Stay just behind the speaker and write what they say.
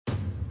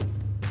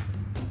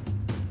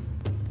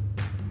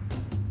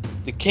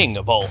the king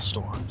of all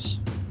storms.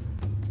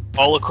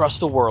 All across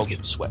the world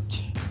it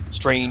swept.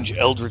 Strange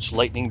eldritch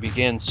lightning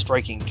began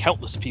striking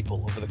countless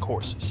people over the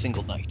course of a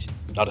single night.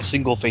 Not a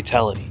single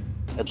fatality,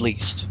 at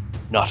least,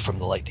 not from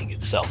the lightning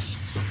itself.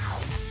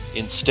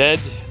 Instead,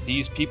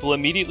 these people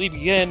immediately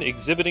began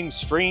exhibiting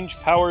strange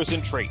powers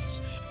and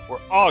traits,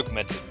 were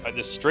augmented by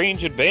the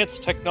strange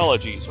advanced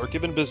technologies, or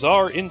given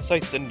bizarre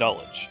insights and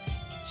knowledge.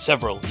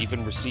 Several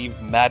even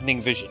received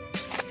maddening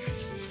visions.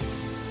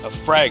 A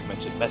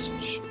fragmented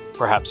message,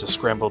 perhaps a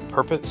scrambled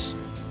purpose,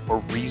 or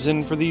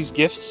reason for these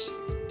gifts?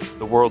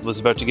 The world was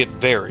about to get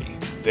very,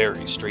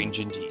 very strange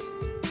indeed.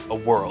 A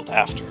world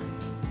after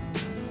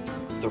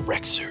the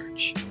Wreck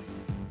Surge.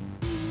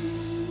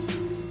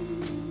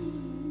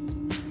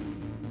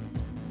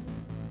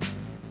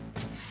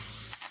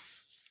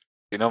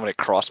 You know how many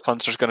cross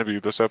puns there's going to be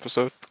this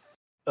episode?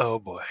 Oh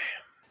boy.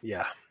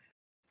 Yeah.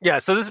 Yeah,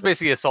 so this is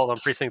basically Assault on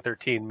Precinct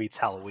 13 meets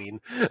Halloween.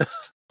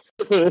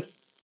 The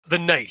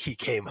night he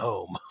came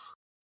home.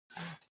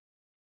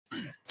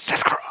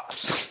 Seth Cross.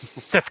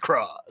 Seth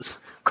Cross.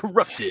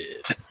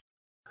 Corrupted.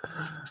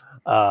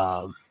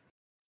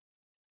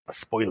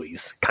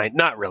 Spoilies.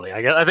 Not really.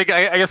 I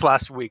guess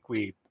last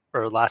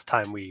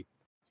time we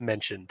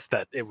mentioned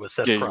that it was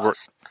Seth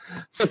Cross.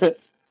 You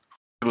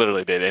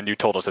literally did, and you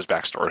told us his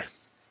backstory.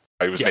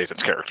 He was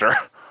Nathan's character.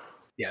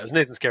 Yeah, it was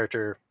Nathan's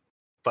character,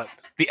 but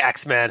the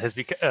Axeman has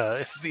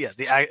become.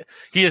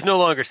 He is no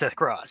longer Seth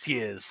Cross. He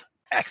is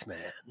Axeman.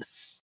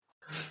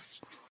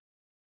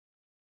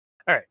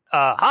 All right.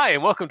 Hi,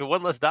 and welcome to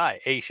One Less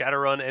Die, a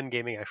Shadowrun and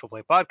gaming actual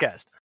play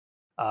podcast.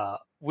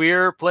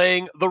 We're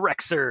playing the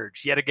Wreck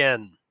Surge yet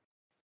again.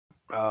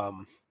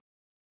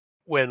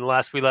 When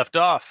last we left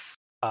off,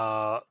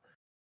 the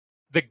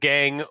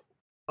gang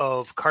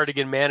of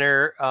Cardigan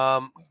Manor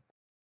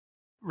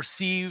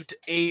received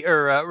a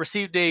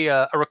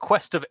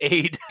request of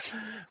aid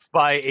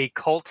by a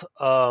cult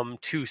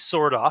to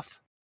sword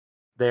off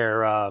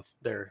their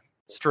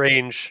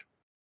strange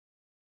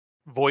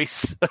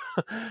voice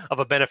of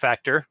a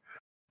benefactor,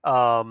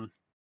 and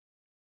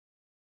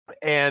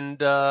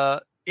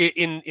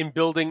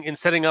in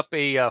setting up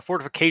a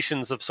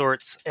fortifications of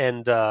sorts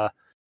and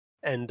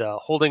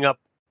holding up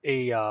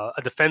a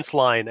defense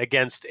line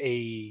against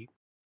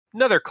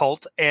another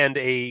cult and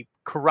a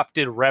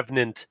corrupted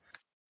revenant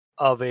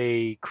of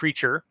a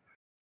creature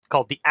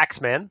called the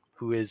Axeman,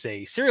 who is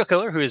a serial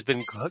killer who has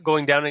been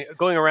going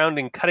around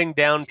and cutting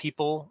down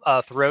people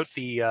throughout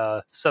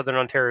the southern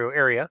Ontario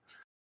area,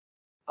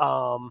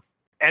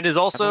 and is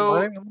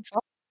also,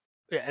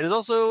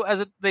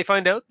 as they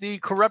find out, the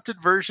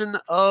corrupted version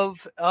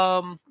of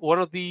one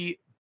of the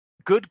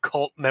good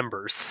cult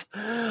members.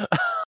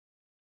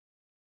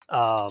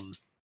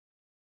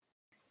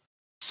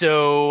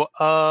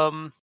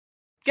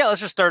 Yeah,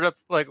 let's just start up.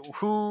 Like,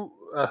 who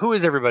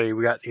is everybody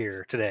we got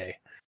here today?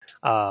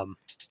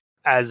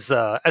 As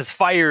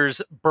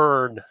fires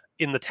burn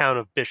in the town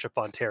of Bishop,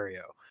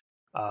 Ontario.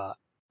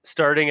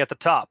 Starting at the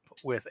top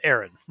with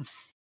Aaron.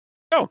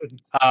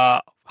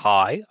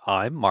 Hi,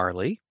 I'm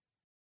Marley.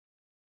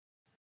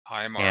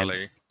 Hi,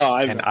 Marley.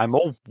 And I'm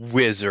a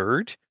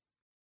wizard.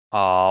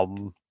 I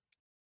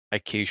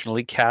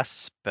occasionally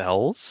cast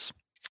spells.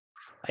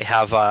 I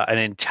have an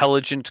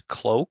intelligent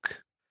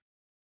cloak.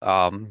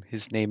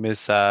 His name is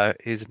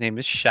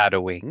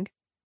Shadowing.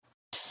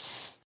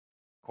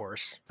 Of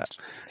course.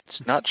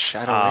 It's not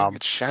Shadowing,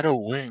 it's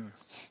Shadowwing.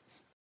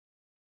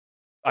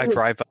 I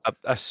drive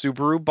a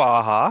Subaru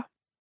Baja.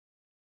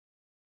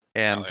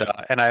 And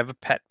I have a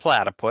pet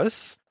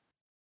platypus.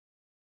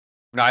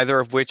 Neither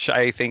of which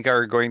I think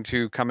are going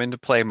to come into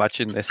play much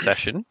in this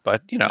session,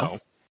 but you know,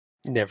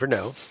 never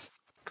know.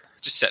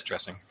 Just set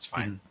dressing; it's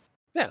fine.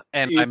 Yeah,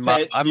 and your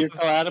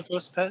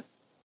platypus pet.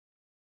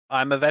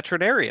 I'm a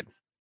veterinarian.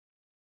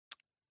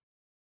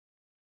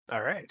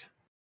 All right.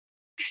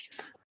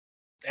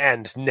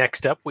 And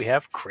next up, we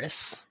have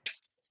Chris.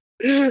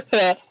 I'm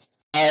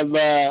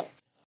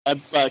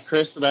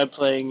Chris, and I'm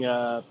playing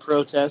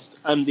Protest.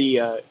 I'm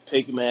the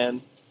pig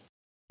man,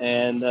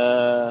 and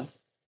I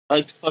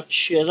like to fuck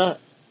shit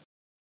up.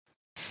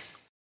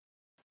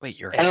 Wait,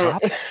 you're a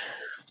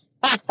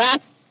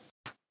cop?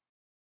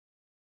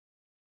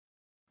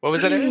 What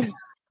was that?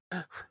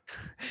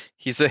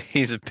 He's a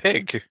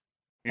pig.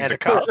 And a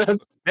cop.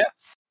 Yeah.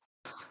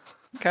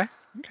 Okay.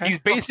 He's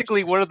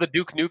basically one of the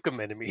Duke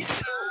Nukem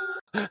enemies.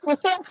 Well,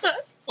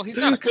 he's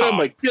not a cop. I'm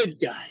a good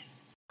guy.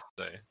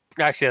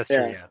 Actually, that's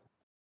true.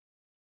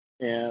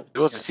 Yeah. It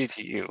was a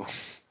CTU.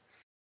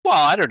 Well,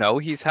 I don't know.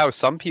 He's how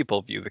some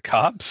people view the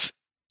cops.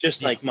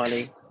 Just like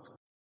money.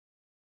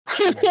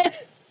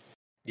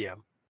 Yeah.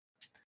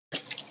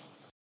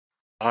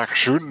 I like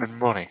shooting and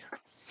money.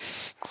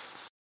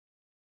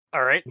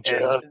 All right.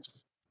 And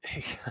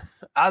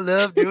I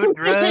love doing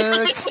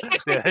drugs.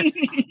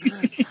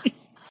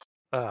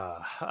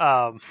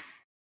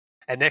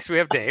 And next we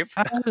have Dave.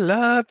 I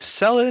love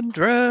selling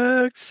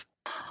drugs.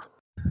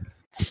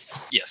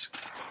 Yes,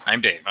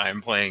 I'm Dave.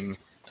 I'm playing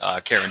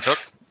Karen Took.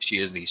 She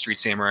is the street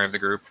samurai of the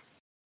group.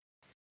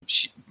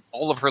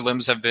 All of her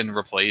limbs have been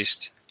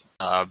replaced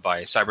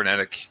by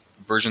cybernetic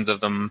versions of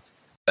them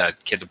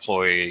that can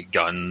deploy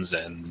guns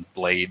and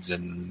blades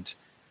and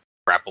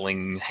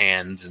grappling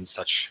hands and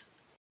such.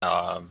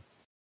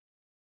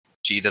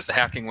 She does the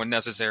hacking when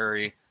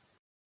necessary.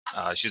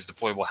 She has a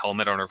deployable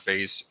helmet on her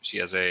face. She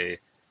has a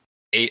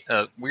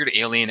weird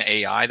alien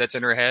AI that's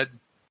in her head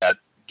that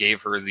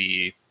gave her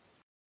the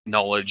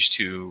knowledge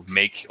to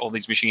make all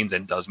these machines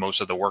and does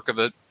most of the work of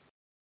it.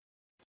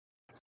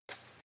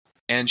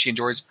 And she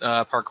enjoys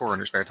parkour in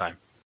her spare time.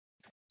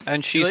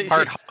 And she's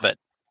part Hobbit.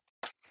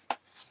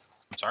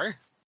 I'm sorry?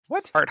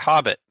 What? Part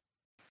Hobbit.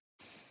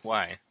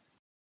 Why?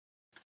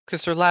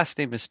 Because her last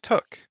name is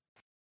Took.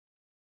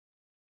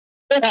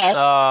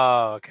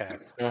 Oh, okay.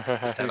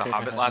 Is that a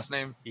Hobbit last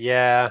name?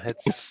 Yeah,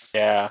 it's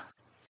Yeah. It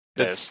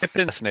That's is.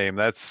 Pippin's name.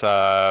 That's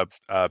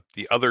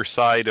the other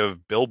side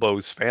of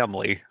Bilbo's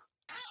family.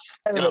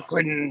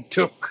 Harlequin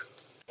took.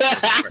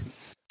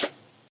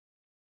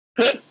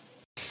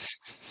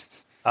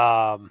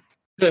 I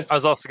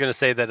was also going to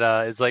say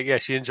that it's like, yeah,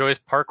 she enjoys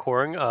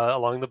parkouring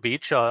along the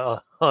beach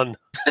on on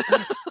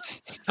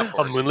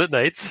moonlit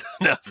nights.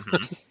 No.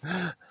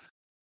 Mhm.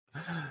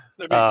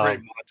 That'd be a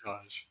great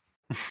montage.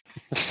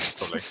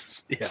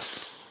 Yeah.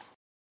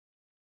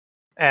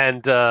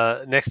 And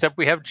next up,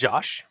 we have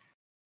Josh.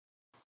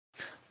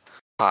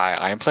 Hi,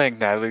 I'm playing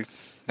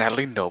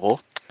Natalie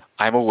Noble.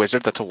 I'm a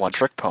wizard that's a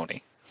one-trick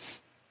pony.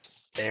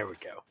 There we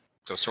go.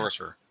 So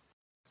sorcerer.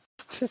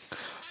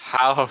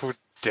 How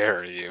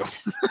dare you?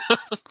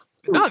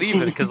 Not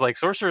even, because like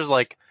sorcerers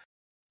like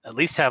at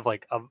least have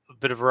like a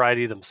bit of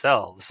variety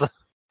themselves.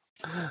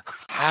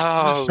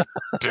 How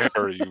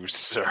dare you,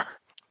 sir?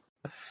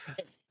 I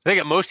think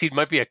at most he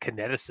might be a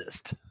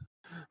kineticist.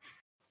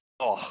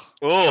 Oh,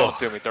 Oh, don't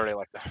do me dirty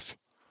like that.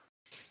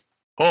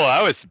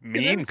 that was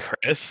mean,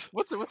 Chris.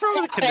 What's wrong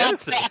with a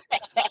kineticist?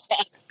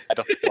 I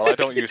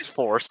don't use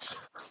force.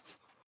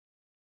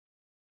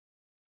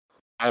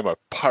 I'm a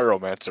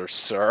pyromancer,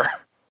 sir.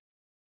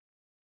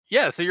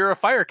 Yeah, so you're a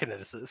fire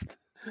kineticist.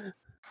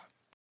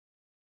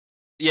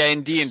 Yeah,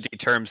 in D&D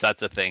terms,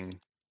 that's a thing,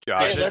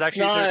 Josh. Hey, there's that's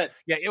actually not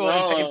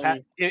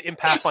in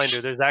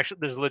Pathfinder,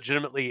 there's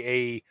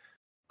legitimately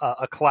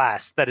a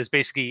class that is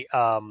basically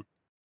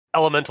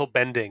elemental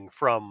bending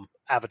from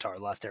Avatar: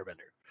 The Last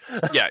Airbender.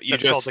 Yeah, you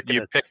That's called just the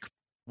you kineticist. pick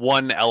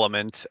one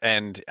element,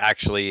 and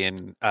actually,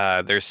 in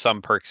there's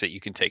some perks that you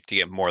can take to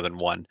get more than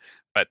one,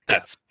 but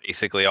that's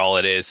basically all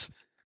it is.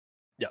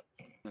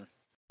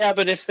 Yeah,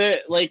 but if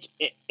they're like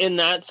in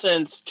that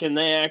sense, can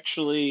they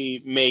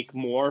actually make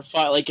more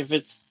fire? Like if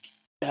it's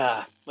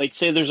like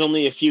say there's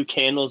only a few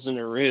candles in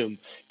a room,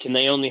 can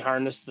they only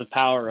harness the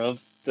power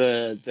of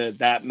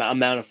that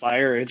amount of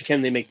fire, or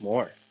can they make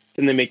more?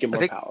 Can they make it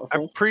more powerful?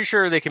 I'm pretty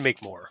sure they can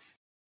make more.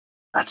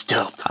 That's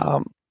dope.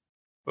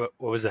 What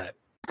was that?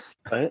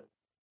 What?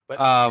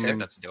 What? I said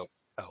that's dope.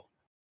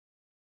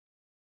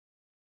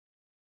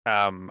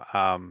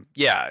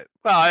 Yeah.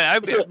 Well, I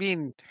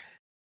mean,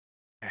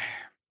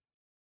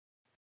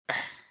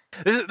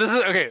 This is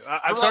okay.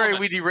 I'm sorry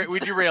we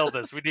derailed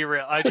this. I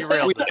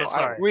derailed this. I'm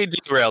sorry. we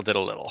derailed it a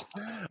little.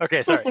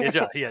 Okay, sorry.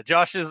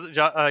 Josh is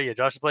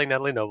playing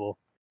Natalie Noble,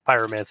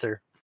 pyromancer,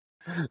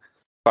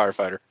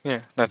 Firefighter. Yeah,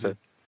 that's it.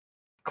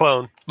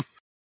 clone.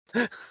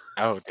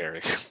 How dare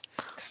you?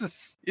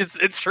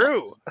 It's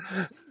true.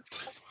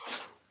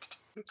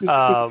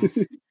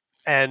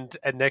 And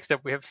next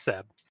up we have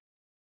Seb.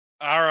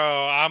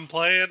 Alright, I'm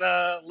playing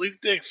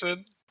Luke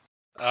Dixon.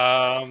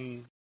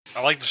 I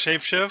like to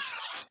shapeshift.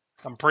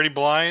 I'm pretty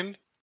blind.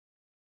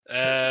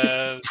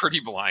 Pretty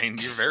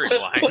blind. You're very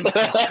blind.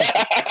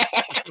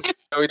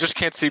 No, we just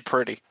can't see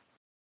pretty.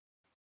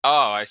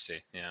 Oh, I see.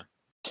 Yeah.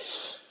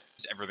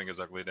 Just everything is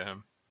ugly to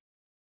him.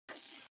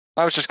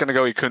 I was just gonna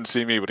go. He couldn't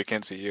see me, but he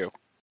can't see you.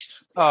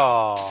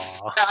 Oh,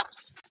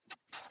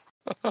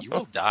 You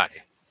will die.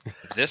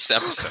 This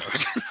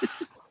episode.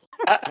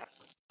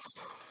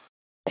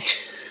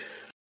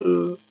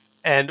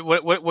 and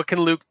what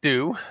can Luke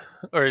do?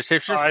 Or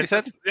shapeshift? You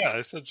said? Yeah,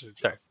 I said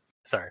shapeshift.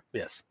 Sorry.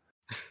 Yes.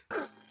 We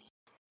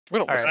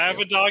don't All listen I right. have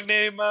a dog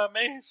named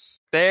Mace.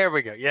 There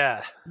we go.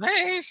 Yeah.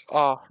 Nice.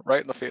 Oh,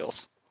 right in the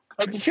feels.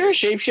 Like if you're a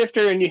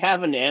shapeshifter and you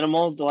have an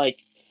animal, like,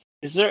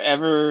 is there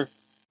ever?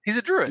 He's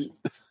a druid.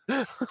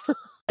 That's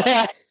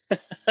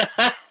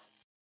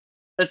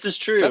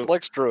just true. Seb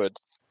likes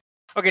druids.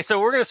 Okay, so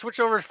we're gonna switch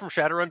over from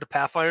Shadowrun to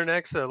Pathfinder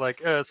next. So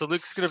so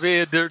Luke's gonna be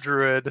a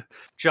druid.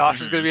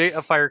 Josh is gonna be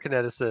a fire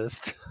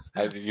kineticist.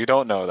 You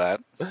don't know that.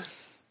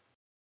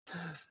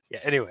 Yeah.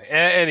 Anyway.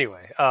 And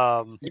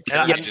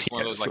Just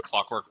one of those like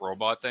clockwork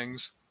robot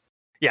things.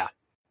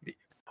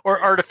 or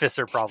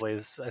artificer probably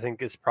is. I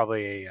think is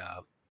probably a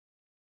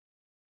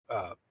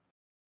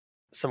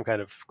some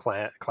kind of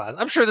class.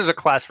 I'm sure there's a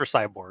class for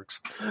cyborgs.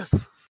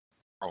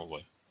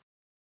 Probably.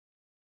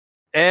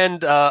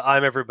 And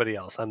I'm everybody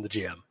else. I'm the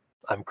GM.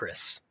 I'm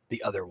Chris,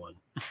 the other one.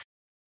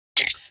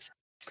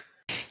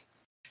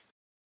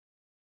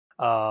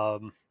 So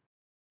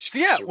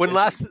yeah, when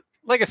last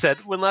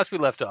we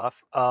left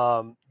off,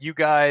 you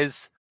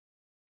guys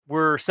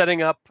were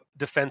setting up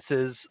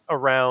defenses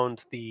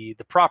around the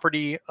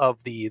property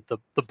of the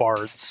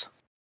bards.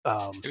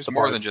 It was the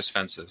more than bards. just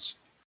fences.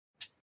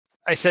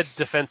 I said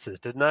defenses,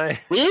 didn't I?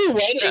 We were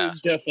writing Yeah,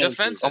 defenses.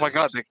 defenses. Oh my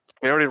god,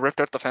 they already ripped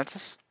out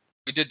defenses?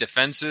 We did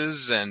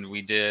defenses, and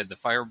we did the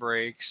fire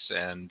breaks,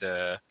 and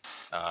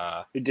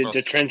We did what the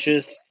else?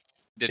 trenches.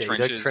 Did Yeah, you did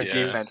trenches. trenches.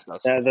 Yeah. Defense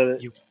does.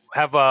 You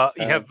have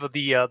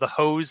the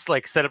hose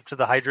like set up to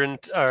the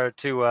hydrant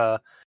to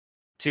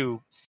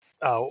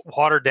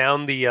water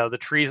down the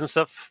trees and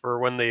stuff for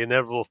when the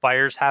inevitable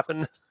fires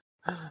happen.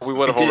 We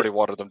would have We did- already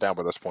watered them down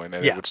by this point,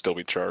 and Yeah. it would still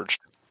be charged.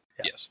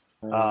 Yes.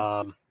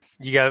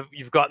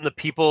 You've gotten the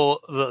people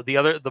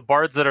the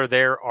bards that are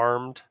there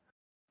armed.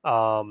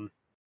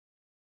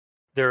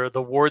 The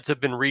wards have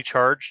been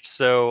recharged,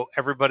 so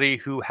everybody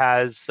who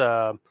has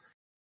some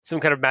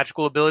kind of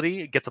magical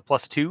ability gets a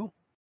 +2.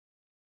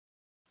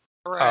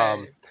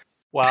 Hooray.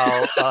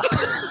 While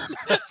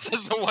That's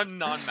just the one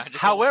non-magical.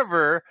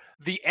 however,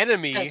 the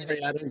enemy I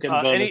don't get a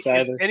any bonus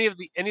either. any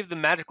of the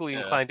magically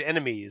Yeah. inclined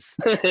enemies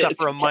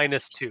suffer a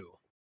 -2.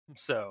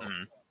 So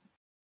Mhm.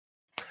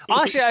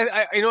 actually,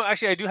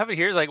 I do have it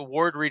here. It's like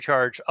ward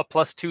recharge, a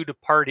 +2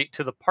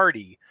 to the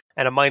party,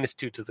 and a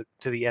 -2 to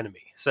the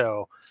enemy.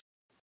 So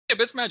Yeah,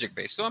 but it's magic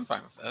based, so I'm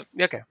fine with that.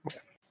 okay,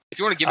 If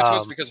you want to give it to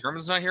us Um, because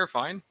Herman's not here,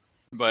 fine.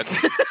 But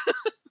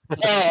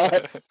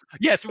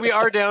yes, we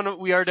are down.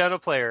 We are down a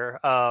player.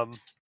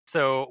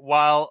 So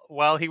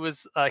while he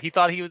was, he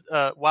thought he was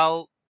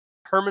while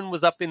Herman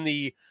was up in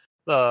the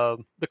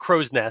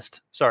crow's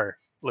nest. Sorry,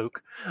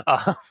 Luke.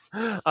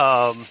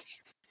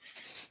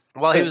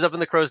 While he was up in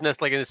the crow's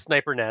nest, like in his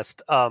sniper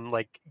nest,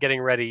 like getting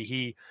ready,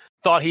 he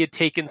thought he had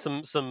taken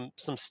some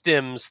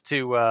stims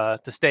to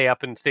stay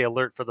up and stay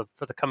alert for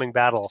the coming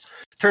battle.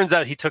 Turns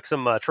out he took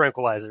some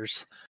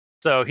tranquilizers,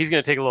 so he's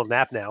going to take a little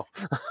nap now.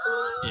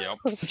 yep.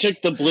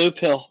 Took the blue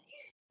pill.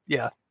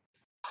 Yeah.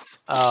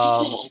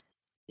 You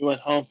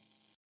went home.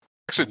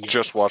 Actually,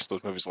 just watched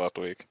those movies last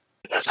week.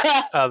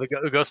 The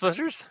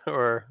Ghostbusters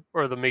or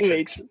the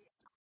Matrix.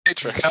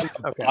 Matrix.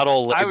 Okay.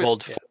 Bottle I was-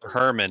 labeled yeah. for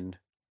Herman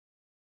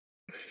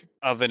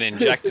of an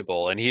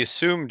injectable, and he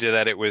assumed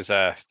that it was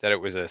a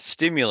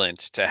stimulant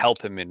to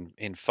help him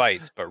in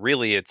fights, but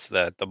really it's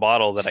the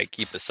bottle that I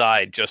keep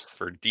aside just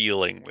for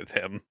dealing with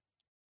him.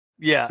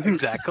 Yeah,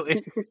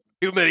 exactly.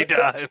 Too many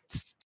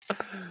times.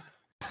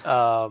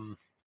 So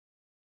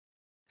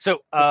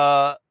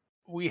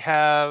we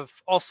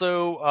have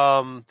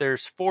also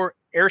there's 4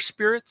 air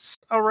spirits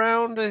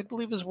around, I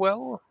believe, as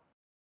well,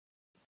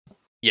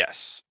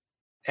 Yes.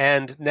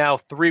 and now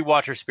 3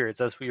 water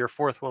spirits. As your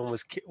 4th one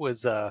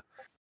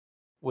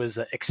was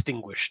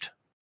extinguished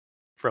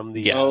from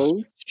the Yes.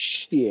 Oh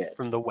shit!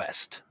 from the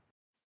west.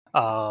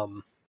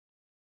 And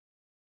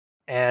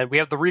we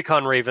have the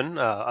Recon Raven,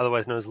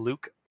 otherwise known as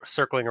Luke,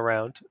 circling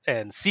around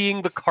and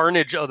seeing the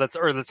carnage that's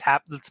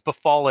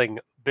befalling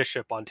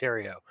Bishop,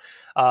 Ontario.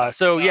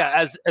 So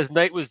yeah, as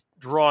night was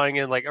drawing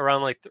in, like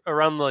around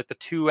the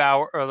 2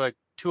 hour or like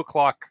 2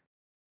 o'clock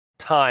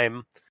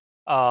time,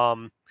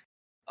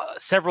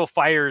 several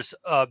fires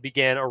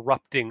began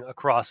erupting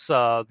across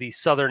the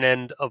southern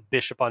end of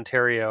Bishop,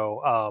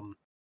 Ontario.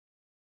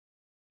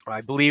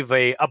 I believe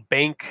a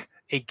bank,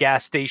 a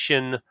gas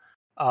station,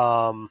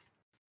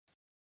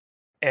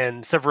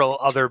 and several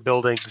other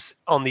buildings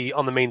on the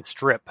main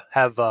strip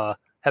have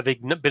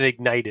been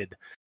ignited.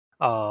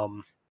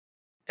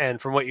 And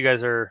from what you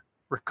guys are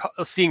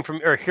seeing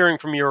from or hearing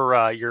from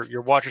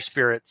your water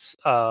spirits,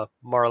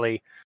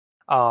 Marley,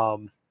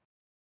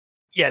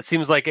 yeah, it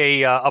seems like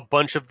a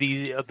bunch of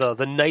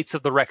the Knights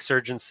of the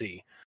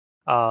Rexurgency,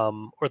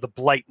 or the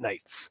Blight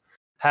Knights,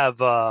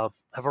 have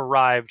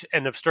arrived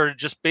and have started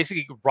just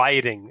basically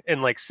rioting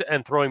and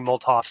and throwing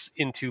Molotovs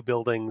into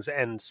buildings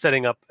and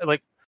setting up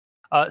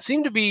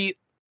seem to be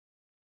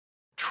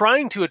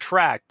trying to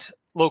attract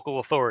local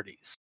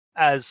authorities,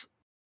 as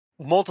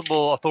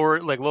multiple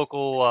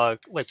local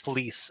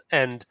police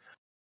and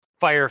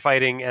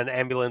firefighting and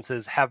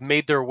ambulances have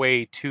made their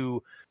way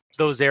to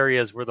those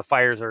areas where the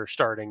fires are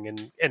starting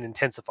and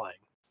intensifying.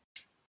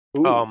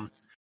 Ooh.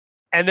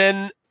 And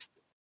then,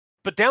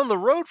 but down the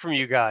road from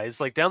you guys,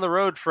 like down the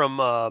road from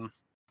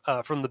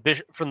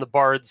the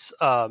Bard's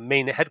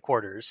main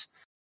headquarters,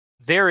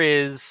 there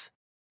is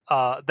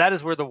that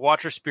is where the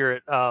Watcher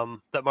Spirit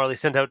that Marley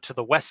sent out to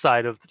the west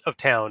side of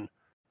town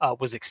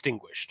was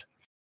extinguished.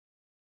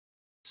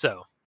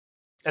 So,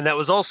 and that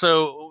was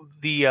also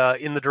the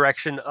in the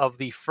direction of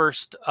the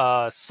first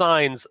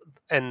signs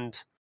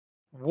and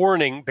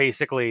warning,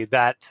 basically,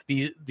 that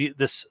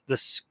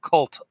this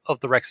cult of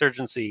the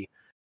Rexurgency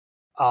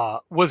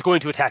was going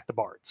to attack the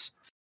Bards.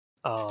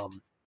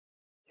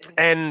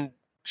 And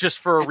just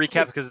for a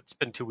recap, because it's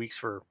been 2 weeks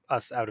for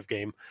us out of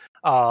game,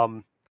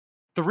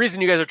 the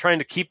reason you guys are trying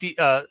to keep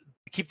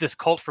this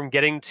cult from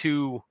getting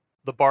to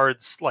the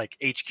Bards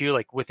HQ,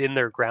 within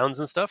their grounds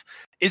and stuff,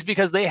 is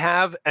because they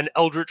have an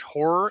eldritch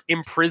horror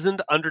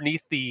imprisoned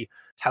underneath the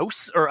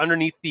house or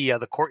underneath the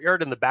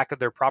courtyard in the back of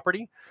their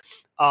property.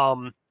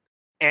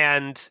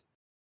 And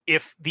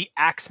if the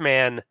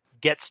Axeman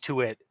gets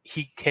to it,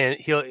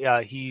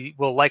 he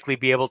will likely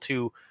be able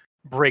to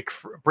break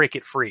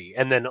it free,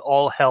 and then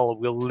all hell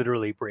will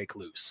literally break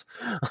loose.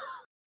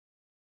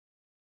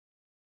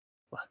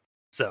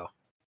 So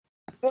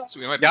So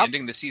we might be Yep.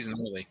 ending the season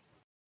early.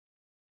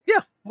 Yeah,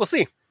 we'll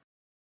see.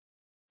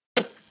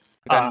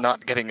 Then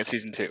not getting a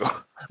season 2.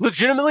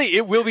 Legitimately,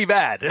 it will be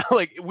bad.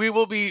 Like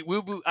we'll be.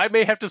 I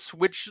may have to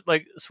switch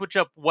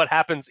up what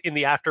happens in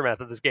the aftermath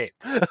of this game.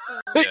 if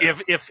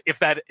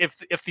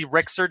the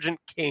Rexurgent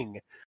King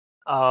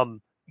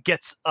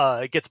gets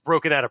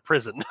broken out of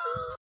prison.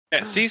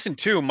 Yeah, season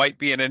 2 might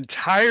be an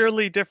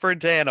entirely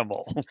different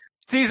animal.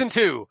 Season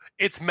 2,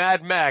 it's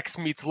Mad Max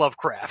meets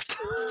Lovecraft.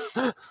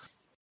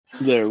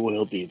 There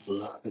will be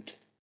blood.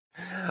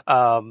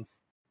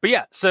 But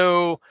yeah,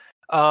 so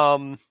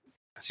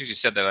As soon as you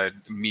said that, I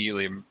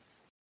immediately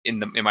in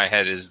my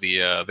head is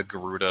the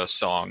Garuda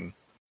song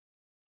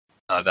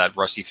that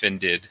Rusty Finn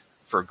did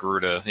for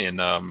Garuda in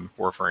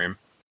Warframe.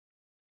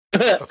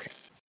 okay.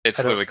 It's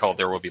I don't- literally called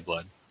 "There Will Be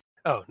Blood."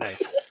 Oh,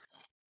 nice.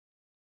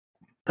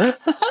 It's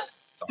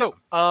So,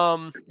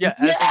 awesome. yeah,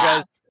 as you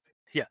guys,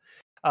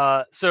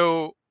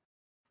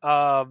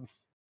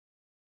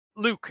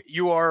 Luke,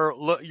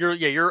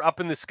 you're up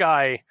in the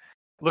sky,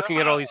 looking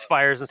at all these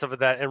fires and stuff like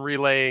that, and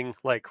relaying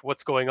like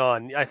what's going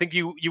on. I think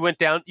you swept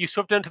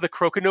down to the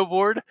Crocono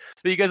board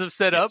that you guys have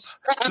set up, so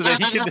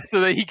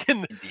that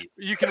Indeed.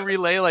 you can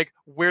relay like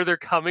where they're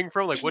coming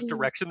from, like what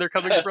direction they're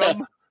coming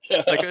from.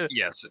 Like,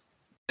 Yes,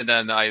 and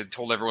then I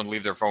told everyone to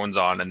leave their phones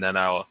on, and then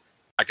I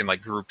can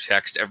like group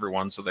text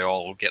everyone so they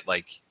all get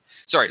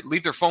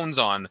leave their phones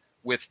on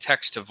with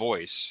text to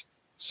voice.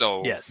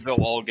 So Yes.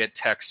 they'll all get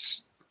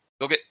texts.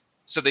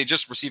 So they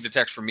just received a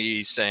text from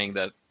me saying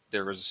that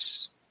there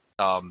was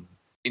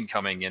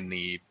incoming in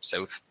the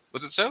south.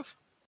 Was it south?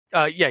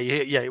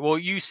 yeah. Well,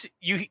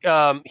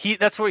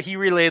 that's what he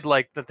relayed,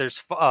 like that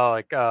there's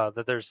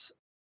that there's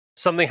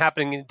something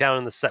happening down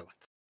in the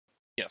south.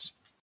 Yes.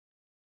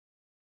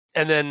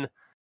 And then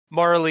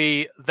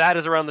Marley, that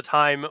is around the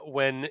time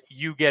when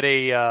you get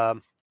a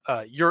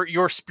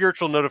your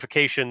spiritual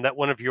notification that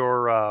one of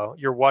your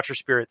watcher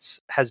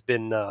spirits has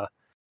been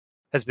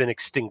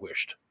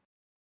extinguished.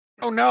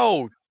 Oh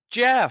no,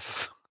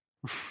 Jeff!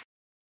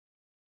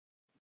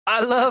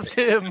 I loved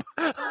him.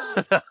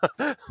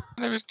 My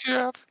name is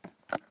Jeff.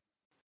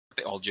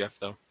 They all Jeff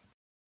though.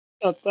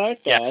 Not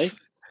that guy. Yes.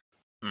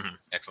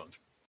 Excellent.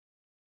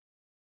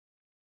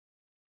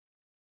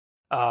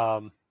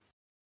 And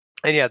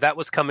yeah, that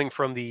was coming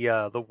from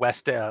the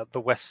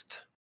west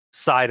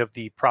side of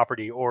the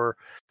property, or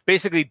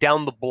basically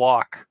down the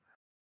block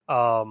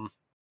from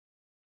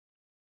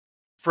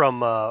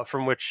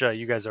which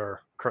you guys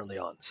are currently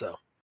on. So,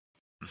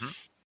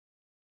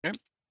 Yep.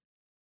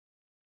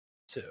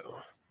 So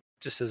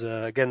just as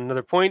again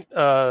another point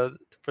for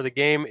the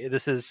game,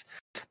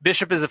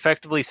 Bishop is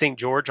effectively St.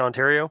 George,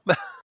 Ontario.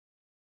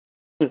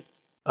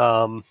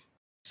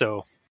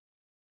 So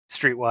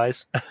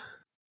streetwise.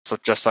 So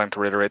just time to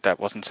reiterate that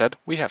wasn't said.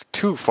 We have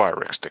 2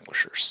 fire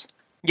extinguishers.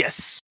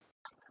 Yes.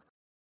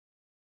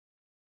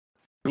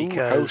 2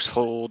 Because-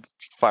 household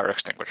fire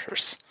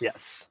extinguishers.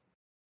 Yes.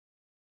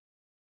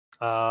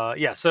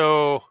 Yeah,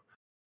 so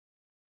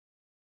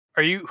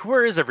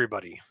where is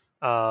everybody?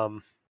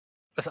 Like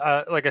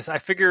I said, I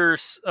figure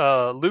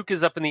Luke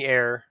is up in the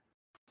air.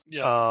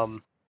 Yeah.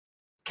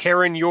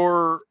 Karen,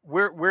 where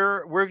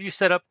have you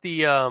set up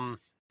the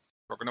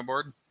Crocono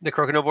board. the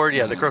Crocono board?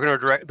 Yeah, the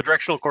the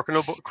directional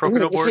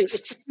Crocono board.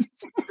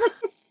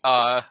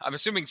 I'm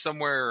assuming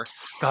somewhere.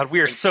 God, we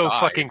are so Inside.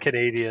 fucking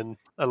Canadian.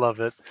 I love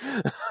it.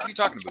 What are you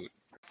talking about?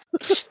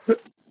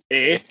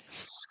 Eh?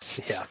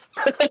 Yeah.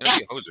 Don't be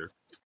a hoser.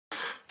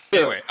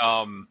 Anyway,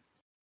 I'm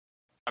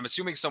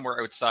assuming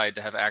somewhere outside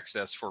to have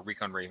access for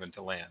Recon Raven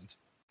to land.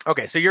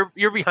 Okay, so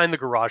you're behind the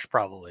garage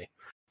probably.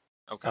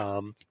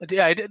 Okay.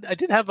 Yeah, I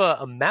did have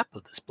a map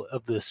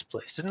of this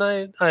place, didn't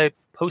I? I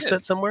post Yeah.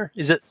 that somewhere.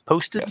 Is it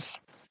posted?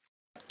 Yes.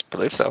 I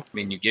believe so. I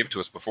mean, you gave it to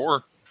us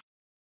before.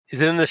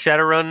 Is it in the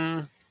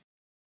Shadowrun?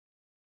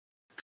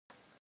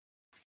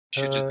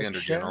 Should just be under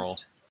Shad- general.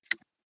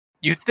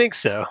 You'd think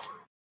so.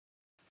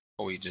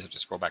 Oh, we just have to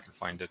scroll back and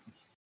find it.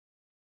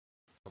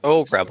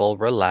 Oh, Rebel,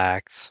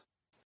 relax.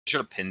 Should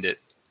have pinned it.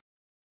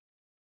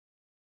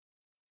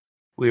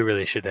 We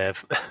really should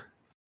have.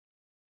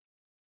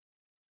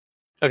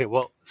 Okay,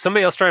 well,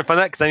 somebody else try and find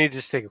that because I need to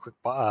just take a quick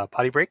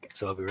potty break.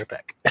 So I'll be right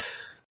back.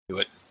 Do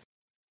it.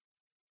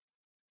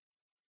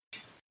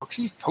 Where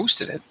can you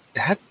posted it?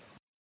 That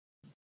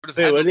would have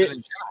Wait, had what to do have you- been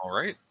in general,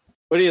 right?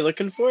 What are you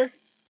looking for?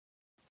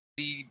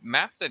 The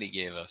map that he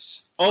gave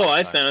us. Oh,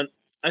 last time.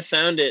 I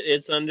found it.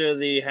 It's under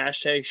the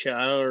hashtag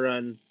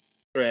Shadowrun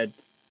thread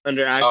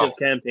under active Oh.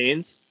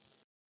 campaigns.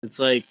 It's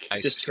like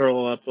Nice. just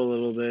scroll up a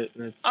little bit.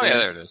 And it's Oh yeah,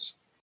 there it is.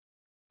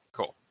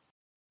 Cool.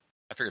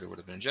 I figured it would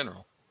have been in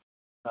general.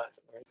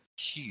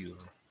 Q.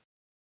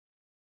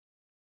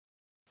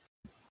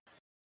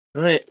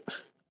 Right.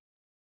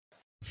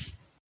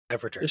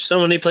 I've returned. There's so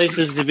many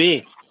places to be.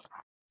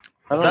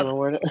 I What's don't that? know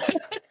where to.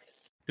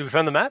 Did we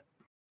find the map?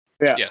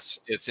 Yeah. Yes,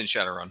 it's in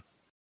Shadowrun.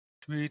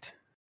 Sweet.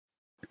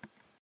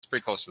 It's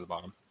pretty close to the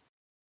bottom.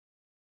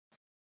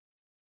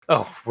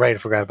 Oh, right. I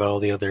forgot about all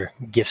the other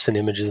GIFs and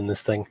images in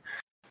this thing.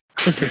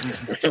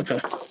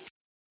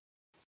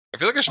 I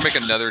feel like I should make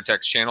another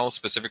text channel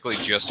specifically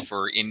just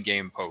for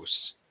in-game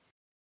posts.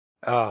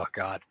 Oh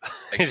God,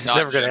 Like, it's not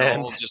never gonna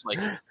general, end. just like,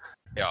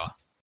 yeah.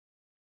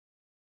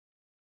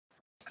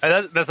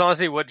 That's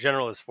honestly what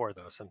general is for,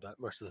 though. Sometimes,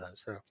 most of the time.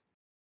 So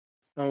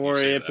Don't You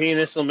worry, say a that,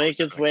 penis will of make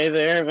course, its way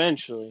there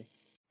eventually.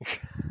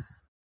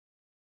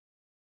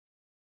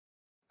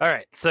 all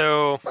right.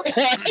 So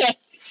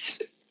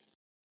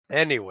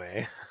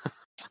anyway,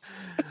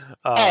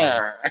 so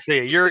yeah,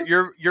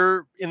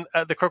 you're in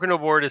the Crocono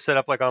board is set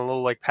up like on a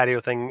little like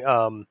patio thing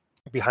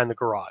behind the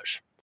garage.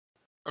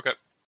 Okay.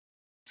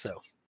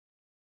 So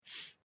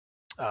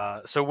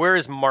so where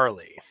is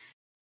Marley?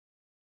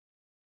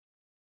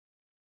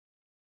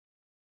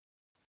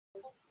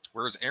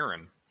 Where's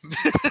Aaron?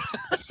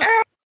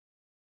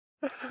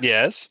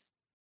 Yes.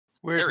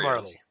 Where's There he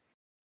Marley?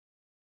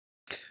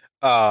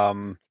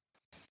 Um.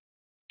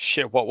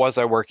 Shit. What was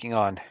I working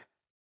on?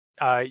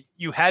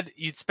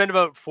 You'd spend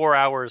about 4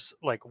 hours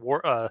like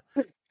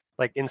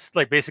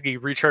basically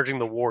recharging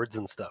the wards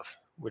and stuff,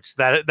 which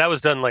that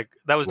was done about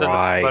a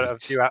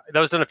Right. few that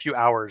was done a few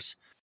hours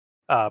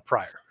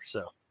prior.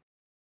 So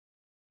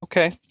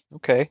Okay.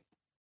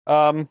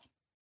 Let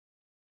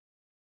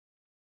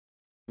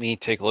me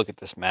take a look at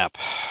this map.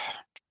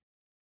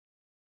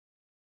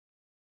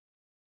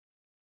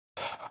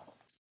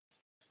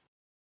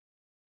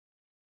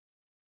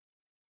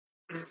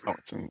 Oh,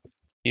 it's in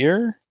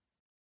here.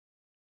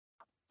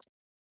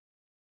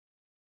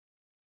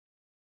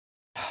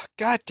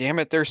 God damn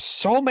it! There's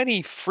so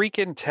many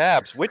freaking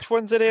tabs. Which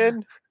one's it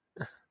in?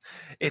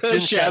 it's in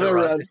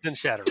Shadowrun. Shadowrun. It's in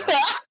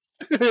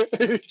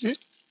Shadowrun.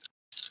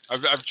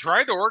 I've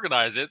tried to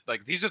organize it.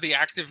 Like, these are the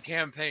active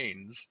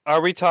campaigns.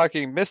 Are we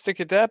talking Mystic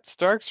Adept,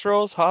 Dark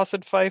Scrolls,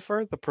 Hassan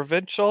Pfeiffer, the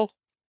Provincial?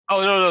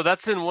 Oh no,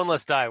 that's in One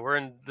Less Die. We're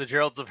in the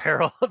Gerald's of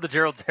Herald, the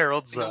Gerald's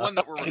Heralds. The one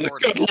that we're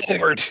recording. Good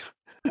lord!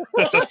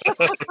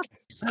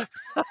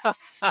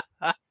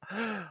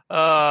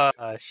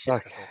 Shit.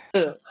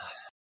 Okay.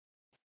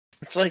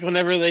 It's like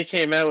whenever they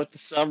came out with the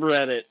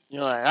subreddit,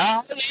 you're like,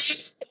 ah.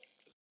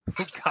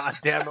 God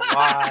damn it!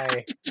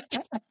 Why?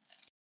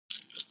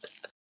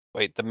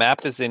 Wait, the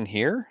map is in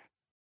here?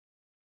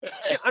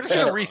 I'm just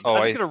gonna Oh,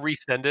 I'm just gonna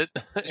resend it.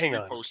 Just Hang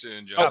on. repost it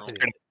in Oh, general.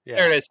 Yeah.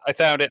 there it is. I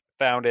found it.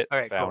 Found it. All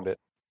right, found cool. it.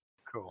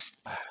 Cool.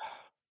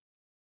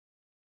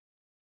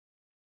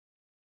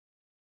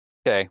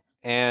 Okay,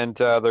 and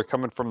they're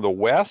coming from the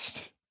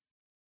west.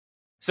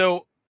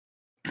 So,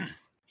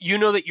 you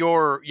know that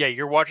your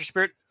Watcher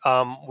Spirit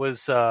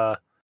was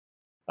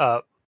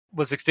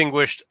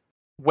extinguished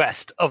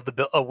west of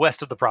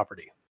the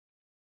property,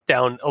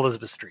 down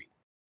Elizabeth Street.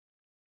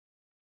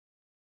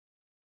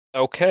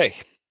 Okay.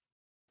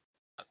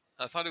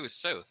 I thought it was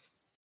south.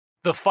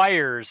 The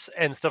fires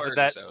and stuff like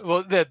Fires that. are south.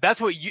 Well,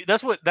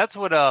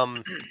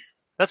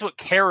 that's what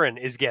Karen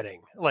is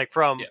getting, like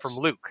from Yes.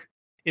 Luke,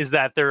 is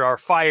that there are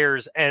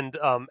fires and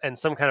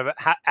some kind of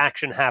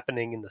action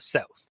happening in the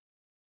south.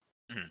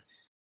 Mhm.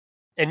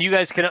 And you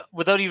guys can,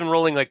 without even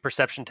rolling like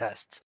perception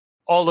tests,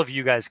 all of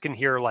you guys can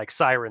hear like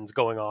sirens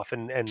going off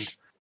and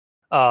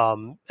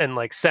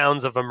like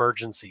sounds of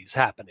emergencies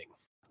happening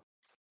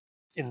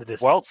in the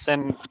distance. Well,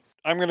 then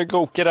I'm going to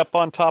go get up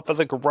on top of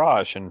the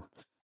garage and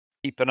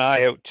keep an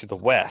eye out to the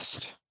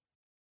west.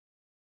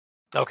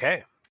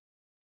 Okay.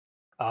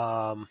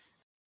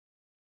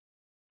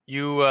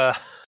 You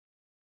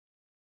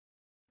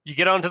you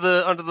get onto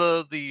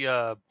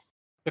the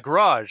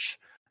garage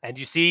and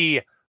you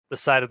see the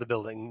side of the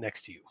building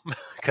next to you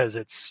because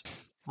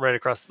it's right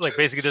across. Like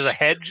basically, there's a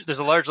hedge. There's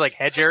a large like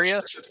hedge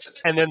area,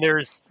 and then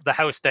there's the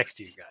house next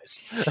to you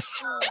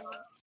guys.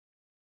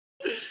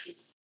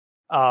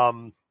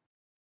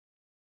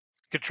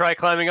 Could try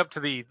climbing up to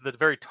the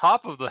very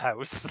top of the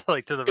house,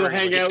 like to the Go very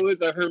hang out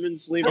with a Herman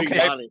sleeping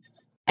Okay. body.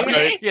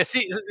 Yeah,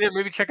 see,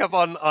 maybe check up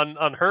on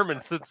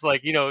Herman since,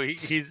 like, you know,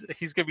 he's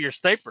gonna be your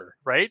sniper,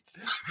 right?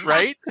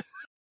 Right?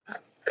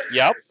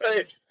 Yep.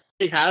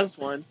 He has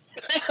one.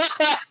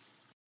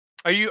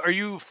 Are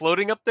you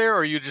floating up there, or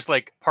are you just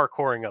like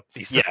parkouring up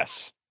these things?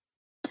 Yes.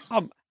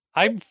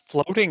 I'm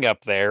floating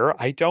up there.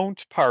 I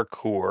don't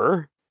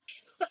parkour.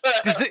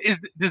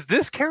 Does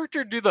this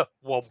character do the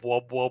wub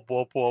wub wub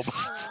wub wub?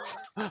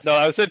 No,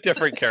 that was a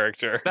different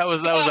character. That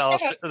was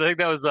Alistair. I think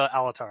that was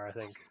Alatar. I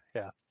think.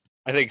 Yeah.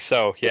 I think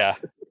so. Yeah.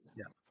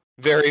 Yeah.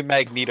 Very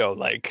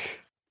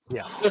Magneto-like.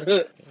 Yeah.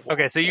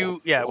 Okay,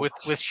 so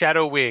with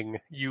Shadow Wing,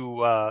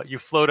 you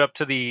float up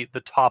to the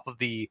top of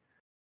the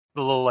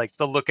little like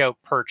the lookout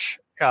perch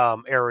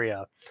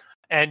area,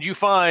 and you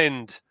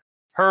find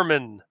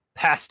Herman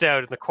passed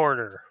out in the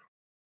corner.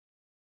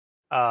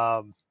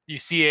 You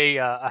see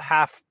a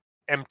half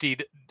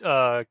emptied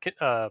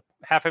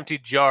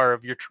jar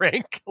of your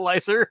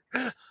tranquilizer.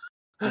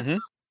 Mhm.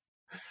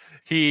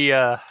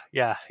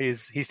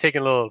 He's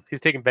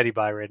taking Betty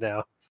by right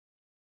now.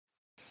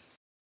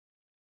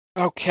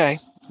 Okay.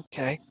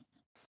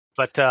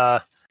 But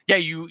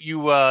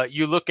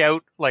you look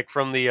out like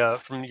from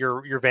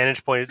your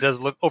vantage point. It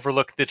does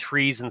overlook the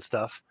trees and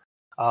stuff.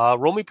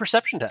 Roll me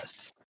perception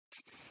test.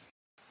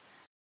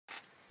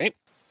 Okay.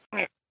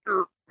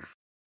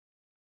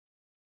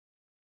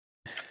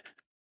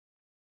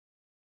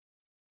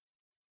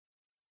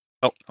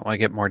 Oh, I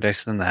get more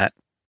dice than that.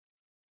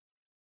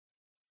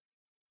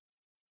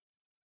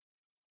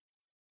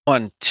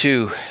 1,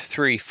 2,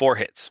 3, 4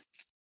 hits.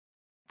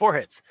 4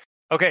 hits.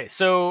 Okay,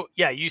 so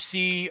yeah, you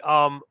see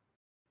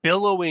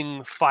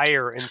billowing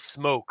fire and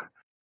smoke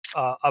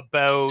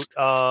about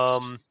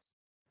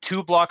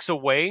 2 blocks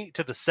away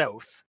to the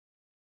south,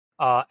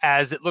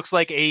 as it looks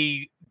like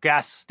a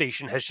gas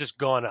station has just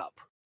gone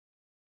up.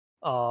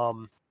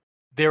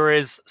 There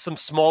is some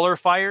smaller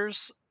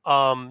fires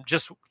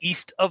just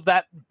east of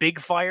that big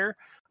fire.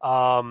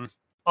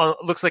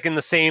 Looks like in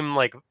the same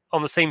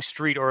on the same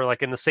street or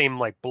like in the same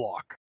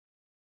block.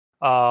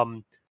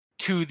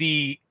 To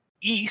the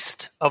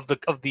east of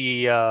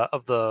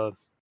the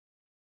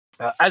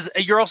as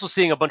you're also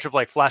seeing a bunch of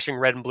flashing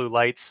red and blue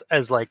lights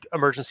as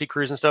emergency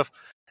crews and stuff,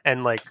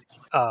 and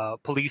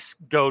police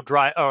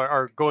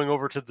are going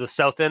over to the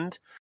south end.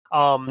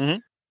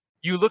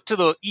 You look to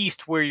the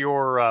east where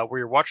your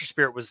Watcher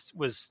Spirit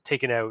was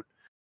taken out,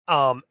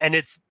 and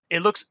it's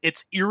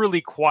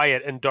eerily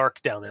quiet and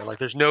dark down there.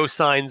 There's no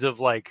signs of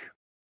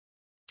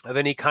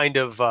any kind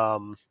of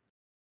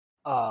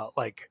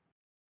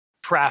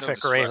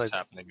traffic or anything.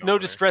 No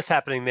distress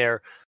happening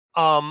there.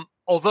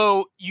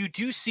 Although you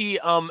do see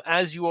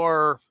as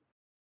you're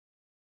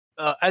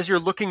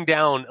looking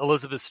down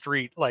Elizabeth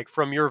Street,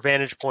 from your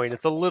vantage point,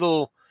 there's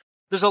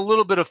a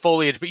little bit of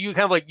foliage, but you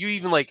kind of you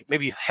even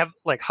maybe have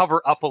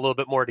hover up a little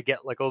bit more to get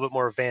a little bit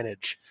more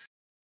vantage.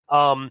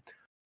 Down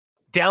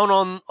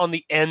on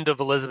the end of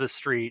Elizabeth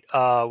Street,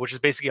 which is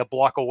basically a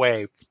block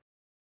away,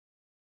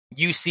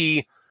 you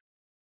see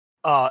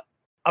about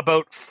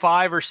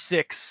 5 or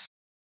 6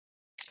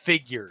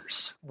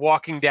 figures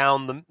walking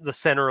down the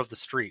center of the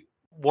street.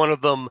 One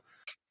of them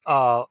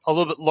a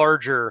little bit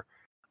larger,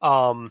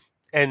 and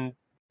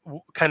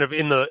kind of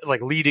in the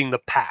leading the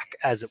pack,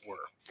 as it were.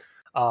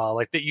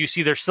 That you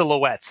see their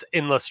silhouettes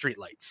in the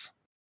streetlights,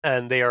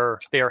 and they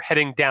are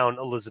heading down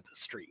Elizabeth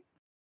Street.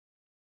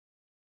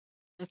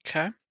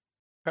 Okay.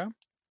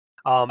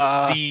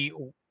 The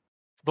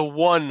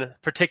one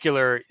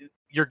particular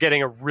you're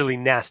getting a really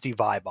nasty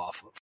vibe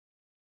off of,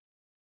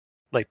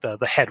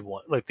 the head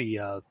one,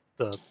 the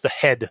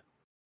head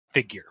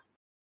figure.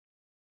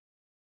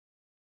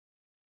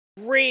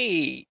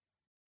 Great.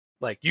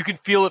 You can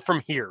feel it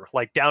from here,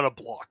 down a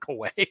block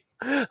away.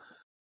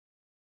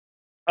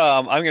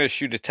 I'm going to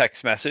shoot a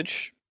text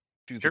message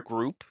to the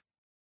group.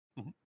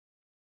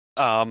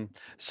 Mm-hmm.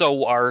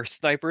 So our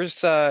sniper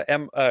is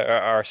KO'd.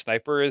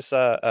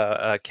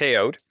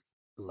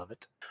 Love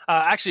it.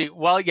 Actually,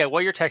 while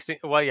you're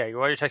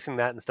texting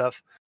that and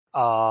stuff,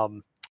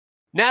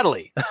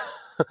 Natalie,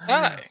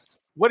 Hi.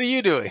 what are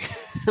you doing?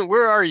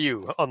 Where are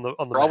you on the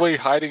Probably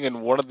map? hiding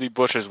in one of the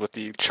bushes with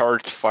the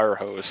charged fire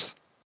hose.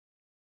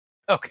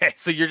 Okay,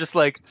 so you're just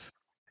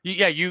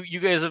you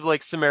guys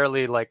have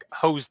summarily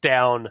hosed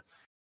down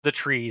the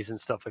trees and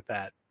stuff like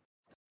that.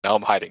 Now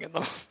I'm hiding in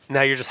them.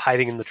 Now you're just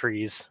hiding in the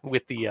trees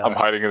with the. I'm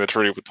hiding in the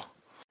tree with the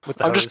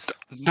I'm hose. just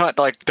not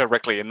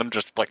directly in them,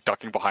 just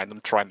ducking behind them,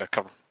 trying to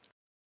cover.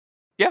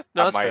 Yeah,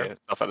 no, that's my fair.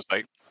 stuff out of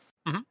sight.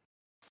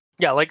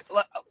 Yeah,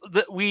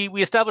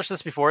 we established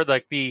this before.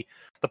 The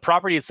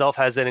property itself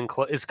has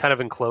is kind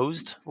of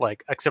enclosed,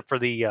 except for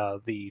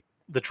the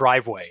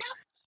driveway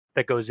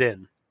that goes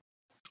in.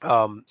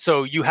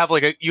 So you have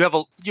you have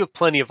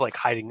plenty of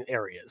hiding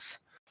areas,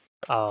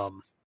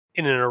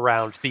 in and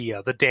around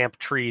the damp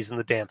trees and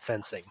the damp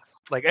fencing.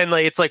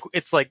 It's I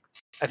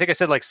think I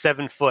said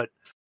 7 foot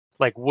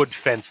wood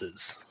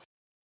fences.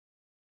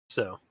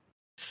 So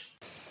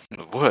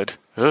Wood.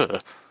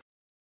 Ugh.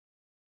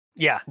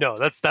 yeah, no,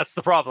 that's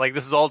the problem.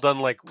 This is all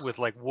done with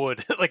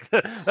wood.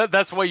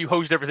 That's why you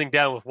hosed everything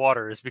down with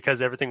water, is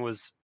because everything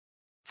was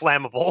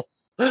flammable.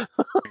 I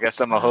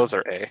guess I'm a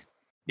hoser, eh?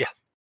 Yeah.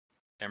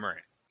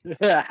 Emery.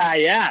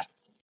 Yeah.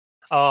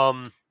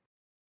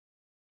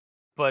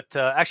 But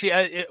actually,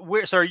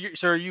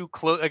 are you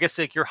close? I guess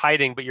you're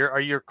hiding, but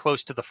are you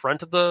close to the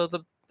front of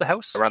the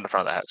house? Around the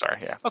front of the house, sorry,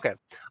 yeah. Okay.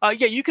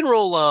 Yeah, you can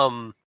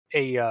roll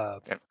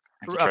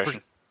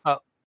Infiltration.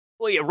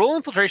 roll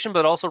infiltration,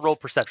 but also roll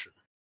perception.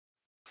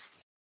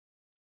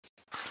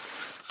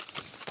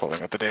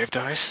 Pulling out the Dave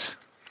dice.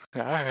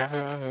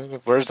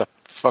 Where's the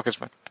fuck is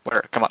my...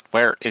 Where? Come on,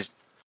 where is...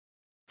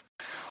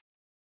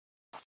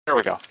 There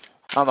we go.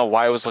 I don't know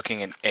why I was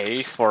looking in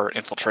A for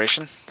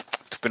infiltration.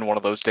 It's been one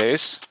of those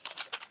days.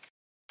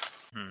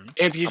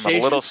 Amputation.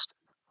 I'm a little...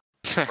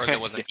 Or there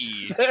was an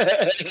E.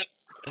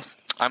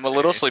 I'm a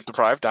little sleep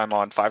deprived. I'm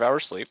on 5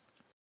 hours sleep.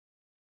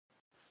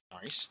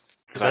 Nice.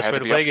 Best way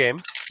to play a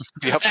game.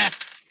 Yep.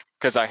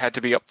 Because I had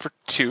to be up for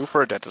 2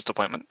 for a dentist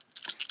appointment.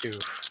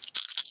 Oof.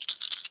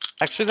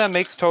 Actually, that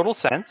makes total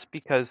sense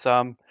because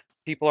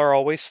people are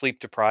always sleep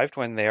deprived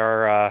when they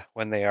are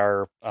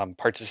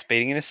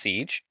participating in a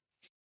siege.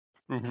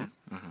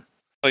 Mm-hmm. Mm-hmm.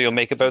 So you'll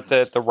make about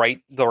the right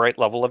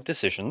level of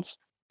decisions.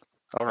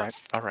 All right.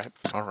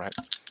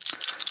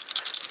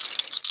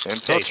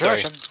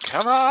 Infiltration.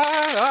 Come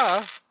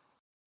on.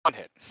 1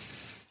 hit.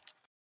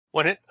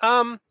 1 hit.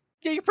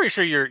 Yeah, you're pretty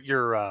sure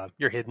you're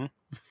hidden.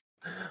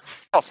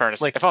 all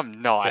fairness, Like- if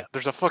I'm not, yeah.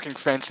 there's a fucking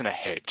fence and a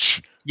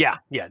hedge. Yeah,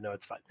 no,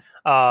 it's fine.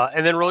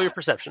 And then roll your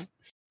perception.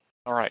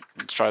 All right,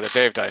 let's try the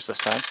Dave dice this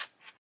time.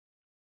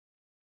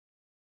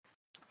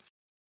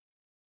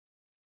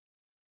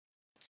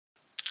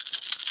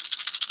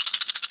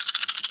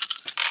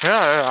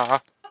 Yeah.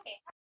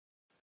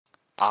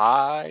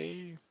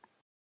 I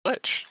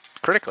glitch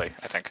critically,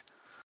 I think.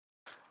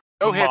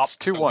 No Mop. hits,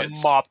 2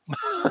 ones. Mop.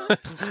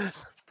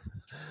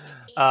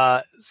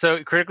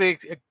 So critically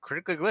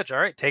glitch. All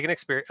right, take an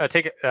experience.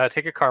 Take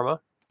a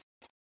karma.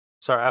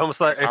 Sorry, I almost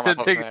thought I Karma said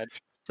plus take. an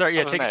edge. Sorry,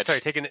 yeah, That was an edge.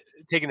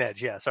 take an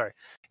edge. Yeah, sorry.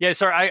 Yeah,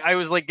 sorry. I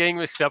was like getting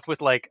mixed up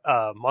with like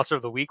Monster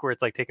of the Week, where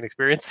it's like take an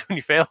experience when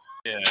you fail.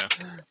 Yeah.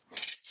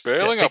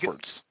 Failing take it-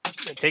 upwards.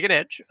 Take an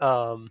edge.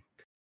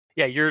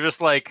 Yeah, you're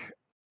just like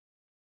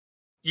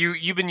you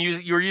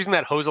were using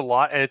that hose a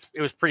lot, and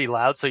it was pretty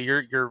loud, so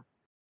your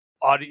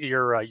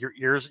audio,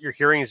 your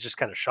hearing is just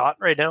kind of shot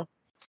right now.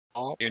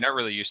 You're not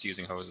really used to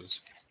using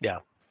hoses.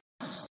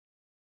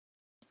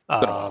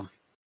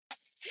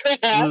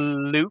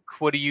 Luke,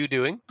 what are you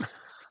doing?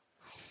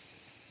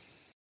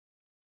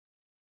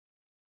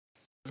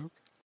 Luke?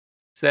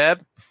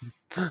 Seb?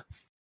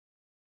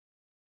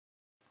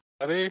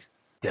 Ready?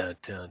 Dun,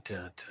 dun,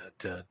 dun, dun,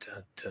 dun,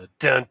 dun,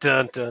 dun,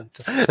 dun, dun,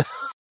 dun.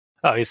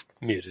 Oh, he's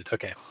muted.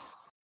 Okay.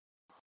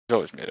 He's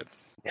always muted.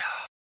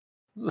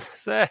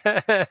 Seb.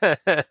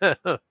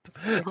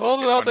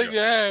 Hold it out the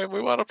game.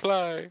 We want to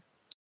play.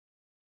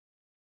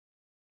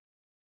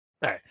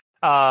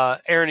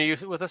 Aaron, are you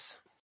with us?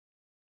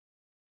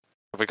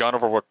 Have we gone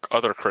over what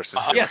other Chris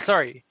is doing? Yeah,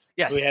 sorry.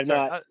 Yes. We have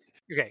sorry. not.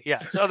 Okay,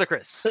 yeah. So other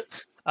Chris.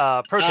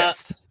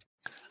 Protest.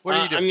 What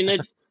are you doing?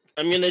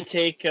 I'm gonna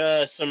take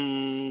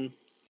some.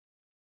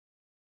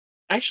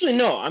 Actually,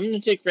 no. I'm gonna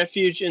take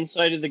refuge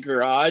inside of the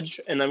garage,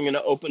 and I'm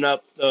gonna open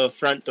up the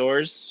front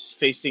doors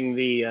facing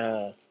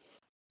the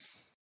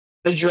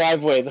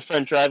driveway, the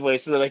front driveway,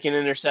 so that I can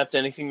intercept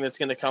anything that's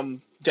gonna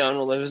come down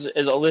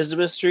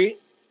Elizabeth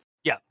Street.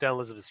 Yeah, down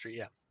Elizabeth Street.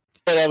 Yeah.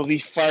 But I'll be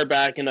far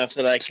back enough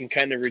that I can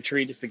kind of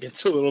retreat if it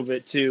gets a little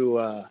bit too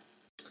a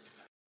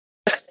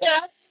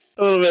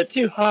little bit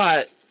too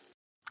hot.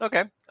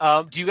 Okay.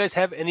 Do you guys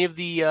have any of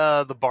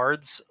the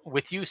bards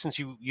with you? Since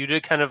you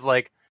did kind of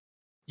like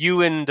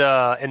you and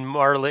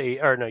Marley,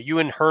 or no, you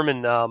and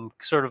Herman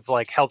sort of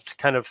like helped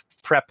kind of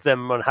prep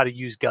them on how to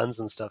use guns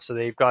and stuff. So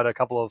they've got a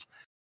couple of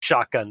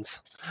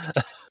shotguns.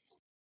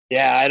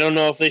 Yeah, I don't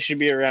know if they should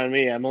be around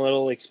me. I'm a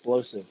little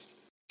explosive.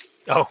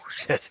 Oh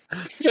shit!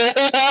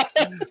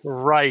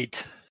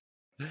 Right.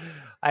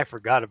 I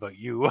forgot about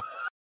you.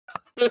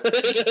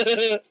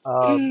 Yeah,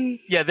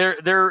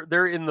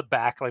 they're in the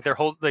back, like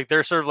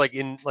they're sort of like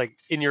in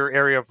your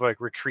area of like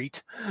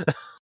retreat.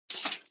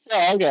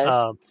 Oh, okay.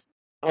 Sort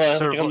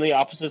Like of on the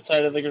opposite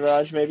side of the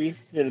garage, maybe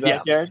in the Yeah.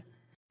 backyard.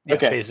 Yeah,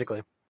 Okay.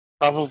 basically.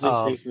 Probably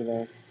Um, safer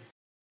there.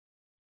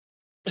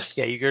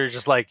 Yeah, you're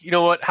just like, you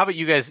know what? How about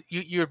you guys?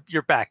 You're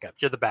backup.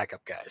 You're the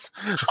backup guys.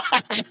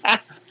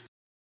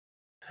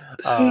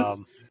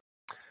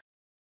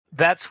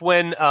 That's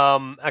when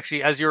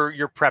actually, as you're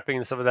prepping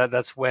and stuff like that,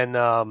 that's when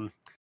I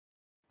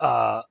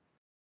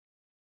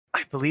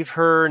believe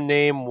her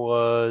name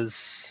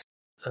was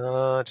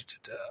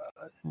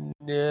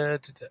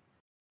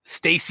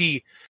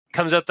Stacy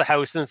comes out the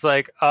house and it's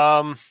like,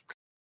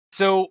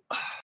 so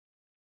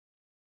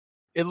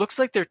it looks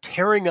like they're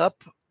tearing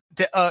up.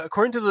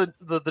 According to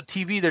the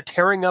TV, they're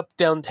tearing up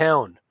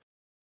downtown.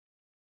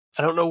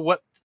 I don't know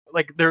what,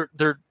 like they're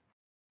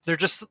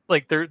just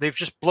like they've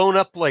just blown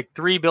up like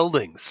 3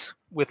 buildings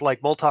with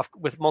like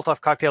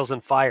Molotov cocktails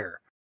and fire.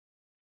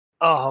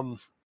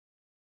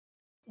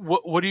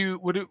 What do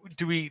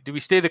we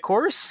stay the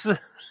course?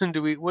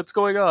 And what's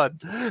going on?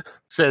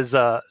 Says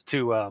to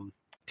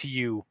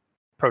you,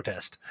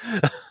 protest.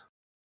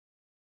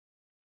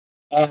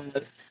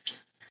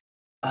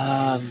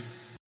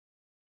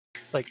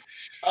 Like,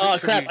 Oh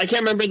should crap! we- I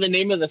can't remember the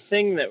name of the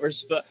thing that we're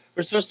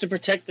supposed to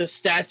protect the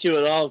statue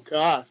at all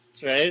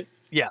costs, right?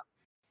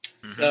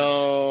 Mhm.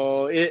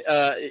 So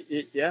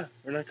yeah,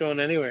 we're not going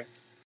anywhere.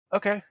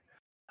 Okay.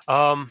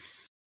 I'll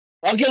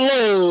get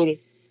load.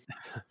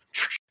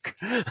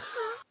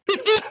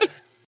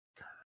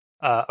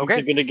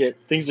 Okay.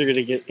 Things are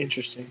gonna get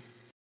interesting.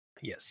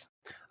 Yes.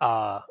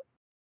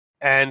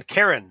 And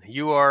Karen,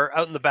 you are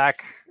out in the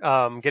back,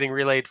 getting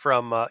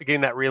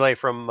that relay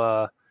from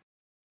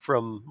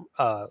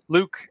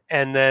Luke,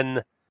 and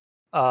then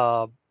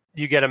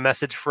you get a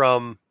message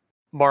from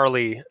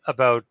Marley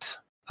about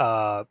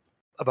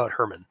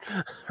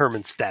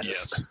Herman's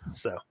status.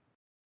 Yes. So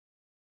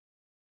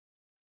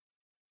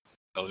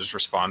I'll just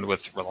respond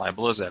with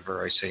reliable as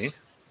ever, I see.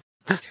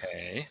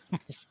 Okay.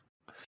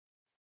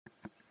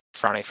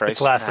 Frowny the face.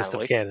 classiest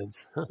Natalie. of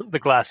cannons. The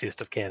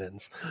classiest of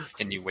cannons.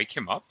 Can you wake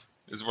him up?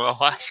 Is what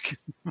I'll ask.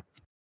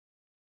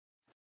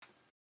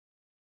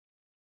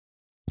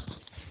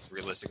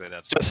 Realistically,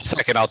 that's Just a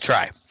second, I'll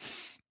try.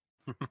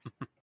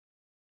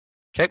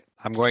 Okay,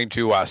 I'm going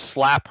to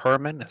slap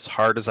Herman as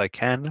hard as I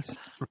can. Yep. So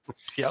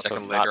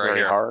Second not later, I very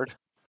hear. hard.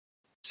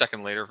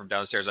 Second later, from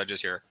downstairs, I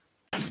just hear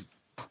a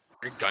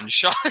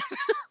gunshot.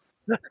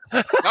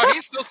 No,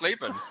 he's still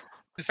sleeping.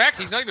 In fact,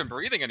 he's not even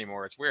breathing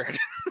anymore. It's weird.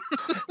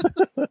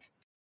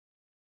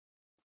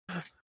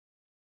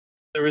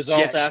 The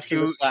result Yeah,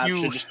 after the slap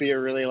you- should just be a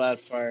really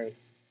loud fart.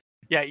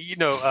 Yeah,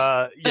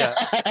 yeah.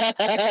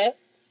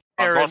 I'm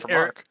Aaron, going for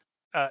Mark.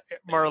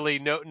 Marley,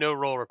 no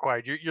roll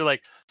required. You're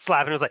like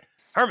slapping. It's like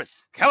Herman,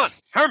 come on,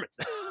 Herman,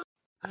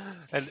 and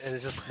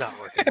it's just not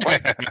working.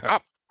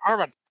 Up,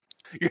 Harmon.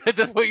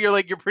 That's what you're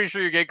like. You're pretty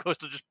sure you're getting close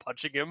to just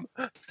punching him.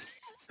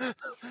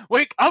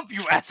 Wake up,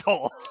 you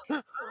asshole!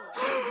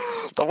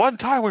 The one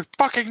time we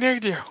fucking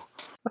need you.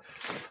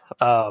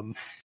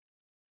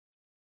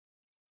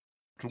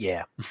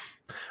 Yeah.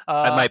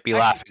 I might be actually-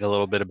 laughing a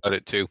little bit about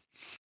it too.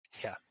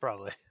 Yeah,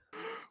 probably.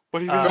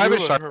 What are you Do gonna I have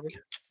do, a sharp- Herman?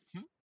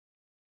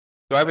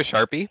 Do I have a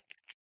Sharpie?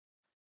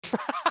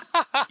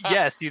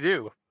 Yes, you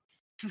do.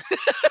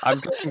 I'm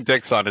getting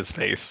dicks on his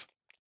face.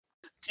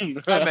 I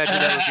imagine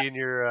that would be in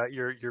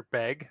your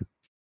bag,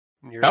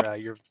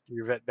 your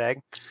vet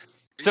bag.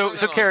 So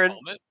Karen,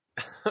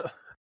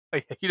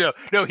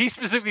 no, he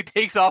specifically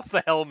takes off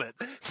the helmet,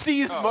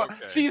 sees Oh,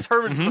 okay. sees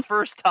Herman for the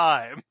first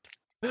time.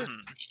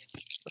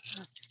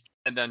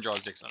 And then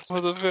draws dicks on his For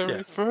the very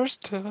Yeah.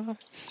 first time.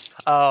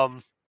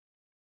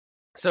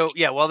 So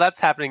yeah, while that's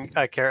happening,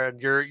 Karen,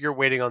 you're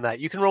waiting on that.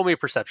 You can roll me a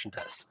perception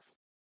test.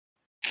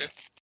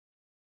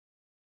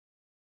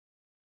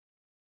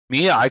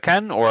 Me, I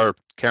can, or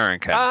Karen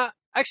can.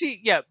 Actually,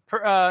 yeah.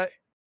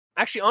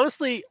 Actually,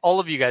 honestly, all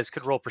of you guys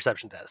could roll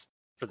perception test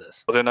for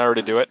this. Well, didn't I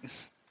already do it?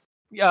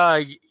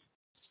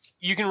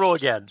 You can roll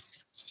again.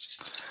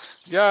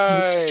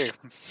 Yay!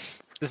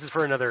 This is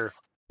for another.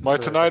 My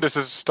tinnitus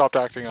has stopped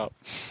acting up.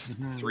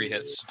 3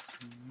 hits.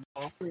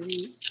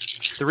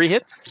 3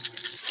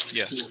 hits.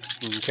 Yes.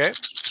 Okay.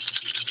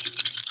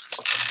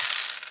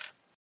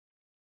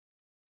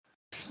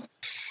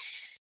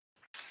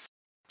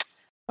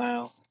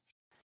 Wow.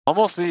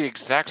 Almost the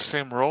exact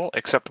same roll,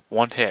 except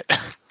 1 hit.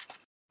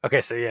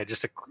 Okay, so yeah,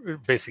 just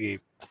basically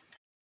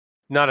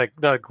not a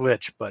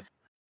glitch, but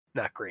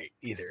not great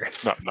either.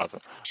 No,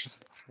 nothing.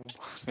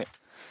 Yeah.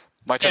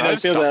 My And I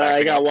tinnitus feel stopped that I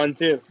acting got up. one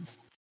too.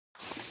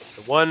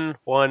 So 1,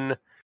 1,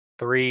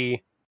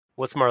 3.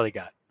 What's Marley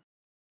got?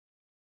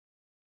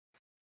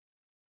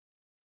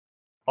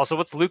 Also,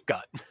 what's Luke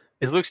got?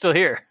 Is Luke still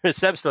here? Is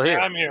Seb still here?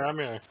 Yeah, I'm here.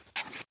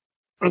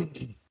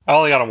 I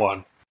only got a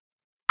 1.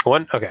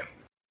 1? Okay.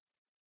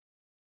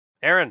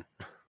 Aaron.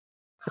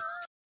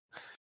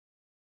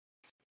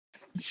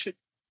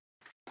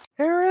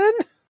 Aaron?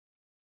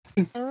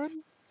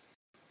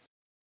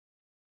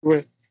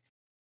 Wait.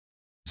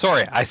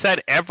 Sorry, I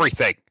said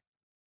everything.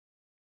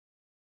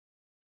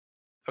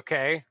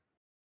 Okay.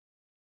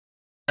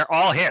 They're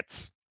all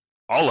hits.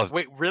 All of them.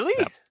 Wait, really?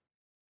 Yep.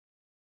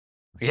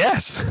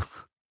 Yes.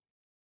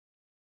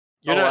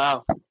 You're Oh,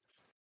 not. wow.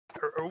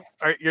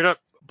 You're not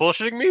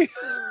bullshitting me?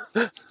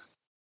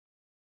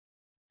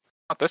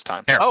 Not this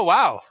time. Here. Oh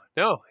wow.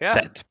 No, yeah.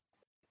 Sent.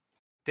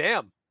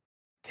 Damn.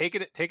 Take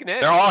an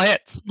edge. They're all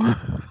hits.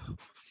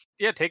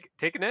 Yeah, take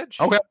an edge.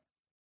 Okay.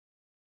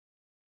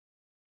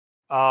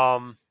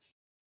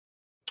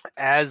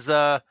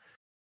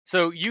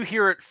 So you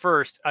hear it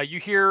first. You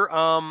hear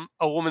a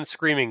woman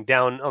screaming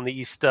down on the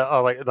east,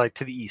 like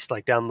to the east,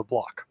 like down the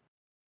block.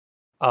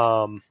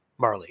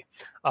 Marley,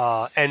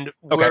 and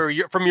where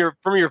you're from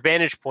your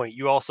vantage point,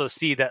 you also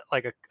see that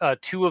like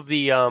two of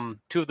the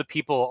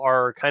people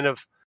are kind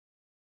of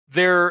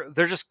they're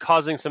just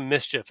causing some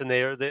mischief, and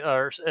they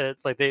are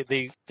like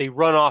they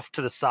run off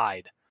to the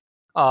side,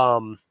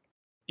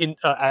 in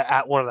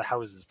at one of the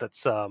houses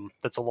that's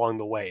along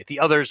the way. The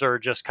others are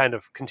just kind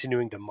of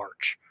continuing to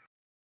march.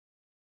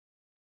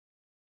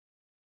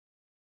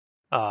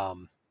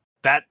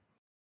 That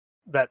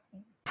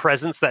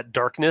presence, that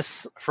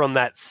darkness from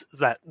that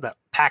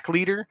pack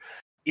leader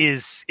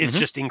is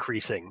just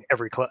increasing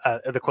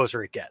the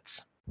closer it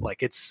gets.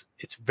 Like it's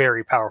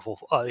very powerful.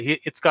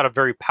 It's got a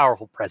very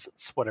powerful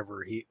presence,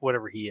 whatever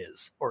he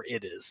is or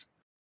it is.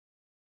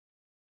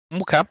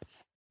 Okay.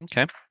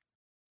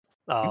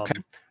 Okay.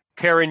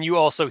 Karen, you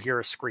also hear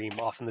a scream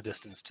off in the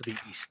distance to the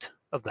east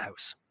of the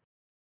house.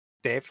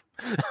 Dave?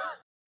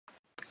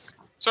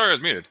 Sorry, I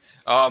was muted.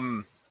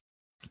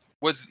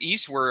 Was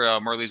east where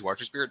Marley's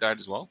Watcher Spirit died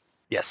as well?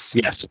 Yes.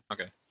 Yes.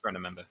 Okay, trying to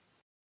remember.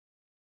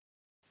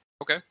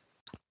 Okay.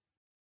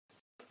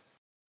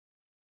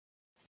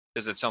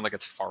 Does it sound like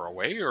it's far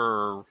away,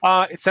 or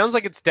It sounds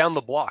like it's down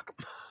the block.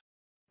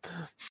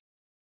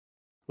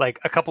 Like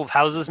a couple of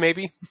houses,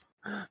 maybe.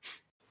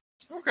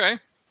 okay?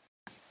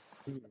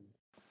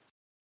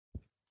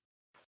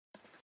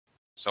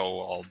 So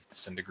I'll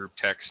send a group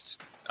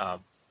text. Heard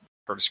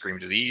a scream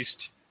to the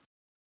east.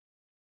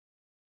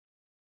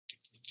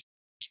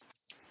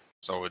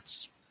 So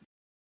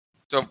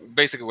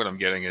basically what I'm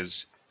getting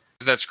is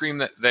that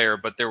scream there,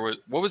 but there was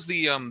what was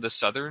the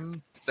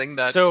southern thing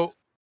that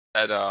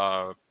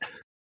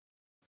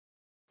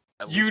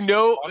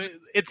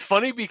It's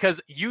funny because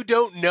you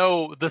don't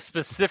know the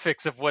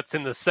specifics of what's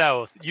in the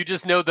south. You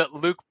just know that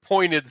Luke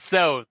pointed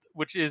south,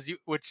 which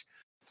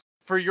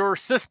for your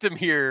system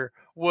here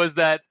was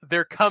that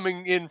they're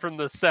coming in from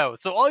the south.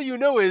 So all you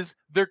know is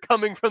they're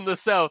coming from the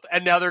south,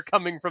 and now they're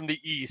coming from the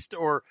east,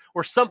 or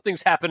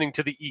something's happening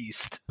to the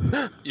east.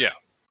 Yeah.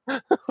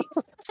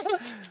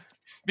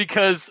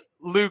 Because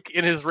Luke,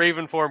 in his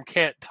Raven form,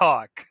 can't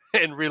talk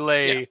and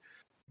relay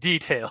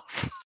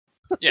details.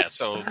 Yeah,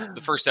 so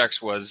the first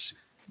text was,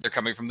 they're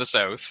coming from the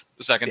south.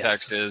 The second Yes.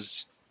 text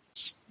is,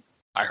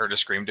 I heard a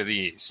scream to the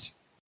east.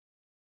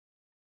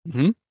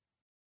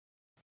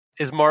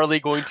 Is Marley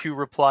going to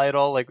reply at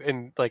all,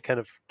 and kind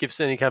of give us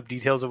any kind of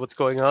details of what's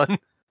going on?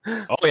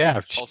 Oh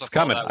yeah, Also she's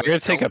coming. follow that I'm gonna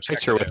with, take a "Don't check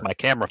picture it with out." my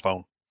camera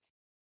phone.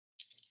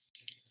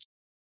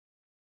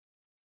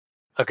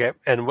 Okay,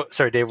 and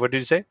sorry, Dave, what did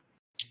you say?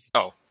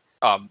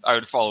 I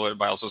would follow it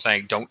by also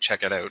saying, don't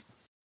check it out.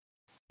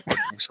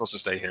 We're supposed to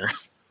stay here.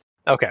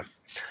 Okay, I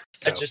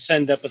so just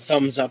send up a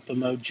thumbs up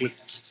emoji.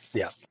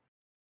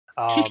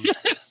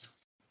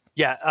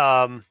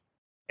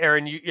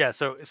 Aaron,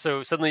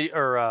 so suddenly,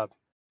 or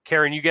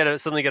Karen, you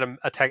suddenly get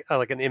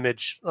like an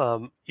image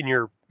in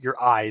your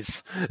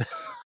eyes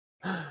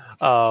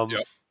of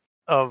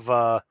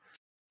a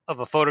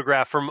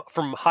photograph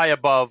from high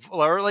above,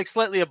 or like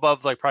slightly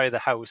above, like probably the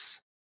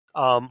house,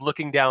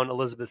 looking down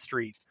Elizabeth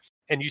Street,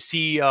 and you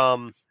see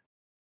about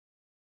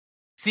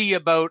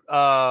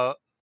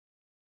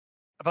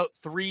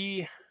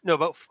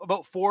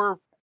four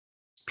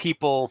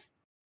people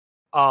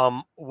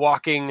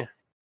walking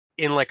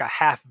in like a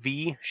half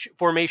V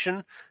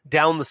formation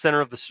down the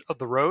center of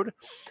the road,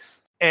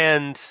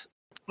 and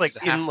like Is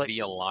it in have to like be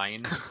a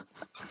line?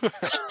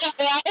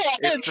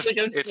 It's just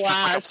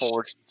like a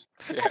forward.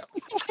 Yeah.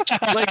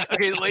 like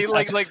okay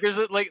like there's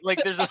a like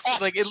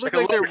it looked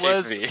like there lowercase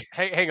was v.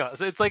 hang on,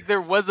 so it's like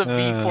there was a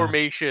V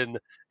formation,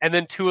 and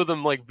then two of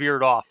them like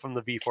veered off from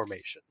the V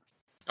formation,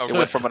 It Okay,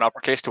 went from an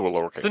uppercase to a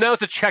lowercase. so now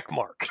it's a check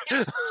mark.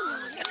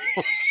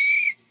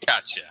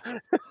 gotcha.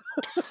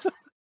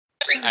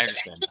 I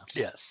understand now.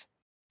 Yes,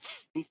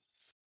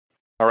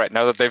 All right,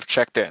 now that they've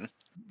checked in,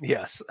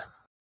 yes,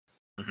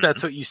 Mhm.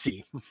 that's what you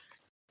see.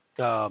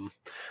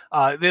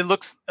 It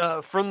looks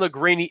from the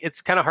grainy.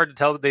 It's kind of hard to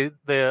tell.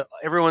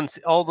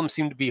 All of them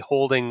seem to be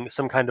holding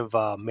some kind of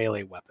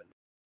melee weapon,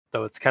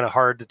 though it's kind of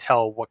hard to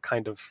tell what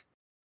kind of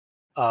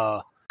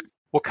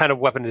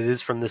weapon it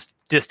is from this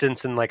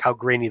distance, and like how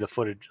grainy the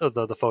footage of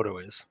the photo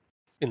is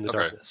in the Okay.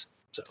 darkness.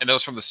 So And that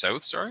was from the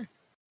south, sorry?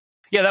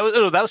 yeah, that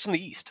was from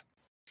the east.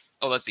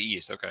 Oh, that's the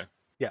east, okay.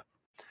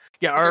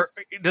 Yeah,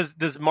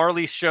 does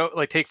Marley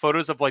take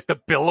photos of like the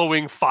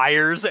billowing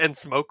fires and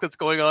smoke that's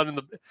going on in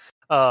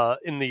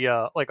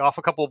the like off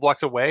a couple of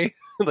blocks away,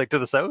 like to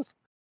the south?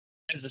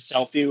 As a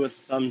selfie with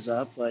thumbs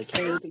up, like,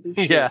 hey, look at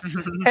this Yeah.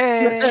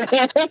 Hey.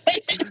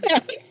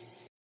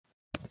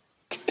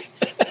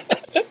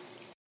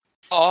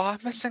 oh, I'm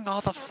missing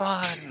all the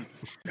fun.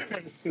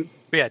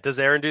 Yeah, does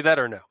Aaron do that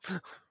or no?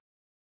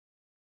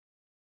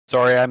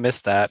 Sorry, I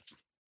missed that.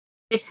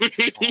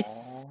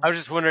 I was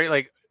just wondering,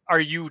 like, are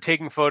you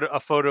taking a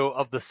photo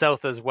of the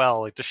south as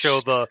well, like to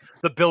show the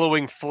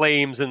billowing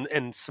flames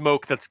and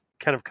smoke that's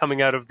kind of coming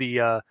out of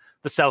the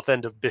south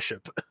end of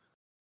Bishop?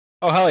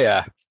 Oh hell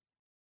yeah!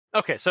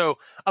 Okay, so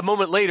a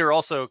moment later,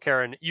 also,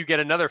 Karen, you get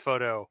another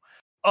photo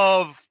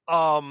of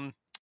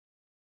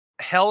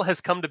hell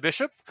has come to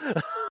Bishop.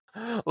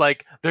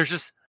 Like, there's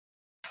just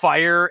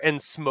fire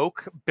and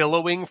smoke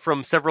billowing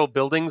from several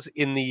buildings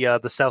in the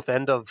south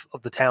end of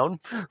the town.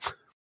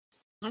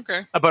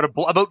 Okay.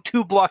 About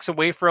 2 blocks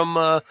away from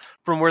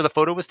where the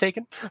photo was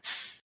taken.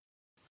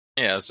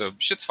 Yeah, so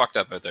shit's fucked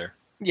up out there.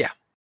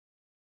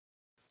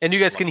 And you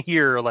guys can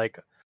hear like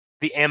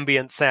the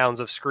ambient sounds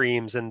of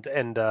screams and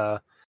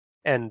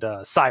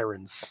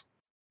sirens.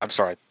 I'm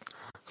sorry.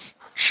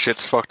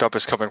 Shit's fucked up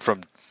is coming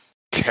from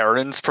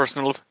Karen's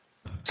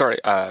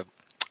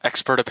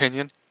expert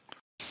opinion.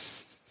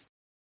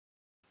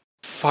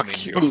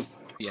 Fuck you.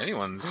 Be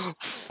anyone's.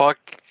 Fuck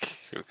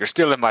you. You're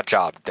stealing my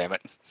job, damn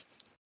it.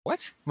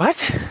 What? What?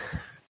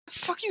 The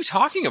fuck are you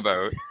talking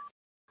about?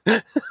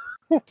 What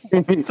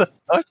the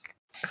fuck?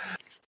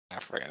 I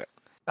forget it.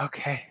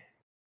 Okay.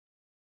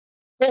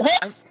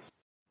 What?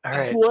 All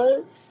right.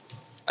 What?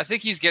 I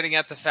think he's getting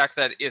at the fact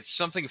that it's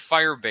something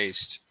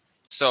fire-based,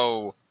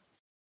 so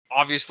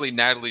obviously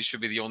Natalie should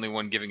be the only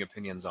one giving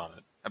opinions on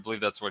it. I believe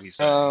that's what he's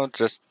saying. Oh,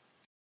 just.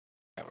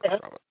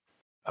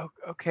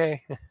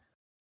 Okay.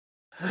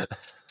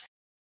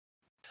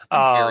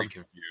 I'm very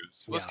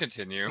confused. Let's yeah.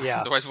 continue. Yeah.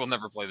 Otherwise, we'll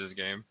never play this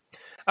game.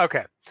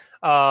 Okay.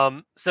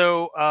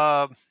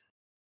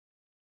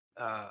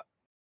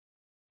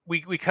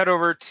 We cut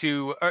over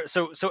to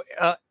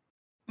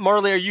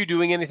Marley, are you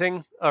doing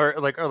anything or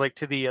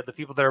to the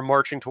people that are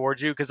marching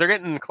towards you, because they're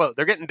getting close?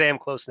 They're getting damn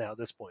close now at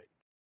this point.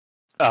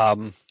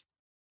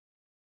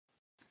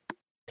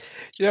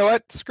 You know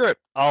what? Screw it.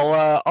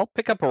 I'll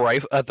pick up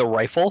the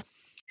rifle.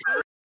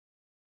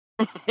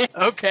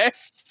 Okay.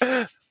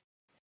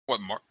 What,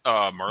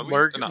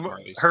 Marley? Not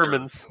Marley's.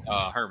 Herman's.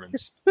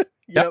 Herman's.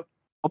 Yep.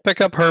 I'll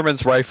pick up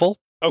Herman's rifle.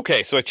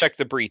 Okay, so I checked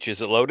the breech.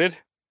 Is it loaded?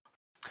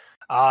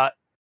 It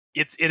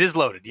is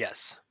loaded.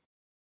 Yes.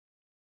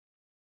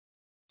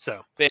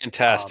 So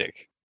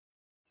Fantastic.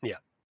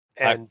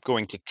 I'm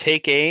going to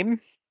take aim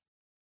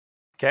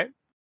okay.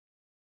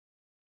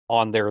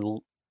 on their.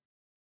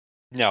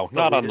 No,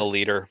 not on the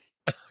leader.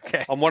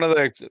 Okay. On one of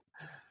the.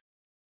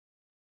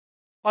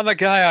 On the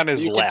guy on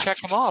his You left. can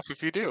check him off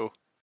if you do.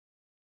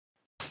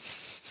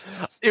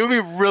 It would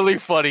be really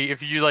funny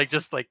if you like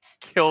just like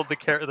killed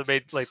the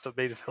main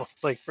villain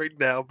like right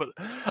now, but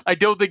I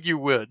don't think you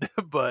would.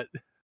 But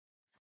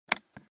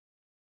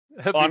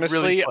that'd Honestly,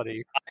 be really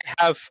funny.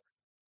 I have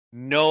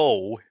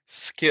no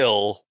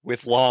skill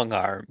with long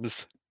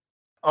arms.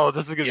 Oh,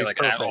 this is gonna Yeah, be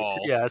like, at perfect. all.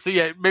 Yeah, so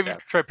yeah, maybe Yeah.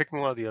 try picking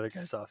one of the other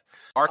guys off.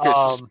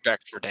 Marcus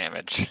spec for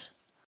damage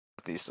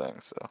with these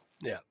things, so.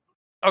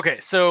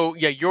 Okay, so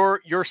yeah, you're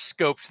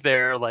scoped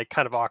there, like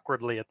kind of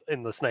awkwardly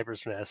in the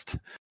sniper's nest.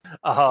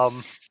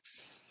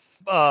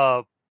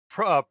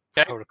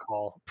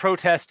 Protocol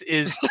protest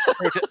is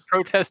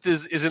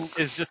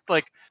just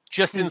like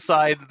just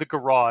inside the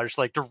garage,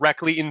 like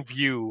directly in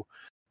view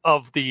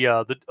of the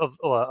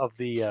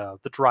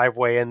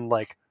driveway and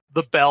like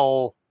the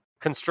Bell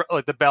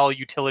the Bell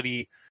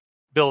utility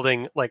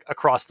building like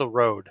across the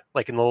road,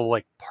 like in the little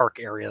like park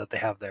area that they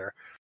have there.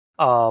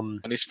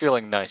 And he's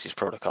feeling nice. He's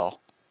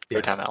protocol.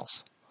 Every Yes. time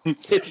else.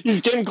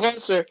 He's getting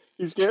closer.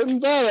 He's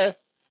getting better.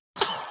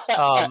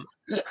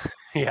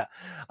 Yeah.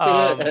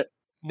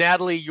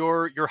 Natalie,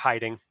 you're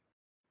hiding.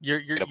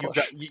 You're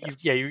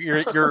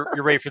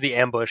ready for the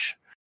ambush.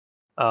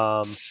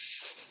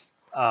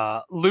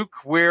 Luke,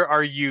 where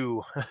are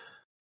you?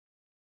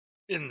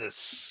 In the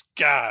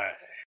sky.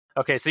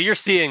 Okay, so you're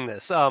seeing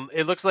this.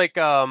 It looks like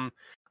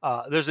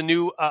there's a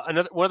new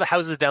another one of the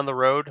houses down the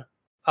road.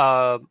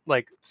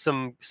 Like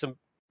some.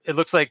 It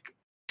looks like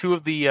two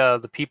of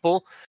the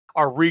people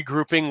are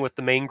regrouping with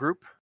the main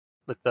group.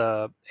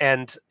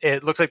 And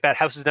it looks like that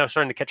house is now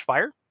starting to catch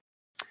fire.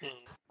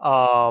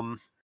 The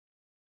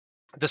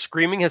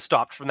screaming has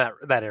stopped from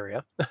that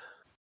area.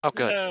 Oh,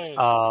 good.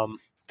 No.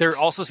 There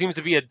also seems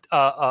to be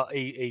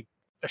a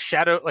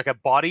shadow, like a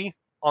body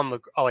on the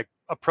like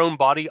a prone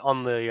body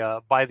on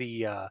the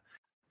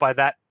by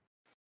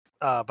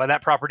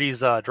that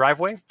property's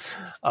driveway.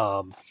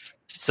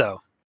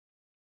 So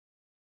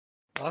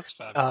That's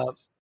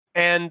fabulous.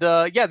 and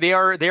yeah, they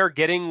are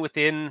getting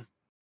within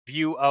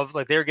view of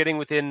like they're getting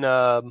within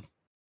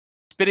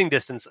spitting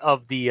distance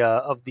of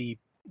the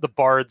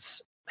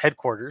Bard's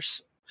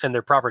headquarters and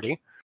their property.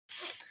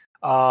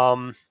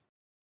 Karen,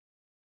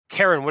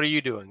 what are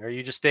you doing? Are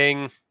you just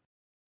staying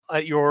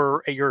at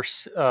your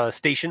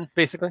station,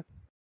 basically?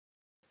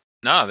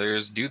 No,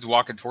 there's dudes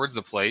walking towards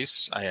the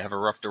place. I have a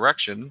rough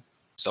direction,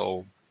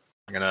 so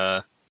I'm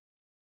gonna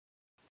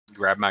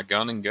grab my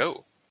gun and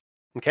go.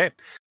 Okay.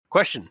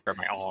 Question: Grab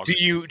my AUG.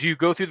 Do you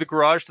go through the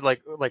garage to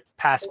like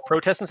pass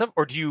protests and stuff,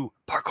 or do you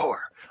parkour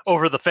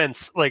over the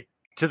fence like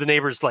to the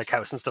neighbor's like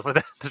house and stuff like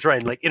that to try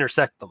and like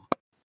intersect them?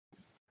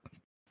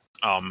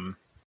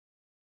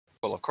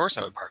 Well, of course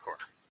I would parkour.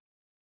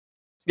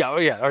 Yeah, oh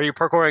yeah. Are you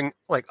parkouring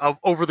like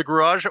over the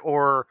garage,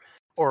 or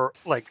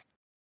like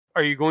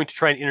are you going to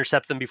try and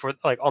intercept them before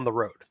like on the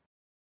road?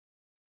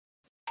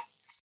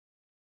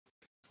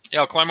 Yeah,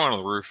 I'll climb onto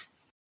the roof.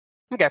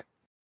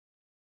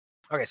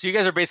 Okay, so you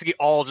guys are basically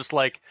all just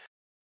like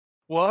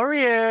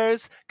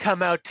warriors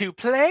come out to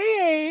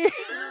play.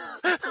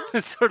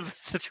 This sort of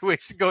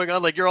situation going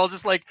on. Like you're all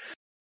just like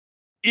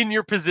in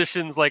your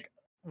positions, like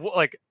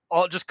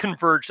all just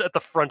converged at the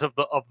front of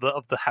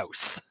the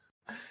house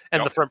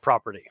and the front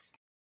property.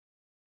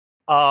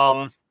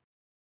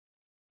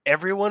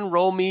 Everyone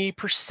roll me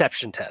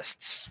perception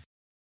tests.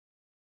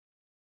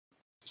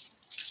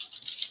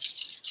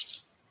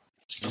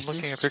 I'm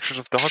looking at pictures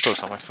of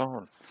doggos on my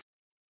phone.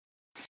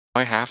 Do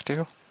I have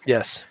to?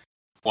 Yes.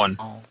 1.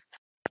 Oh.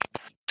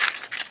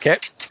 Okay.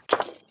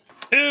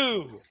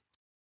 2.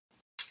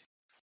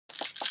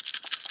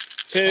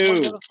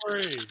 Someone get a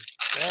 3.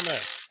 Damn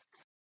it.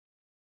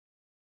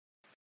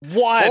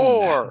 1.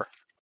 4.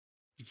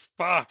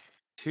 Fuck.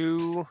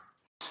 2.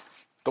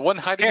 The one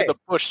hiding in the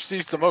bush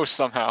sees the most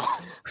somehow.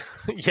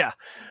 Yeah.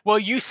 Well,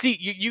 you see,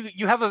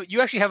 you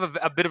actually have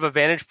a bit of a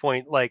vantage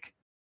point, like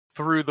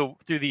through the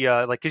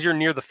like because you're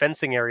near the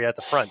fencing area at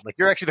the front. Like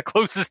you're actually the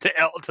closest to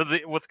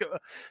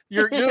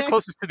you're the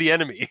closest to the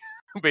enemy,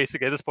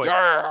 basically at this point.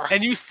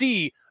 And you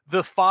see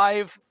the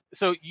 5.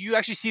 So you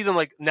actually see them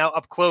like now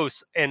up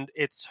close, and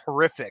it's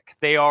horrific.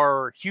 They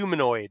are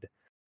humanoid.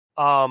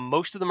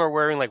 Most of them are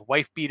wearing like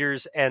wife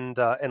beaters and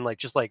like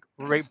just like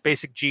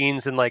basic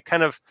jeans and like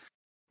kind of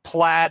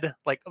plaid,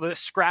 like the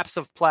scraps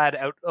of plaid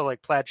out,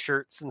 like plaid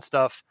shirts and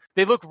stuff.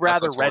 They look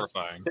rather red.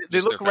 They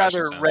look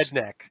rather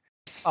redneck.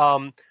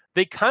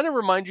 They kind of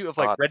remind you of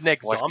like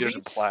redneck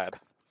zombies. Plaid.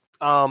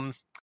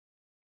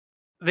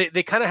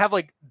 They kind of have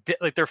like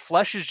their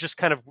flesh is just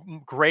kind of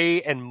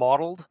gray and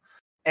mottled,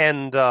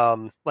 and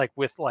like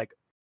with like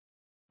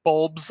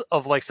bulbs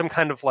of like some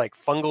kind of like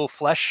fungal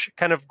flesh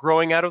kind of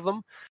growing out of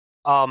them.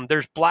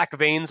 There's black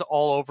veins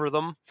all over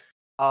them.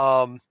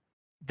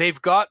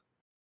 They've got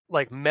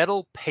like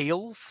metal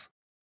pails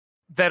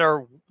that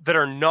are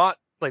not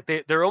like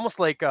they're almost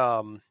like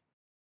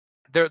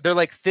they're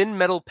like thin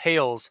metal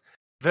pails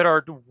that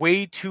are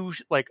way too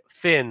like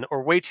thin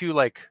or way too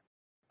like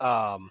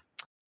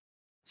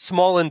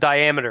small in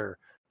diameter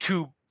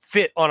to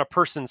fit on a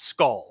person's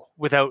skull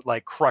without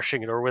like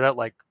crushing it or without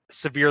like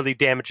severely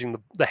damaging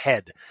the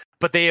head.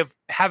 But they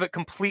have it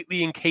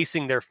completely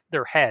encasing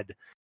their head,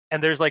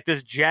 and there's like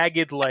this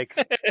jagged like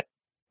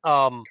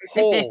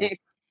hole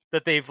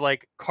that they've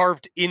like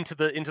carved into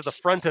the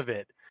front of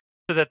it,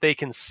 so that they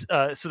can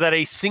so that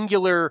a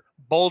singular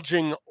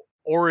bulging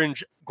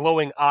orange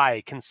glowing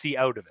eye can see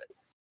out of it.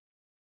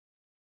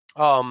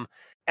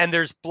 And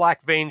there's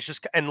black veins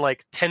just and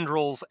like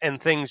tendrils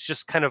and things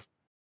just kind of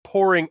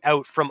pouring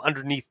out from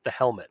underneath the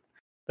helmet.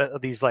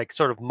 These like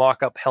sort of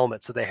mock-up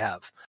helmets that they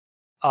have.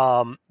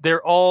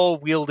 They're all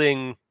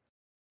wielding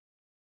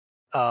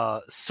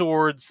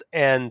swords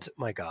and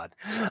my god,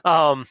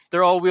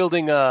 they're all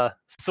wielding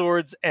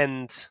swords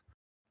and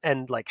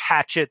like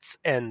hatchets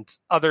and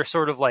other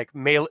sort of like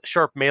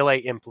sharp melee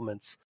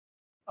implements.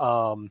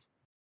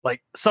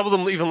 Like some of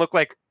them even look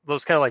like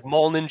those kind of like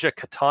mall ninja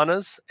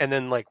katanas, and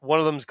then like one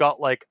of them's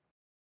got like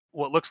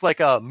what looks like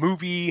a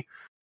movie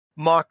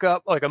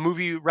mock-up, like a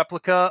movie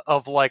replica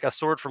of like a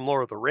sword from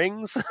Lord of the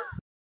Rings.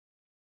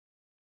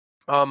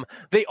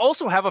 They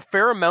also have a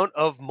fair amount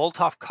of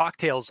Molotov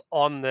cocktails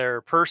on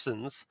their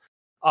persons,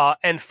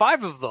 and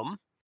 5 of them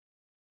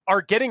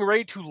are getting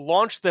ready to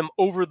launch them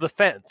over the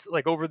fence,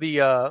 like over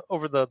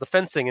the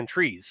fencing and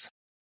trees.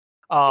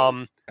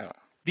 The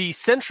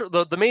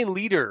main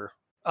leader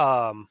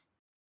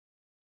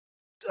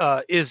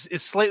is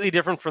slightly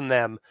different from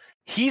them.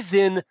 He's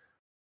in.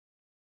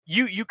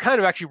 You kind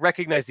of actually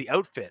recognize the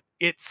outfit.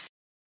 It's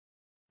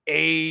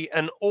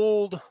an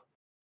older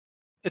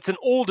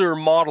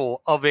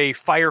model of a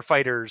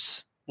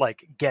firefighter's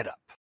like getup.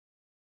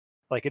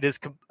 Like it is,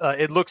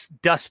 it looks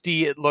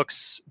dusty. It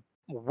looks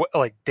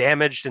like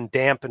damaged and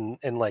damp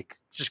and like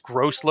just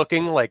gross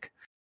looking. Like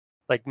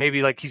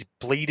maybe like he's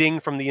bleeding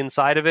from the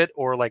inside of it,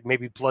 or like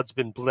maybe blood's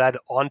been bled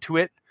onto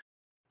it.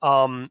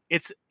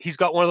 He's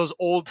got one of those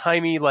old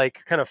timey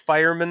like kind of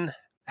fireman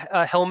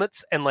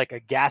helmets and like a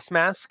gas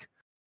mask.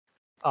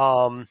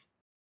 And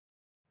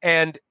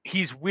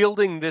he's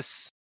wielding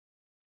this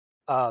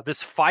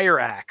fire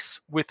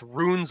axe with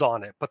runes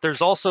on it, but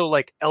there's also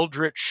like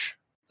eldritch.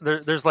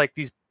 There's like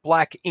these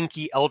black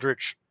inky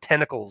eldritch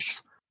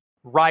tentacles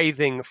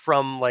writhing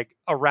from like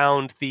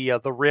around the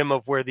rim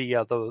of where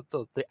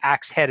the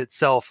axe head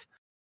itself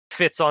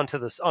fits onto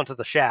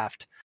the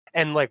shaft,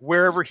 and like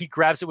wherever he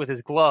grabs it with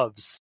his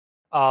gloves,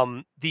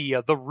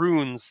 the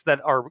runes that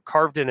are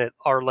carved in it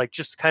are like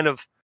just kind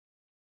of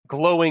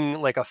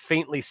glowing like a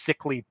faintly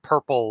sickly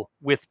purple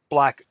with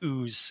black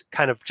ooze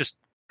kind of just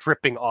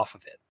dripping off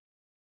of it.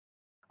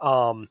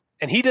 And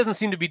he doesn't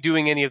seem to be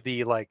doing any of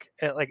the like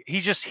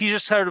he's just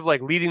sort of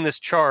like leading this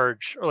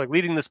charge or like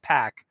leading this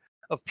pack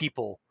of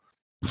people.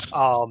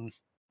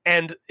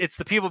 And it's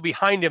the people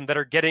behind him that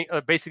are getting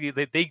basically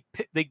they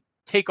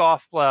take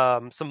off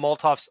some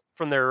Molotovs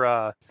from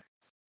their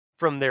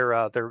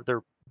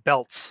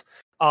belts.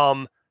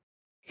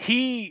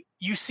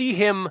 You see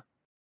him,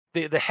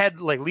 the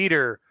head like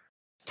leader,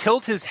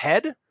 tilt his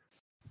head,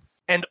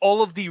 and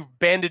all of the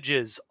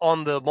bandages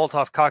on the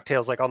Molotov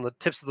cocktails, like on the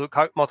tips of the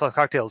Molotov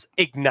cocktails,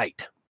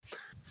 ignite.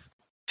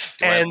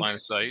 Do I have line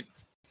of sight?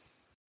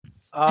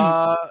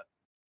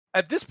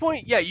 At this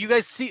point, yeah, you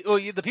guys see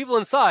the people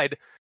inside.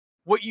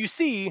 What you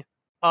see,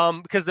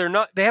 because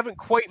they haven't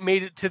quite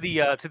made it to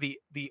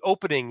the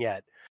opening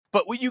yet.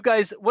 But what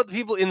the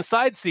people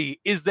inside see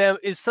is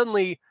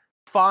suddenly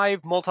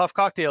 5 Molotov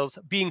cocktails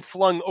being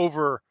flung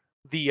over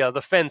the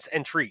fence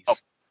and trees. Oh,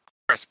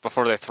 Chris,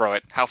 before they throw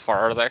it, how far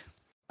are they?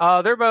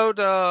 They're about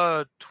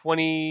 10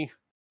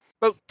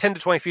 to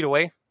 20 feet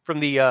away from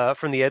the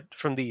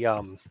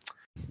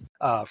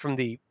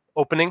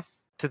opening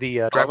to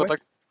the driveway.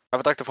 I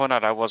would like to point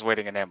out I was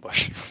waiting in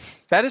ambush.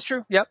 That is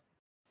true. Yep.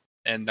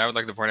 And I would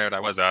like to point out I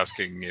was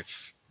asking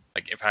if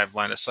I have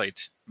line of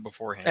sight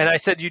beforehand. And I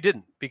said you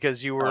didn't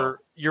because you're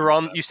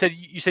on. You said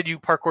you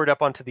parkoured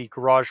up onto the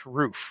garage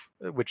roof,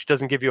 which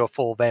doesn't give you a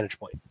full vantage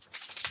point.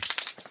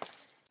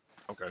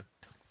 Okay.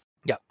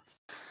 Yeah.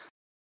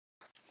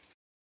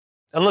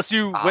 Unless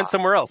you went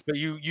somewhere else, but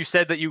you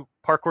said that you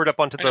parkoured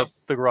up onto the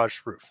garage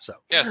roof. So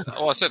yes,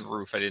 well, I said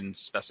roof. I didn't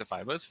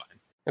specify, but it's fine.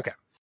 Okay.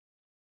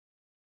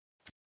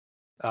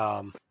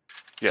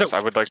 Yes, so,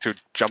 I would like to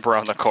jump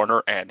around the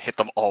corner and hit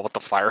them all with the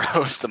fire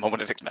hose the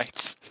moment it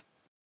ignites.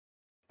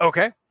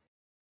 Okay.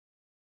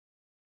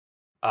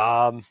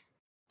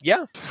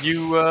 Yeah,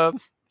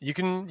 you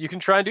can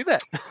try and do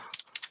that.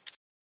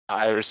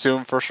 I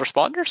assume first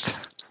responders?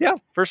 Yeah,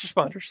 first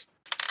responders.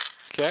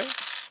 Okay.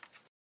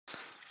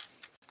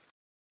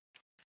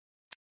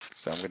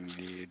 So I'm going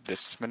to need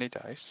this many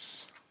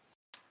dice.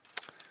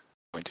 I'm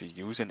going to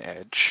use an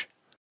edge.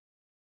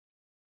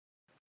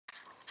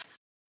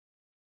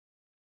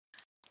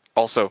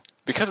 Also,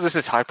 because this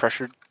is high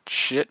pressure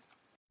shit,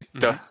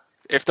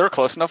 if they're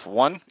close enough,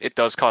 it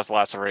does cause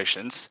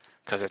lacerations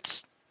because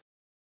it's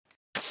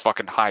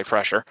fucking high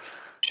pressure.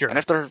 Sure. And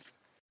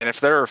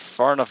if they're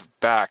far enough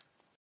back,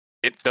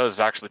 it does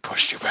actually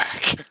push you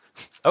back.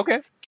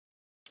 Okay.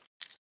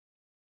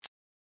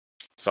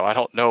 So I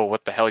don't know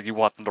what the hell you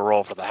want them to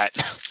roll for that.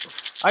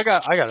 I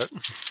got it.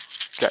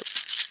 Okay.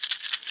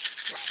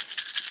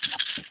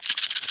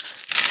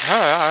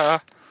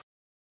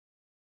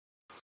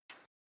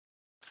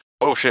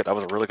 Oh shit, that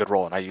was a really good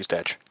roll, and I used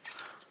edge.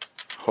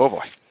 Oh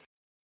boy.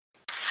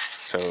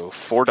 So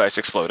 4 dice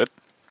exploded.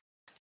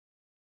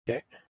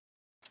 Okay.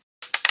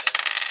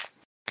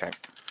 Okay.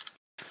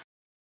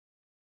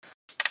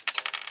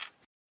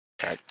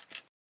 Okay.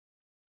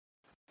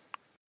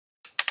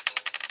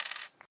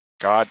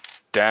 God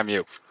damn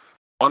you.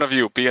 One of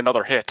you be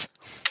another hit.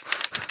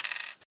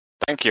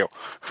 Thank you.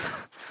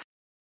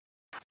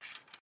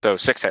 So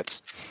 6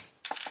 hits.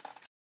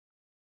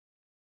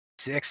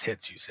 6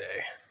 hits, you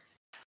say?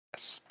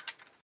 Yes.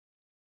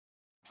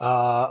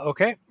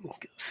 Okay.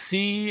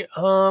 See,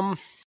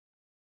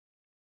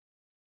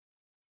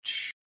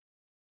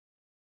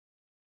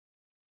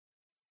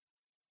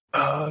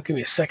 give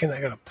me a second.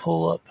 I gotta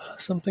pull up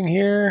something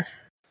here.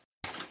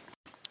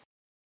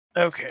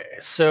 Okay,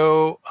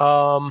 so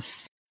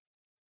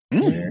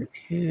there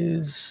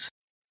is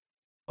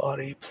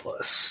body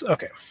plus.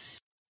 Okay,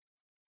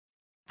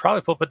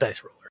 probably pull up a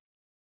dice roller.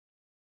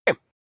 Okay,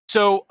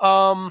 so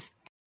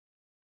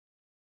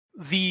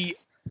the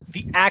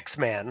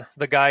Axeman,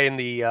 the guy in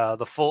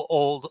the full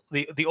old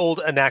the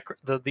old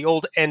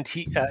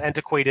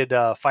antiquated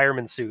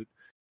fireman suit,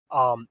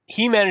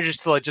 he manages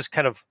to like just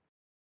kind of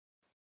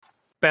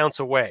bounce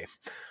away.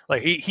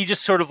 Like he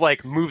just sort of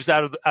like moves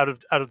out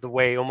of the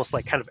way, almost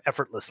like kind of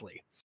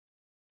effortlessly.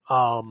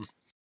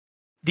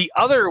 The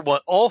other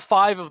one, all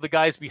 5 of the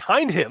guys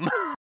behind him,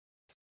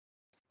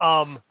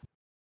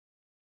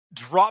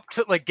 drop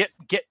to like get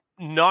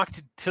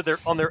knocked to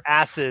on their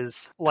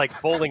asses like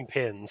bowling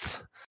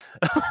pins,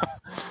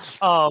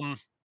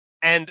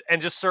 and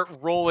just start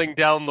rolling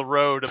down the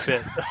road a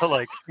bit,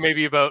 like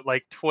maybe about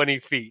like 20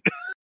 feet.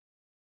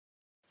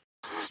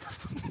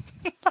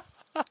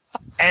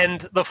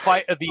 And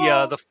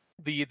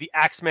the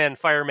Axeman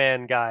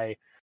fireman guy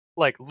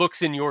like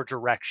looks in your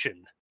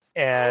direction,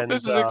 and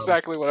This is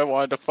exactly what I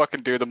wanted to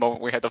fucking do the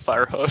moment we had the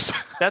fire hose.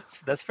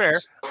 that's fair.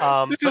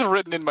 This is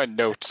written in my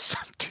notes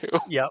too.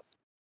 Yep.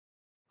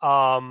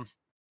 I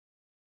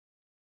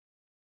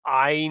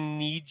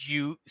need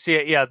you. So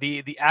yeah,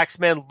 the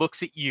Axeman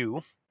looks at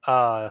you,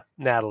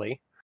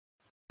 Natalie.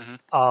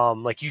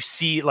 Mhm. Like you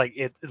see, like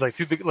it, like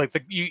through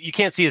the you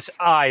can't see his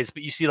eyes,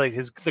 but you see like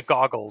the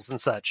goggles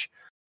and such.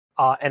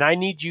 And I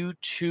need you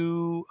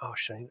to. Oh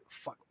shit!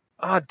 Fuck!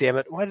 Ah, damn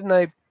it! Why didn't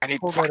I I need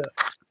pull fuck. that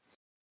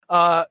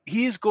up?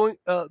 He's going.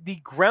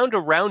 The ground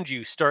around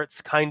you starts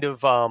kind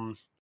of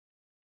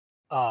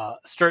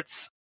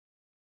starts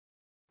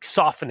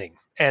softening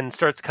and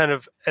starts kind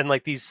of, and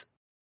like these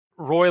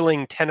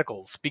roiling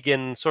tentacles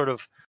begin sort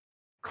of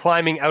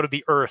climbing out of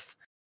the earth,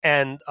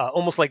 and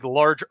almost like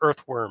large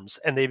earthworms,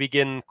 and they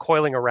begin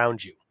coiling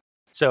around you.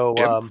 So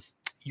Yep.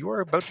 you are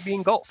about to be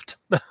engulfed.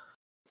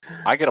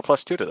 I get a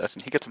 +2 to this,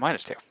 and he gets a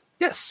 -2.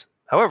 Yes.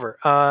 However,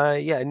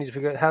 yeah, I need to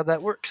figure out how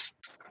that works.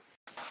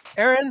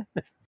 Aaron,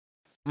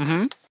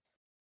 Mm-hmm.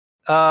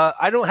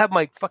 I don't have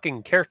my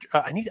fucking character.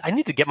 I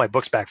need to get my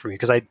books back from you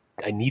because I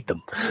need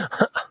them.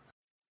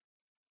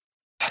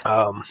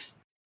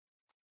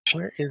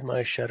 Where is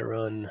my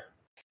Shadowrun?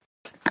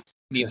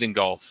 Needs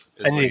engulf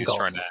is I what need he's engulf.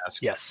 trying to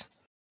ask. Yes.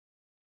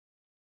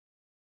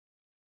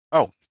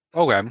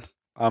 Okay.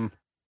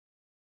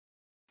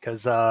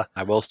 Because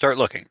I will start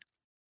looking.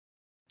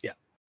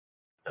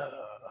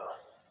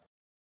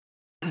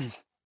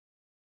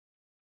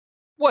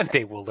 one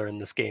day we'll learn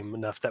this game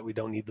enough that we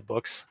don't need the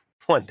books.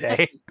 One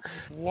day.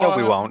 No,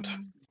 we won't.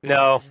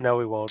 No,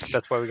 we won't.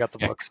 That's why we got the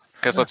Yeah. books.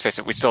 Because let's face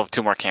it, we still have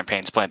 2 more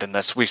campaigns planned in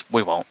this.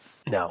 We won't.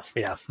 No,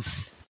 yeah.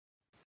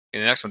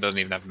 And the next one doesn't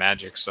even have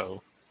magic,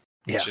 so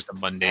Yeah. it's just a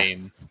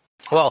mundane.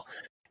 Well,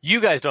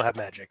 you guys don't have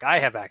magic. I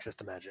have access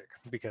to magic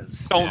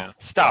because Don't Yeah.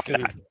 stop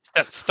That's gonna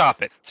that.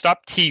 Stop it.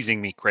 Stop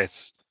teasing me,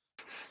 Chris.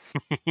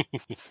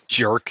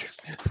 Jerk.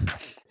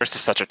 Chris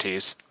is such a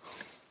tease.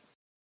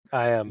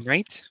 I am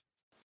Right?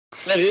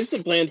 That is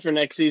the plan for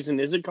next season.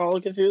 Is it Call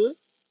of Cthulhu?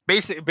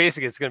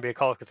 basically it's going to be a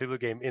Call of Cthulhu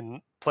game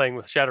in playing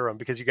with Shadowrun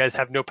because you guys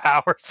have no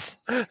powers.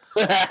 You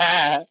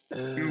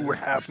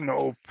have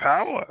no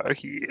power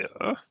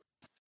here.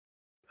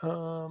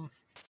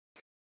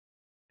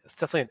 It's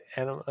definitely an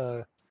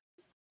animal.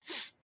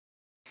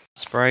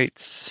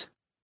 Sprites,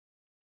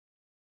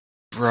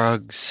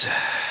 drugs,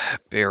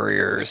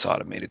 barriers,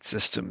 automated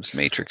systems,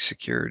 matrix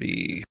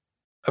security.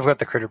 I've got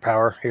the critter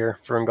power here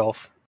for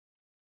engulf,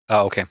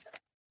 Oh, okay.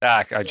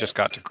 I just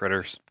got to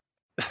critters.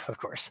 of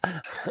course.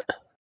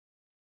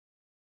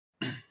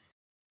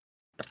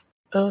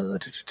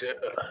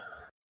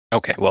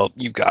 Okay, well,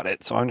 you got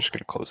it. So I'm just going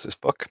to close this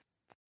book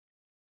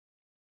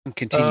and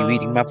continue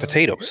eating my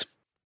potatoes.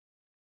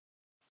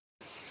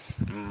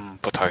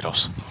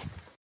 Potatoes.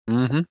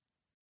 Mm-hmm.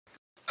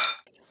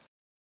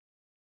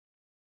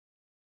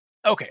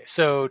 Okay,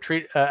 so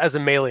treat as a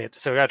melee.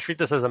 So I got to treat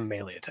this as a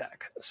melee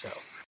attack. So,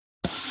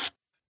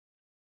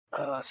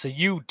 so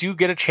you do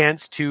get a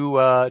chance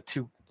to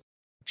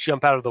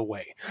jump out of the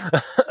way,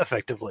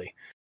 effectively.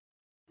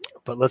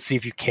 but let's see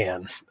if you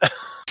can,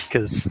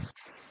 because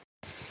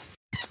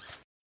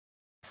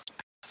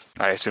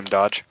I assume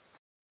dodge.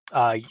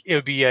 it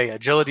would be a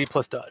agility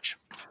plus dodge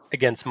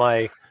against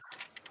my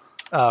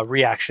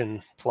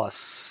reaction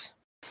plus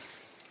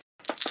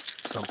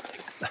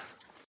something.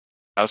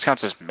 That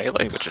counts as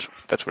melee,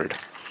 that's weird.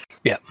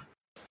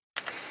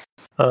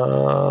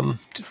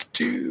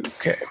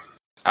 Okay.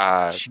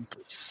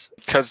 Jesus.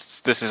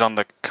 Because this is on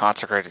the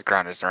consecrated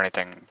ground, is there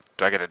anything?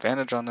 Do I get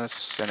advantage on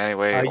this in any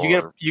way?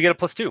 You get a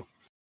 +2.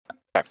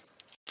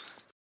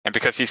 And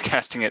because he's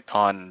casting it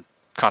on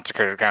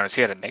consecrated ground, is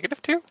he at a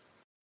 -2?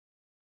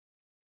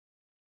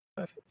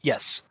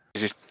 Yes.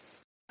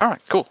 All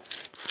right, cool.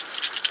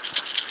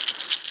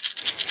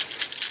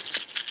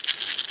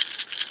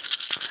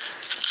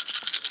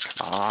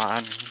 Come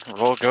on,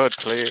 roll good,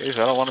 please.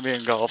 I don't want to be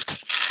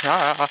engulfed.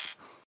 Ah.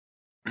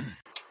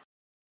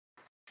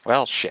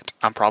 Well, shit.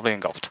 I'm probably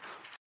engulfed.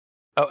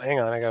 Oh, hang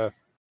on. I got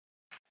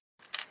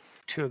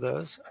 2 of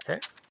those. Okay.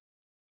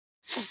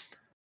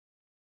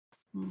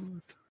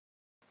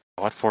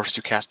 What force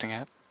you casting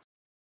at?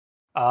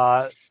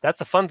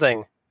 That's a fun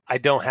thing. I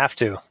don't have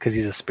to because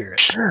he's a spirit.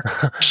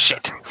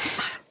 Shit.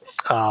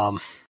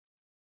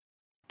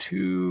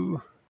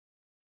 2.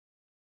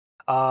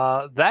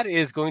 That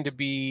is going to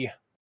be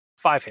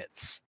 5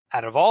 hits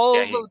out of all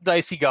the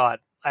dice he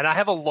got, and I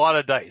have a lot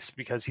of dice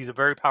because he's a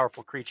very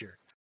powerful creature.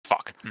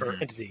 Fuck. Or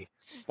entity.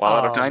 Well,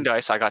 out of 9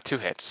 dice, I got 2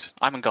 hits.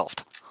 I'm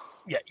engulfed.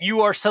 Yeah,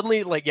 you are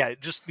suddenly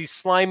just these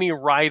slimy,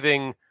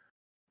 writhing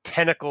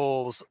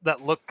tentacles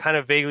that look kind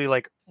of vaguely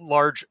like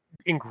large,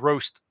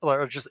 engrossed,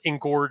 or just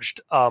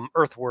engorged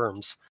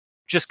earthworms,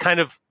 just kind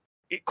of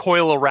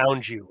coil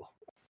around you.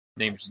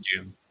 Name's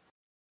Jim.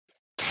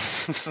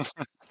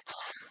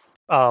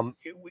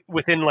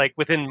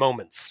 Within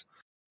moments,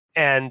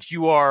 and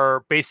you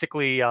are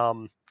basically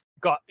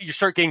you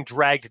start getting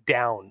dragged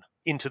down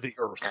into the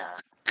earth.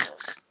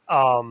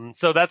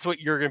 So that's what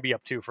you're going to be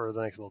up to for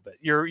the next little bit.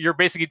 You're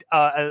basically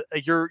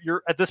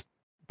you're at this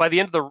by the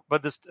end of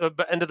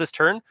this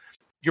turn,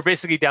 you're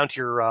basically down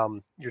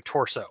to your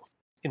torso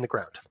in the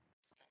ground.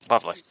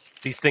 Lovely.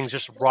 These things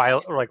just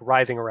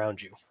writhing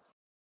around you.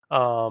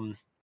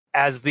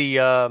 As the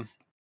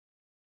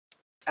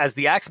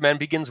Axeman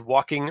begins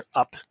walking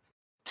up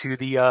to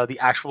the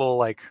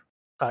actual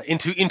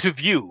into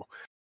view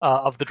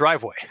of the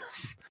driveway.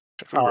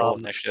 Should we roll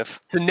initiative?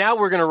 So now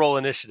we're going to roll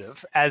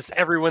initiative as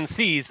everyone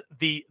sees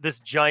this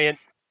giant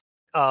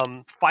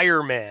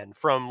fireman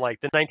from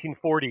like the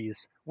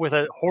 1940s with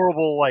a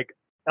horrible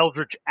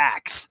eldritch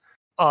axe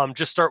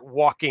just start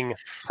walking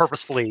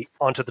purposefully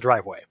onto the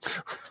driveway.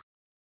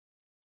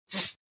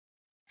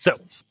 So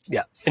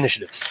yeah,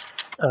 initiatives.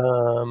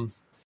 1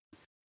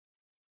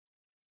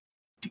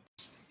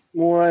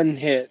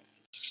 hit.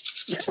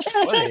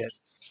 1 hit.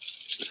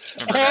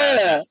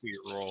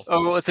 Roll.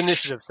 Oh, well, it's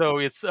initiative, so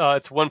it's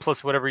 1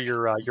 plus whatever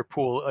your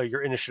pool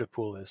your initiative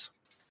pool is.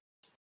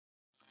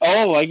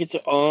 Oh, I get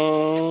to.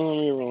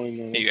 Oh, you're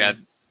rolling that. You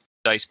add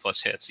dice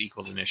plus hits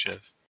equals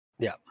initiative.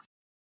 Yeah.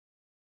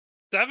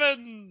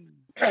 7.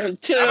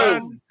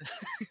 2.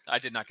 I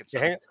did not get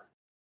Yeah,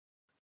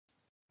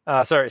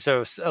 7. sorry.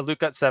 So Luke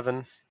got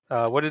 7.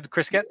 What did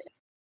Chris get?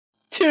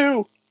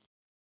 2.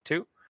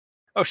 2.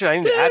 Oh shit! I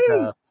need to add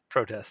the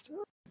protest.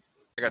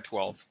 I got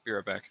 12. Be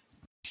right back.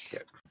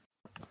 Okay.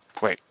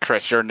 Wait,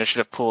 Chris, your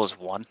initiative pool is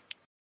 1?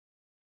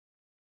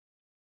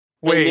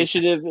 Wait.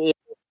 Initiative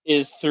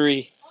is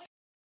 3.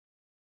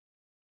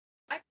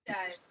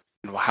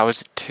 How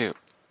is it 2?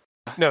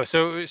 No,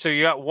 so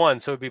you got 1,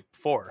 so it'd be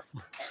 4.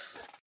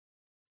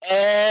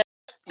 No,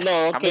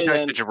 How many okay dice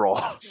then. did you roll?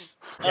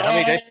 Yeah, how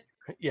many dice?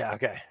 Yeah,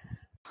 okay.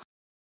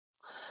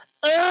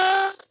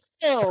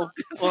 Oh,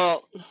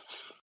 well.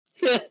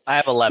 I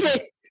have 11.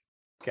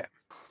 Okay.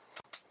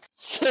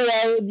 So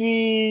that would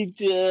be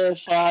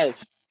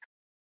 5.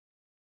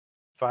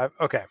 5.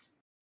 Okay.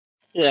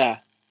 Yeah.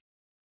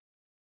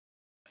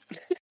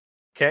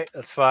 Okay,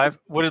 that's 5.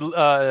 What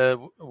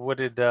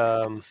did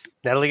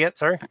Natalie get?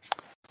 Sorry.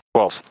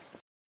 12.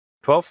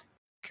 12.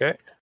 Okay.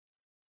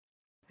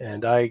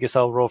 And I guess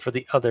I'll roll for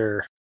the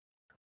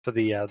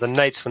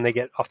knights when they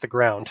get off the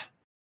ground.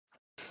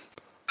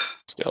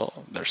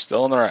 They're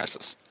still in their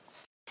asses.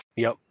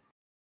 Yep.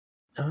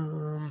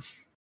 I'm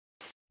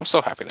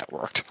so happy that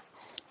worked.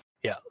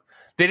 Yeah.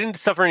 They didn't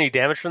suffer any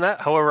damage from that.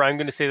 However, I'm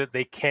going to say that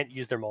they can't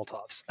use their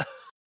Molotovs.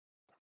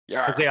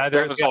 Yeah, Because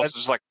that was also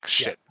just like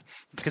shit.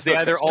 Because they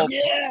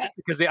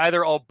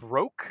either all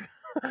broke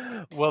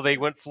while they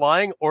went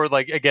flying, or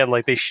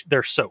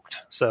they're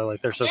soaked. So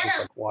they're soaked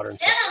with water and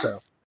stuff.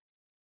 So,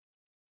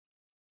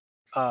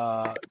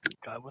 God,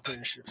 what's their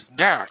initiatives?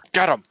 Yeah,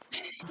 get him.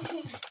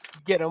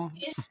 Get them.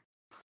 You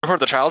heard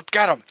the child.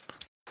 Get him.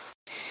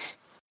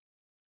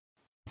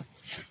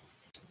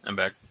 I'm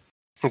back.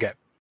 Okay.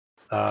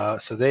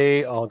 So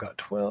they all got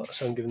 12.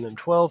 So I'm giving them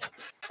 12.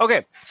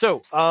 Okay.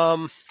 So,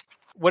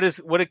 what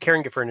did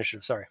Karen get for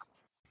initiative? Sorry.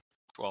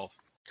 12.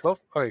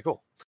 12. Okay,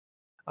 cool.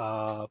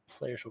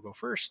 Players will go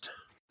first.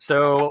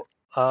 So,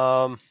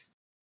 top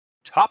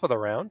of the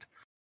round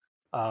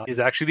is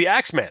actually the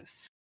Axeman.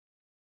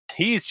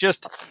 He's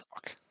just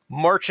Fuck.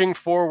 marching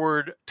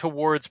forward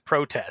towards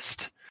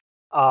Protest.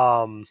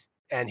 And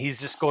he's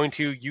just going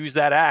to use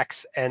that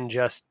axe and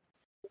just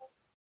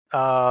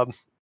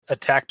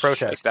attack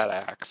Protest. Take that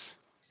axe.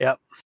 Yep.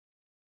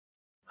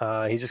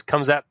 He just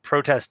comes at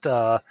Protest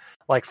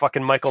like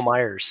fucking Michael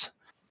Myers.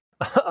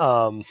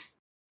 Yeah.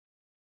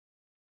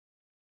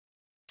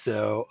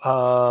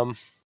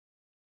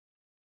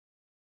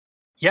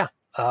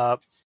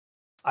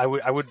 I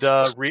would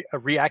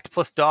react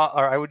plus dodge,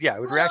 or I would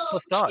react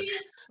plus dodge.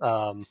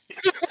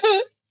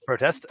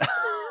 Protest.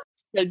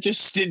 Yeah,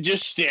 just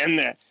stand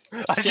there.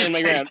 I Stand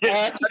my ground.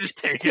 I just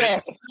take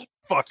it.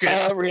 Fuck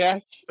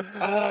it.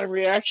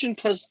 Reaction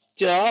plus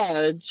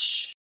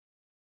dodge.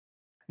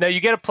 Now you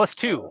get a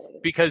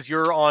 +2 because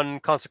you're on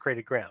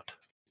consecrated ground.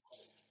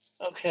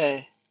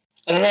 Okay.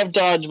 I don't have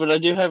dodge, but I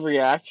do have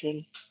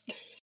reaction.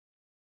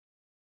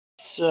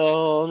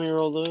 So let me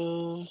roll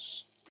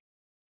those.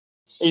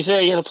 You say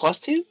I get a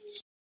 +2?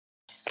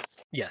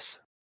 Yes.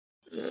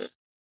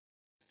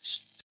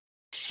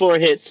 4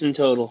 hits in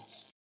total.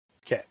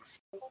 Okay.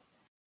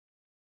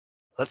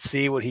 Let's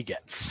see what he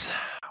gets.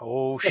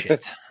 Oh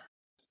shit.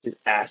 His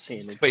ass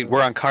handed. Wait,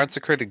 we're on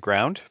consecrated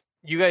ground?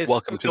 You guys,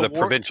 Welcome to the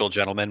provincial,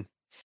 gentlemen.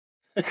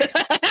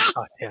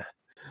 Oh, yeah.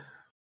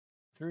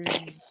 3.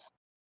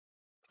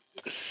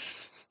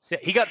 Yeah,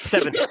 he got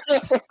 7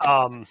 hits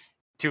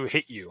to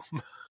hit you.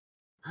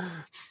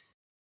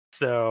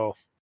 So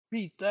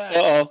Beat that.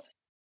 Uh-oh.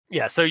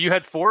 yeah, so you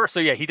had 4. So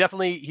yeah, he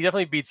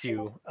definitely beats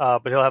you.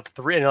 But he'll have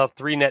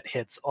 3 net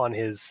hits on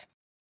his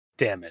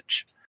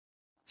damage.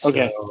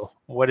 Okay. So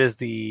what is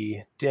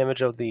the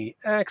damage of the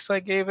axe I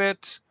gave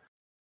it?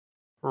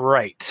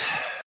 Right.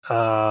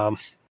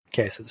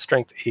 Okay, so the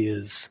strength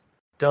is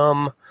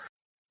dumb.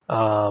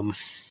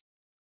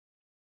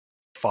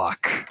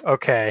 Fuck.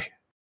 Okay.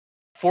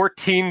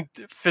 14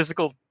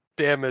 physical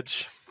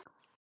damage.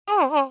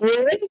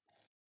 Really?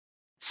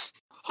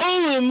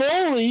 Holy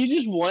moly, you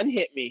just one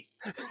hit me.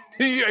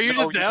 Are you No,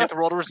 just you down? get to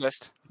roll to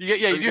resist. You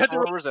do have to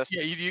roll roll. resist.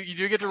 Yeah, you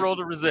do get to roll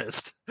to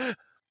resist.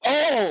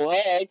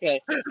 Okay.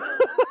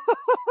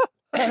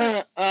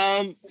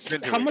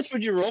 Didn't do How it. much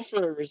would you roll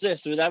for a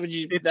resist? Or that would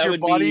you? It's that your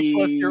would body be...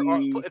 plus your.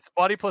 It's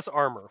body plus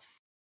armor.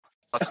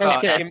 Plus,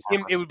 Okay.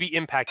 It would be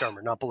impact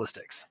armor, not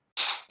ballistics.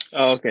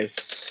 Oh, okay.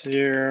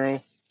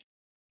 0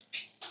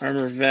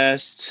 armor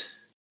vest.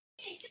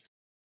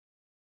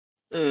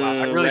 Wow,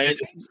 I really right? did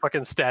just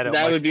fucking stat out.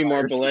 That my would be more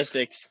fires.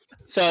 ballistics.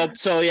 So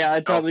yeah,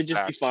 I'd probably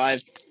just be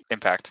 5.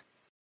 Impact.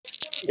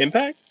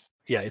 Impact?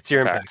 Yeah, it's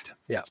your Impact. impact.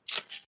 Yeah.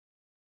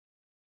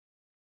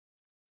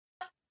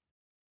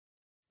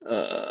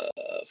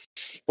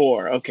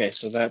 4. Okay,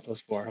 so that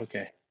plus 4.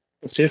 Okay.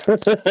 Let's see.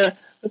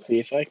 Let's see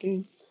if I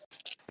can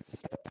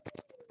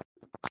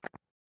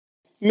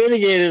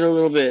mitigate it a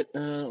little bit.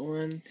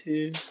 1,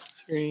 2,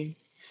 3,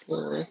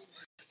 4.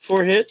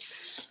 4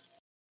 hits.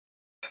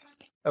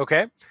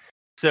 Okay.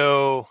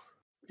 So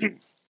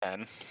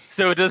And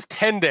it does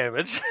 10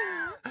 damage.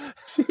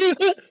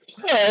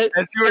 Alright.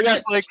 As you are I got-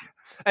 just like,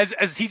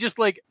 as he just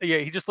like, yeah,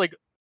 he just like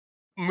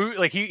move,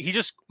 like he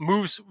just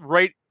moves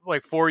right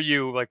like for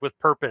you, like with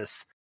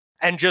purpose,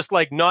 and just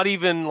like not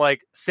even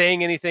like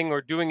saying anything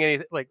or doing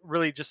anything, like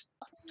really just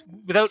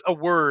without a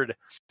word,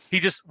 he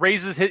just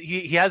raises his,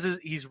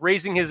 he's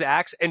raising his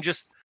axe and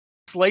just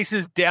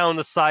slices down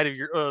the side of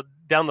your,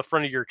 down the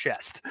front of your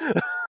chest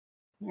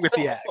with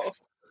the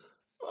axe.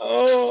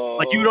 Oh.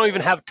 Like you don't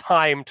even have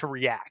time to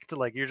react.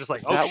 Like you're just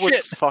like, oh that shit. would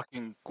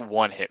fucking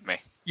one hit me.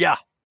 Yeah.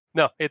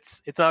 No,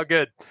 it's not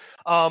good.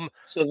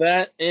 So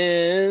that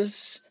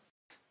is.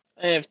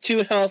 I have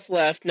 2 health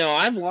left. No,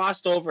 I've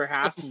lost over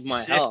half of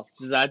my Shit. health.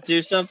 Does that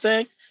do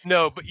something?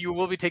 No, but you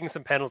will be taking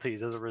some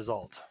penalties as a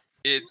result.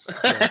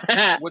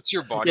 What's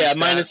your body Yeah,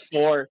 stat?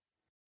 -4.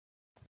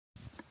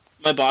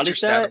 My What's body your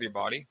stat stat? of your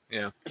body?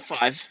 Yeah.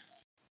 5.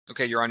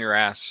 Okay, you're on your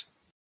ass.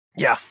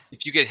 Yeah.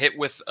 If you get hit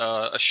with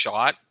a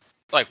shot,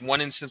 like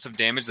 1 instance of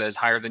damage that is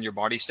higher than your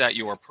body stat,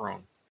 you are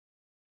prone.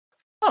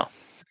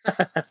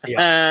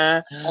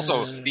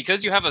 Also,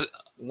 because you have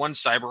one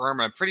cyber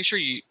arm, I'm pretty sure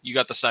you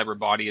got the cyber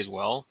body as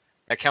well.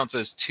 That counts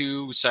as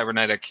 2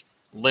 cybernetic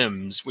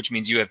limbs, which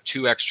means you have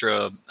 2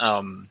 extra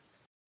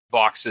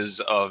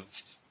boxes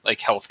of like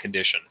health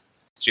condition.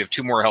 So you have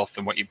 2 more health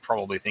than what you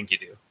probably think you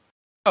do.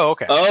 Oh,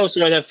 okay. Oh,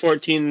 so I'd have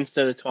 14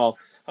 instead of 12.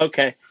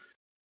 Okay.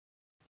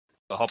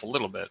 It'll help a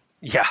little bit.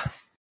 Yeah.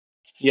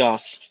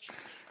 Yas.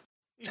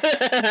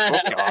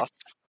 Gosh.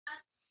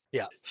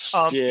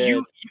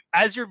 You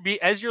as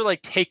you're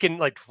like taken,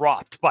 like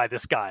dropped by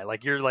this guy,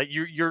 like you're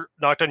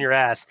knocked on your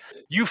ass,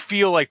 you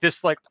feel like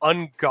this like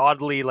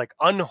ungodly, like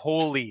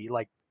unholy,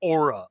 like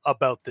aura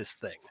about this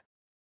thing.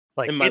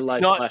 Like And my it's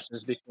life not.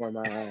 flashes before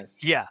my eyes.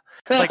 Yeah.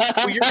 Like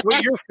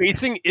what you're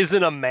facing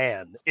isn't a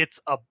man, it's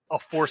a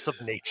force of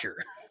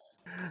nature.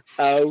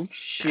 Oh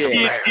shit!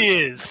 It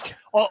is.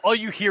 All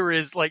you hear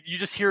is like you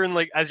just hearing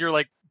like as you're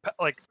like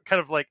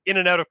kind of like in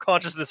and out of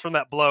consciousness from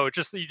that blow. You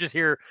just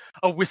hear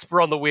a whisper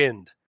on the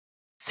wind.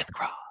 Sith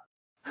Cross.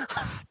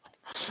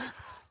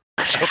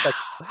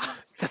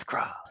 Sith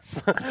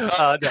Cross.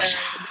 No.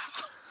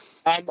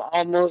 I'm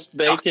almost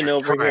bacon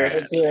over here.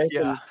 Hopefully I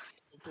Yeah.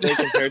 can make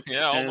it hurt.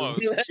 Yeah,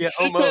 almost. Yeah,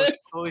 almost.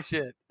 Holy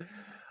shit.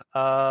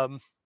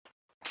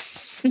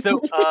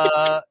 So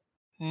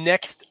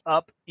next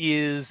up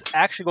is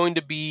actually going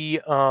to be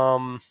So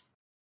I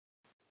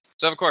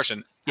have a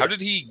question. How Yes.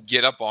 did he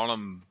get up on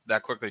him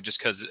that quickly? Just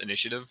because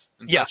initiative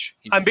and Yeah, such?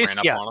 He I'm just ran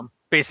up yeah. on him?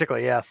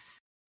 basically, yeah.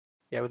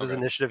 Yeah, with his Okay.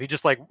 initiative. He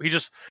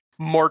just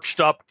marched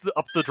up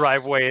the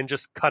driveway and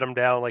just cut him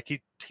down. Like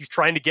he's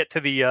trying to get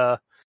to the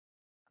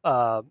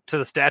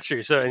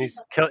statue, and he's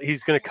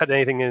going to cut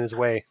anything in his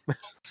way.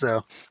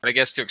 So But I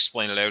guess to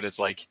explain it out, it's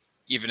like,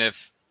 even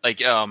if,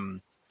 like,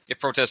 if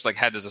Protest, like,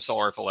 had his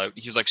assault rifle out,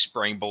 he was, like,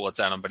 spraying bullets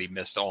at him, but he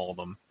missed all of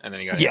them, and then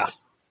he got Yeah, hit.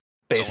 Something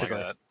basically.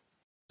 like that.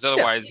 'Cause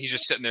otherwise, he's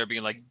just sitting there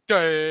being like,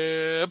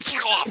 "Duh."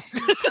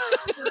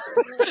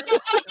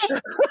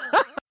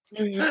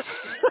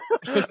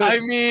 I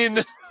mean,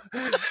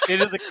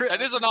 it is That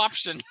is an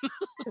option.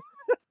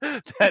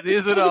 that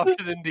is an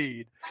option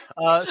indeed.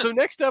 So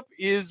next up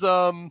is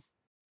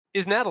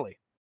Natalie.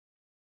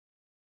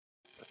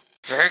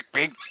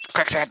 Big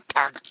quicksand.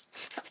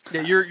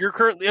 Yeah, you're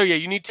currently. Oh yeah,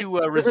 you need to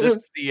resist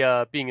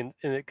the being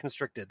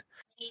constricted.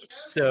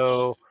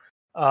 So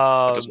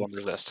What does one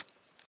resist?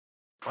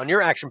 on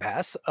your action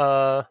pass,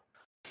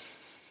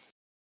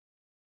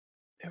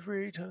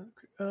 every time.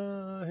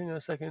 Hang on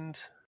a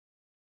second.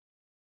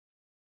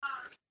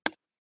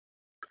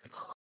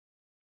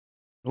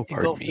 Oh, pardon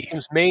Engulfed me.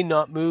 victims may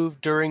not move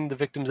during the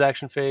victim's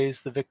action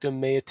phase. The victim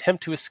may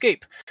attempt to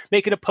escape.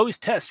 Make an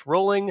opposed test,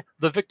 rolling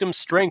the victim's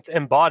strength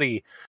and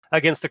body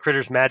against the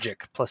critter's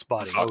magic plus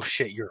body. Fuck. Oh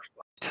shit, you're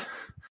fucked.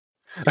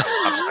 I'm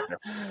stuck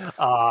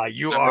here.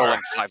 You I'm are. rolling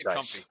 5 Get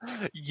dice.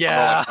 comfy. I'm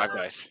Yeah. rolling 5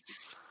 dice.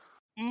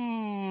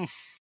 Mm,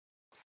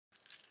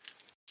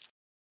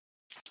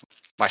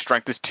 My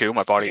strength is 2.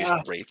 My body Yeah.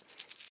 is 3.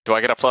 Do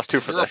I get a +2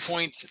 Is for there this? a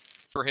point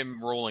for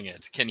him rolling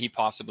it? Can he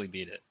possibly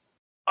beat it?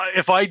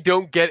 if I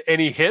don't get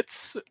any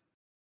hits,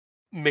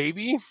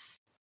 maybe.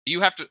 Do you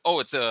have to? Oh,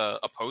 it's a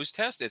opposed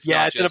test. It's Yeah,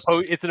 not it's just. an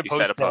opposed. It's an You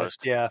said opposed opposed.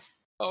 test. Yeah,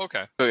 Oh,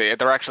 okay. So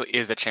there actually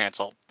is a chance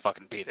I'll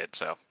fucking beat it.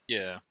 So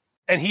Yeah.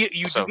 and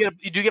you So-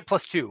 do get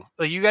 +2.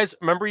 Like, you guys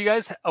remember,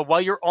 while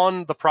you're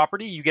on the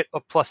property, you get a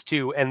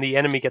 +2, and the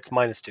enemy gets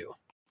 -2.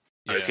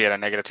 Yeah. is he at a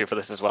 -2 for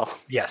this as well?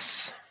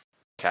 Yes.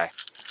 Okay.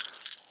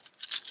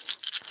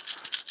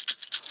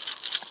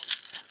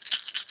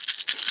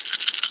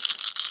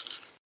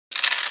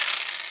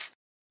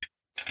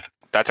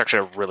 That's actually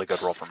a really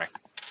good roll for me.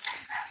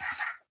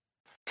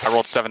 I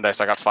rolled 7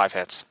 dice. I got 5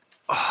 hits.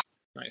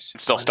 Nice. I'm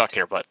still stuck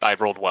here, but I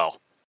rolled well.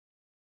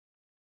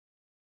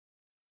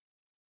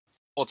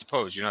 Well, it's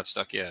opposed. You're not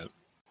stuck yet.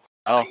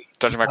 Oh,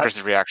 judging by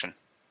Chris's reaction.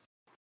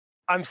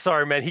 I'm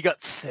sorry, man. He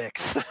got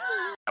 6.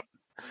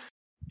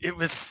 It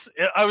was.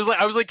 I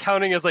was like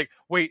counting as like,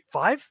 wait,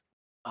 5?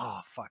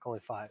 Oh fuck, only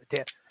 5. Damn.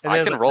 And then I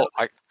was can like, roll.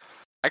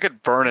 I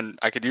could burn and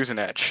I could use an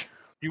edge.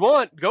 If you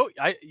want, go.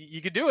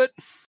 You could do it.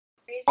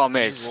 Problem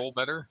Can is, you roll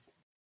better?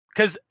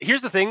 Because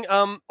here's the thing.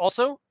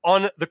 Also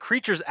on the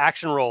creature's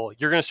action roll,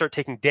 you're going to start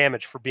taking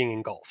damage for being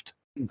engulfed.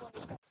 he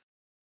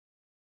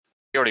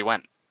already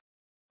went.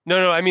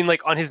 No. I mean,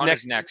 like on his On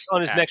next his next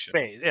next action.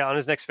 phase. Yeah, on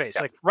his next phase.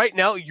 Yeah. Like right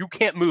now, you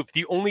can't move.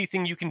 The only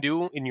thing you can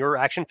do in your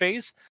action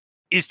phase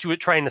is to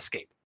try and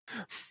escape. Can't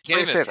Why do you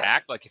even say that?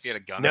 attack like if he had a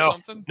gun No. or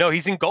something. No,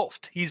 he's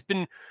engulfed. He's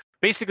been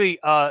basically,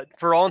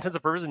 for all intents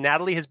and purposes,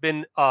 Natalie has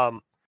been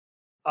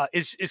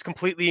is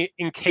completely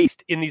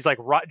encased in these like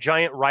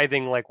giant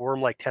writhing like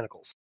worm-like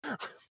tentacles.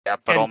 Yeah,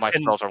 but all my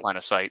and- spells are line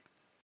of sight.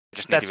 I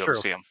just need That's to be able true.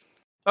 to see them.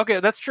 Okay,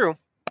 that's true.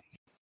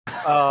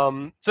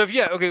 So if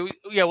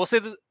we'll say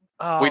that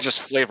we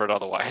just flavored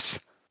otherwise.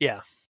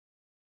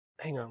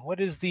 hang on. What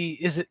is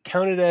it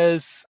counted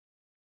as?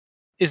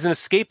 Is an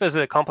escape as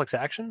a complex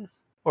action,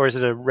 or is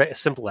it a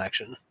simple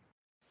action?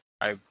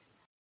 I'm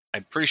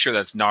pretty sure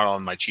that's not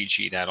on my cheat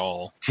sheet at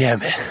all.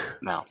 Damn it!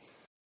 No.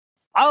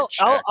 I'll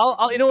check.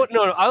 you know what?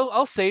 No.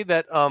 I'll say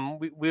that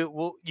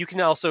we'll you can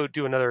also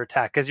do another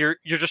attack because you're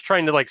just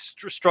trying to like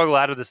struggle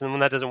out of this, and when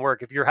that doesn't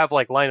work, if you have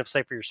like line of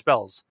sight for your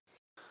spells,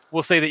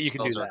 we'll say that you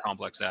can do Spells are that. a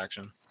complex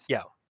action.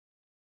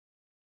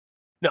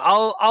 No,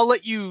 I'll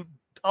let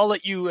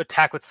you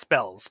attack with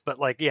spells, but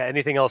like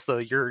anything else though,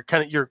 you're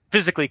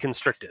physically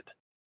constricted.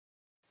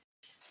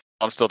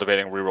 I'm still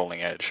debating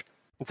re-rolling edge.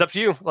 It's up to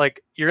you.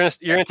 Like you're gonna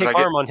Yeah, take I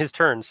get- harm on his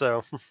turn,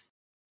 so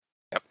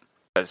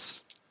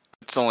Because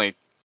it's only...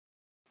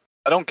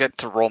 I don't get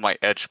to roll my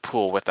edge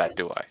pool with that,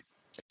 do I?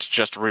 It's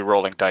just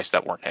re-rolling dice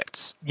that weren't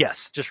hits.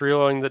 yes, just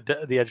reloading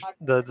the edge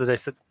the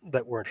dice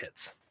that weren't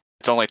hits.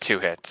 It's only 2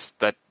 hits.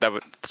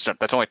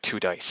 That's only 2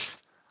 dice.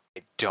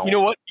 I don't... You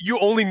know what? You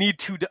only need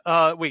 2.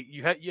 Wait,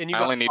 you had and you I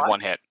got only need 5? 1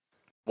 hit.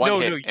 One No,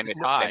 hit, no, and,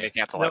 no. they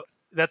cancel No, it.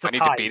 That's a I need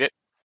tie. to beat it?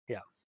 Yeah.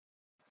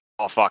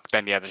 Oh, fuck.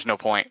 Then, yeah, there's no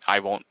point. I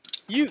won't...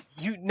 You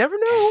never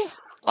know.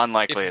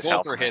 Unlikely If as hell.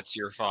 both for are me. hits,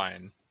 you're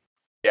fine.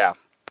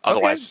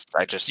 Otherwise,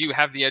 I just... Do you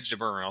have the edge to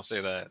burn? I'll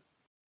say that.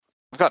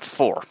 I've got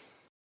 4.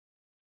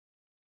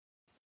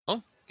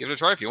 Give it a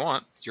try if you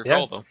want. It's your Yeah.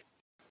 call, though.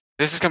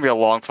 This is going to be a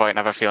long fight, and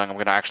I have a feeling I'm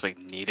going to actually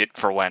need it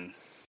for when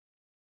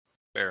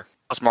Fair.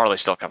 Plus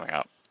Marley's still coming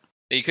up.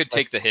 You could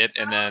take the hit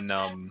and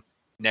then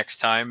next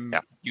time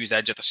use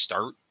edge at the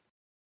start.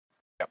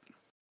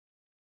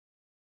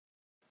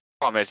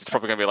 Problem is, it's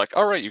probably going to be like,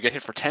 all right, you get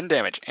hit for 10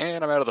 damage,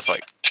 and I'm out of the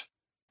fight.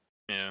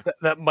 Yeah.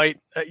 That might,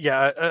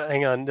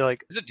 hang on.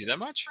 Like, Does it do that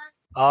much?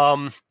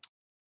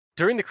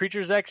 during the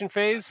creature's action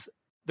phase,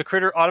 the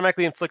critter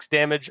automatically inflicts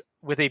damage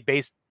with a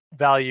base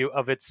value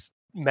of its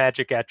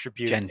magic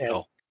attribute.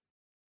 Gentle.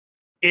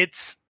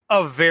 It's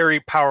a very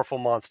powerful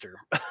monster.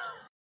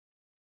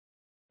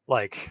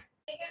 Like,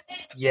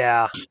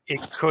 yeah, it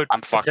could.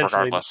 I'm fucked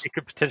regardless. It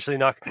could potentially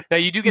knock. Now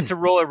you do get to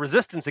roll a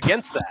resistance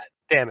against that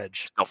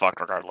damage. Still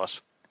fucked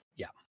regardless.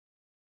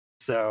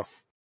 So,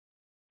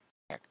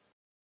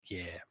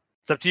 yeah,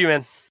 it's up to you,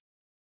 man. Do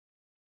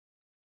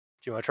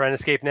you want to try and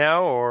escape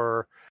now,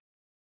 or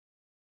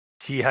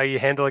see how you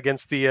handle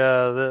against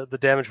the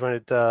damage when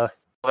it? Well,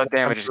 that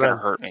damage comes is going to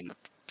around? hurt me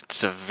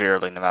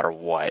severely no matter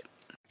what.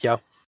 Yeah.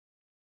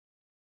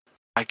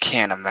 I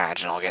can't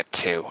imagine I'll get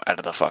 2 out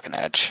of the fucking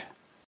edge.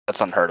 That's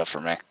unheard of for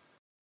me. I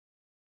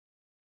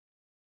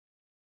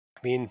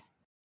mean,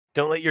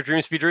 don't let your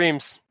dreams be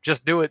dreams.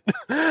 Just do it.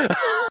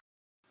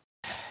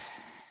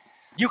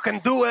 You can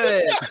do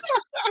it.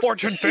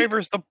 Fortune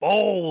favors the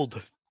bold.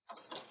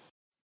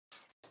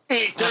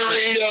 Eat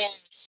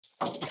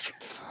Doritos.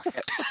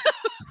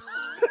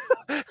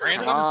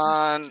 Come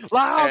on.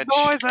 Loud Edge.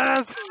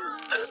 noises.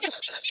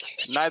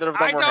 Neither of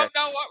them I were don't hits.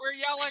 know what we're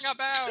yelling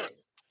about.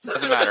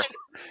 Doesn't matter.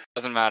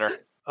 Doesn't matter.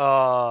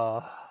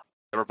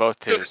 They were both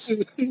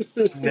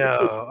 2s.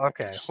 No.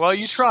 Okay. Well,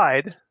 you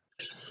tried.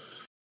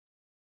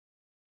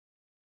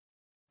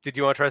 Did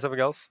you want to try something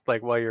else?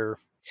 Like while you're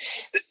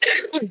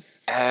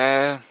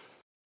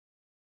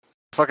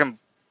Fucking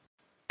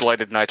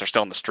Blighted Knights are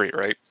still in the street,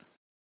 right?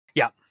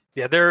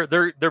 yeah,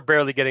 they're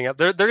barely getting up.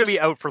 They're gonna be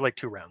out for like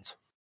 2 rounds.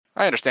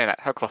 I understand that.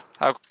 How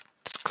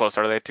close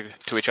are they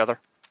to each other?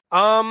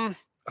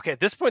 Okay, at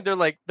this point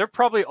they're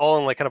probably all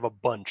in like kind of a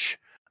bunch.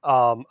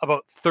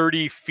 About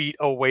 30 feet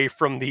away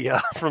from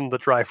the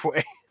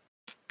driveway.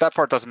 That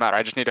part doesn't matter.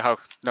 I just need to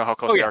know how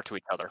close they are to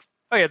each other.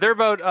 Oh yeah, they're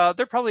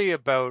probably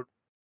about.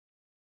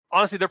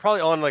 Honestly, they're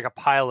probably on like a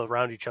pile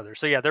around each other.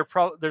 So yeah,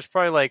 there's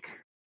probably like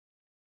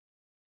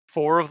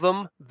 4 of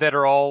them that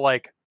are all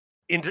like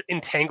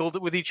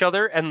entangled with each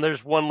other, and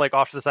there's one like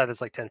off to the side that's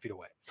like 10 feet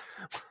away.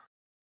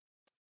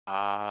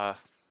 All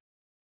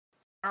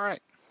right.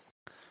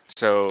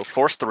 So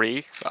Force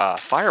 3,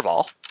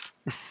 Fireball.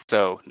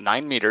 So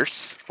 9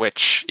 meters,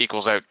 which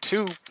equals out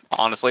to,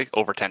 honestly,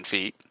 over 10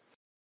 feet.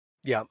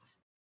 Yeah.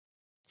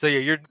 So yeah,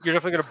 you're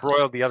definitely gonna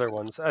broil the other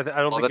ones. I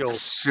don't think That's you'll.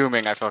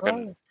 assuming I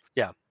fucking...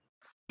 Yeah.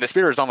 The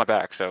spear is on my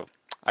back, so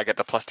I get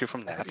the +2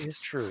 from that. That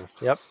is true.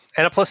 Yep.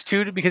 And a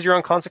 +2 because you're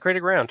on consecrated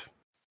ground.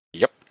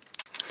 Yep.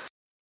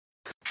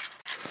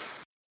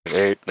 There's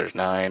 8, there's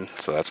 9,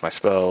 so that's my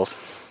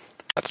spells.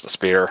 That's the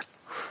spear.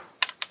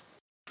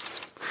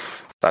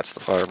 That's the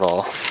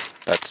fireball.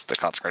 That's the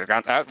consecrated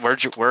ground.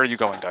 Where are you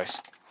going,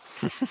 Dice?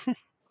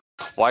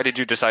 Why did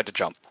you decide to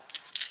jump?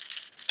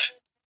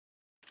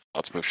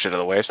 Let's move shit out of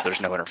the way so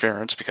there's no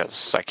interference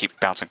because I keep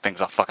bouncing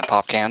things off fucking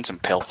pop cans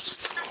and pills.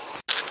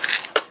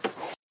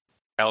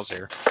 Al's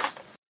here.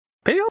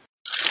 Pale?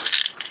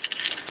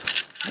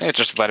 It's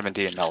just vitamin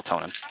D and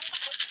melatonin.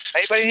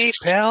 Anybody need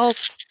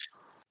pills?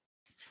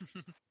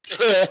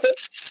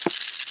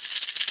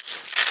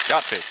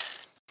 Got to.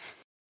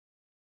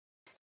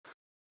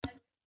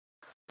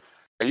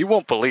 You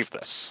won't believe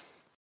this,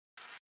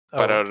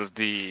 but out of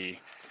the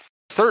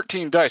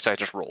 13 dice I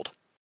just rolled,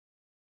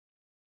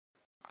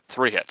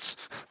 3 hits.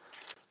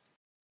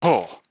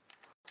 Oh.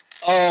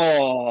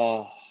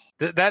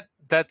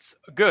 That's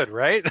good,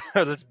 right?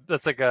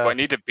 that's like a. Do I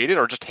need to beat it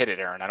or just hit it,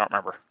 Aaron? I don't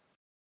remember.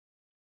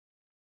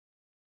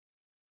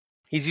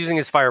 He's using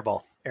his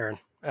fireball, Aaron,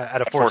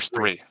 at a Force force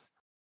 3.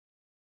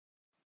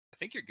 I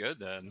think you're good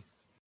then.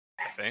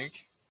 I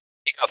think.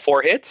 You got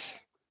 4 hits?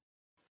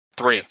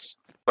 3.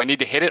 Do I need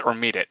to hit it or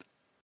meet it?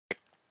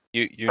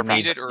 You Meet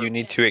need it or- you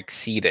need to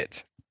exceed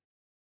it.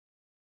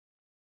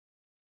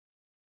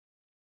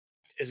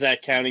 Is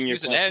that counting your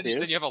Use an edge, +2?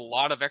 then you have a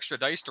lot of extra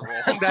dice to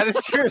roll. That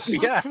is true.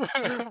 Yeah.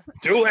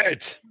 Do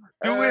it.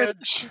 Do it.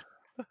 Edge.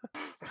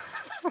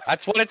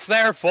 That's what it's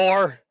there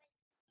for.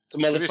 It's a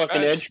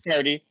motherfucking edge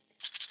party.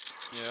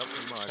 Yeah,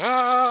 pretty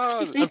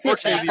much.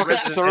 Unfortunately, the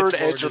resident Third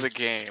edgelord edge of the is-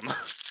 game.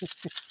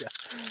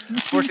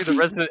 Unfortunately, the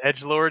resident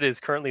edgelord is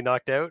currently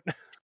knocked out. A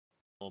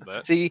little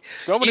bit. See,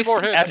 So many he's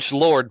more the hits. Edge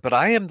Lord, but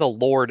I am the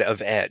Lord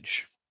of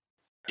Edge.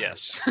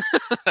 Yes,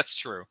 that's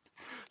true.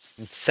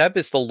 Seb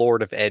is the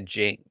Lord of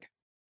Edging.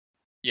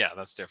 Yeah,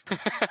 that's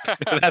different.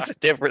 That's a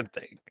different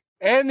thing.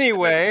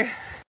 Anyway,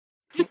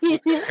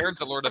 Aaron's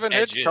the Lord of 7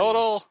 hits Edges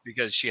total.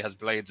 because she has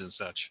blades and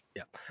such.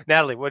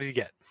 Natalie, what did you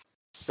get?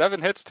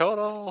 7 hits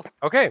total.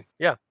 Okay,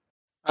 yeah,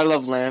 I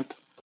love lamp.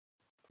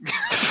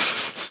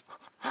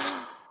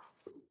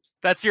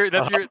 that's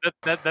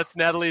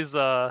Natalie's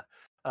Battle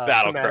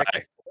somatic-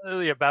 cry.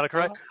 Yeah, battle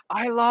cry.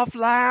 I love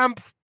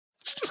lamp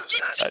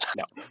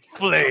No.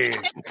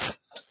 flames.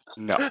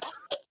 No.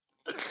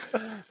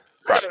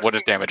 Crap, what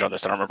is damage on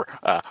this? I don't remember.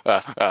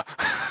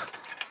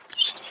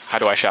 How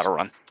do I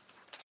Shadowrun?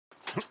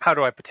 How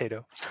do I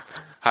potato?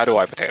 How do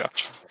I potato?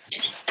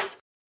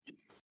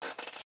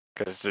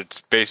 Because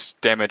it's base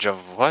damage of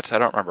what? I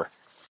don't remember.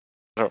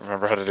 I don't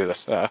remember how to do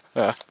this.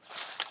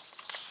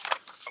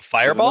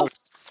 Fireball?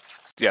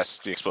 Yes,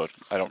 the explode.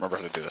 I don't remember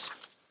how to do this.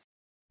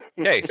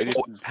 Okay, so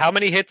how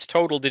many hits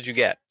total did you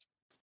get?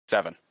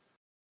 7.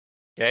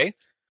 Okay.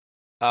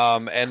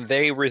 And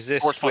they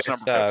resist Force plus with,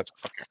 number of hits.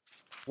 Okay.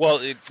 well,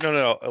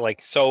 no.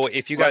 Like, so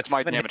if you got That's my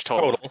 7 damage hits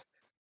total.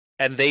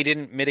 and they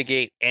didn't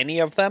mitigate any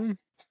of them,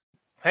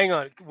 Hang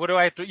on. What do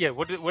I have to? Yeah.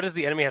 What does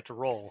the enemy have to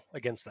roll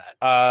against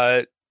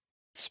that?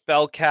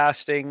 spell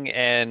casting,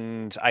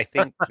 and I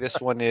think this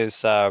one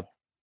is no,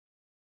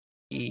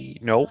 Isn't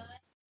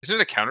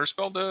it a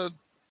counterspell to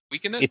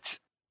weaken it? it's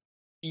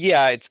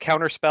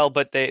counterspell,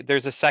 but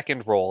there's a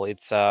second roll.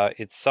 It's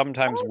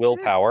sometimes Oh,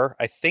 willpower.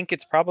 I think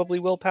it's probably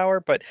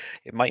willpower, but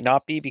it might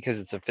not be because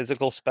it's a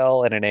physical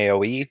spell and an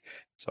AoE.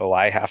 So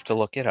I have to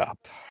look it up.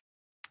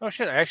 Oh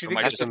shit! I So actually it did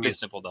might give just them, be a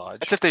simple dodge.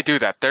 That's if they do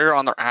that. They're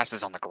on their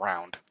asses on the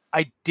ground.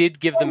 I did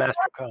give them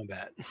Astral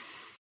Combat.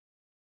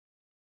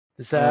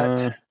 Is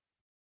that?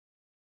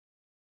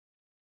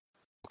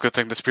 Good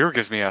thing the spear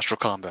gives me astral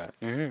combat.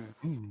 Yeah.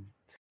 And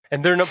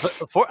they're not.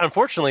 But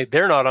unfortunately,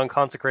 they're not on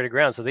consecrated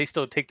ground, so they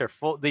still take their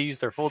full. They use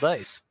their full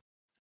dice.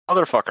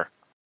 Motherfucker.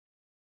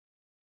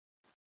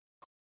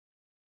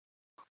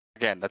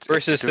 Again, that's if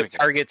Versus they're the doing it.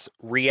 target's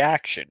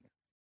reaction.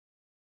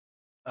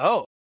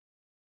 Oh.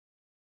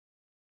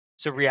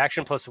 So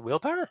reaction plus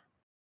willpower?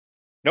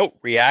 No,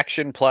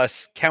 reaction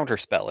plus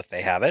counterspell if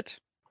they have it.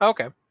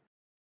 Okay.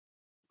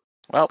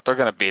 Well, they're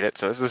gonna beat it,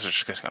 so this is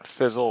just gonna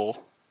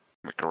fizzle.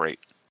 Great.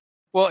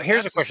 Well,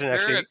 here's a That's question. the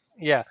Actually, spirit.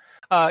 yeah.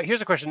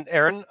 Here's a question,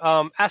 Aaron.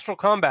 Astral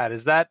Combat,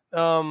 is that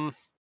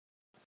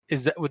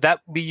would that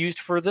be used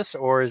for this,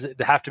 or is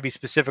it have to be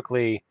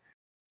specifically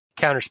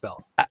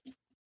counterspell?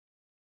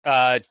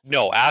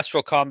 No,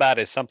 astral combat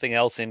is something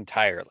else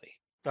entirely.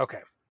 Okay.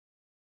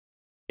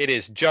 It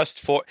is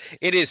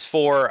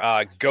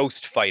for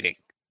ghost fighting.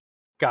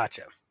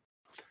 Gotcha.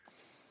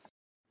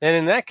 And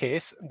in that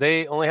case,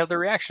 they only have the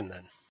reaction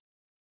then.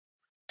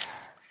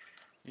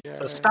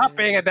 So stop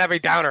being a Debbie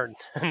Downer,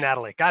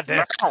 Natalie. God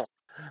damn.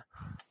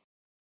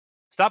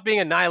 Stop being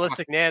a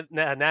nihilistic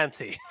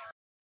Nancy.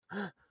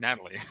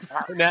 Natalie.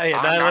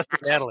 Nihilistic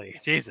Natalie.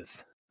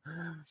 Jesus.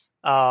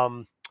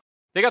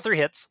 They got 3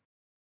 hits.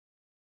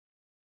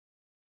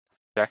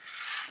 Okay.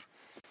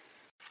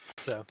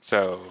 So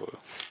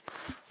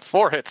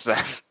 4 hits then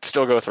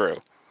still go through.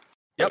 So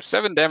Yep.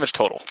 7 damage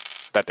total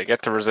that they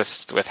get to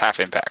resist with half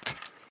impact.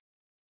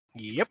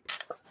 yep.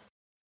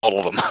 All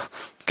of them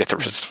get to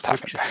resist with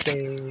half Which impact.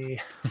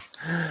 they,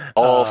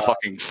 All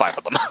fucking 5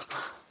 of them.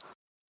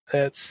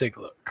 let's take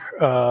a look.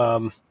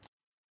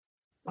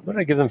 What did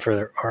I give them for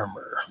their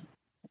armor?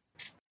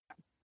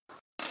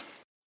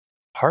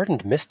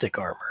 Hardened Mystic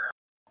armor.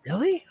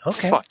 Really?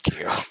 Okay. Fuck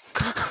you.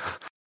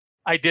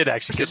 I did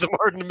actually give them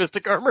Hardened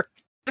Mystic armor.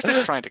 They're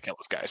just trying to kill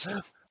us, guys.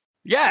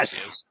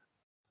 Yes.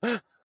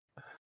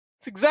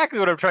 It's exactly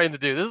what I'm trying to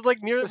do. This is like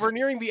we're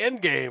nearing the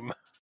end game.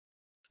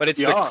 But it's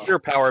Yeah. the clear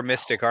power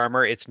mystic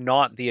armor. It's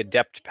not the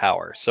adept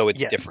power, so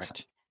it's Yes.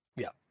 different.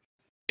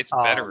 It's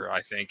better,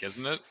 I think,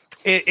 isn't it?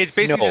 It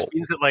basically No. just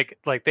means that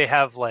like they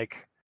have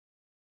like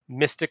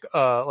mystic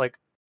like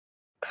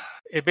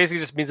it basically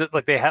just means that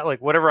like they have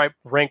like whatever I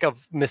rank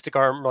of mystic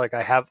armor like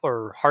I have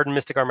or hardened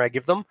mystic armor I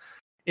give them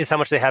is how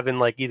much they have in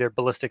like either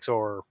ballistics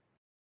or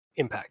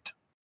impact.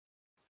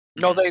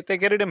 No, they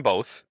get it in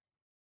both.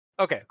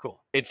 Okay,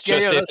 cool. It's Yeah,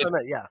 just yeah, if that's what I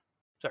meant. Yeah.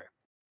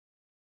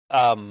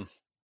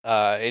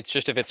 it's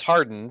just if it's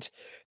hardened,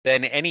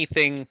 then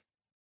anything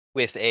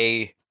with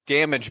a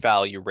damage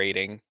value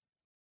rating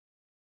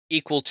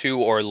equal to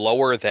or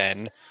lower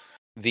than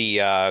the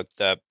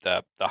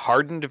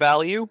hardened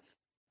value,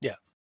 Yeah.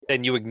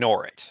 then you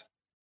ignore it,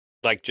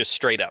 like just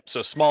straight up.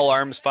 So small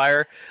arms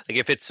fire, like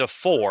if it's a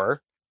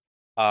 4,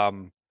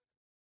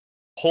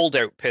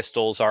 holdout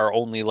pistols are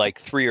only like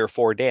 3 or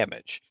 4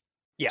 damage.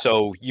 Yeah.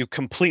 So you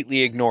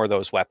completely ignore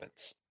those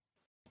weapons.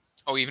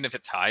 Oh, even if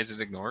it ties,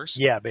 it ignores?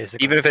 Yeah,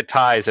 basically. Even if it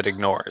ties, it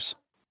ignores.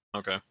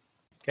 Okay.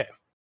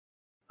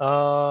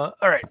 All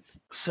right.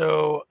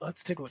 So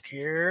let's take a look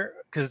here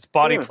because it's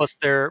body Hmm. plus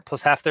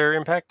half their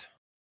impact.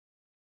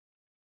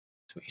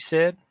 That's what you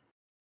said.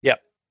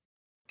 Yep.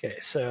 Okay.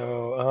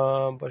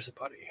 So where's the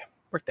body?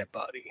 Work that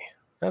body.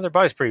 Their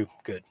body's pretty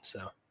good.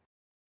 So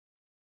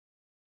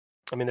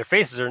I mean, their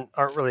faces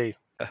aren't really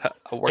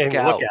Work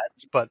anything to look out. at,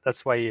 but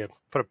that's why you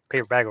put a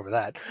paper bag over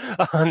that.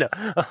 No.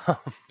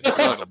 It's There's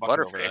like a a bucket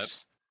over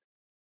butterface.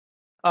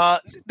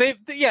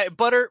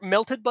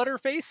 Melted butter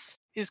face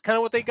is kind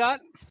of what they got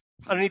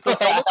underneath those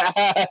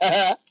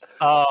helmets.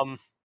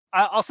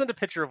 I'll send a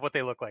picture of what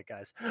they look like,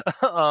 guys.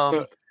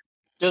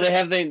 Do they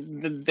have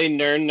they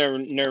nern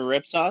their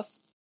rip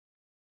sauce?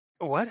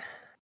 What?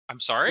 I'm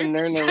sorry?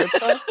 Nern their rip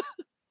sauce?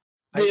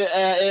 An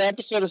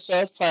episode of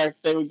South Park,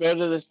 they would go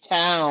to this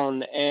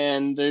town,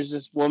 and there's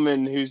this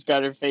woman who's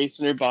got her face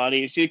in her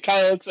body. She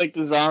kind of looks like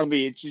the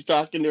zombie, and she's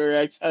talking to her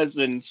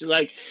ex-husband. She's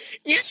like,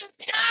 "You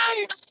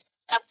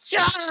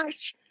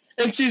Josh!"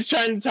 And she's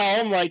trying to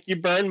tell him, like, "You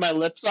burned my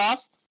lips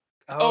off."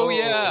 Oh,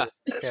 yeah.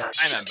 Okay.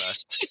 I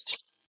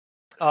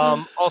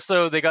remember.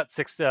 Also, they got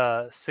six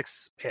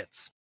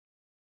hits.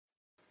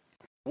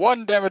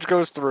 1 damage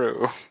goes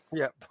through.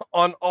 Yep,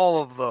 on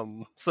all of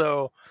them.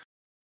 So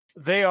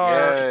they're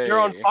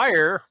on Yay.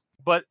 fire,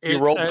 but You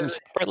rolled them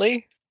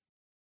separately?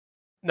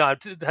 No, I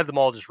had them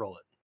all just roll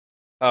it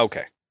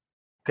Okay.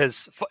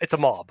 because it's a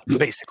mob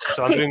basically.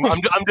 So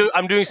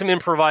I'm doing some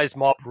improvised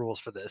mob rules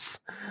for this.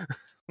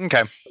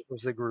 Okay.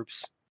 Those are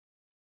groups.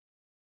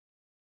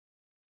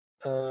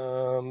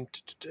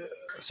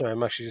 Sorry,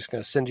 I'm actually just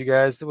going to send you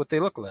guys what they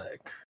look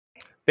like.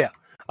 Yeah.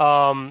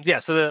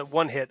 So the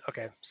one hit.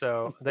 Okay,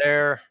 so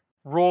they're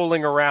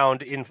rolling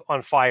around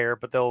on fire,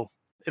 but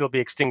it'll be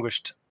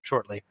extinguished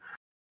shortly.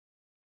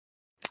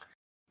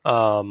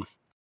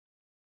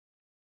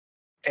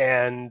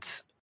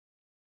 And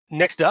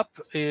next up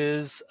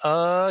is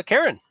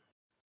Karen.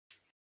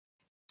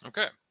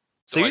 Okay.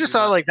 So you just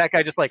saw like that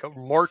guy just like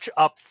march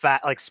up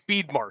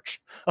speed march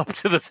up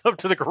to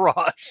the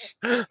garage.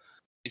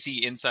 Is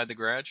he inside the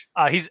garage?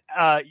 He's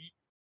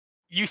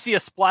you see a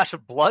splash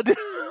of blood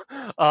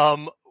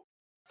from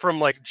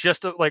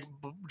just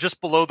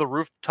below the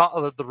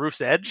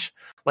roof's edge,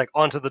 like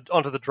onto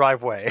the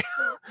driveway.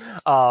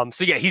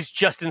 So yeah, he's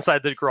just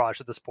inside the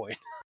garage at this point.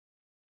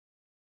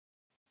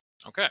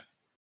 Okay.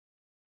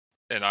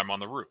 And I'm on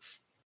the roof.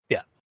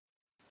 Yeah.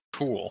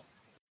 Cool.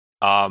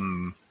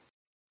 And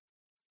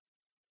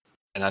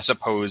I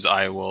suppose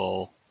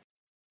I'll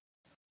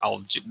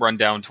run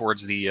down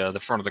towards the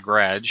front of the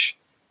garage,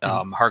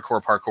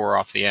 hardcore parkour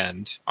off the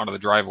end onto the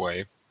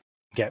driveway.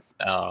 Okay.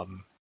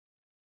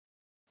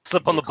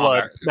 Slip Do on the a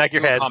blood, combat- smack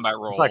your do a head, combat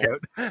roll. black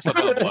out. Slip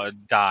on the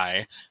blood,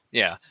 die.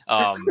 Yeah.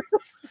 No,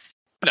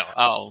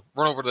 I'll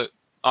run over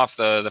off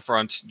the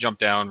front, jump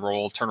down,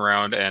 roll, turn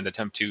around, and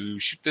attempt to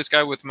shoot this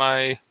guy with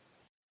my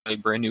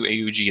brand new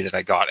AUG that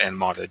I got and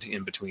modded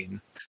in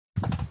between.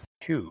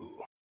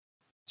 Cool.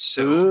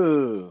 So,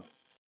 Ooh.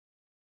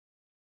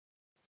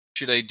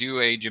 should I do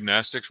a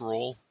gymnastics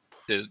roll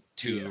to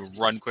Yes.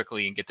 run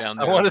quickly and get down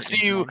I there? want to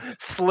see you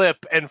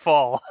slip and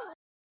fall.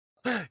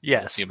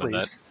 Yes, see about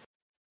please.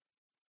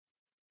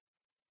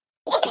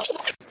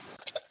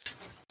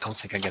 Don't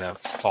think I'm gonna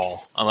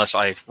fall unless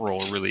I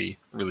roll really,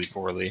 really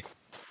poorly.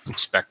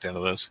 Expect out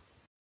of this.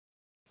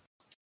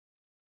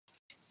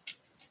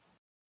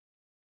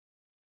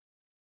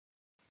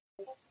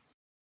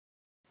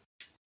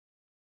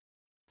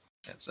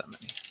 That's that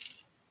many.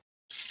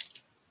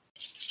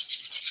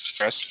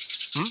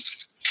 Chris?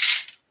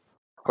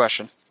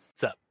 Question.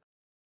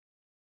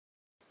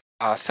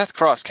 What's Seth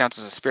Cross counts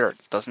as a spirit,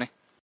 doesn't he?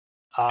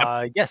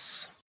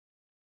 Yes.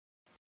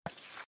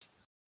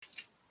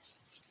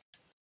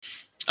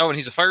 Oh, and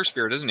he's a fire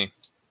spirit, isn't he?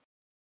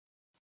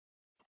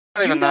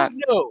 Not even that.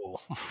 No.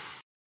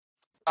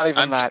 Not even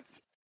I'm- that.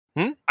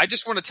 I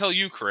just want to tell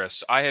you,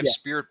 Chris, I have Yeah.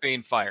 Spirit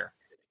Bane Fire.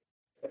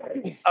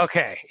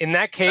 Okay. In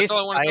that case, That's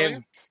all I want to tell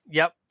you.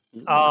 Yep.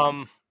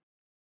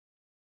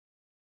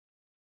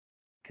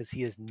 Because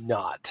he is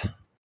not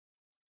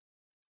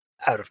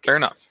out of Fair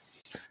enough.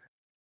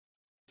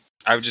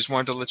 I just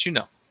wanted to let you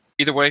know.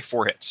 Either way,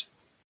 4 hits.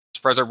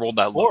 Surprised I rolled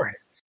that low. 4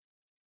 hits.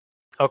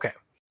 Okay.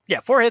 Yeah,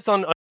 4 hits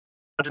on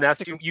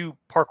gymnastics. You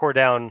parkour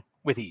down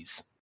with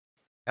ease.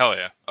 Hell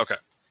yeah. Okay.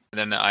 And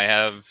then I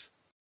have.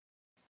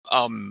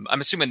 I'm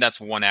assuming that's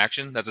one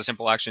action. That's a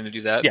simple action to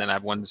do that. Yeah. And then I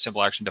have one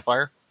simple action to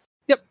fire.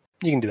 You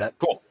can do that.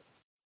 Cool.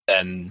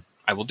 Then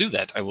I will do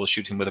that. I will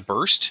shoot him with a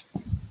burst,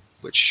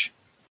 which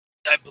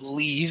I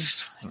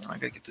believe. Hang on, I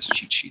gotta get this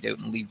cheat sheet out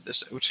and leave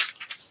this out.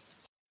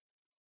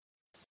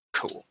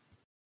 Cool.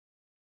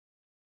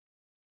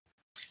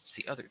 It's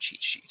the other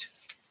cheat sheet.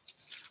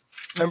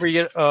 Remember,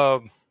 you get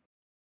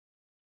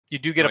you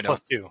do get No, a I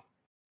plus 2. Do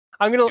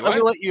I'm I?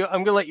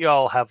 gonna let you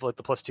all have like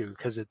the plus 2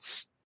 because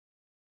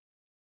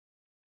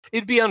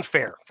it'd be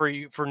unfair for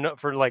you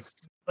for like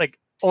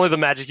only the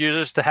magic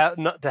users to have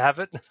not to have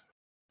it.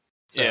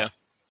 So, Yeah.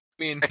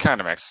 I mean, It kind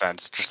of makes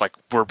sense. Just like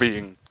by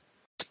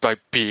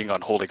being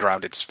on holy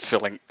ground, it's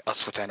filling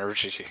us with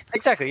energy.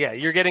 exactly. Yeah,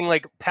 you're getting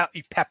like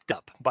pepped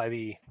up by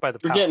the You're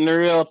power. getting a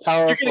real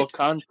powerful getting-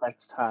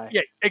 context high.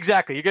 Yeah,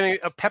 exactly. You're getting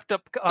a pepped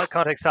up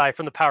context high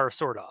from the power of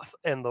Sordoth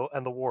and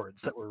the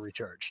wards that were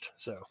recharged.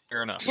 So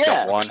fair enough. Got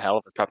Yeah. one hell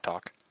of a pep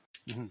talk.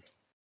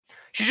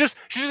 she's just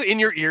in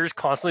your ears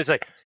constantly. It's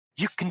like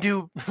you can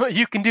do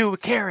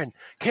it, Karen.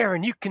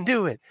 Karen, you can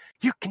do it.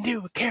 You can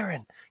do it,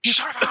 Karen.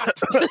 Shut up!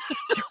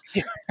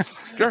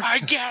 I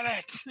get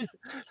it!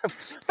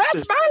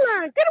 That's my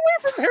line. Get away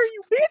from her,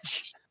 you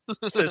bitch.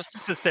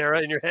 Says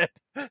Sarah in your head.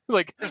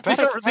 Like That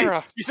is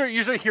Sarah.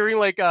 you start hearing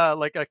like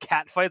a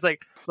cat fight. It's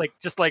like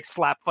just like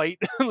slap fight.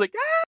 Like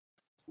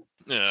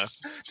Yeah.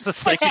 just a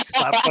psychic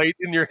slap fight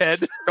in your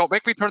head. Don't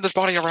make me turn this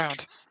body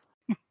around.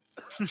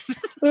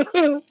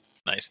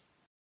 Nice.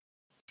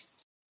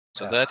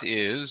 So that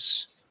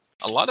is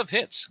a lot of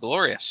hits.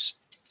 Glorious.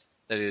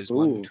 That is Ooh.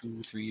 1,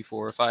 2, 3,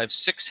 4, 5,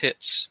 6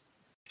 hits.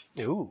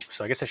 Ooh,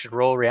 so I guess I should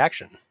roll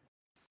reaction.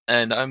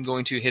 And I'm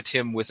going to hit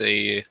him with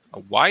a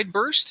wide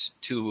burst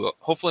to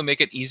hopefully make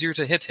it easier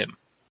to hit him.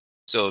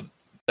 So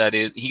that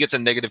is, he gets a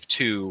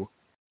 -2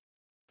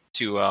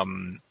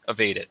 to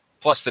evade it.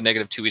 Plus the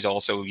 -2 he's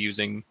also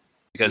using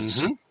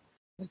because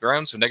the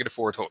ground, so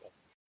 -4 total.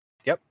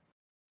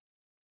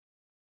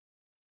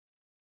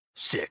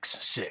 6,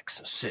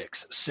 6,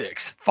 6,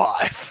 6,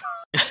 5.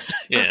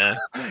 Yeah.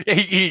 Yeah,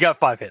 he got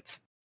 5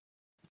 hits.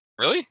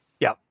 Really?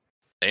 Yeah.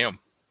 Damn.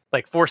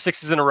 Like 4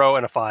 6s in a row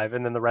and a 5,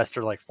 and then the rest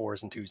are like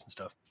 4s and 2s and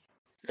stuff.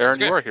 Aaron,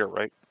 good. you are here,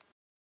 right?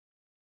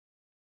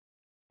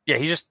 Yeah,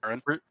 he just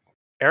Aaron?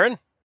 Aaron?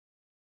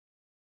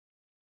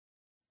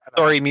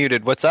 Sorry,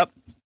 muted. What's up?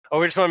 Oh,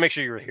 we just want to make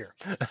sure you were here.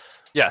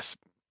 Yes.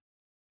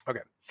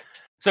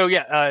 So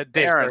yeah,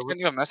 Dave. Aaron, sorry, send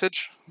you a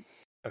message.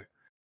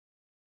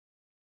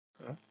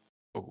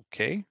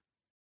 Okay.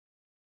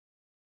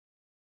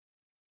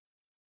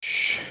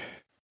 Shh.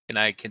 Can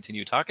I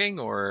continue talking,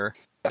 or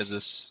is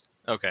this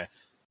okay?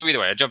 So either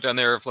way, I jump down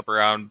there, flip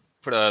around,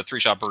 put a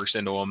 3-shot burst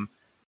into him,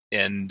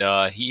 and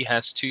he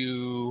has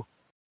to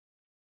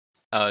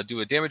do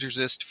a damage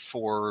resist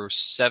for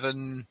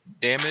 7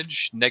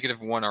 damage,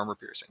 -1 armor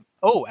piercing.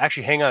 Oh,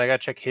 actually, hang on. I gotta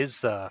check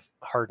his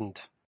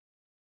hardened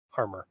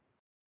armor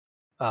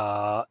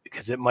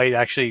because it might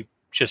actually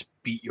just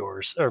beat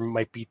yours, or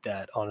might beat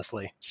that.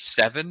 Honestly,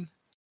 7.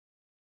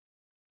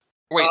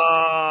 Wait,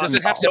 does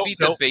it have to beat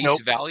the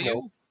base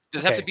value?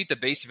 Does it have to Okay. beat the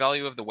base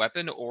value of the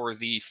weapon or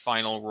the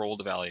final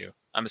rolled value?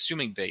 I'm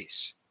assuming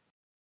base.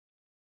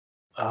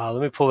 Let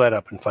me pull that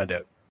up and find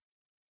out.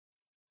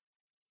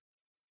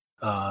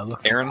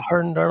 Look for Aaron?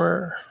 hardened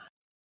armor.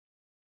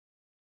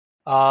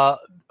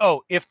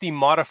 If the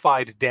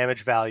modified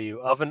damage value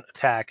of an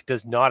attack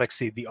does not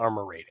exceed the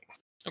armor rating,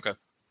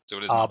 So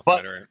it is but-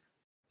 modified, right?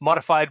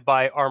 modified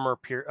by armor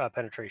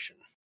penetration.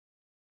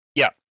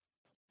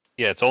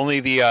 Yeah, it's only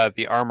the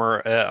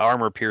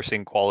armor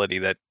piercing quality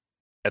that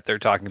they're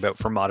talking about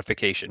for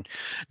modification,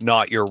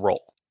 not your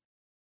roll.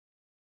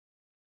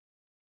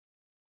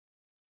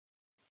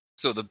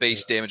 So the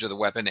base damage of the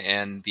weapon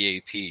and the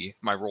AP,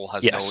 my roll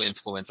has Yes. no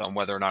influence on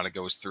whether or not it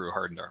goes through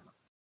hardened armor.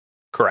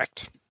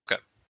 Correct.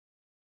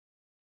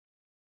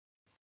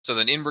 So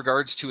then, in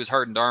regards to his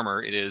hardened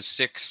armor, it is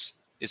 6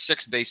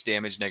 base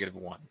damage,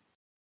 -1.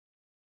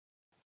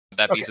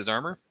 That beats Okay. his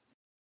armor.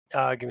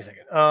 Give me a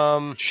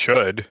second.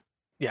 Should.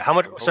 Yeah, how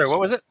much? I would Sorry, hope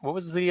what so. was it? What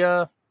was the?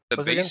 The What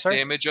was it again? base Sorry?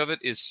 damage of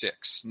it is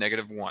 6,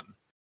 -1.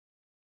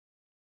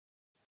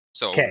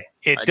 So Okay,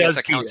 it I does guess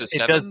that beat counts it. as It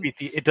does 7? beat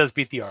the. It does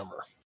beat the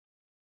armor,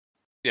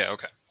 yeah,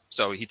 okay.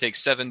 So he takes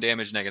 7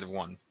 damage,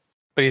 -1.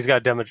 but he's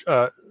got damage.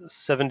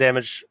 7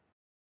 damage.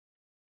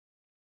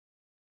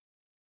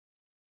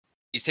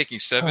 He's taking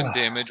 7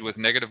 damage with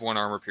 -1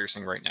 armor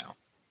piercing right now.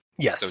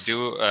 Yes. So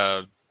do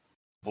a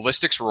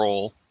ballistics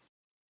roll,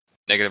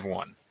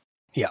 -1.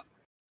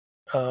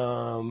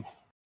 Um.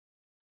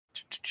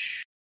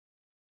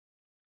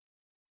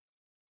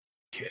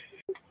 Okay.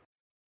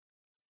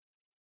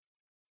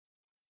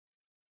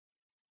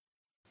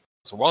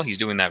 So while he's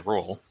doing that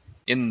roll,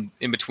 in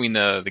between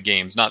the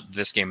games, not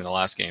this game and the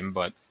last game,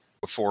 but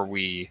before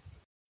we,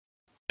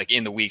 like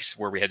in the weeks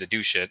where we had to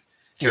do shit,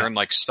 Kieran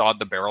like stawed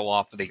the barrel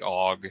off of the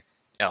AUG,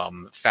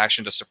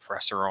 fashioned a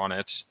suppressor on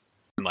it,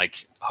 and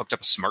like hooked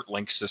up a smart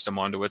link system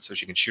onto it so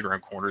she can shoot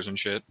around corners and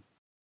shit,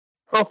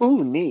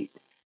 Oh, neat.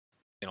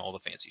 and all the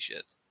fancy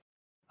shit.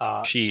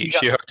 She he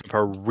got- hooked up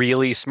a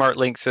really smart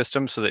link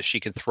system so that she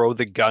could throw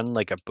the gun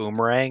like a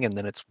boomerang, and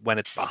then when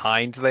it's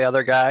behind the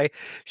other guy,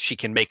 she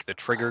can make the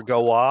trigger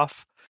go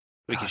off.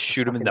 We can it's a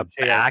shoot him in the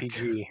fucking back.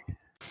 JRPG.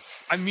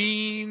 I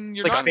mean,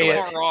 you're It's like not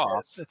a far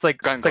off. It's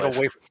like Gunglaive. a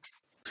way,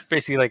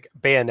 basically like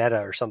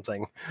Bayonetta or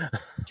something.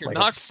 You're like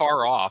not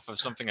far off of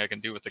something I can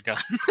do with the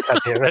gun. God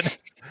damn it.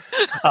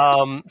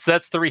 So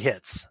that's 3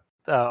 hits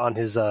on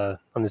his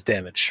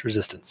damage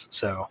resistance.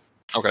 So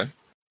Okay.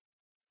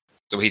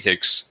 So he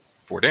takes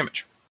 4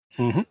 damage.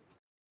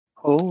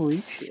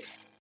 Holy shit.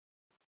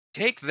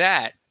 Take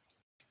that.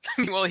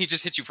 Well, he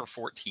just hit you for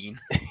 14.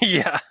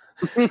 yeah,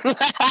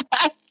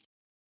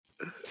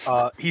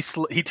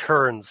 he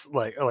turns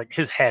like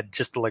his head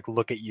just to like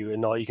look at you,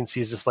 and all you can see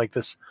is just like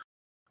this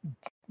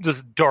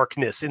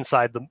darkness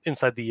inside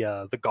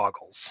the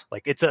goggles.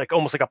 Like it's like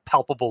almost like a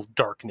palpable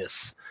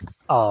darkness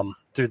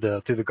through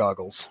the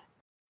goggles.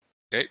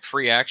 Okay,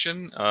 free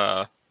action.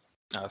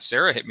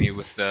 Sarah hit me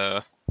with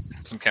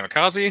some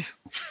kamikaze.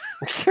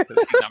 'Cause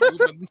he's not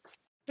moving.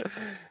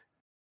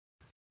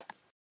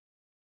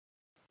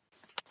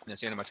 And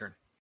that's the end of my turn.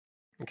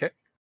 Okay.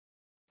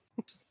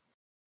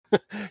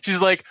 She's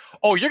like,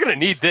 "Oh, you're gonna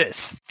need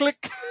this."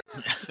 Click.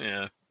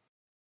 Yeah.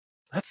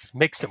 Let's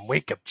make some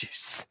wake up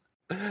juice.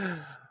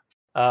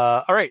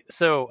 All right.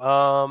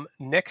 So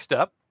next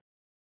up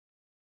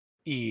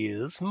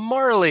is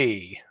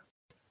Marley.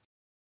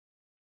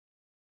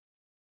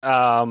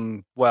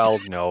 Well,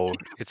 no,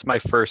 it's my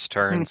first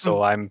turn,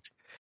 so I'm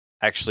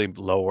actually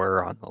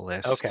lower on the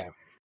list. Okay.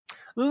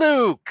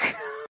 Luke.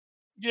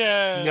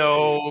 Yay!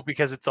 No,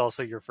 because it's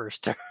also your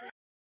first turn.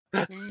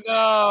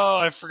 No,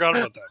 I forgot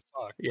about that.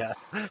 Fuck.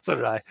 Yes, so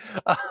did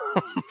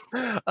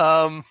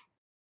I.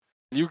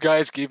 You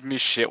guys give me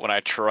shit when I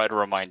try to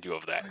remind you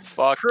of that.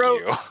 Fuck Pro-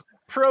 you.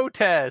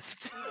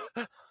 Protest.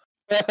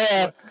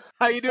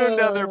 How you doing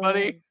down there,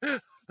 buddy?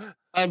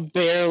 I'm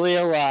barely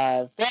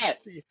alive, but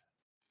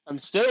I'm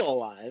still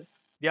alive.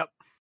 Yep.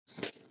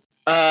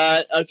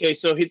 Okay,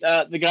 so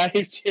the guy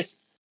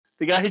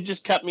who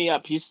just cut me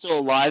up, he's still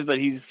alive, but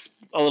he's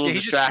a little Yeah,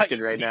 distracted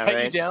right he now, cut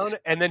right? you down,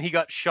 and then he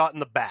got shot in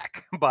the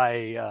back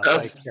by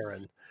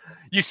Karen.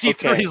 You see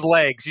through Okay. his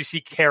legs. You see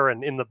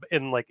Karen in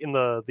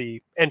the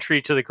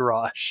entry to the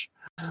garage.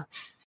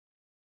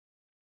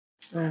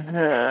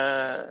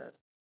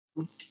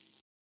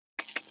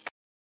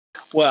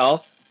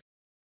 Well,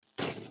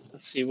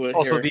 let's see what.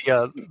 Also,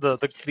 here.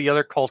 the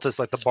other cultists,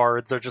 like the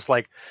bards, are just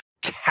like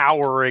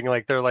cowering,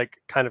 like they're like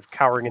kind of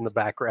cowering in the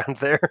background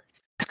there.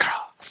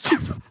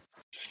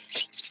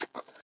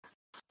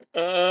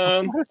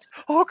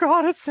 Oh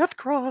god, it's Seth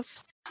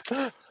Cross.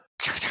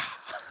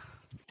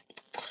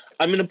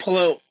 I'm gonna pull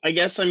out. I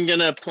guess I'm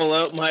gonna pull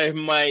out my.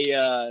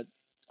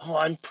 Oh,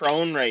 I'm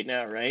prone right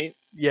now, right?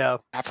 Yeah.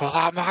 I pull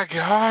out my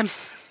gun.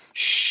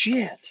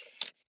 Shit.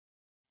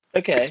 I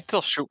Okay.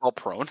 still shoot while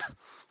prone.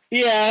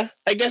 Yeah,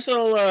 I guess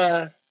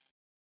I'll.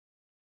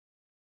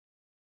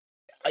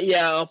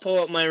 Yeah, I'll pull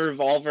out my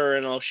revolver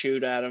and I'll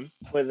shoot at him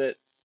with it.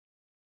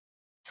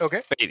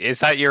 Okay. Wait, is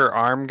that your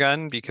arm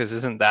gun? Because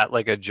isn't that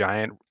like a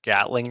giant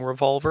Gatling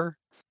revolver?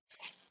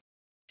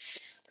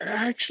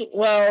 Actually,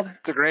 well,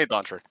 It's a grenade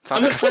launcher. It's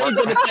I'm not afraid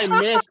that if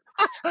I miss,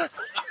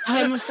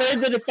 I'm afraid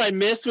that if I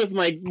miss with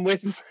my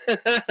with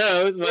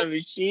my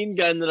machine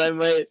gun, that I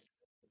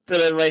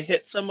might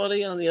hit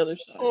somebody on the other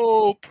side.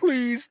 Oh,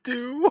 please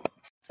do.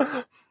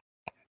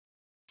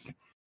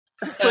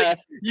 Like,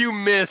 you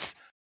miss.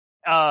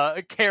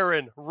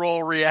 Karen,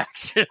 roll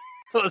reaction.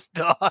 Let's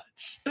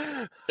dodge.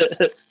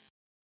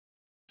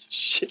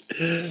 Shit.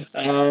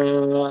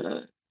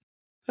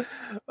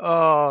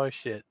 Oh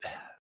shit.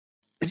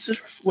 Is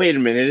it? Wait a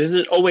minute. Is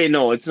it? Oh wait,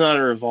 no. It's not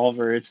a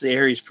revolver. It's the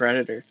Ares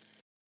Predator.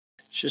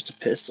 It's just a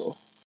pistol.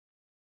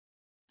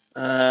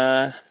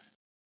 Yeah,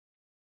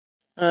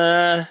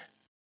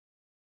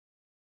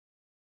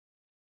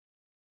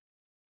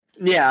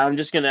 I'm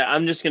just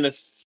gonna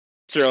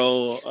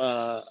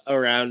throw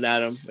around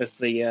at him with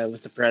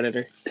the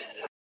Predator,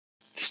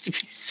 just to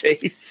be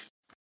safe.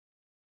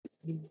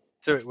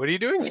 So what are you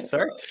doing?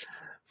 Sorry.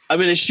 I'm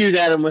gonna shoot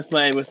at him with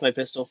my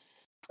pistol.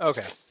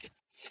 Okay.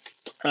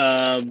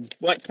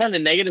 What kind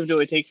of negative do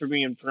I take for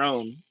being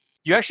prone?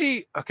 You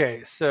actually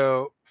okay?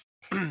 So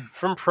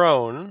from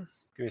prone,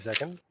 give me a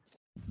second.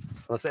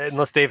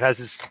 Unless Dave has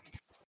his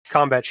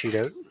combat sheet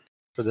out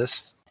for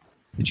this.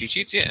 The cheat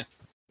sheets, yeah.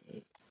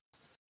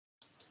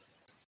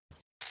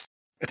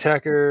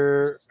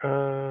 Attacker.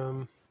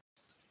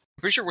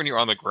 Pretty sure when you're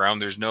on the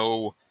ground, there's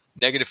no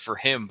negative for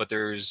him, but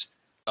there's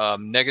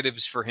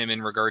negatives for him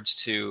in regards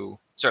to.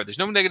 Sorry, there's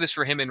no negatives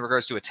for him in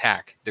regards to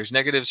attack. There's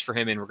negatives for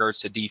him in regards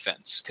to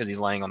defense because he's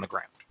lying on the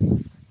ground.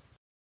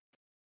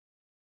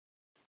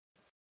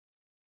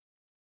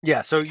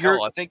 Yeah. So you're.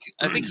 Hell, I think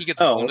he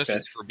gets Oh, bonuses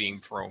okay. for being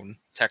prone,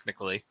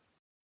 technically.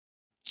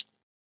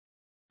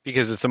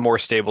 Because it's a more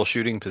stable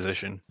shooting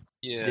position.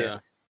 Yeah.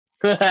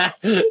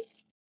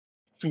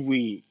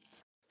 Sweet.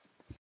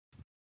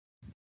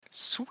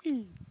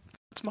 Sweet.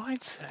 What's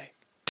mine say?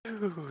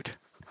 Dude.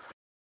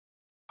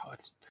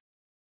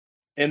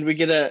 And we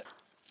get a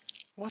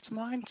What's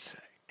mine say?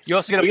 You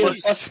also get a we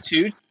plus. get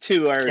a +2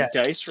 to our Yeah.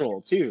 dice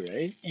roll too,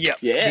 right? Yeah.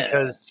 Yeah.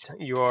 Because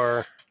you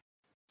are.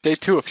 Day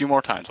 2 a few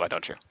more times, why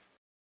don't you?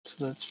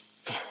 So that's.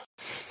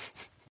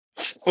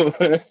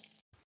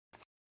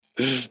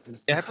 Yeah,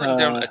 I have written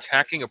down Uh,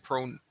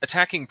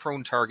 attacking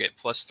prone target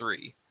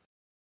 +3.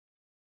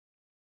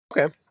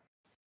 Okay.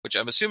 Which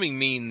I'm assuming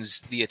means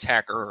the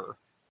attacker,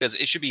 because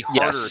it should be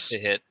harder Yes. to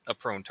hit a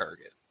prone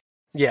target.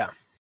 Yeah.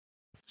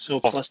 So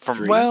Well, plus from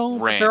 3. Well,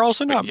 but they're range,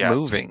 also but not yes.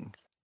 moving.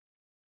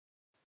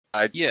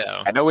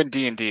 Yeah. I know in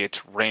D&D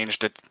it's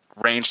ranged.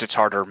 Ranged, it's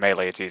harder.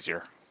 Melee, it's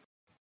easier.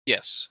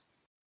 Yes.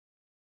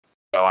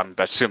 So I'm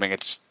assuming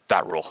it's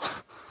that rule.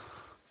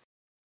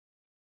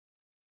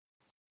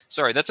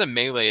 Sorry, that's a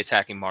melee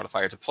attacking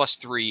modifier. It's a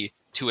 +3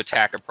 to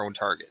attack a prone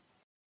target.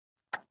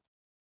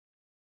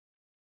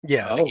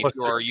 Yeah. Oh. it's If plus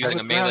you are three. using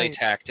a was melee right.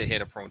 attack to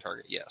hit a prone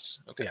target, yes.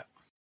 Okay. Yeah.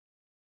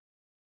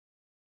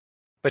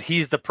 But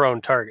he's the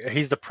prone target.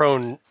 He's the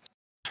prone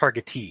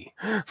targetee.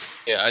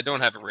 Yeah, I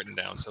don't have it written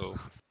down, so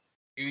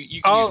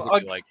you can use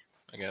what you like,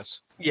 I guess.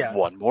 Yeah.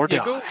 One more die.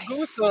 Yeah, go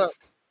with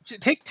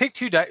take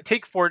 2 die.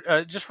 Take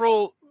 4. Just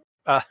roll.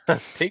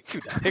 Take 2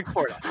 die. Take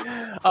 4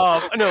 die.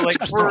 No, like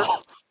Just for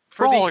roll.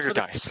 for Roll the, all for your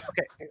the- dice.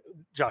 Okay,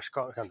 Josh,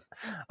 calm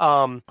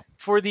down.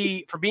 For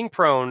being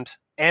proned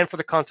and for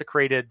the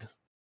consecrated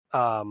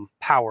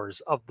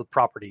powers of the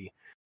property,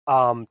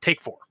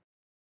 take 4.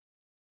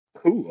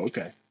 Ooh,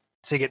 okay.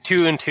 So you get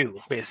 2 and 2,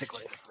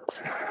 basically.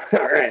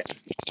 All right.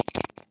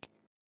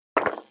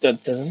 Dun,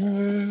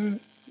 dun.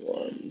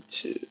 1,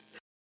 2.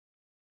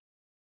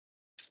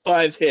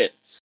 5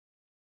 hits.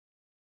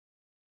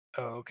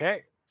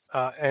 Okay.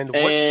 And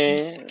what's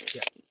And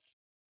yeah.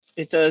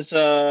 it does.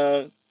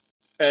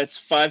 It's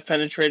 5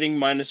 penetrating,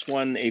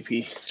 -1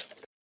 AP.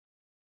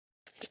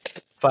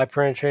 5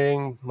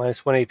 penetrating,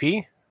 -1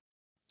 AP?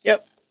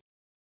 Yep.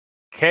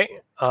 Okay.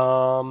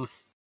 So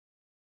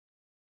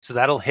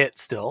that'll hit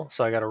still.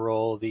 So I got to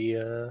roll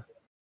the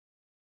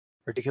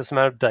ridiculous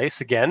amount of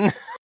dice again.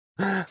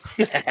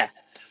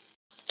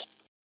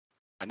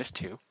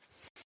 -2.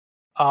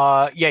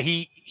 Yeah,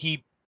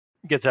 he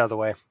gets out of the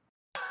way.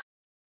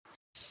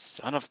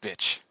 Son of a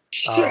bitch.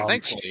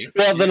 Thankfully.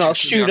 Well, you then just I'll get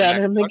to shoot the at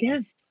automatic him button.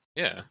 again.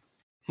 Yeah.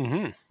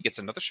 Mm-hmm. He gets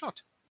another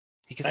shot.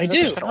 He gets I another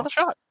do. Just shot. another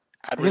shot.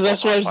 How do we Because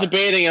that's roll what I was modifier?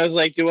 debating. I was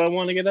like, do I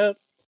want to get up?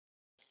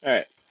 All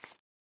right.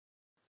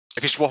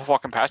 If he's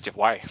walking past you,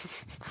 why?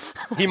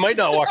 He might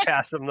not walk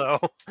past him though.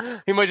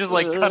 He might just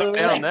like cut him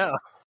down now.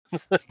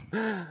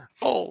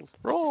 Roll.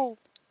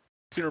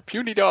 If you're a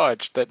puny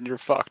dodge, then you're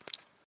fucked.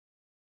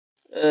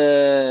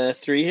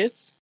 3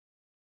 hits.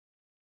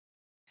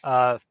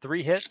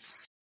 3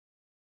 hits.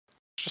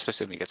 Just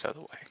assume he gets out of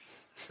the way.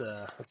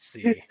 Let's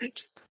see.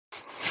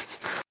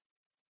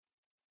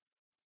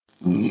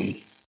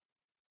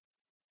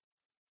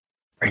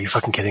 Are you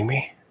fucking kidding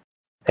me?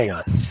 Hang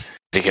on.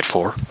 Did he get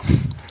 4?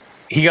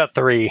 He got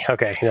 3.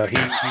 Okay, no, he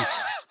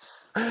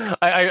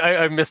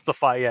I missed the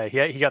 5. Yeah,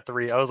 he got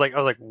 3. I was like,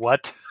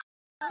 what?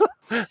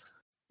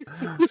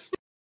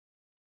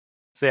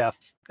 So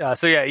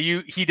yeah,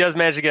 he does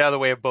manage to get out of the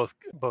way of both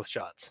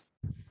shots.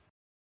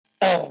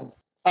 Oh.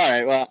 All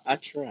right. Well, I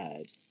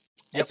tried.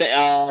 Yep.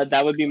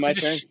 That would be my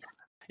turn.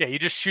 You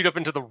just shoot up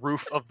into the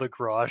roof of the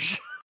garage.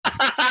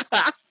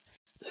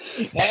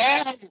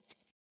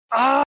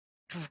 Ah!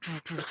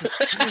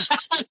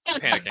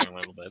 Panicking a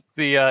little bit.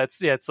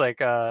 It's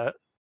like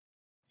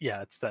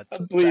it's that,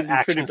 I'm bleeding that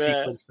action pretty bad.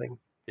 sequence thing.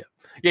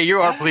 Yeah,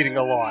 you are bleeding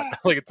a lot.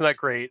 Like it's not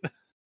great.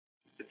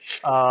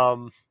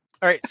 All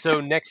right, so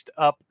next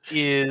up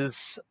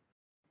is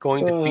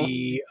going to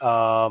be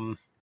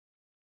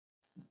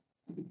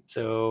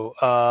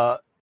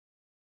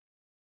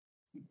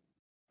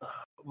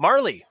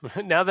Marley.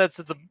 Now that's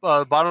at the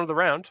bottom of the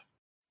round.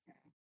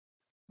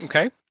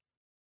 Okay.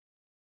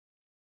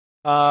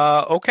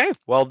 Okay.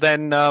 Well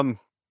then,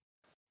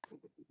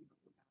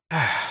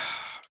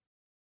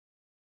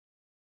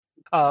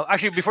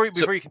 Actually, before you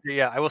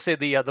continue, I will say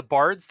the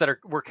bards that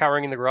were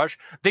cowering in the garage,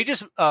 they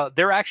just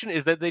their action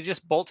is that they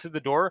just bolt through the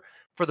door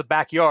for the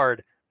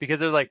backyard because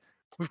they're like,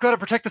 we've got to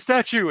protect the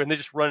statue, and they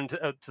just run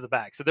to the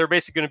back. So they're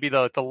basically going to be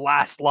the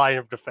last line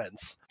of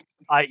defense.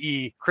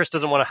 I.e., Chris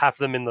doesn't want to have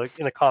them in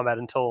the combat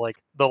until like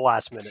the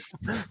last minute.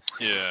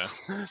 Yeah,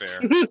 fair.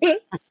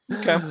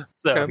 okay.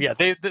 So Okay. yeah,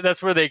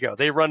 that's where they go.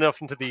 They run off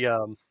into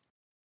the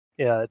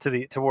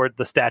toward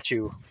the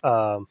statue,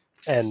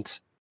 and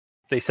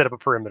they set up a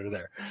perimeter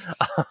there,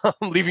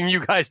 leaving you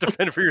guys to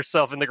fend for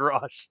yourself in the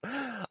garage.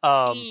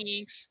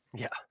 Thanks.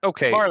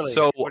 Okay. Marley,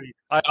 So what do you-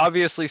 I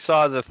obviously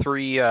saw the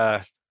three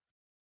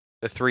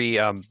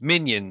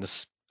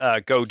minions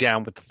go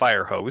down with the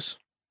fire hose.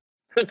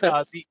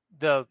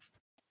 the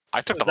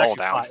I took it was them all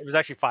actually down. It was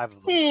actually 5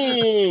 of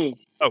them.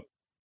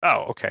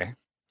 Oh, okay.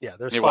 Yeah,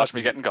 there's You 5 watched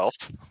me get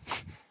engulfed.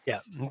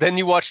 Yeah. Then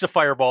you watched a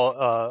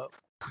fireball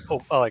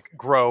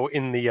grow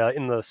in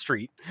the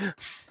street.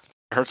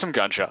 Heard some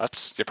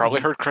gunshots. You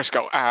probably heard Chris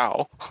go,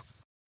 ow.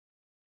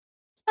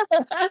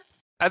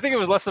 I think it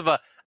was less of a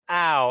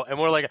ow and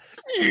more like a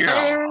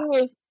yeah.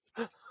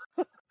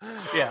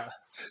 Yeah.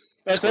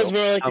 That sounds Squirrel.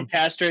 more like a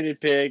castrated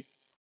pig.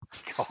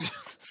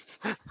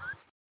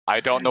 I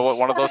don't know what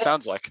one of those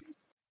sounds like.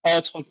 Oh,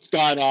 it's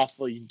god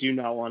awful. You do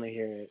not want to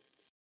hear it.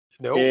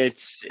 Nope.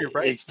 It's you're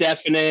right. it's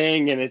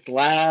deafening and it's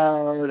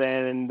loud,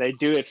 and they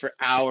do it for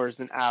hours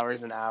and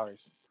hours and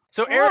hours.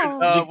 So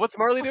Aaron, what's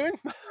Marley doing?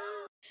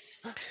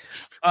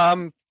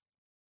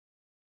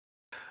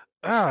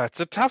 It's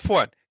a tough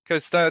one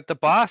because the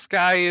boss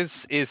guy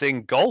is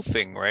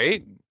engulfing,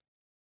 right?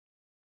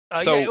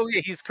 So-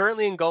 yeah, he's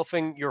currently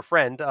engulfing your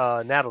friend,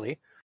 Natalie.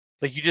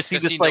 Like you just see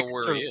Does this he like know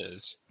where sort he of-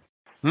 is?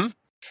 Hmm?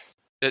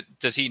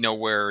 Does he know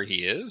where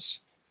he is?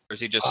 Or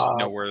does he just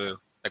know where...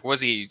 Like, what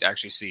does he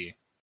actually see?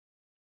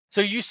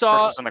 So you Chris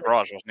saw was in the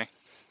garage, wasn't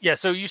he? Yeah,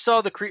 so you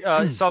saw the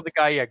saw the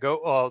guy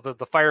go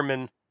the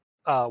fireman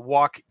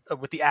walk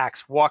with the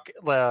axe walk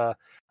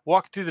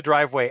through the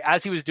driveway.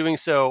 As he was doing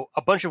so,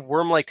 a bunch of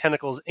worm-like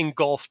tentacles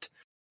engulfed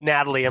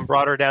Natalie and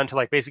brought her down to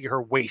like basically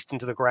her waist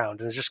into the ground,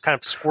 and is just kind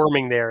of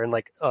squirming there in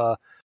like a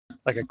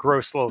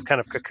gross little kind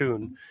of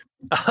cocoon.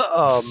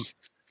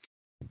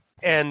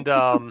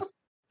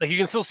 Like you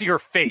can still see her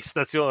face.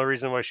 That's the only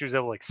reason why she was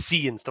able to like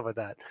see and stuff like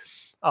that.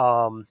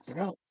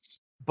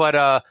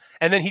 But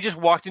and then he just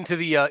walked into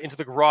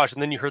the garage,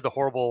 and then you heard the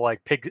horrible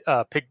like pig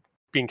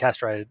being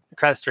castrated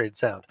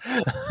sound.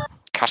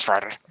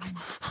 Castrated.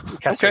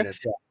 Castrated.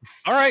 Yeah.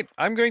 All right,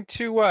 I'm going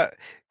to.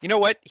 You know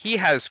what? He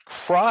has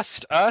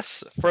crossed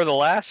us for the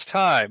last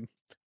time,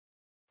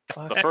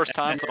 The first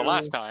time for the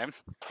last time.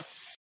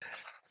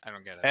 I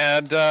don't get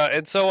it.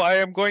 and so I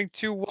am going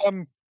to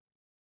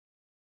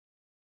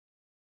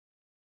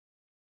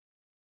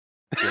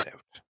get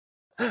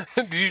out.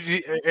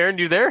 Aaron,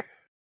 you there?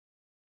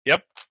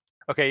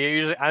 Okay, yeah,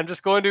 usually I'm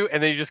just going to,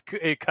 and then you just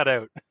it cut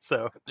out.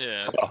 So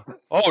Yeah.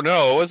 Oh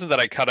no, it wasn't that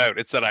I cut out.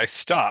 It's that I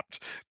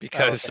stopped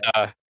because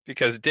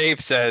Dave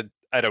said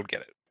I don't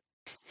get it.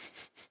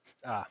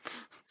 I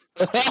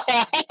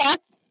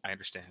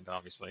understand,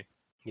 obviously.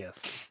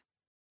 yes.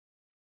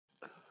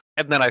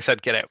 And then I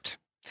said get out.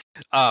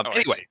 Oh, I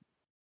Anyway.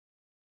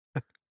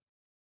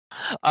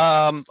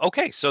 see.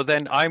 Okay, so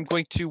then I'm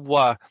going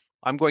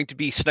to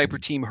be Sniper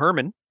Team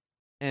Herman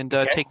and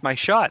Okay. take my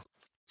shot.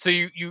 So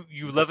you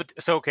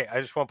levitate. So okay, I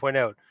just want to point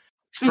out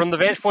from the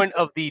vantage point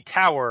of the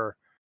tower,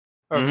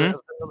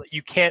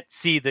 you can't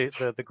see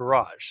the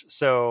garage.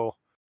 So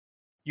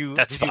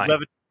That's fine.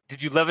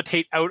 Did you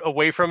levitate out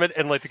away from it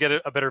and like to get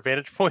a better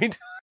vantage point?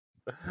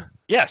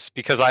 Yes,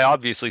 because I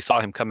obviously saw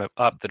him come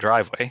up the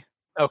driveway.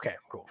 Okay,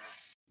 cool.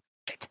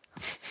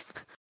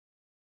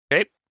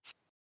 Okay,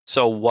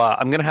 so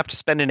I'm gonna have to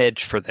spend an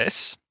edge for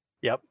this.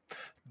 Yep.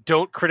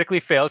 Don't critically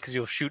fail because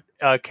you'll shoot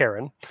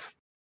Karen.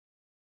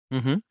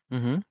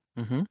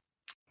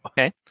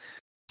 Okay,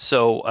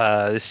 so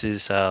this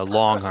is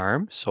long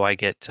arm, so I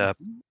get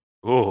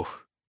ooh.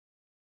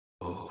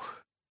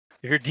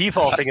 If you're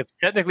defaulting, it's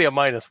technically a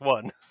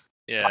 -1.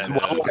 Yeah. I'm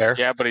it well is. aware.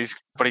 Yeah, but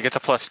he gets a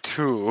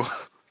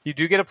 +2. You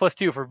do get a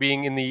 +2 for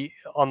being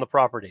on the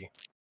property.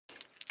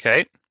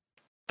 Okay,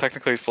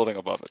 Technically, he's floating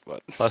above it,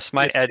 but plus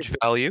my edge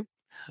value.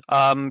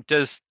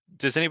 Does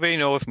anybody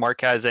know if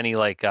Mark has any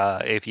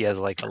if he has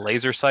like a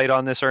laser sight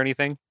on this or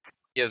anything?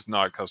 He has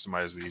not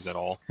customized these at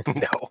all.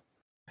 No.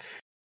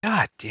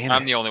 God damn it!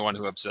 I'm the only one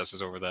who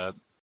obsesses over that.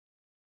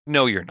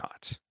 No, you're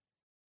not.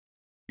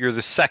 You're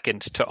the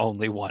second to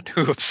only one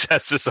who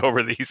obsesses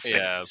over these things.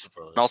 Yeah, I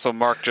suppose. and also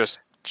Mark just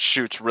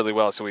shoots really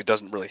well, so he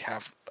doesn't really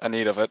have a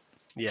need of it.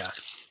 Yeah.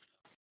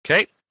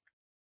 Okay,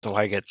 so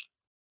I get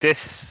this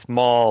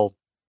small,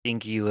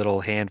 dinky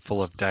little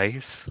handful of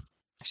dice.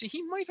 Actually,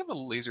 he might have a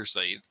laser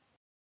sight.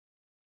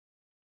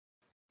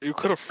 You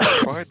could have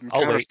tried and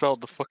I'll wait.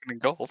 counterspelled the fucking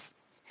engulf.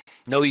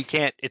 No, you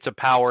can't. It's a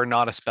power,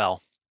 not a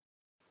spell.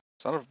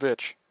 Son of a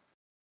bitch.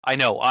 I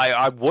know.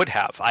 I would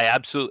have. I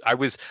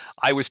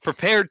was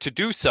prepared to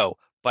do so,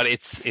 but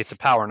it's a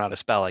power, not a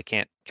spell. I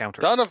can't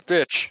counter. Son of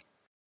bitch.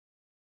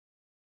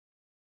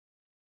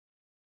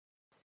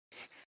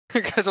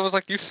 Because I was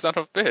like, you son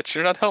of bitch,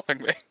 you're not helping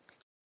me.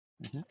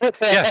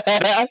 Yeah.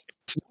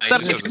 I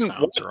That just I have the didn't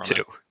want silencer on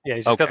to. it. Yeah,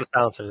 he's just got Okay. the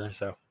silencer there,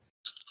 so.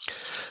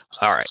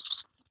 All right.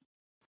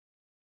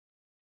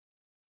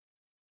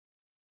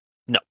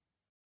 No.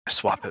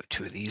 Swap out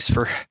 2 of these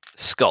for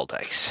skull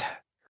dice.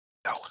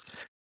 Go.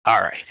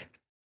 All right.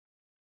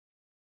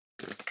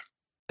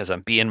 Because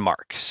I'm being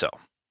Mark, so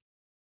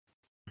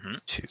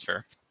Mhm, 2, That's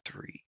fair.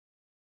 3.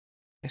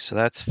 Okay, so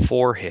that's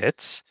 4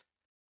 hits,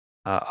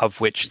 of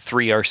which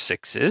 3 are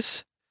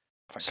 6s.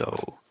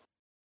 So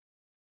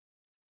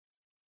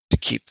to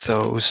keep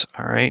those,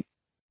 all right.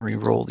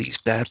 Reroll these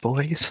bad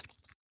boys.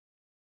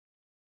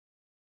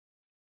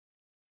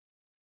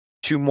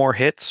 2 more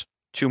hits,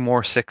 2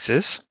 more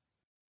 6s.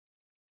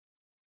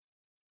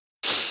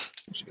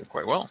 She did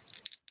quite well.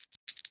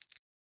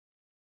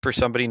 For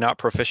somebody not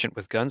proficient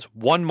with guns,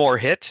 1 more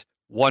hit,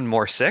 1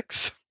 more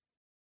 6,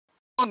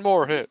 One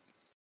more hit.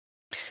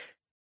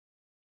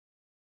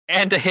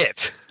 and a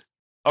hit.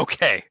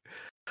 Okay.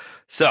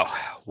 So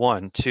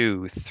 1,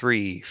 2,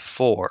 3,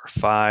 4,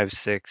 5,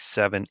 6,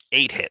 7,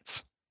 8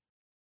 hits.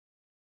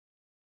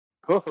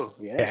 Oh,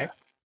 yeah. Okay.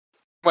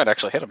 Might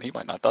actually hit him. He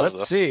might not. Does Let's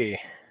this. see.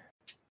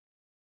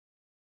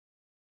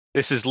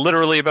 This is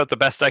literally about the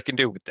best I can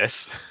do with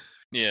this.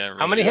 Yeah. Really,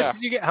 How many Yeah. hits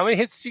did you get? How many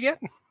hits did you get?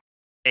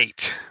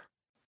 8.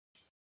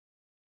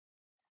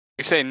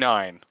 You say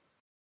 9.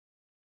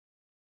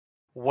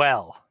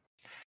 Well,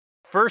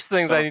 first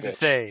things Son I of a need to bitch.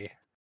 say,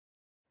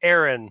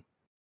 Aaron,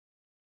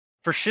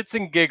 for shits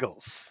and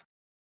giggles,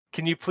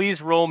 can you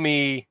please roll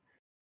me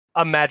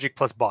a magic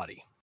plus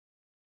body?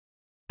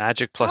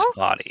 Magic plus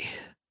body.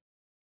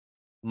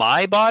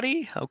 My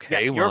body?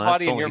 Okay, Yeah, your well,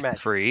 body that's and your only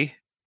magic. 3.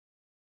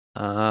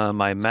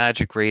 My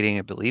magic rating,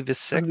 I believe, is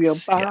 6. Your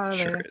Yeah,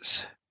 sure body.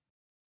 is.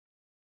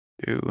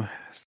 2,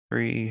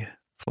 3,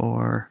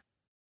 4,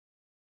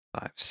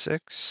 5,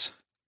 6.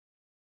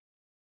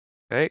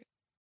 Okay.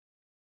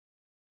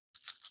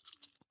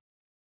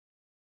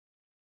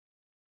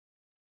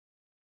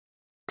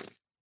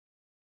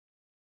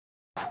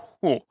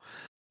 Cool.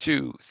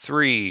 2,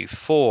 3,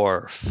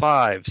 4,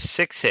 5,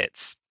 6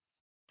 hits.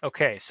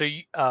 Okay, so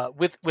you,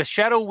 with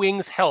Shadow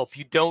Wing's help,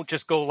 you don't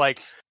just go like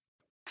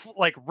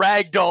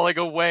ragdolling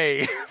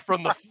away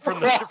from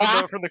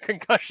the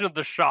concussion of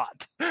the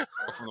shot.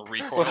 From the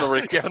recoil. From the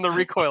recoil. Yeah, from the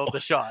recoil of the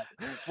shot.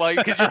 Like,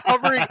 because you're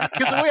hovering.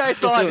 Because the way I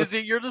saw it is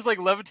that you're just like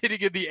levitating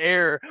in the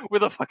air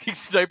with a fucking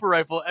sniper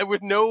rifle and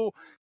with no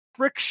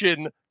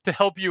friction to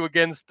help you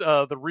against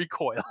the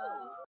recoil.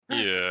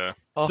 Yeah.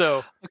 Oh. So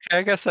Okay,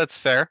 I guess that's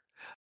fair.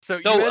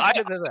 you No, managed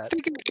to get I that.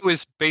 think it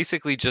was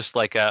basically just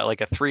like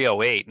a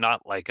 308,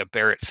 not like a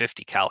Barrett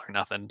 50 cal or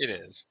nothing. It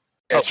is.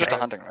 Yeah, it's just a Okay.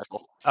 hunting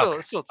rifle. Still,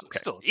 Okay,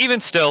 still. Even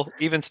still.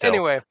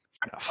 Anyway,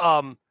 fair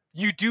enough.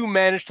 you do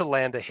manage to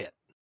land a hit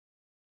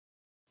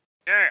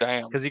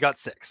Damn. because you got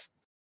 6.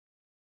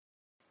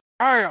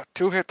 Ah,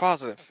 2-hit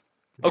positive.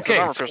 Okay, There's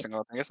an armor so- piercing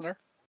thing, isn't there?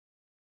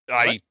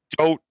 I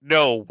don't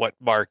know what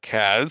Mark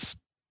has.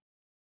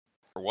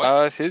 For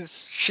what?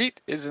 His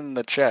sheet is in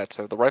the chat,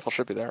 so the rifle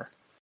should be there.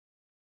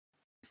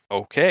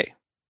 Okay.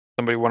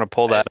 Somebody want to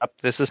pull that up?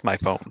 This is my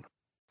phone.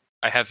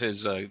 I have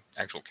his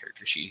actual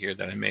character sheet here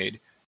that I made.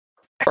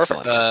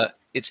 Perfect.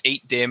 It's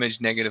 8 damage,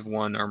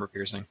 -1 armor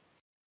piercing.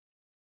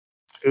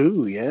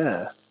 Ooh,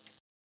 yeah.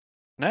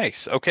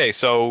 Nice. Okay,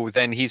 so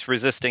then he's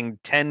resisting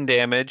 10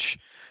 damage,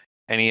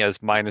 and he has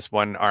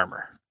 -1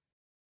 armor.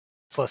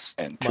 Plus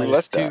And 2 minus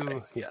less 2. die.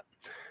 Yeah.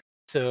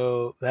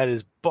 So that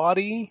is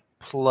body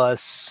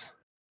plus.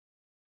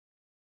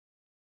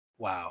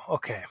 Wow.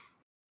 Okay.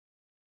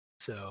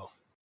 So.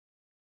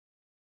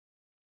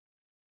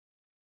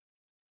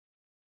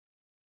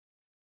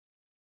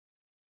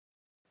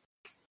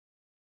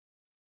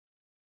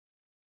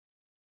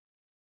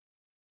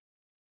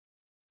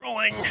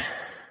 Rolling.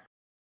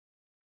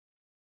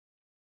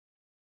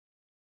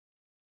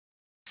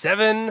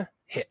 7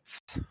 hits.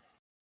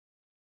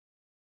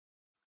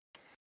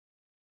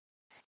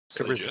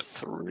 So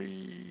resist. you get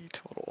 3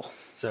 total.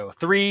 So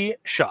 3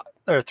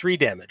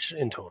 damage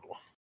in total.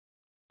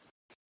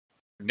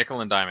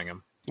 Nickel and diming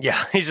him.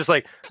 Yeah, he's just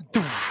like.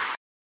 Doof.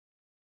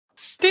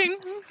 Ding!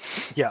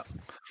 Yeah.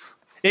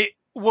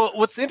 Well,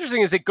 what's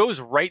interesting is it goes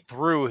right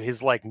through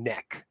his like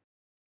neck,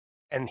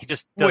 and he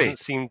just doesn't Wait.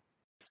 seem.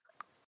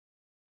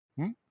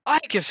 I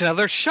get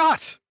another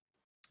shot.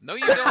 No,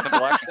 you don't.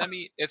 Simple action.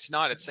 Semi, it's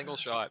not. It's single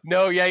shot.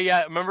 No,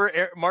 yeah. Remember,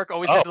 Mark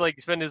always had to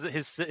like spend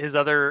his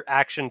other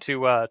action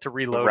to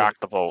reload. Rack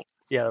the bolt.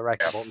 Yeah, the rack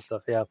the bolt and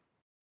stuff. Yeah.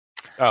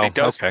 Oh, He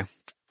does- okay.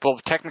 Well,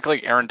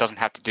 technically, Aaron doesn't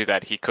have to do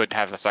that. He could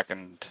have a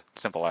second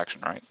simple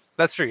action, right?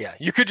 That's true. Yeah,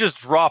 you could just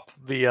drop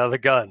the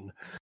gun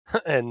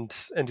and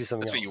do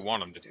something That's else. what you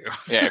want him to do.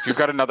 Yeah, if you've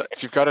got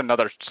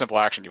another simple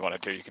action you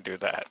want to do, you can do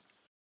that.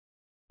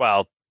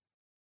 Well,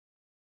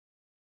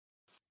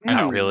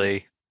 not Hmm.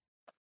 really.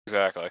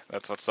 Exactly.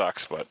 That's what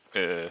sucks, but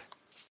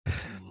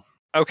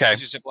Okay.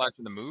 Use your simple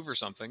action to move or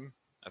something.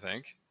 I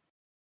think.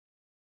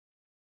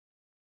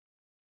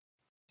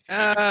 If you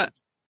make it Uh,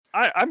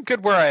 move. I'm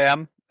good where I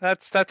am.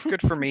 That's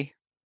good for me.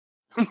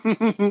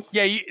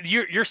 Yeah,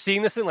 you're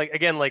seeing this thing like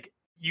again, like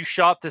you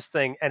shot this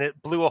thing and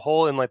it blew a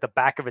hole in like the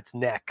back of its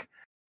neck,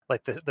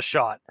 like the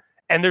shot,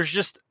 and there's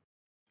just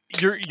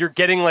you're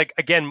getting like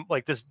again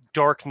like this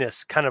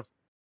darkness kind of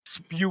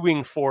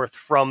spewing forth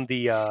from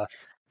the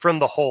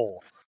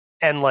hole,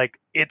 and like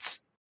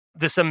it's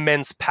this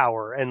immense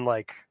power and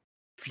like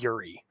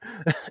fury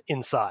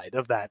inside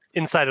of that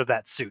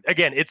suit.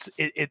 Again,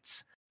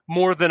 it's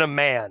more than a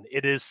man.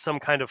 It is some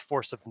kind of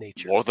force of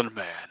nature. more than a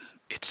man.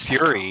 It's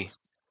Fury.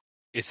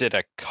 Is it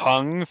a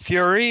Kung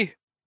Fury?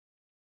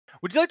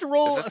 Would you like to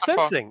roll Is a this the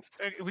far- sensing?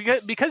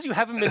 Because you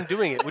haven't been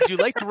doing it, would you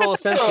like to roll a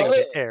sensing,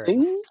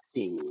 Aaron?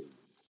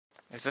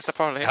 Is this a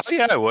part of Hell this?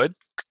 yeah, I would.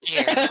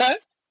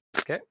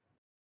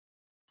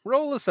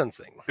 Roll a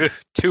sensing.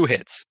 2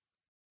 hits.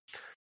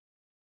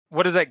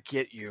 What does that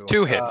get you?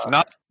 2 hits.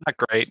 Not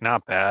great.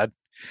 Not bad.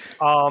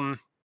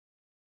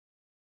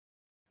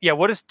 Yeah.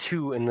 What does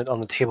 2 on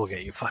the table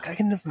get you? Fuck, I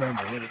can never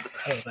remember what the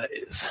hell that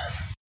is.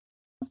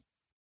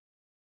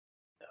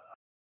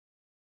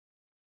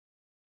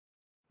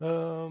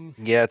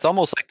 Yeah, it's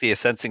almost like the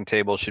sensing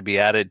table should be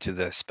added to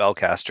the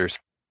spellcaster's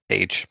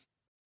page.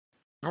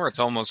 Or it's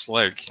almost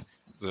like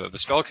the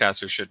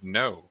spellcaster should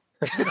know.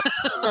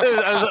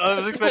 I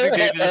was expecting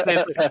Dave to just say,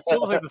 it's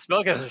almost like the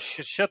spellcaster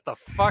should shut the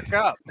fuck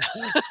up.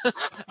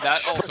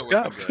 That also would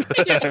have been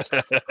good.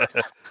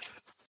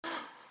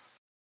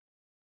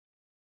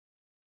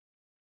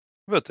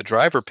 What about the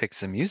driver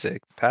picks the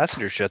music, the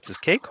passenger shuts his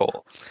cake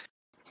hole?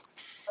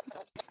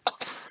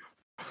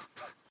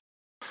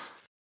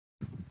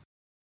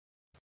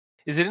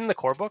 Is it in the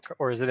core book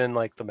or is it in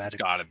like the It's magic?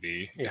 gotta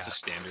be. It's Yeah. a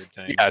standard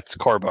thing. Yeah, it's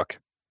core book.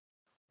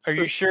 Are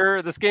you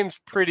sure this game's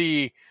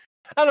pretty?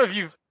 I don't know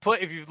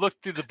if you've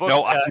looked through the book.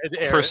 No,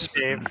 Aaron, first-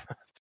 Dave.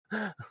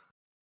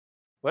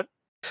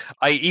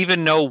 I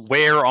even know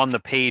where on the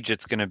page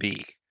it's going to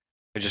be.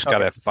 I just Okay.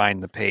 got to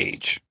find the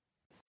page.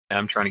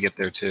 I'm trying to get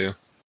there too.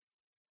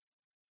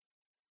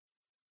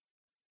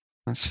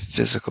 That's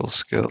physical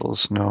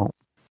skills. No.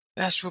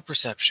 Astral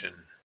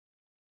perception.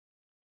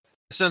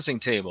 The sensing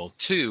table.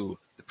 2.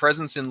 The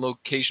presence and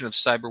location of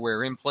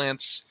cyberware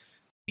implants.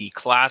 The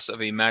class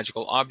of a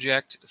magical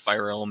object.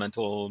 Fire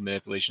elemental,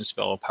 manipulation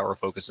spell, power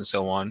focus, and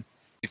so on.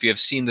 If you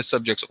have seen the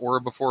subject's aura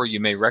before, you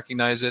may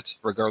recognize it,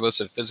 regardless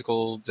of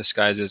physical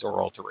disguises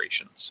or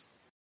alterations.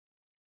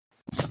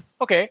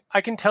 Okay,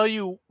 I can tell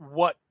you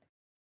what.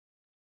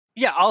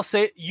 Yeah, I'll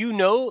say you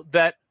know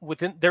that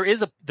within there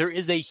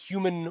is a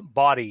human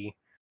body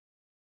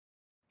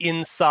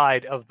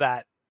inside of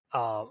that,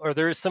 or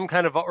there is some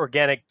kind of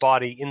organic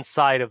body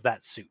inside of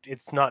that suit.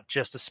 It's not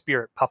just a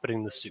spirit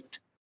puppeting the suit.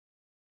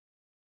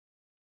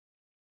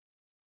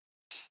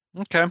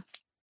 Okay.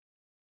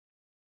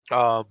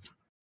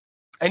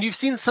 And you've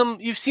seen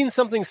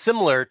something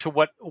similar to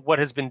what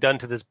has been done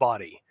to this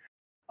body.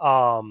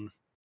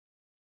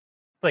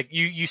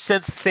 you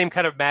sense the same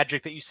kind of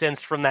magic that you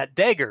sensed from that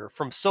dagger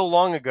from so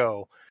long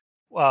ago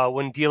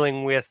when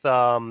dealing with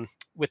the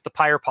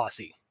Pyre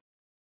Posse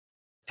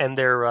and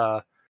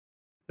their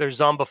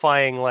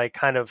zombifying, like,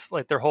 kind of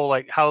like their whole,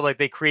 like, how, like,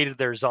 they created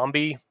their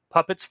zombie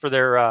puppets for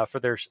their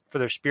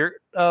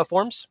spirit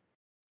forms.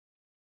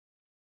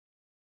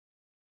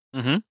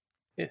 Mm-hmm.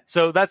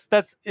 So that's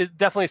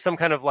definitely some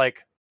kind of,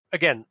 like,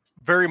 again,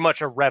 very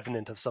much a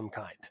revenant of some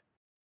kind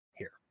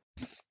here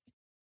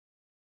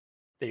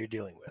that you're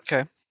dealing with.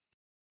 Okay.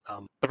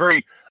 A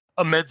very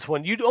immense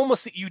one. You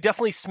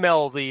definitely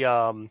smell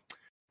the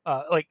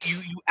like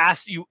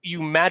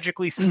you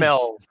magically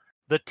smell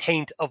the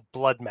taint of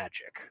blood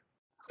magic.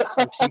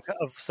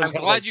 I'm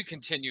glad you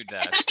continued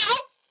that.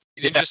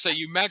 You didn't just say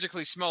you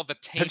magically smell the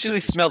taint. Actually,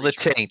 of this smell the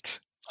creature. taint.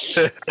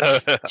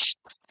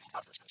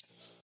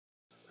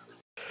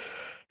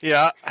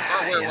 Yeah.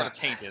 You're aware what a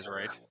taint is,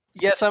 right?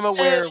 Yes, I'm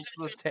aware of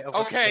the taint.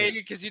 Okay,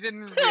 because you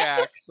didn't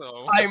react,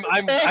 so I'm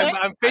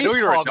I face knew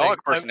you were a palming.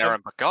 dog person, Aaron,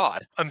 but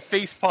God. I'm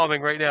face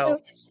palming right now.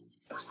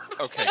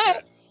 okay,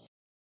 good.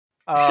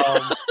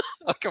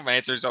 Like my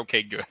answer is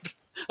okay, good.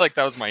 Like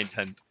that was my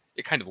intent.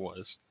 It kind of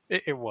was.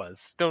 It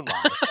was. Don't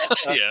lie.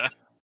 Yeah.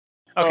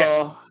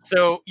 Okay.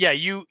 So yeah,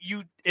 you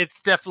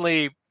it's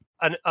definitely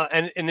and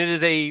it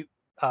is a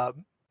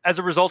as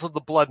a result of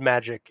the blood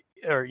magic,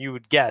 or you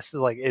would guess,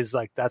 like, is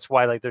like that's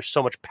why, like, there's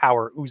so much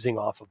power oozing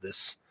off of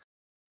this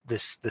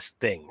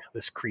thing,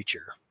 this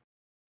creature.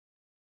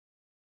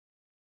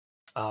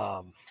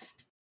 But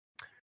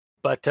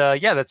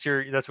yeah, that's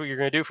what you're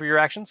gonna do for your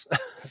actions.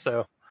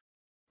 So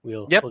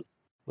we'll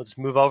just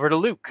move over to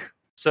Luke.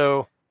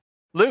 So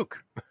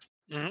Luke,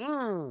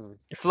 you're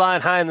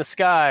flying high in the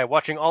sky,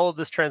 watching all of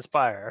this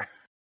transpire.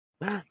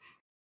 What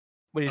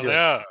are you doing?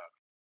 Yeah.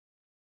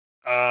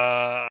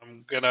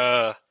 I'm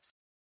gonna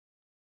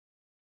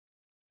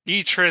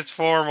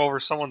transform over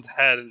someone's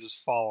head and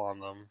just fall on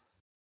them.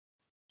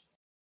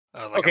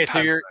 Okay, so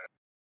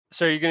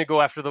you're gonna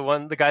go after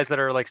the guys that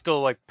are, like,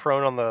 still, like,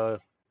 prone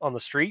on the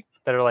street,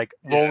 that are, like,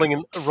 rolling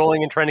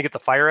and trying to get the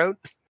fire out.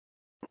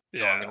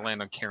 No, I'm gonna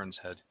land on Karen's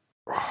head.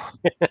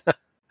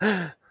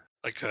 I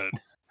could.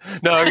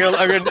 No, I'm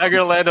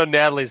gonna land on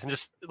Natalie's and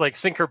just, like,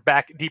 sink her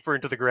back deeper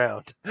into the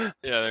ground. Yeah,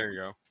 there you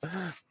go.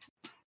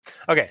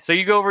 Okay, so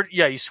you go over.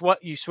 Yeah, you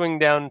swing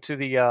down to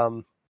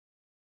the.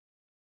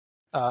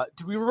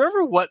 Do we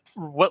remember what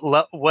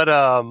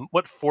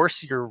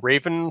force your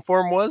Raven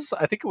form was?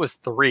 I think it was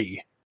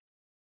 3.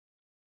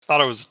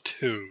 Thought it was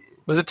 2.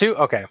 Was it 2?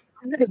 Okay.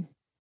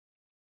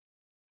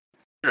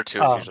 Or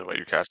 2 is usually what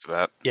you cast it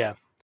at. Yeah.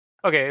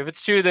 Okay, if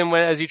it's 2, then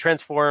as you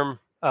transform,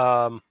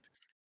 can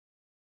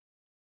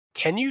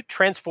you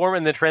transform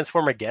and then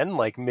transform again,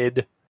 like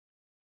mid?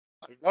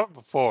 I've done it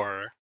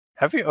before.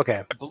 Have you?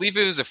 Okay. I believe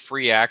it was a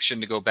free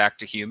action to go back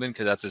to human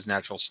because that's his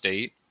natural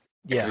state.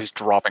 Yeah. He's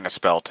dropping a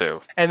spell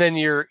too. And then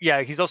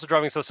he's also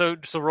dropping. So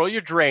roll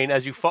your drain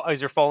as you're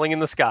falling in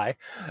the sky.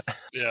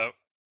 Yeah.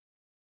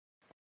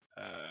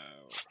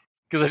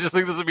 Because I just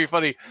think this would be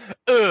funny.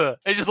 And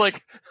just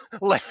like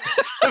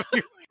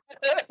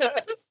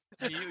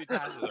Immediately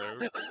passes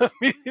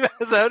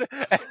out,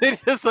 and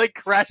it just, like,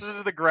 crashes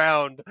into the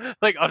ground,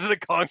 like, onto the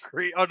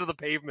concrete, onto the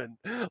pavement,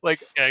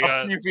 like, Yeah, I a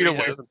got few 3 feet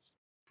away. hits.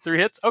 3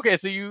 hits. Okay,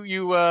 so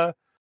you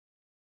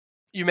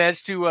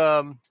managed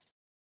to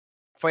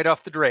fight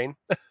off the drain.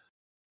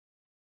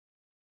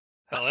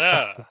 Hell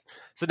yeah!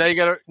 So now you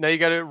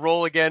gotta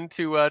roll again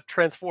to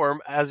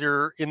transform as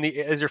you're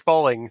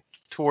falling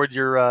toward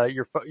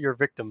your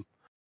victim.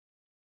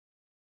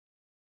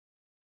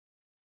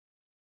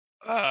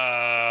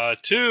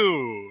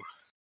 2.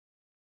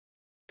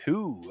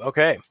 2.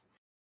 Okay.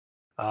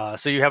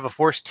 So you have a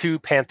Force 2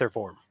 Panther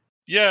form.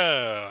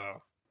 Yeah.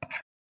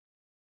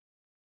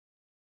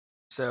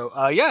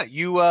 So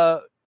you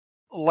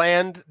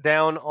land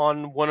down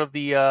on one of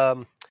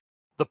the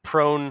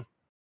prone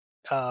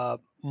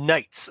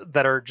knights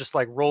that are just,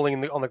 like,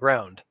 rolling on the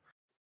ground.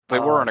 They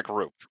were in a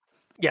group.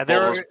 Yeah,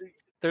 Well,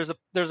 there's a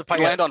You can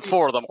land on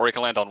 4 of them, or you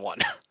can land on 1.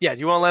 Yeah, do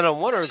you want to land on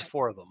 1 or the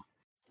 4 of them?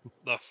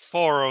 The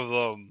 4 of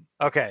them.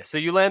 Okay, so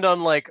you land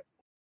on, like,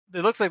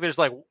 it looks like there's,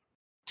 like,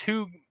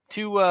 two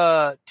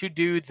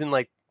dudes and,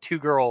 like, 2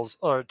 girls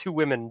or 2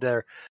 women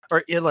there, or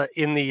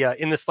in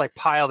this, like,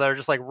 pile that are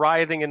just, like,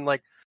 writhing and,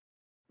 like,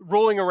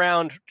 rolling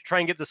around to try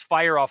and get this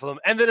fire off of them,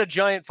 and then a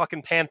giant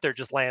fucking panther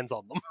just lands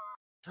on them.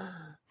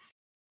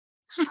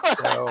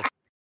 So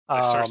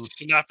I start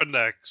snapping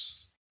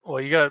necks.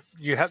 well,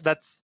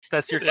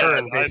 that's your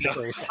turn,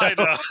 basically. I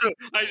know.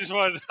 I just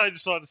wanted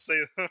to say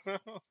that.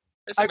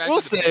 I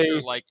will say,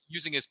 panther, like,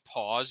 using his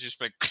paws,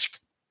 just like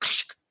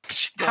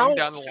going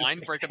down the line,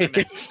 breaking the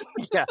necks.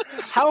 Yeah.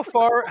 How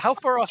far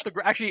off the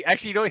ground? Actually,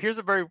 you know, here's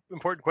a very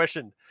important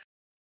question.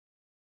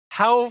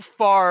 How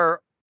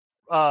far?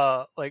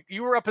 Like,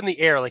 you were up in the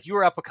air, like you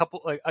were up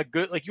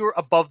you were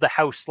above the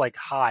house, like,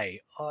 high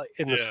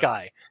in the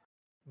sky.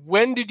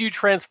 When did you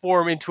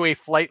transform into a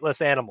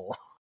flightless animal?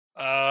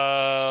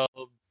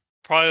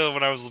 Probably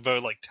when I was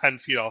about, like, 10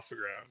 feet off the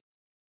ground.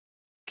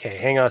 Okay,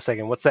 hang on a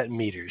second. What's that in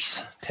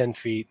meters? 10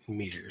 feet in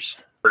meters.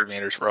 30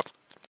 meters rough.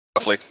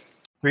 Roughly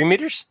 3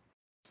 meters.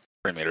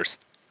 3 meters.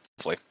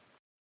 Roughly.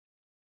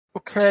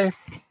 Okay.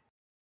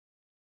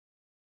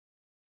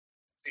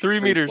 3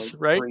 meters,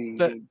 right?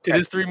 It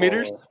is 3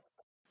 meters.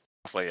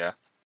 Roughly, yeah.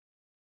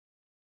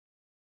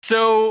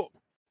 So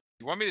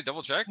You want me to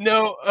double check?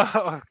 no,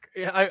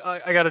 yeah,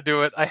 I got to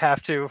do it. I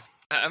have to.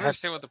 I don't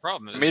understand what the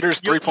problem is. Meters,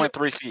 You-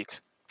 3.3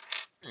 feet.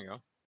 There you go.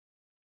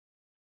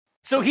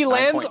 So he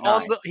lands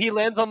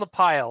 9.9. on the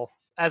pile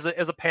as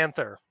a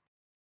panther,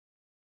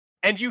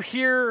 and you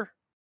hear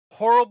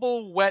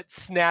horrible wet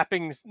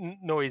snapping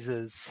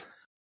noises,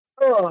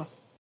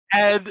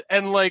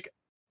 and like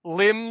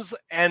limbs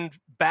and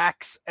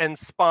backs and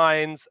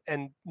spines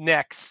and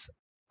necks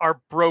are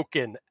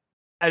broken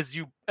as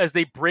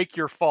they break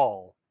your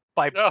fall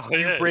by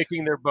you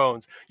breaking their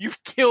bones.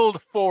 You've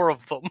killed 4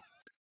 of them.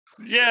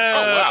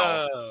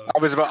 Yeah. I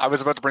was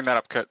about to bring that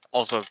up. Cut.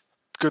 Also,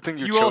 good thing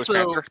you chose also-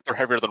 panther. They're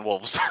heavier than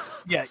wolves.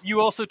 Yeah, you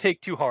also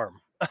take 2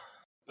 harm.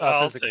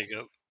 I'll physically. take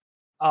it.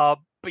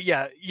 But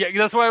yeah,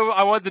 that's why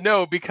I wanted to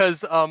know,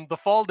 because the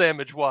fall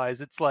damage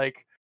wise, it's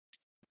like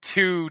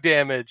 2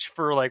 damage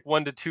for like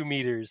 1 to 2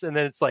 meters, and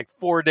then it's like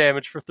 4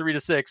 damage for 3 to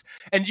 6.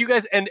 And you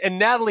guys and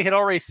Natalie had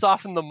already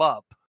softened them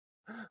up.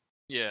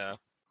 Yeah.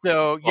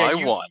 So yeah, I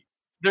won.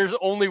 There's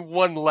only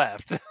 1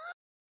 left.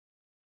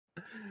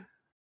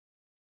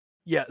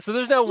 Yeah, so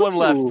there's now 1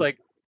 left, like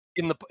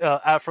in the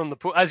out from the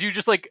pool, as you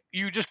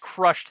just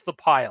crushed the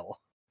pile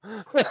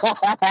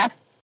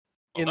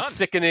in done.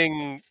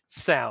 sickening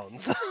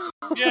sounds.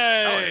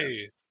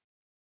 Yay!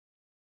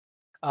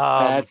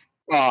 That's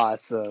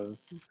awesome.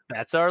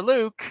 That's our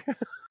Luke.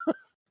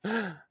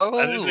 I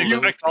didn't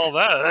expect all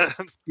that.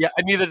 Yeah,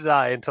 neither did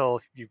I until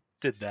you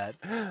did that.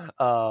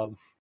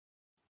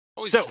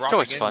 Always So- dropping It's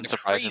always in fun the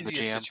surprising the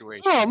craziest GM.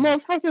 situations. Oh,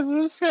 motherfuckers,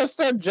 we're just gonna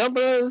start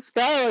jumping out of the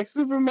sky like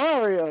Super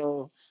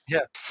Mario.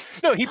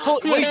 No, he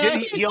pulled. Well, he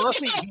did.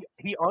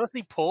 He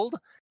honestly pulled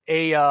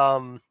a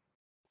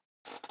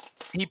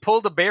He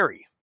pulled a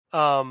Barry.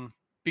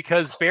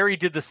 Because Barry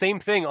did the same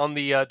thing on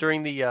the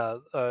during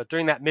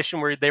that mission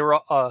where they were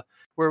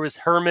where it was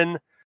Herman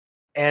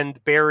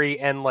and Barry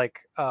and like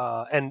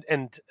and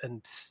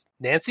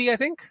Nancy, I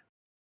think.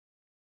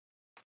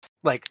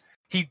 Like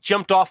he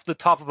jumped off the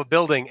top of a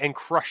building and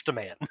crushed a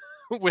man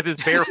with his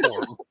bare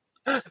form.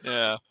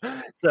 Yeah.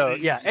 So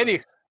yeah,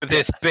 With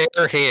his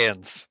bare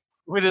hands.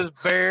 with his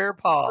bare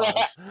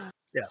paws.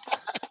 Yeah.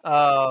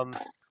 All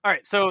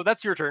right, so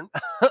that's your turn.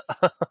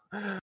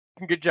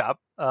 Good job.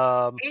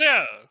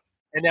 Yeah.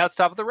 And now it's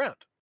top of the round.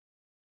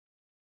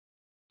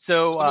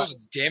 So It's the most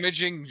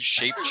damaging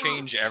shape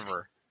change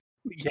ever.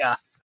 yeah.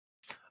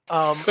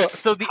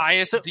 So the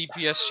Highest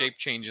DPS shape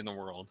change in the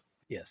world.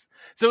 yes.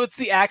 So it's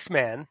the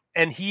Axeman,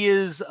 and he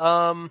is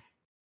going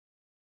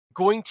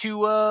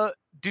to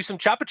do some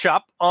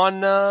chop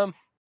on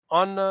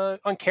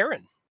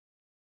Karen.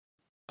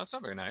 That's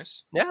not very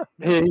nice. I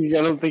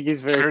don't think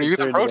he's very Are you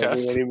the concerned about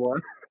protest? me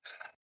anymore.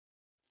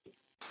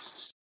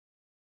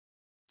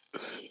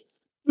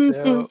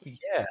 So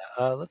yeah,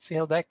 let's see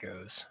how that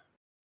goes.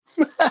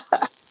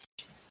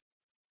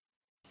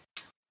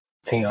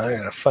 Hang on, I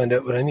gotta find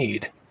out what I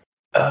need.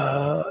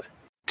 Right,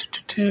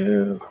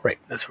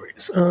 that's where it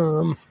is.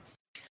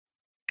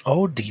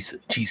 Oh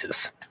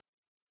Jesus.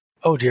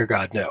 Oh dear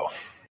God, no.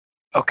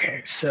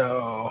 Okay,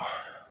 so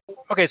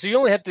you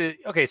only had to.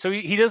 Okay, so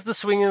he does the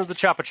swinging of the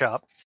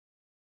chop,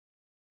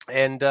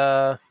 and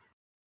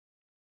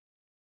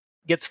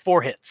gets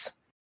 4 hits.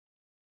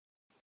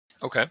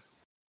 Okay.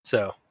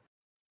 So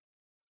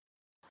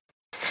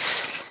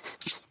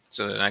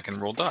So then I can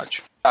roll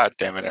dodge. God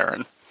damn it,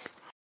 Aaron.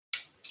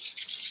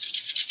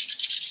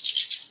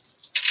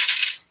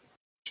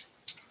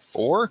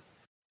 4?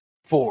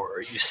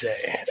 4, you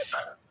say?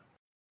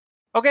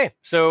 Okay,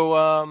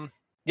 so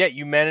yeah,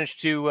 you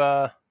managed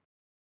to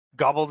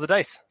gobble the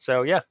dice.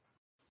 So yeah,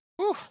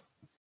 Whew.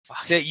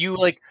 so you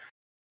like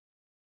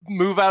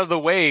move out of the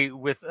way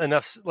with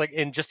enough, like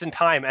in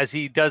time, as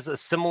he does a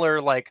similar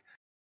like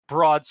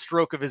broad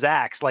stroke of his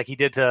axe, like he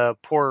did to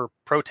poor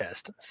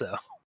Protest. So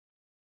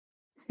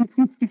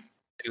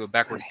Do a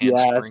backward Yeah,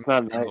 handspring. that's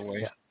not out of nice. the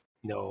way.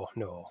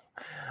 no.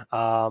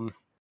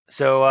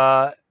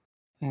 So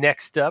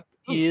next up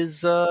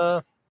is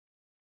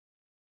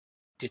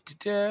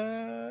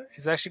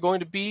is actually going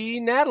to be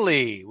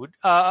Natalie.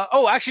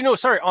 Actually, no,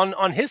 sorry.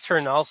 On his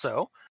turn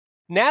also,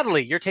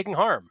 Natalie, you're taking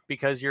harm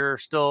because you're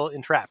still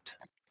entrapped.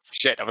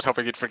 Shit, I was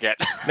hoping you'd forget.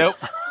 Nope.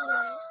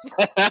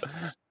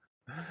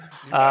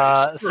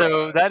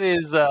 So that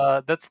is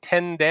that's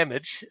 10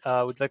 damage.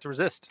 Would you like to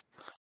resist?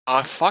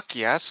 Fuck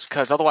yes,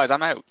 because otherwise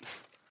I'm out.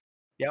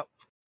 Yep.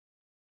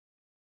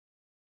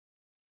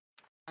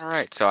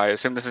 Alright, so I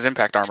assume this is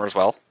impact armor as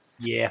well.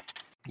 Yeah.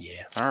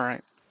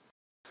 Alright.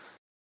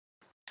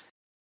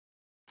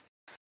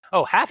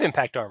 Oh, half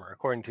impact armor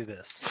according to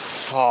this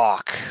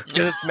Fuck.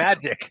 because it's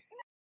magic.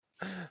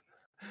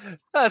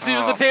 Seems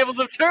the Oh. tables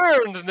have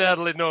turned,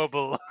 Natalie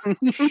Noble.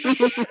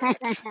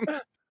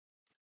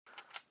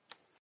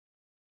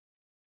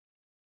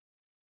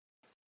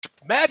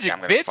 Magic, Yeah,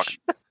 I'm gonna bitch. fucking-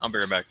 I'll be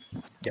right back.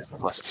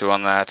 +2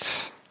 on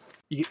that.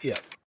 Yeah.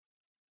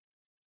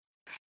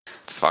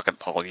 Fuck it,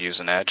 I'll use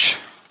an edge.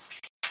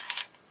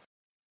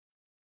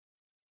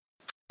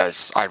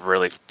 Guys, I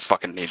really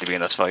fucking need to be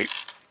in this fight.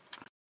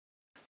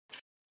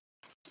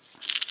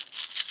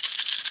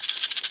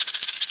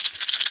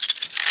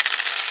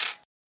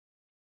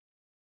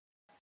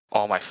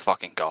 Oh my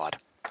fucking god.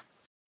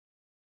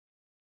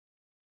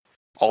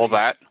 All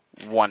that,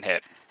 one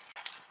hit.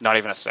 Not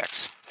even a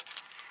 6.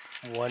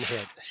 One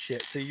hit.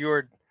 Shit. So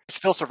you're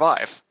Still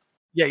survive.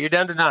 you're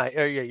down to 9.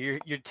 You're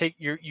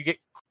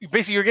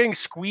getting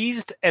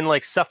squeezed and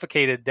like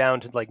suffocated down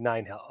to like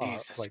 9 health.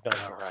 Jesus Like 9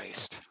 health.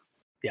 Christ.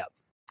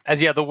 As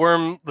the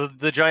worm,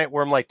 the giant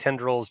worm-like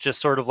tendrils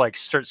just sort of like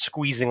start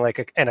squeezing like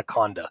an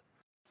anaconda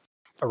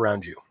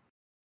around you.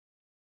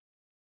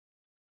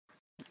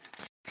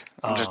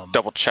 I'm just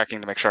double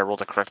checking to make sure I rolled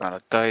the correct amount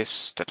of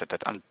dice.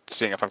 I'm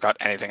seeing if I've got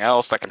anything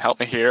else that can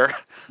help me here.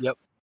 Yep.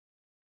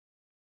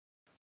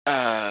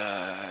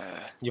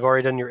 Yep. You've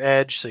already done your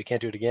edge, so you can't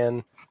do it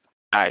again.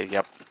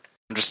 Yep.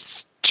 I'm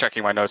just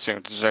checking my notes, seeing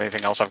if there's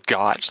anything else I've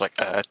got. Just like,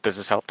 does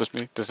this help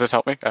me? Does this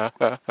help me?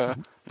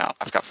 No,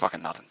 I've got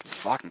fucking nothing.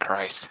 Fucking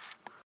Christ.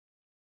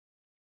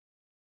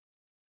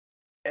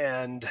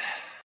 And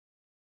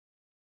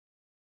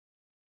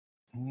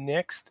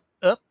next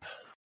up.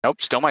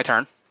 Nope, still my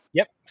turn.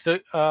 Yep. So,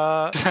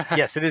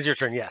 yes, it is your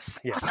turn. Yes.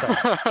 Sorry.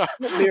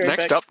 Be right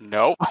Next back. up,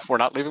 no, we're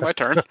not leaving my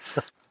turn.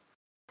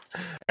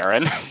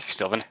 Aaron, you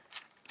still haven't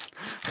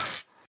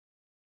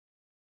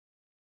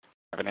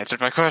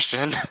answered my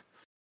question.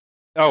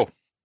 Oh,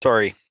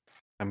 sorry.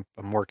 I'm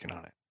working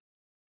on it.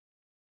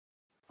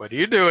 What are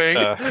you doing?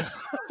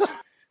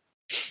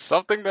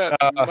 Something that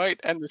might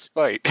end this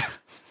fight.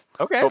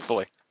 Okay.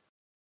 Hopefully.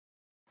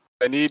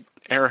 I need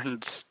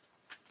Aaron's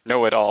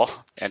know-it-all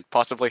and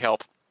possibly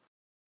help.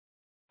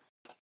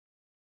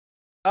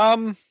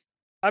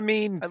 I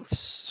mean,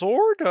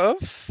 sort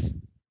of.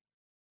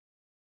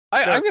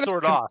 I'm gonna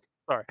sort off.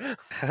 Sorry.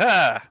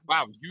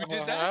 Wow, you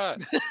did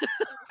that?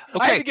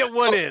 I had Okay, to get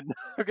one in.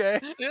 Okay.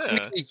 I'm Yeah.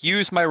 gonna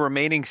use my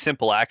remaining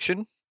simple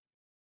action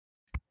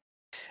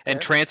and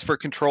Okay. transfer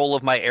control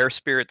of my air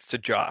spirits to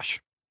Josh.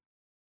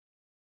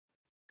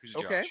 Who's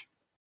Okay. Josh?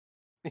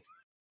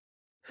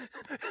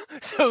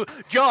 So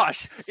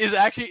Josh is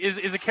actually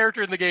is a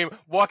character in the game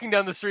walking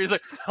down the street. He's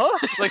like, huh?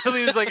 Like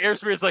something is like air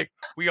spirits. Like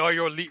we are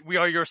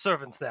your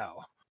servants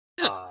now.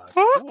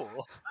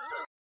 Cool.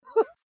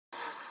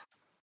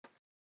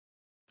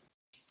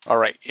 All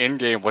right, in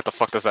game, what the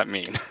fuck does that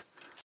mean?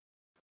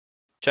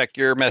 Check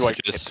your Do I get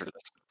messages. through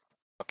this?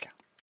 Okay.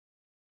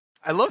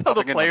 I love how the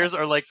Nothing in players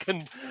are like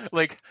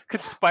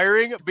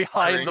conspiring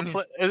behind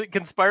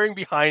conspiring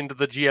behind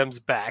the GM's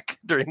back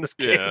during this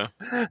game.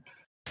 Yeah.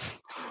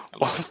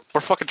 Well, we're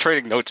fucking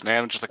trading notes,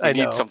 man. Just like I we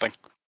know. need something.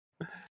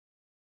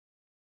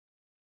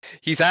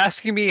 He's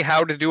asking me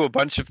how to do a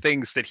bunch of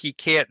things that he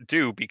can't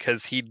do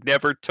because he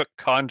never took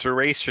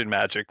conjuration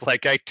magic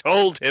like I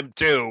told him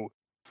to.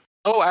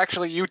 Oh,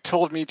 actually, you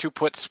told me to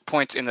put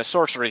points in the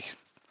sorcery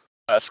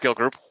skill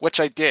group, which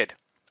I did,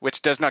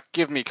 which does not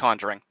give me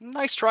conjuring.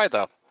 Nice try,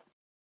 though.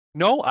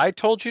 No, I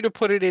told you to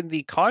put it in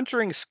the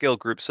conjuring skill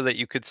group so that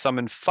you could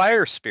summon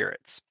fire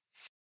spirits.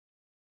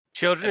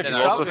 Children, And if then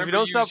you, I stop, also if you remember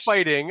don't stop you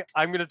fighting,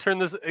 I'm going to turn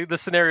the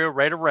scenario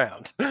right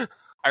around.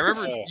 I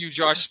remember Yeah. you,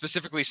 Josh,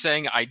 specifically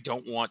saying, I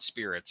don't want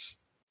spirits.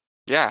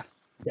 Yeah.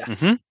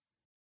 Mm-hmm.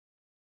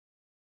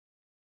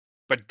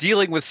 But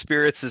dealing with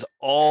spirits is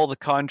all the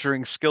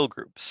conjuring skill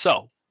group.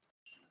 So,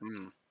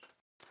 Hmm.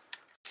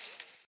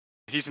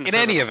 He's in In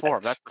any physical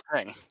form. event. That's the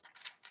thing.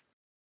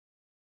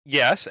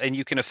 yes, and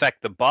you can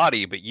affect the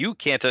body, but you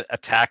can't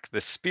attack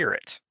the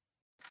spirit.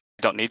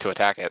 You don't need to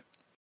attack it.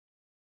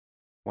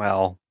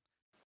 Well,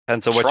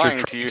 depends on what Trying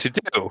you're to trying use- to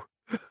do.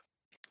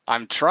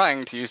 I'm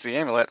trying to use the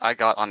amulet I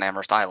got on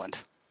Amherst Island.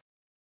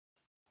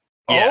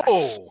 Yes.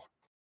 Oh,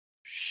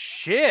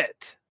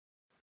 shit.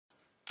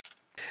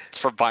 It's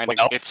for binding.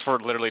 Well- It's for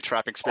literally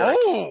trapping spirits.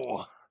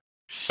 Oh,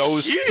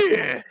 Those-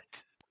 shit.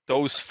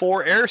 Those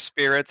 4 air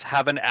spirits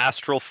have an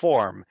astral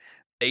form.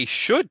 They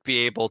should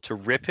be able to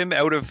rip him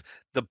out of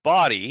the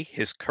body,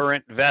 his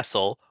current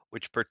vessel,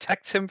 which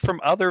protects him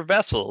from other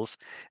vessels,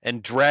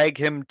 and drag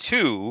him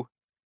to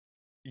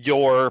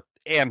your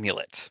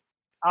amulet.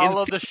 I In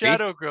love the theory-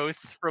 shadow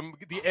ghosts from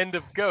the end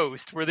of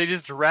Ghost, where they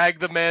just drag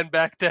the man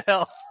back to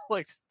hell.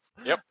 Like,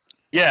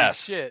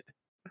 Yes. shit.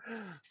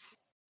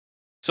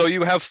 So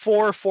you have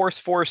 4 Force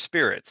 4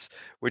 spirits,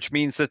 which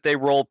means that they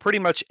roll pretty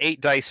much 8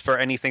 dice for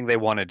anything they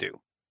want to do.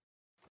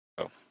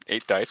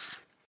 8 dice.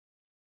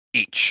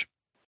 Each.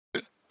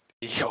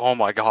 Oh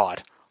my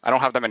god. I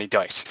don't have that many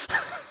dice.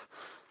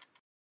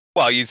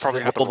 Well, you Probably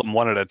probably have to roll them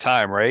one at a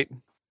time, right?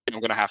 I'm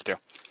gonna have to.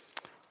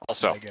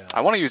 Also, my God.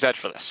 I want to use Edge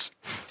for this.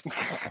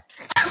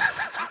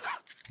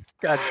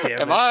 God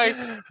damn Am it.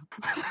 I?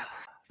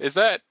 Is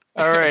that?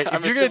 All right, I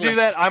if you're missed gonna the do list.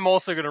 that, I'm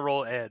also gonna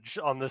roll edge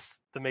on this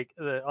to make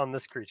on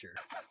this creature.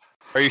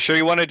 Are you sure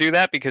you want to do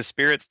that? Because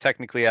spirits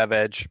technically have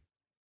edge.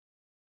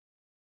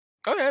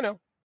 Oh yeah, I know.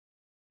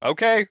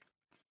 Okay.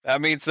 That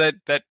means that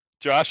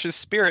Josh's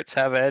spirits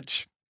have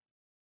edge.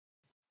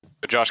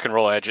 Josh can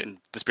roll Edge and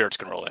the spirits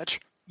can roll Edge.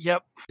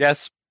 Yep.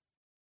 Yes.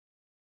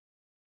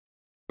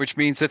 which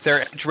means that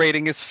their edge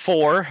rating is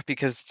 4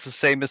 because it's the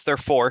same as their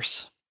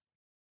force.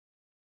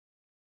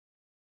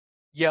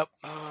 Yep.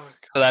 Oh,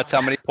 So that's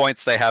how many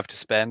points they have to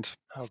spend.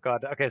 Oh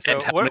god. Okay, so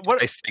And how many what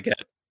dice they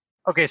get.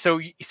 okay, so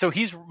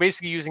he's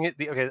basically using it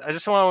okay, I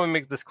just want to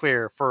make this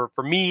clear for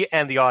me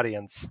and the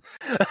audience.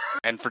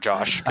 And for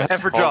Josh. 'cause-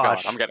 And for oh God,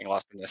 Josh. I'm getting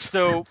lost in this.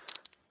 So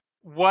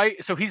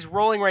so he's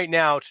rolling right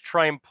now to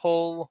try and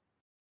pull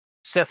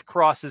Seth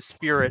Cross's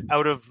spirit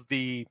out of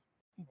the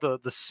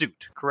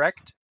suit,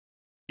 correct?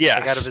 Yes.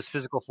 Like out of his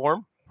physical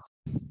form?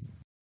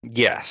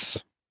 Yes.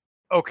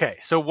 Okay,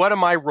 so what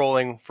am I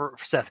rolling for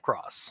Seth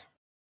Cross?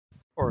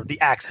 Or the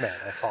Axeman,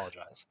 I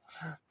apologize.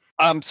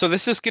 So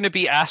this is going to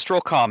be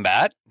astral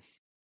combat.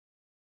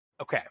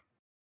 Okay.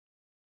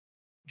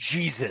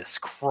 Jesus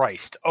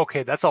Christ.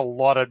 Okay, that's a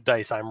lot of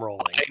dice I'm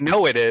rolling. I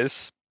know it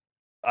is.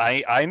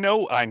 I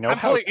know I'm how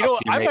pulling, you know,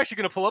 tough you I'm make- actually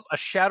going to pull up a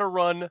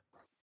Shadowrun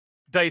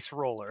dice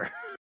roller.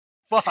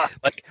 Fuck.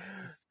 Like,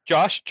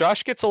 Josh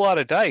gets a lot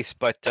of dice,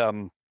 but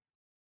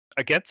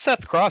against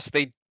Seth Cross,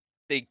 they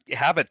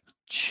have a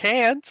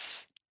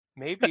chance.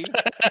 Maybe.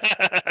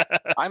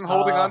 I'm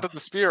holding on to the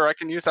spear. I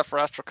can use that for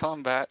astral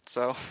combat.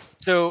 So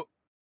So,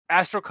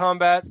 Astral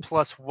Combat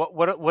plus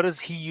what is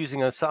he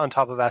using on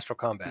top of Astral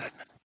Combat?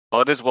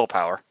 well, it is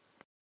willpower.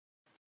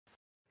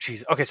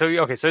 Jeez. Okay, so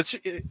it's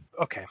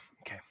okay.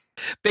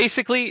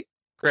 Basically,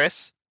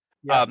 Chris,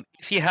 Yeah.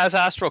 if he has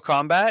astral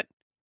combat,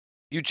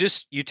 you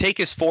take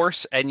his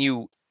force and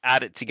you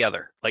add it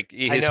together, like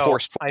his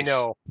force. I Twice.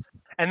 know.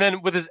 And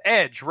then with his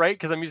edge, right?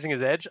 Because I'm using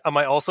his edge. Am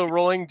I also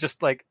rolling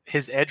just like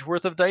his edge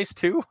worth of dice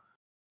too?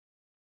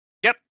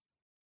 Yep.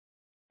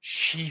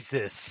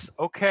 Jesus.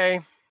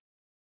 Okay.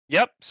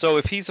 Yep. So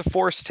if he's a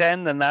force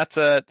 10, then that's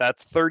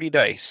 30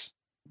 dice.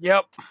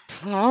 Yep.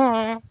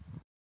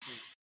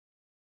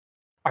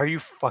 Are you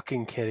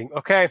fucking kidding?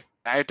 Okay.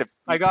 I had to.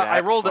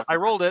 I rolled it. I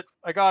rolled it.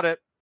 I got it.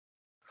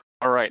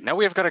 All right, now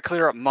we have got to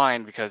clear up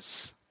mine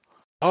because,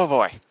 oh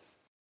boy.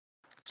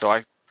 So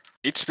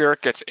each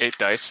spirit gets 8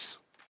 dice.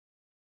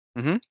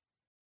 Mhm.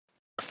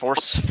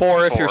 Force It's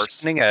 4 if you're force.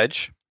 spinning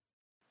edge.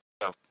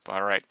 Oh,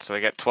 all right, so they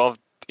get 12.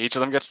 Each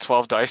of them gets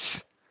 12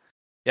 dice.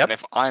 Yep. And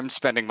if I'm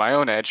spending my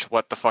own edge,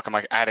 what the fuck am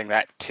I adding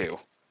that to?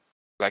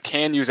 I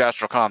can use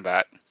astral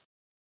combat.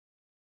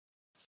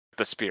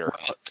 The spear.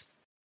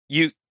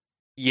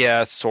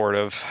 Yeah, sort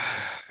of.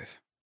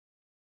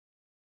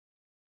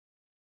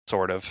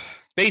 Sort of.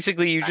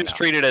 Basically, you I just know.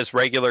 treat it as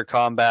regular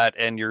combat,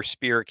 and your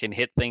spear can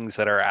hit things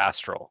that are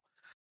astral.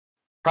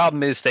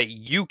 Problem is that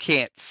you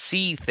can't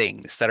see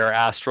things that are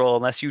astral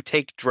unless you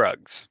take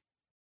drugs.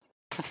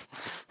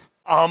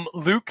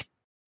 Luke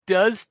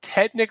does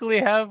technically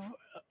have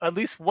at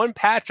least one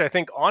patch, I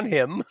think, on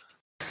him.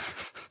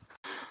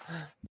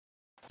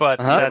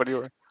 But Uh-huh. What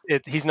do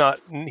that's you- he's not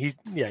you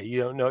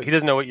don't know, he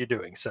doesn't know what you're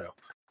doing, so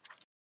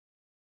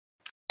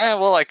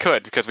well, I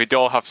could because we do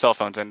all have cell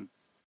phones, and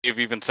you've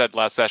even said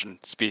last session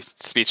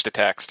speech to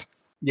text.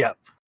 yeah.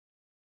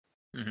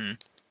 Mm-hmm.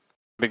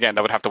 But again,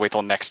 that would have to wait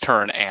till next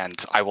turn,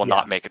 and I will Yeah.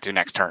 not make it to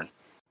next turn.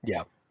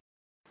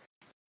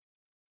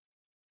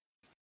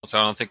 So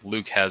I don't think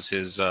Luke has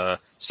his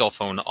cell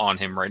phone on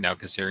him right now,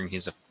 considering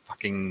he's a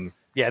fucking.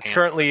 Yeah, it's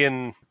Panther. currently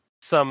in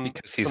some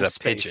Because he's some a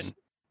space. pigeon.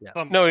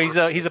 Yeah. No, he's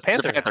a It's a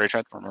panther. panther,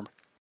 I remember.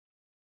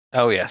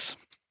 Oh, yes.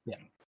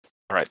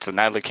 All right, so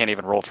Natalie can't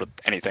even roll for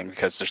anything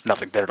because there's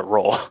nothing there to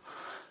roll.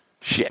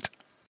 Shit.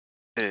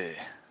 Ugh.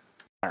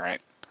 All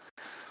right.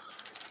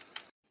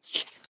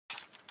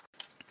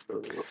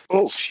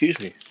 Oh, excuse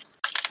me.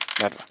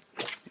 That-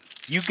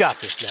 You got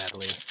this,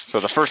 Natalie. So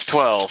the first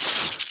 12.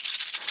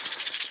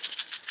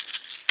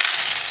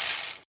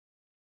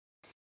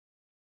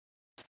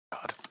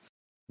 God.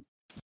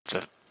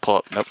 To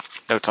pull up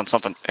notes on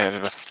something. I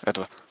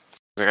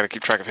gotta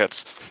keep track of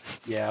hits.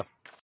 Yeah.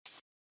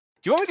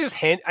 Do you want me to just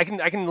hand? I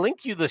can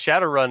link you the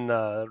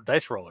Shadowrun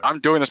dice roller. I'm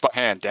doing this by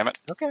hand, damn it.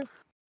 Okay.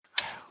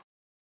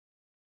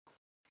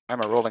 Why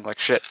am I rolling like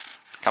shit?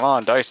 Come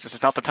on, dice. This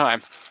is not the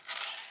time.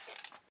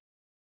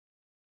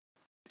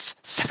 It's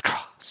Seth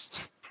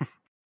Cross.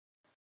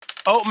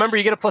 Oh, remember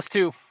you get a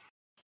 +2.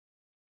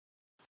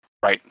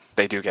 Right,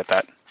 they do get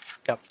that.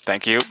 Yep.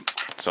 Thank you.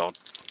 So,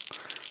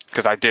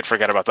 because I did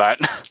forget about that.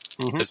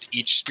 Does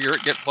each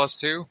spirit get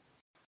 +2? Well,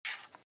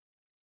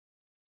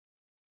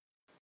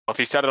 if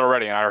he said it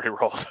already, and I already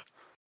rolled.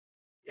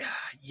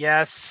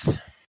 Yes.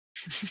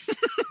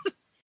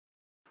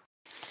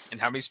 And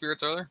how many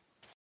spirits are there?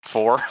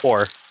 4.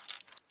 4.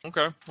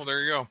 Okay, well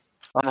there you go.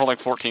 I'm rolling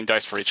 14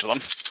 dice for each of them.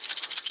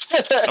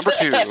 Number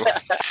 2.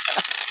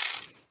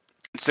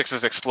 And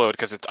 6s explode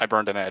because I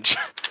burned an edge.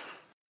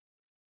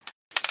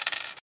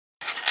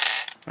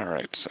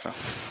 Alright, so.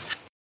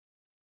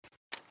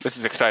 This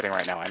is exciting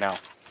right now, I know.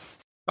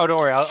 Oh, don't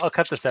worry. I'll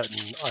cut this out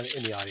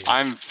in the audio.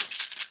 I'm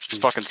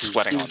fucking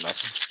sweating on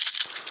this.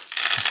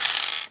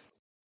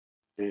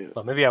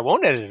 Well, maybe I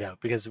won't edit it out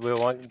because we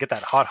want to get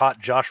that hot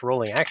Josh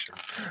rolling action.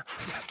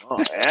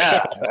 Oh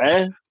yeah,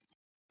 man.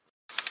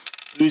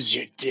 Who's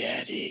your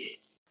daddy?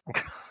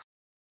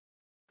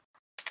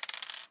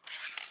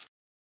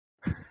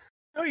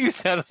 You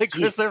sounded like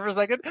Chris there for a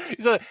second. You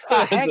sounded like,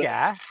 oh, hey,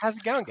 guy. How's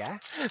it going, guy?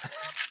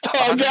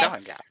 How's it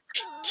going, guy?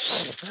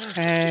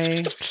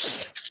 Hey.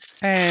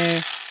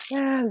 Hey.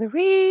 Yeah,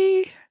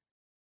 Louis.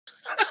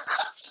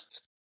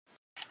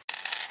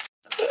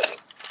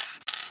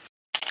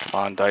 Come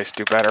on, dice,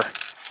 do better.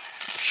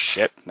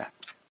 Shit. Nah,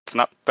 it's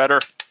not better.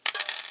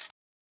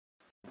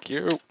 Thank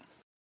you.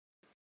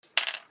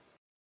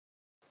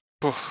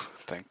 Oof,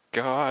 thank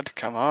God.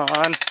 Come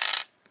on.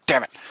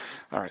 Damn it.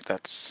 Alright,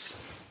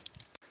 that's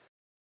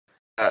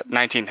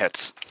 19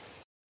 hits.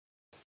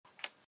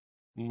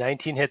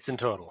 19 hits in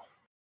total.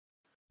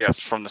 Yes,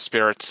 from the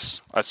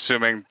spirits,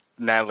 assuming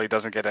Natalie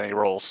doesn't get any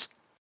rolls.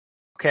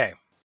 Okay.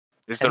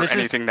 Is And there this is-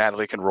 anything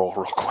Natalie can roll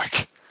real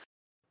quick?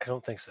 I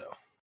don't think so.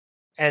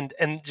 And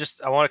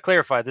just I want to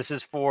clarify, this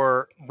is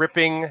for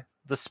ripping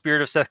the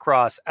spirit of Seth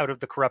Cross out of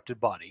the corrupted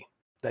body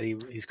that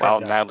he's Well,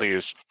 carved out. Natalie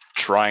is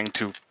trying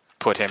to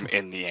put him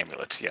in the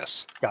amulet,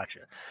 yes. Gotcha.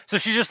 So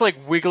she's just like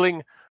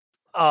wiggling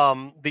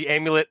the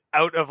amulet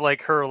out of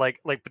like her like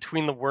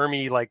between the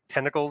wormy like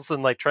tentacles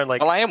and like trying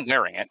like Well, I am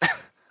wearing it.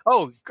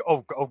 oh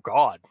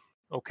god.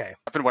 Okay.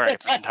 I've been wearing it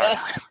this entire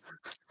time.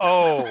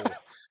 Oh.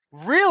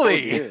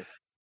 Really?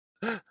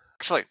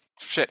 Actually,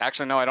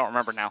 no, I don't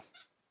remember now.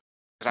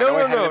 'Cause I know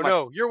I had it in my-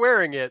 No. You're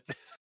wearing it.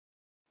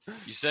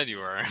 You said you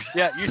were.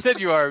 Yeah, you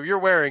said you are. You're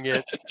wearing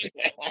it.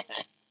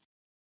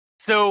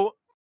 So,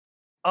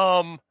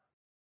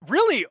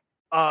 really,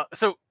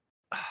 so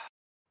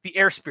the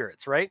air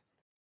spirits, right,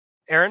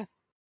 Aaron?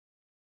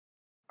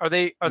 Are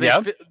they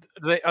Yeah.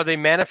 are they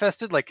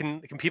manifested? Like,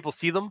 can people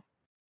see them?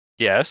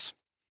 Yes.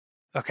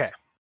 Okay.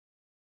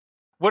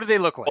 What do they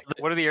look like?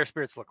 What do the air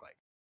spirits look like?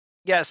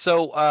 Yeah,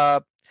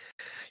 so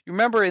you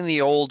remember in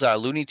the old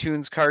Looney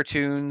Tunes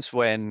cartoons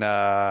when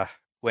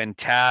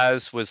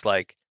Taz was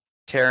like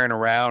tearing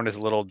around as a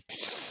little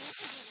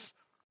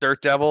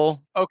dirt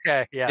devil?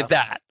 Okay, yeah.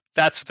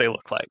 That's what they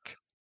look like.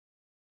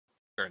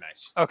 Very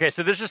nice. Okay,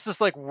 so there's just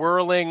this like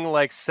whirling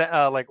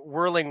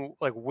whirling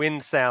like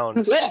wind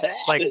sound,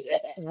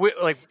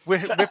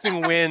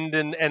 whipping wind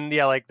and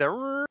yeah, like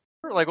the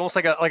like almost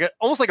like a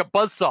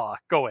buzzsaw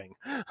going,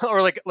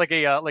 or like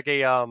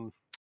a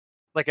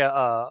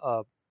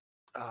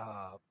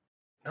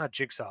not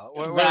jigsaw.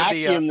 What are the,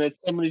 vacuum that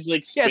somebody's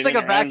like yeah, it's like a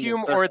spinning around in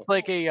vacuum, a or it's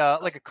circle.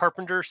 like a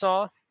carpenter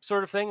saw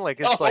sort of thing. Like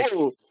it's like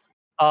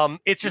Oh,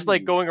 it's just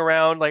like going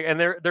around like, and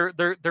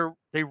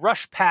they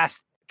rush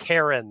past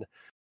Karen,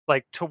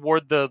 like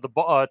toward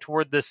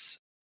toward this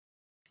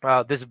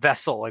this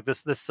vessel, like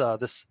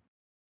this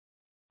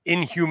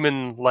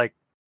inhuman like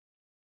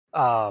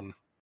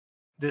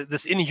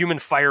this inhuman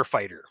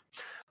firefighter,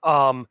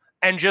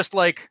 and just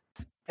like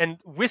and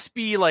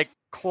wispy like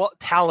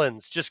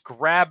talons just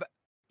grab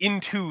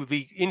into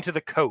the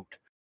coat,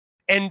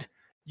 and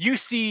you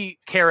see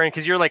Karen,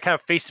 because you're like kind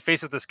of face to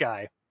face with this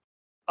guy.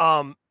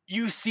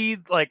 You see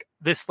like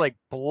this like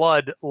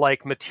blood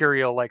like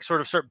material like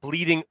sort of start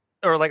bleeding,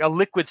 or like a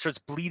liquid starts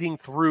bleeding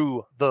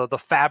through the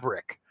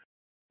fabric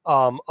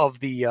of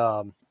the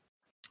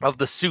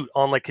suit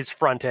on like his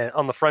front end,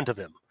 on the front of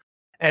him,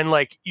 and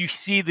like you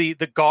see the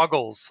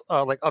goggles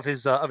like of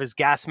his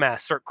gas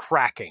mask start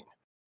cracking,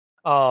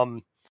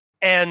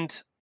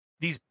 and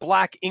these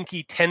black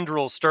inky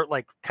tendrils start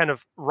like kind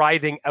of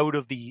writhing out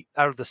of the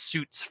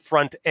suit's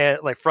front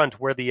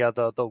where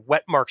the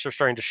wet marks are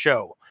starting to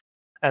show,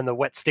 and the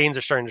wet stains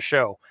are starting to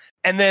show.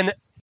 And then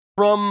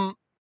from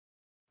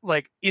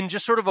like in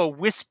just sort of a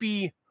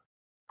wispy,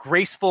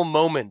 graceful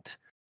moment,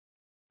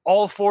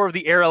 all four of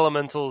the air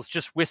elementals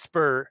just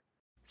whisper,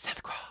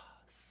 Seth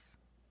Cross,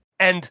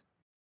 and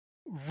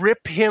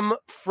rip him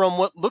from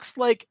what looks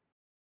like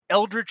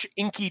eldritch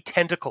inky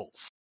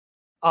tentacles.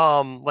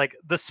 Like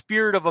the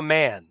spirit of a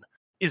man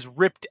is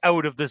ripped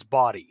out of this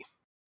body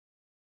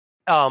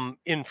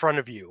in front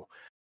of you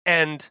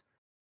and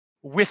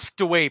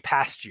whisked away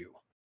past you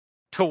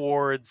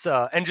towards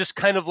and just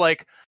kind of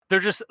like they're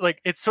just like,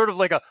 it's sort of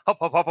like a hop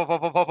hop hop hop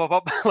hop hop hop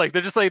hop. Like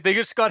they're just like, they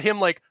just got him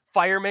like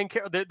fireman.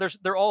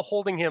 They're all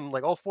holding him,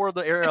 like all four of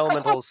the air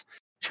elementals,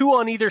 two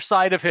on either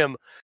side of him,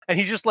 and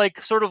he's just like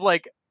sort of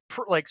like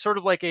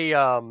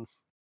a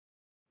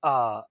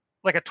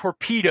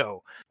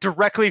torpedo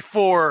directly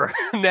for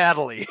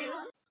Natalie.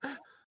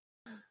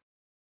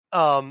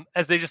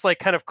 As they just like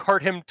kind of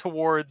cart him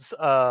towards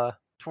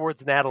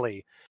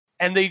Natalie,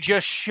 and they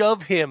just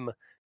shove him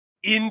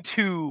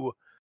into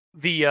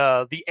the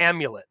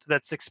amulet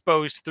that's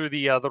exposed through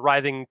the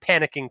writhing,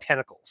 panicking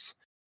tentacles.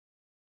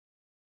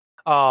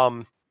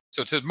 So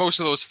to most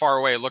of those far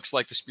away, it looks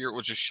like the spirit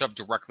was just shoved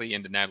directly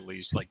into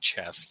Natalie's like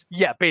chest.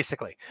 Yeah,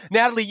 basically.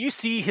 Natalie, you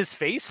see his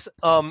face.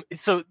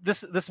 So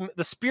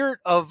the spirit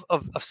of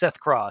Seth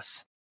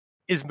Cross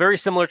is very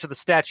similar to the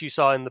statue you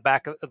saw in the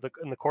back of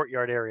in the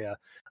courtyard area.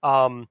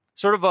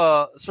 Sort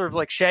of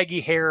like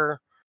shaggy hair,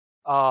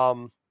 a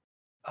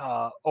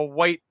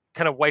white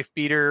kind of wife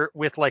beater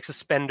with like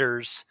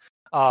suspenders,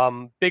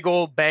 big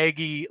old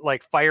baggy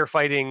like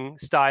firefighting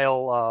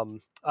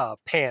style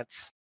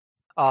pants,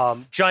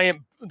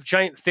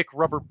 giant thick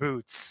rubber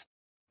boots,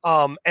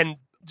 and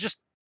just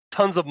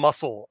tons of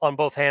muscle on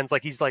both hands.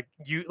 Like he's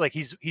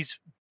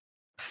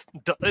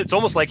it's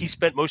almost like he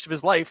spent most of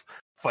his life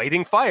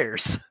fighting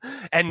fires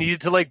and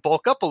needed to like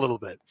bulk up a little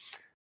bit.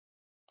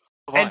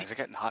 Come on, is it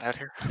getting hot out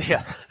here?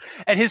 Yeah.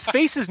 And his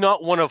face is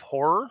not one of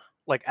horror,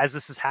 like as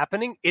this is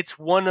happening. It's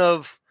one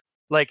of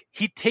like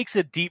he takes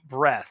a deep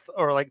breath,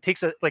 or like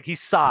he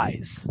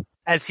sighs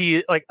as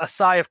he like a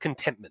sigh of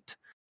contentment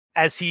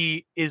as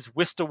he is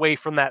whisked away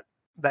from that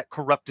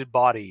corrupted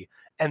body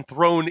and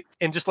thrown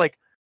and just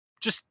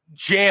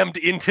jammed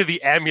into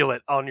the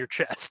amulet on your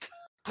chest.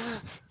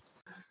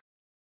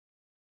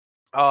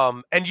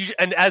 And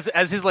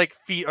as his like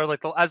feet are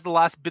like as the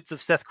last bits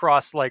of Seth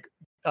Cross like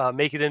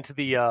make it into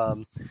the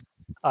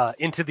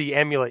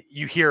amulet,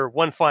 you hear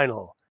one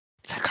final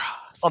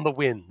on the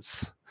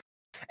winds,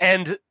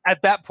 and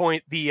at that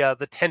point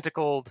the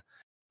tentacled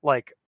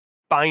like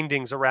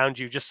bindings around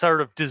you just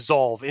sort of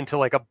dissolve into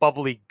like a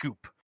bubbly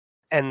goop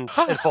and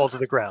fall to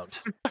the ground.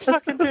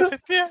 Fucking did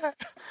it, yeah.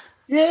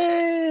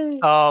 Yay!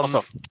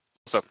 Also,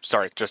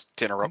 sorry, just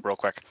to interrupt real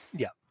quick.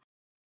 Yeah.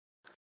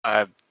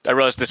 I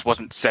realized this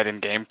wasn't said in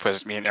game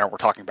because me and Aaron were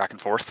talking back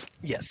and forth.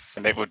 Yes.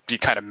 And it would be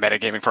kind of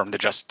metagaming for him to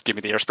just give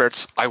me the air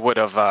spirits. I would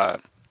have,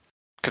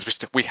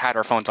 because we had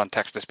our phones on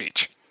text to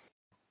speech.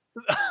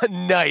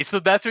 Nice. So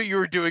that's what you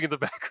were doing in the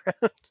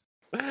background.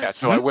 Yeah,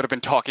 so I would have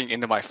been talking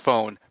into my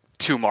phone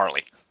to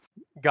Marley.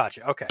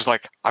 Gotcha. Okay. Just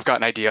like, I've got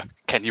an idea.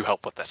 Can you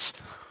help with this?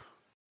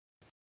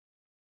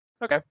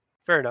 Okay.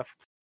 Fair enough.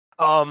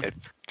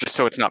 Just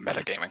so it's not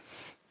metagaming.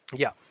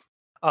 Yeah.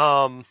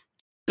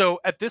 So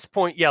at this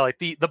point, yeah, like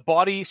the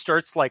body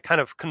starts like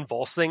kind of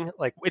convulsing,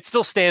 like it's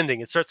still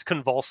standing. It starts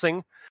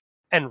convulsing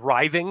and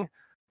writhing.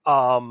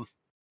 And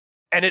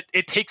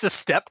it takes a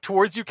step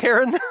towards you,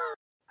 Karen.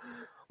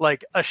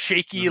 Like a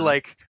shaky,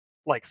 like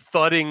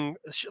thudding,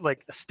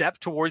 like a step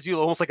towards you,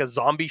 almost like a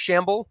zombie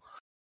shamble.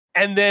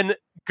 And then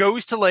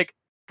goes to like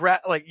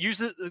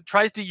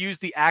tries to use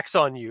the axe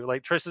on you,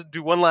 like tries to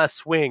do one last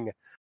swing.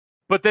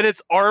 But then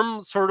its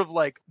arm sort of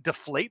like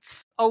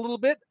deflates a little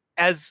bit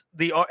as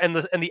the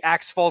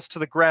axe falls to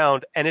the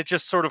ground, and it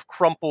just sort of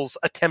crumples,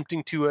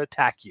 attempting to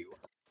attack you.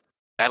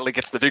 Natalie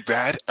gets the big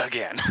bad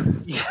again.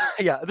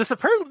 Yeah.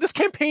 This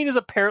campaign is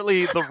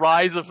apparently the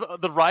rise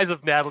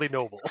of Natalie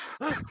Noble.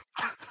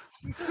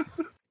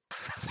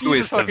 Who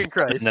is Jesus fucking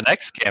Christ! In the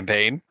next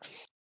campaign?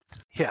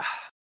 Yeah.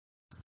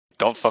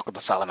 Don't fuck with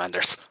the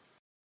salamanders.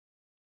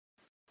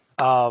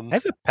 I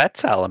have a pet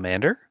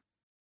salamander.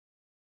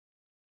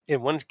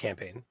 In one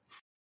campaign.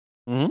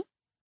 Hmm.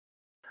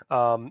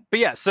 But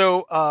yeah,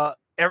 so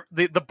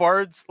the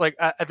bards, like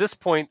at this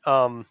point,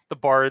 the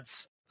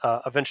bards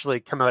eventually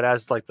come out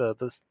as like the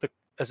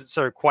as it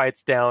sort of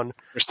quiets down.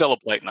 There's still a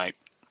blight night.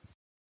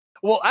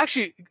 Well,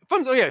 actually,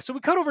 so we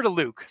cut over to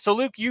Luke. So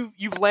Luke,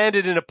 you've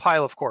landed in a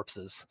pile of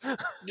corpses.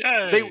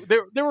 Yay!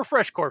 They were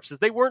fresh corpses.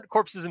 They weren't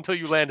corpses until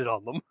you landed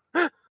on them.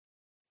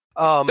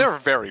 They're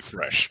very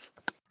fresh.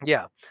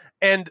 Yeah,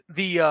 and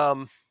the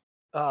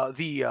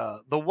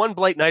one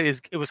Blight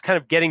Knight was kind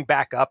of getting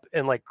back up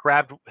and like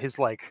grabbed his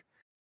like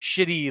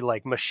shitty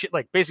like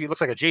like basically it looks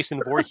like a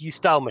Jason Voorhees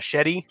style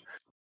machete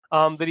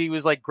that he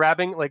was like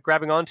grabbing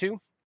onto,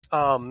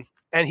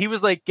 and he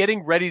was like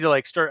getting ready to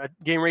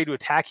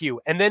attack you,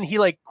 and then he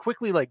like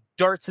quickly like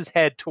darts his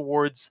head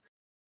towards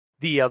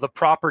the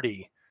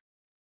property,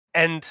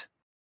 and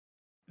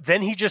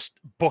then he just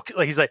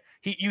he's like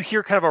you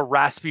hear kind of a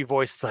raspy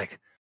voice. It's like,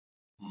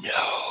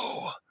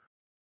 no.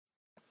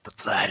 The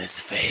plan has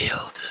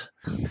failed,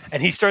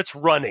 and he starts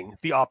running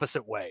the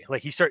opposite way.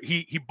 Like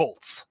he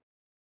bolts.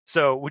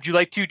 So, would you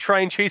like to try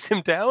and chase him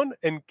down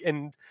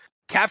and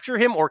capture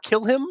him or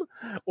kill him,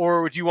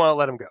 or would you want to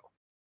let him go?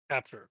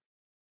 Capture.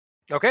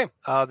 Okay,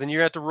 then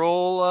you have to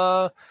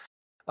roll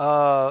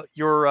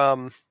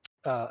your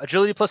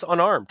agility plus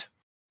unarmed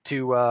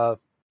to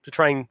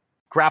try and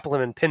grapple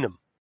him and pin him.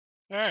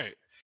 All right.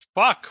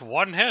 Fuck,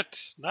 one hit.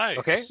 Nice.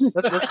 Okay,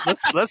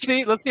 let's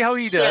see how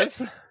he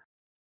does.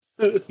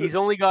 He's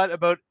only got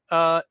about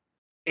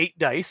 8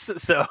 dice,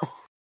 so.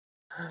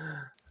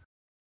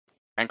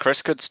 And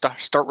Chris could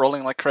start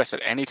rolling like Chris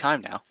at any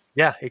time now.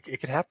 Yeah, it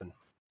could happen.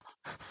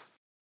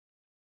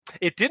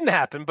 It didn't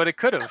happen, but it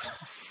could have.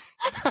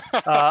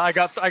 I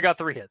got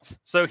 3 hits,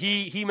 so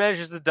he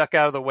manages to duck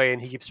out of the way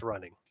and he keeps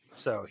running.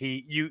 So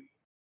you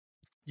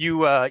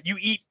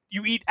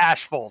eat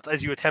asphalt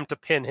as you attempt to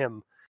pin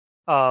him,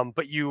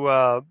 but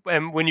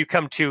and when you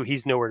come to,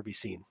 he's nowhere to be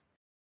seen.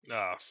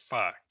 Oh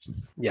fuck.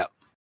 Yeah.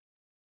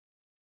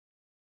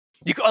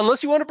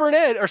 Unless you want to burn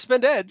edge or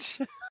spend edge.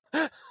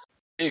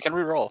 You can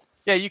reroll.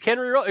 Yeah, you can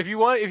reroll if you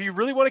want. If you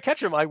really want to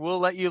catch him, I will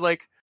let you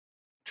like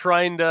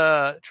try and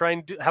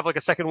have like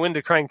a second wind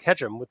to try and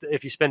catch him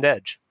if you spend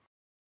edge.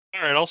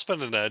 All right, I'll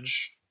spend an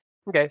edge.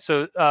 Okay,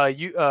 so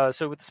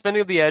so with the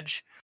spending of the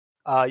edge,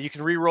 you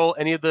can reroll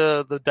any of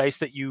the dice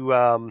that you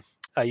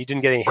didn't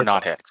get any hits. We're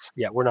not on. hits.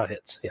 Yeah, we're not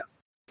hits. Yeah.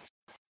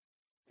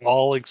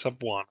 All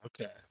except 1.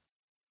 Okay.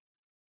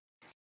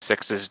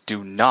 6s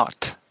do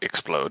not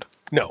explode.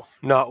 No,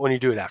 not when you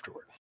do it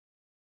afterward.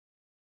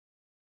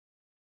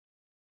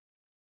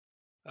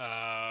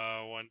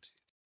 1,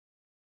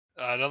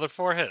 Another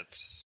 4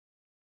 hits.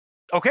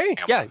 Okay,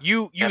 Damn. yeah.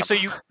 You Damn. so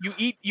you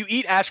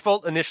eat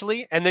asphalt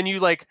initially, and then you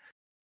like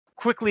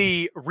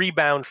quickly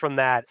rebound from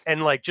that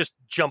and like just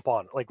jump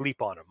on, like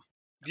leap on him.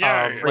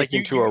 Yeah. Like, Break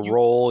into a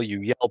roll.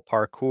 You yell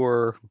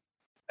parkour.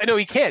 I know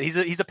he can't.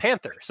 He's a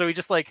panther, so he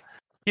just like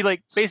he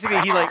missed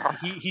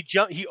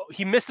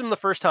him the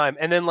first time,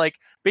 and then like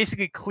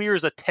basically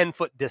clears a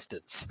 10-foot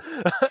distance,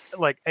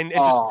 like and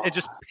it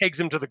just pegs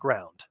him to the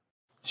ground.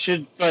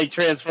 Should like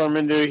transform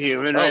into a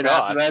human Oh, right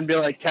God. after that and be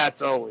like,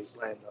 cats always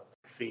land on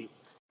their feet.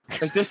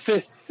 Like this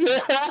is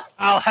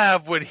I'll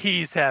have what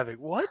he's having.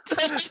 What?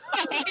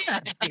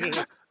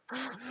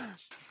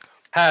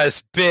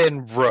 Has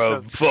been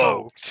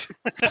revoked.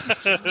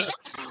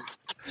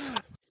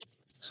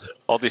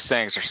 All these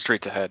sayings are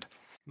streets ahead.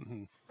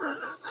 Mhm.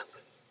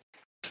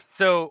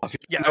 So If you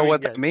yeah, know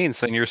what that means,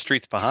 then your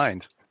street's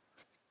behind.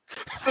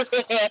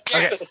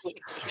 Okay.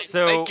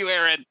 So Thank you,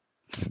 Aaron.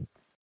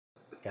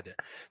 Got it.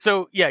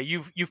 So yeah,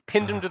 you've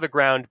pinned him to the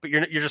ground, but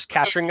you're just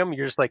capturing him.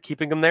 You're just like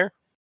keeping him there.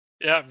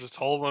 Yeah, I'm just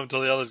holding him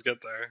until the others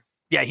get there.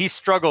 Yeah, he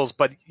struggles,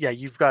 but yeah,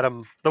 you've got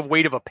him the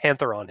weight of a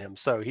panther on him.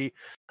 So you're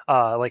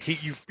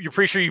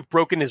pretty sure you've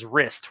broken his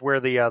wrist where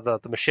the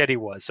machete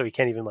was, so he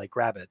can't even like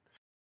grab it.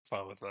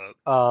 Fine with that.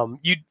 And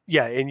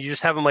you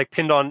just have him like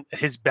pinned on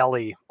his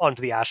belly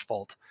onto the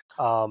asphalt.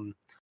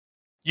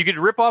 You could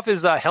rip off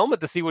his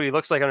helmet to see what he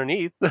looks like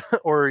underneath,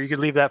 or you could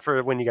leave that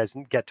for when you guys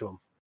get to him.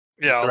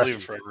 Yeah, The I'll rest leave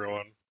of it for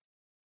everyone.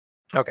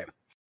 Okay.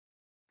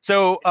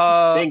 So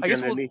I Stink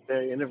guess we'll underneath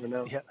there. You never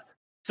know. Yeah.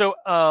 So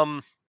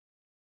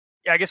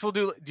yeah, I guess we'll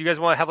do. Do you guys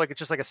want to have like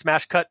just like a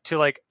smash cut to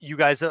like you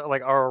guys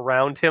like are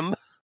around him,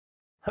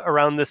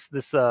 around this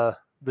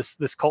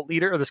cult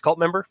leader or this cult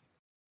member?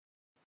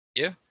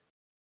 Yeah.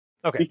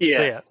 Okay.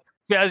 Yeah.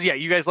 So yeah,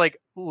 you guys like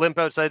limp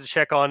outside to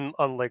check on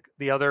like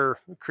the other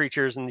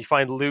creatures, and you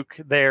find Luke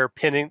there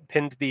pinned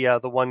the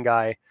one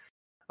guy,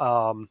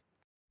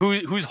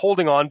 who's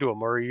holding on to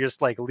him, or are you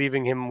just like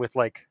leaving him with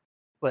like,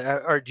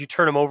 or do you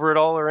turn him over at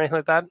all or anything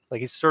like that?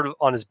 Like he's sort of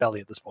on his belly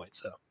at this point.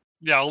 So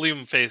Yeah, I'll leave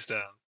him face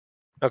down.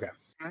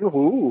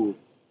 Ooh.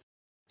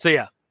 so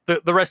yeah,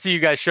 the rest of you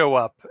guys show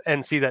up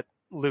and see that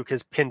Luke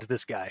has pinned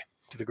this guy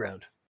to the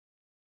ground.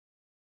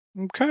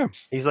 Okay.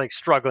 He's like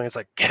struggling. It's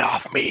like, get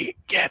off me,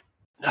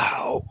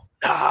 no.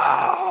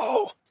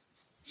 I'll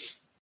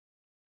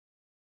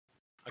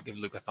give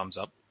Luke a thumbs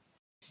up.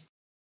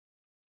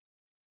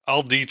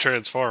 I'll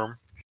de-transform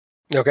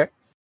Okay.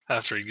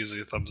 after he gives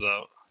me a thumbs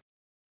up.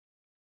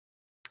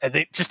 And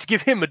they just to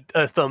give him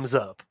a thumbs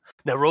up.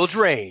 Now roll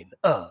drain.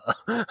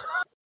 5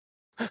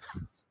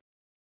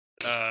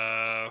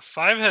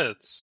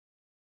 hits.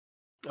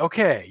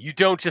 Okay, you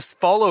don't just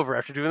fall over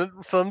after doing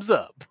a thumbs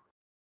up.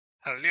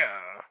 Hell yeah.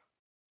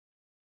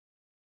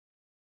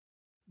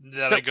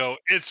 Then So- I go,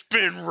 it's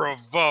been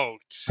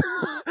revoked.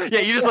 Yeah,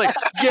 you just like,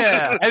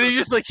 yeah, and then you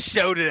just like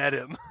shouted at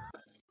him.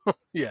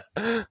 Yeah.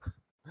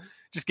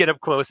 Just get up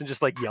close and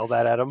just like yell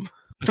that at him.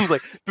 I was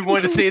like, been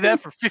wanting to say that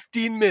for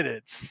 15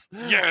 minutes.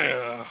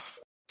 Yeah.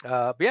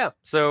 But yeah,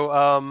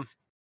 so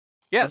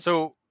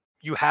so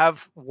you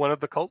have one of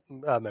the cult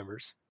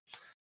members.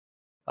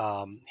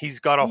 He's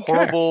got a Okay.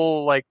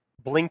 horrible, like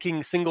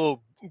blinking,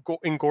 single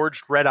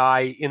engorged red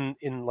eye in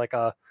like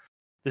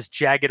this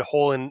jagged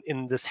hole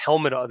in this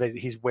helmet that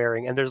he's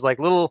wearing, and there's like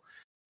little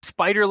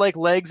spider-like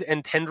legs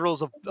and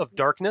tendrils of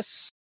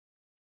darkness,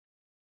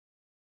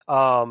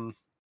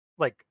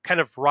 like kind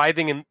of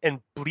writhing and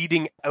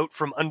bleeding out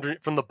from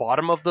the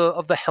bottom of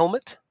the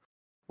helmet,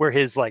 where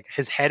his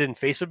head and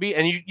face would be,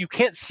 and you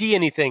can't see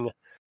anything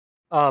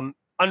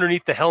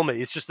underneath the helmet.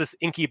 It's just this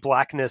inky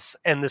blackness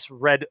and this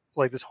red,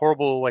 like this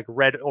horrible, like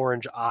red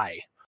orange eye.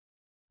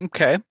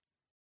 Okay.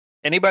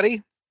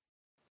 Anybody?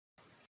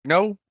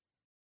 No?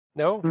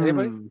 No,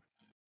 anybody? Hmm.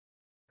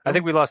 I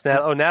think we lost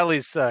Natalie. Oh,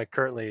 Natalie's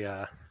currently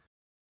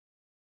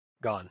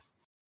gone.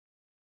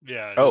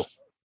 Yeah. Oh.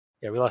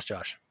 Yeah, we lost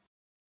Josh.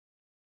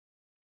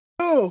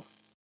 Oh.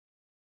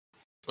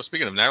 Well,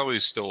 speaking of,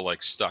 Natalie's still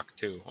like stuck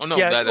too. Oh no,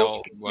 Yeah, that well,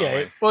 all went Yeah,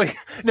 away. well,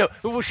 no.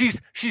 Well,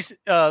 she's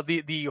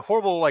the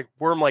horrible like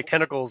worm-like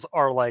tentacles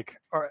are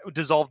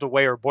dissolved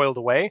away or boiled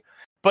away,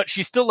 but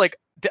she's still like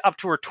up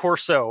to her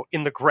torso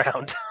in the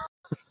ground.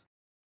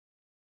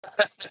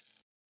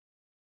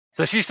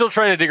 So she's still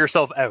trying to dig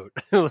herself out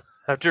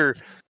after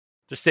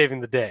just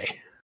saving the day.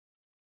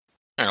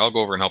 All right, I'll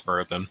go over and help her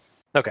out then.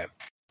 Okay.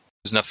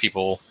 There's enough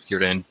people here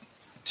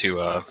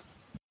to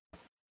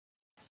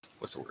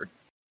what's the word?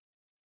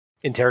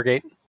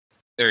 Interrogate.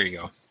 There you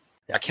go.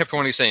 Yeah. I kept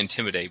wanting to say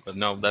intimidate, but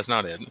no, that's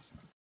not it.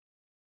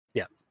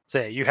 So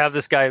yeah, you have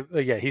this guy.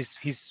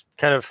 He's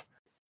kind of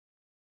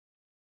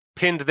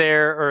pinned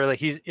there, or like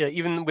he's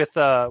even with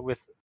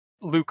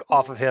Luke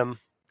off of him.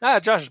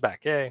 Josh is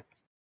back. Yay!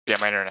 Yeah,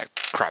 my internet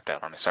crapped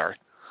out on me. Sorry.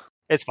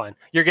 It's fine.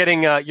 You're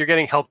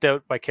getting helped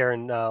out by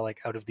Karen, like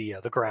out of the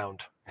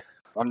ground.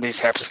 On these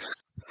hips.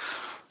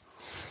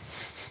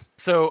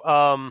 So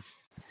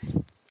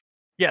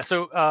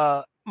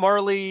So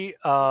Marley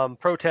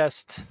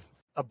protest,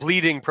 a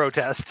bleeding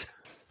protest.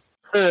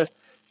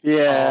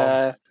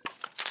 Yeah.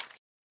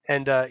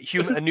 and a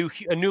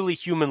newly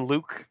human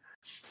Luke.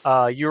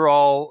 You're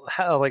all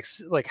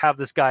have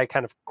this guy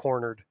kind of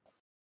cornered.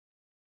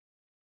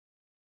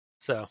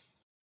 So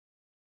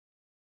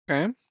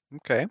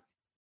Okay.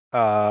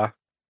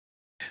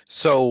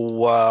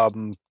 So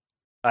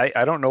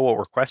I don't know what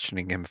we're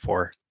questioning him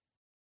for.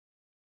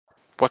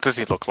 What does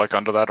he look like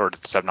under that, or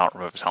did Seb not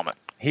remove his helmet?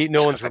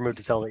 no one's removed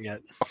his helmet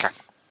yet. Okay.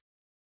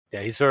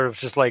 Yeah, he's sort of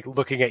just like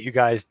looking at you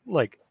guys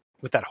like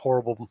with that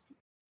horrible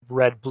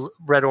red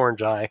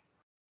orange eye.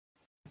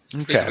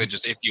 It's basically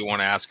just if you want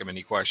to ask him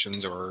any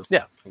questions or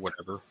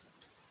whatever.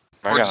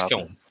 I Or got just kill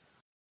nothing.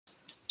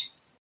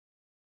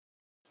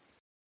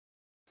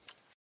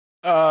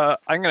 him.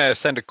 I'm gonna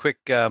send a quick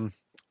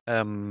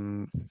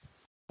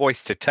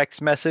voice to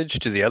text message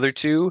to the other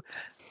two,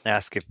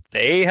 ask if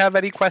they have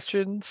any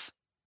questions.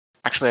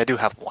 Actually, I do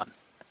have one,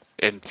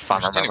 if I'm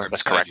We're standing remembering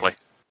this right beside you. correctly.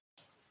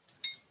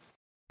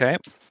 Okay.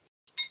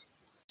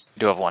 I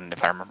do have one,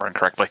 if I'm remembering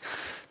correctly.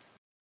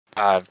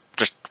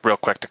 Just real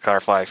quick to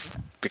clarify,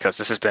 because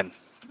this has been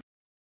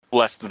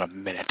less than a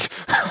minute.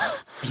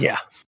 Yeah.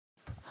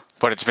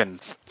 But it's been,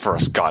 for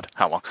us, God,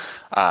 how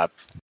long?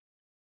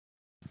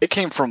 It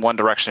came from one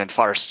direction and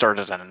fire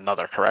started in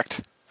another,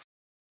 correct?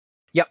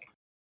 Yep.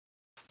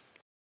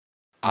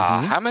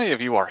 Mhm. How many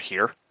of you are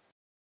here?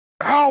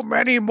 How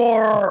many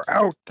more are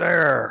out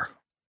there?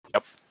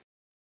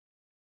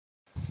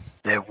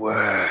 There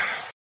were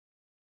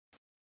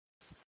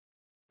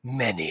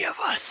many of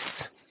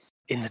us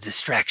in the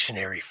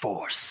distractionary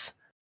force,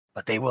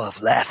 but they will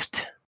have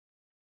left.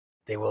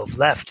 They will have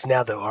left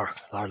now that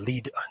our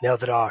lead, now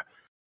that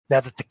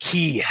the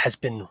key has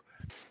been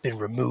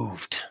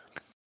removed.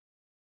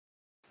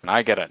 Can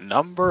I get a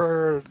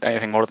number?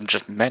 Anything more than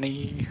just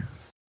many?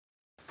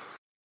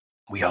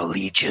 We are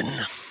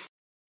Legion.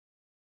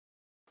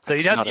 So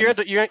That's you're not going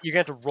to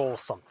have to roll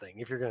something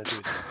if you're going to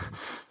do that.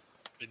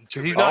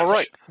 'Cause he's not All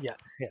right. Yeah.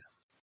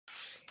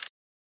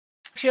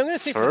 Actually, I'm going to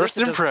say for First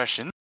this, it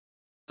impression.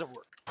 doesn't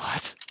work.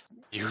 What?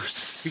 You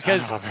son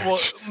Because of a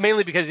bitch.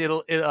 mainly because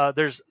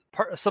there's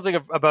something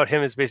about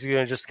him is basically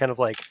going to just kind of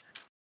like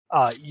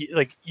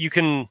you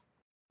can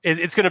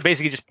it's going to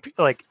basically just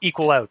like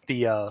equal out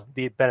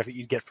the benefit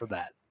you'd get from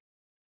that.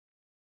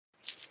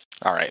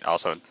 All right.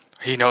 Also,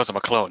 he knows I'm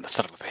a clone. The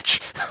son of a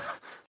bitch.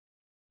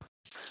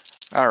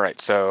 All right.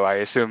 So I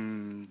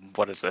assume,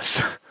 what is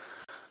this?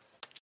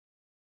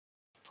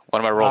 What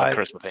am I rolling?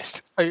 Charisma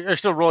based. You're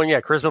still rolling,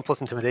 charisma plus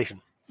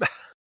intimidation.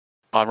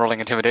 Oh, I'm rolling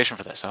intimidation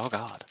for this. Oh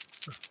God,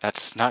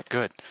 that's not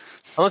good.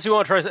 Unless you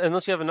want to try,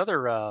 unless you have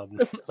another. I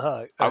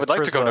would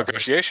like to go charisma.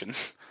 negotiation.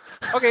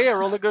 Okay,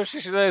 roll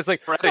negotiation. It's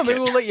like, Or maybe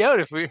etiquette. we'll let you out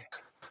if we.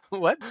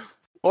 What?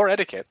 Or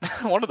etiquette.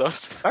 One of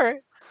those. All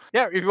right.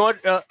 Yeah, if you want,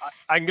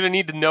 I'm gonna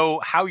need to know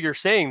how you're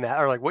saying that,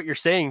 or like what you're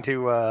saying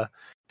to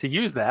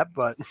use that.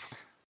 But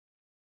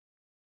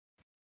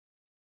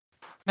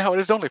No, it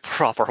is only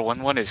proper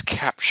when one is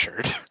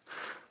captured.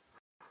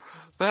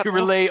 That to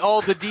relay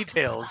all the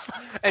details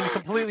and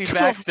completely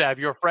backstab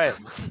your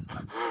friends.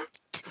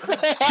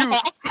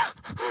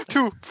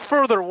 to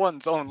further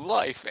one's own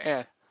life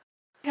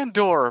and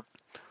or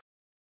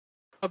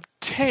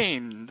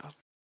obtain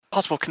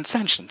possible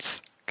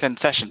concessions.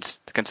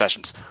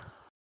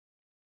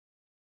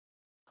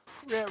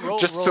 Yeah,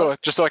 Just so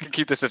I can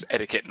keep this as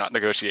etiquette, not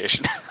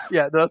negotiation.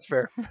 Yeah, that's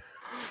fair.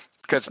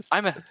 Because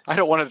I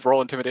don't want to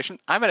roll intimidation.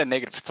 I'm at a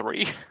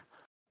 -3.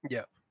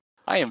 Yeah.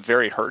 I am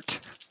very hurt.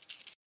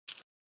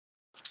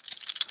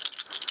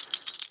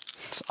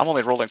 So I'm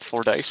only rolling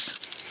 4 dice.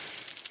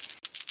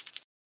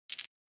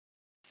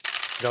 You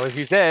can always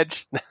use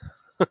edge.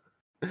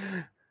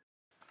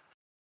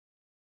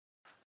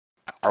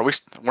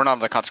 We're not on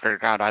the consecrated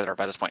ground either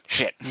by this point.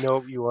 Shit.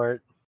 Nope, you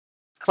aren't.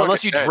 Fuck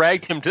Unless you edge.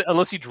 dragged him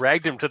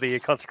to the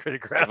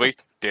consecrated ground.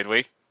 Did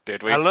we? I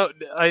don't know.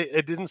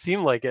 It didn't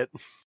seem like it.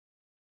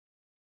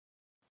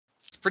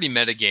 It's pretty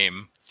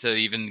metagame to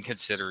even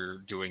consider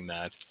doing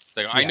that. It's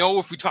like, I Yeah. know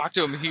if we talk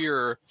to him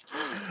here,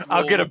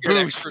 I'll get a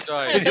we'll boost, extra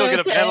dice. and he'll get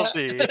a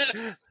penalty.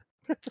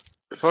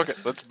 Fuck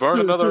it. Let's burn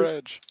another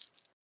edge.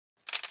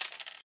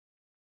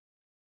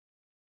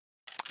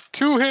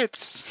 2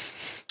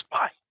 hits.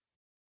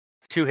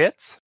 2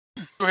 hits.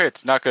 2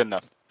 hits. Not good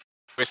enough.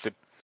 Wasted.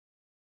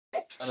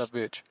 Son of a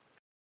bitch.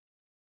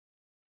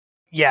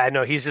 Yeah,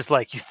 no, he's just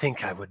like, you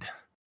think I would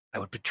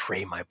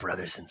betray my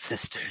brothers and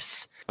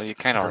sisters Well, you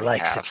to kind of the already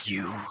likes have. of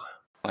you.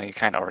 Well, you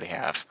kind of already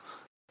have.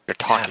 You're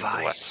talking Have to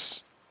I?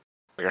 us.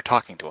 Well, you're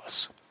talking to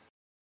us.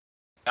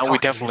 Now we Talking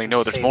definitely isn't know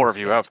the there's same more as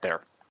of you out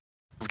there.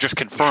 We've just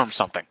confirmed Yes.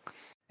 something.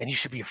 And you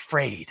should be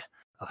afraid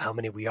of how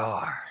many we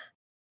are.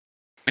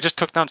 We just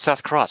took down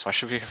Seth Cross. Why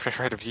should we be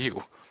afraid of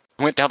you?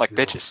 We went down like We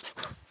will. bitches.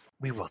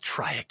 We will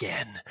try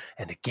again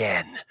and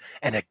again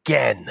and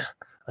again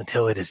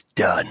until it is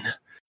done.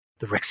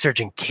 The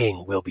Resurgent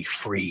King will be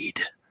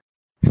freed.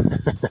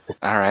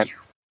 All right.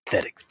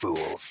 Pathetic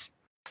fools.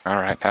 All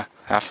right.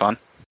 Have fun.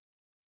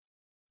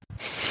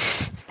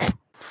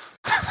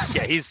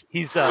 Yeah, he's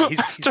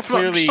Just-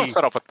 clearly I'm so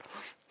fed up with.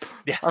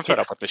 yeah, I'm fed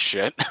up with this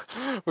shit.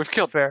 We've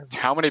killed fair.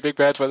 how many big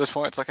bads by this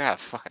point? It's like,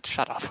 fucking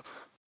shut up.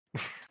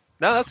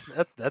 No,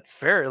 that's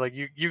fair. Like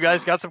you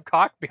guys got some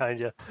cock behind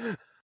you.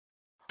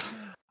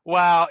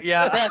 Wow.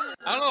 Yeah.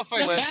 I don't know if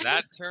I use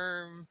that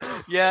term.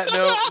 Yeah.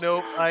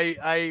 No.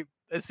 I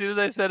as soon as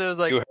I said it, I was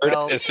like, You heard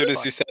well, it as soon as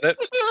fuck. you said it.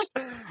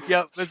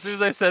 Yep. As soon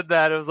as I said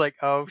that, it was like,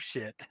 oh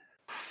shit.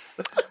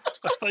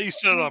 I thought you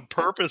said it on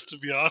purpose, to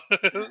be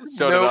honest.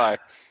 So Nope. did I.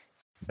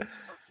 You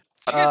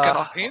guys got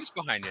some penis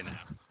behind you now.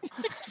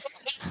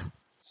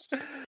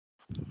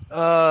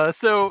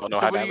 So Don't know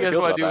so how what do you Natalie guys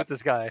feels want to about do that. with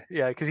this guy?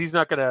 Yeah, because he's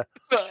not gonna.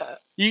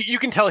 You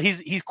can tell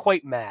he's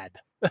quite mad,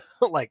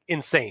 like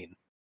insane.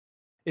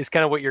 Is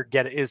kind of what you're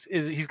getting. Is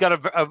he's got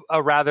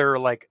a rather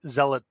like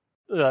zealot,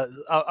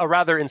 a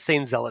rather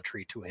insane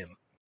zealotry to him.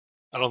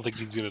 I don't think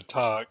he's gonna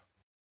talk.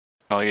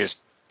 Well, he is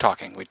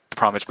talking. We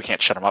promise we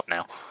can't shut him up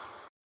now.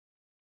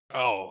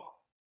 Oh.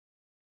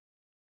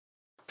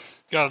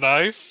 Got a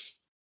knife?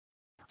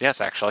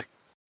 Yes, actually.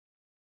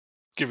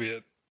 Give me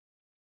it.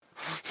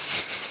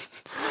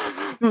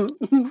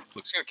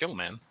 Luke's gonna kill him,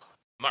 man.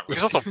 I'm not He's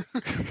really.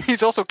 also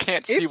he's also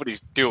can't see what he's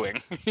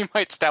doing. He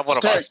might stab one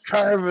of Start us.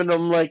 carving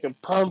them like a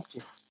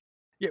pumpkin.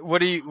 Yeah,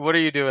 what are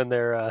you doing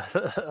there,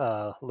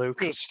 Luke? I'm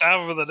gonna stab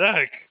him in the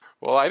neck.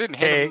 Well, I didn't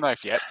hand him Okay. the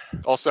knife yet.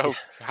 Also,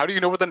 how do you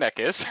know where the neck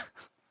is?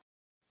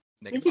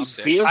 Nick, Maybe I'm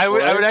dead. feel- I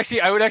would What?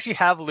 actually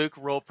have Luke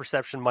roll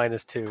perception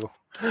 -2.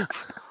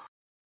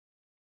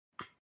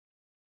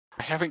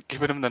 I haven't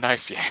given him the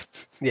knife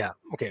yet. Yeah.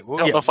 Okay. I Well,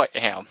 don't yeah. know if I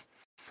am.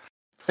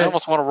 I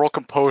almost want to roll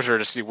composure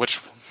to see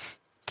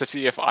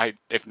if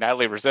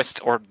Natalie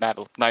resists or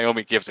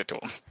Naomi gives it to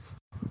him.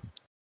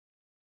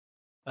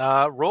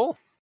 Roll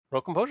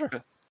composure.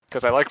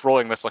 Because I like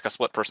rolling this like a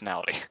split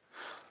personality.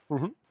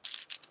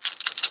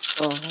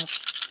 Oh,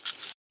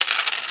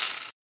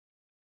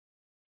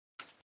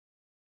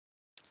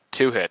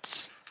 2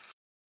 hits.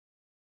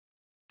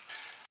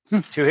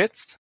 2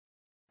 hits.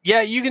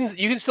 Yeah, you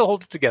can still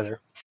hold it together.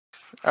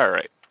 All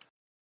right.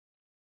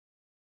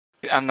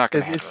 I'm not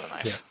going to hand It's- him a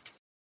knife. yeah.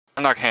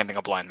 I'm not handing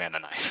a blind man a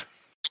knife.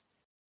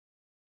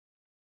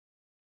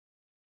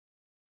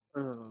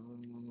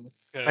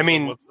 Okay, I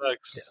mean- what's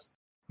next?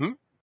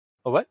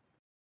 A what?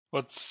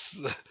 What's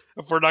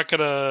if we're not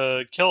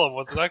gonna kill him?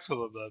 What's next with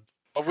him then?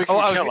 Well, we Oh, can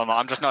I was kill g- him.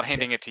 I'm just not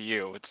handing it to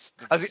you. It's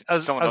I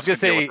was someone gonna else can deal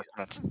say with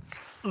this.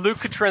 Luke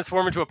could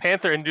transform into a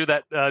panther and do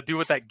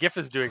what that GIF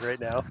is doing right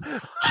now.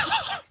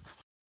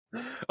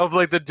 Of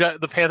like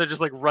the panther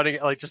just like running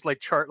like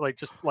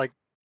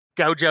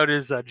gouge out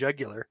his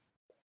jugular.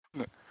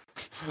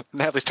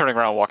 Natalie's turning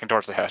around, walking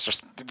towards the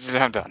house.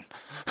 I'm done.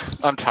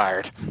 I'm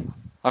tired.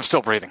 I'm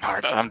still breathing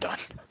hard. I'm done.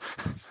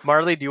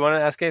 Marley, do you want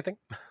to ask anything?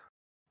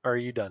 Or are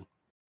you done?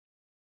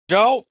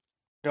 No,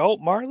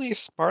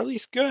 Marley's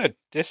good.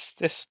 This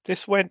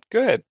went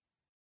good.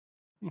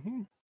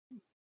 Mm-hmm.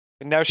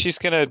 And now she's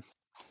gonna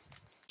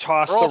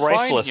toss We're all the fine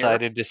rifle here.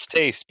 aside in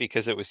distaste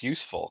because it was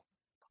useful.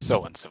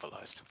 So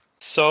uncivilized.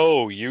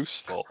 So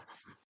useful.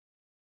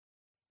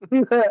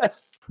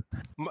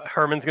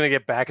 Herman's gonna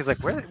get back. He's like,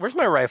 where's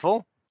my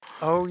rifle?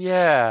 Oh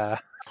yeah.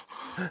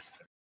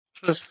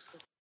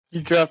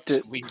 you dropped it.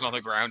 Just leave on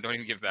the ground. Don't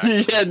even give back.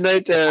 You had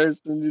night terrors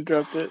and you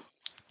dropped it.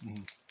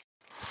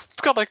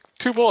 It's got like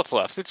 2 bullets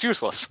left. It's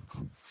useless.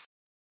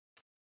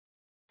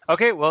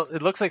 Okay, well,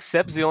 it looks like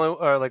Seb's the only,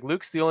 or like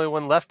Luke's the only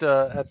one left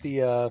at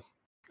the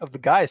of the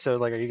guy. So,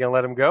 like, are you gonna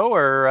let him go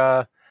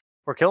or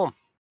kill him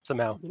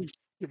somehow?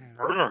 You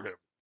murder him.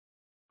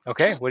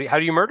 Okay, how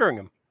do you murdering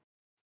him?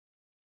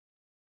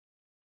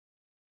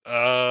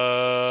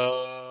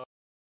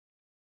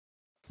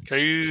 Can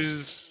I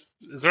use?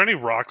 Is there any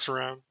rocks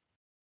around?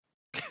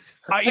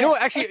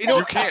 Actually,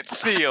 You can't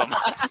see him.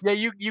 yeah,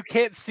 you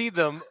can't see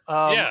them.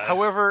 Yeah.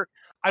 However,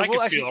 I I will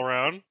can actually feel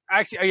around.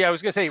 yeah, I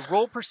was gonna say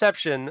roll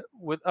perception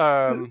with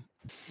a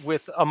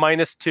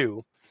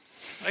 -2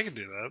 I can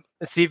do that.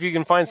 and see if you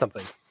can find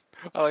something.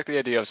 I like the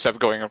idea of Seb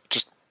going up,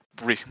 just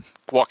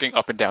walking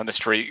up and down the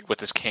street with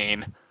his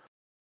cane,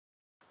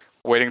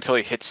 waiting until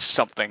he hits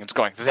something and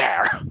going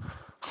there.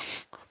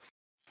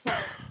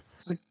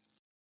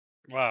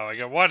 Wow, I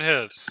got 1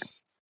 hit.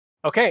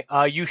 Okay,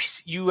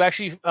 you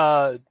actually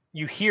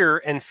you hear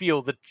and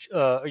feel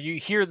you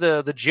hear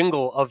the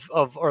jingle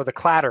of or the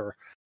clatter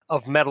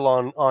of metal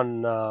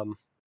on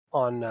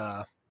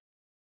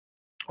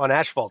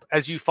asphalt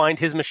as you find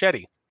his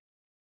machete.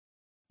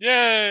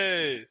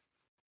 Yay!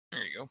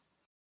 There you go.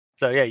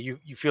 So yeah, you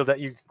feel that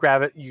you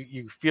grab it,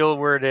 you feel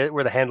where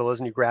the handle is,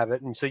 and you grab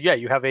it, and so yeah,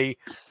 you have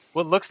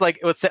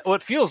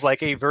what feels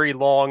like a very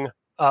long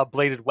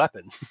bladed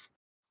weapon.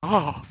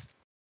 Oh,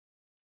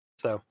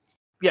 So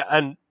yeah,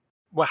 and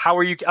how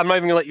are you? I'm not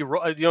even gonna let you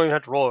roll. You don't even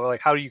have to roll.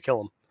 Like, how do you kill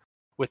him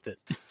with it?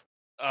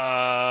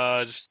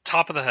 Just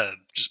top of the head.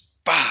 Just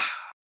bah.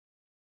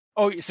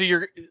 Oh, so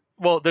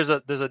there's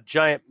a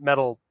giant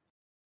metal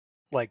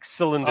like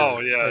cylinder Oh,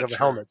 yeah, like, of a true.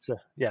 helmet. So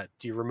yeah,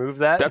 do you remove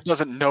that? Deb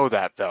doesn't know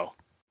that though.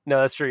 No,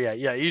 that's true. Yeah.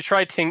 You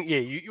try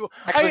you.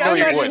 Actually, I no,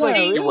 you actually- would.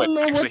 Yeah, we He don't would. know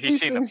what Actually, he's these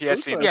seen them. things He has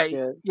look seen like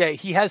them. Yeah, yet.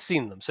 he has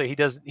seen them, so he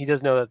does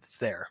know that it's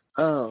there.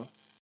 Oh.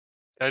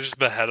 Can I just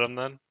behead him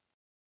then?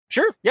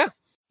 Sure, yeah.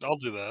 I'll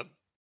do that.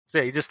 So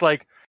yeah, you just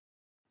like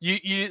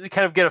you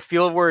kind of get a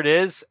feel of where it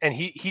is, and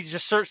he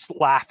just starts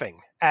laughing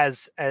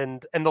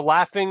and the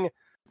laughing,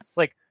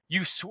 like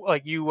you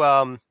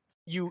swing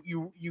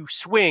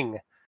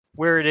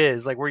where it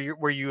is, like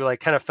where you like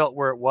kind of felt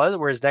where it was,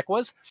 where his neck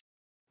was,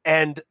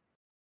 and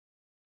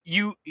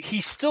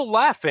he's still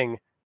laughing,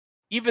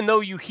 even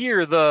though you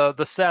hear the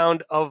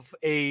sound of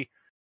a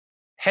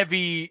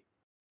heavy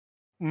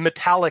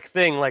metallic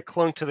thing like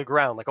clunk to the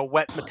ground, like a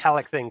wet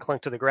metallic thing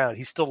clunk to the ground.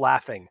 He's still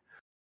laughing.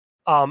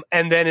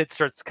 And then it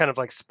starts kind of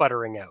like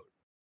sputtering out.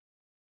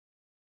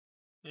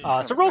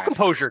 So roll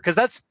composure, because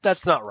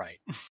that's not right.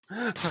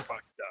 Fucked up.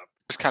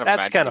 Just kind of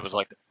That's imagine kind it of was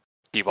like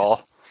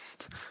D-ball,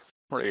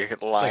 where you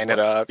could line it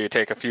up, you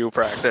take a few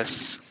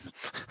practice,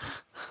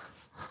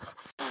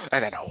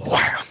 and then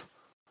wham!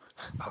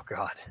 Oh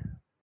god.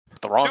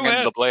 The wrong 2 end of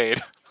the hits.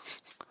 blade.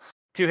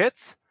 2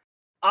 hits.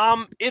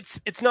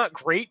 It's not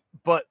great,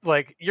 but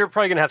like you're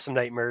probably gonna have some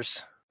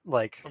nightmares,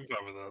 like I'm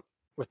fine with that.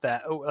 with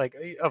that, like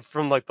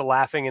from like the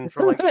laughing and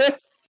from like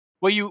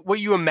what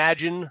you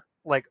imagine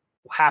like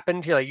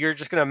happened. You're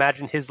just gonna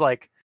imagine his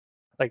like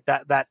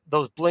that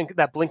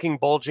blinking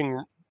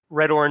bulging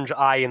red orange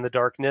eye in the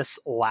darkness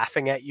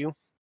laughing at you.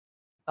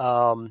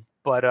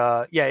 But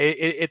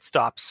it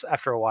stops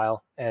after a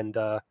while, and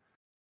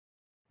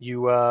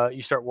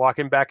you start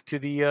walking back to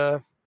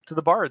the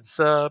Bard's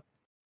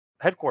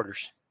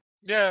headquarters.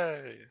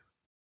 Yay!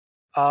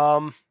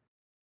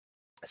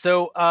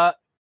 So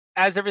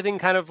as everything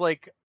kind of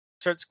like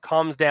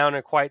calms down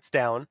and quiets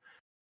down,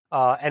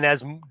 and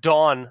as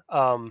dawn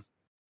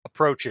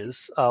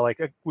approaches,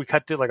 we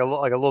cut to like a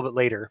little bit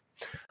later.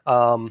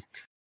 I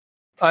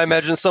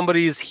imagine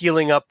somebody's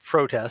healing up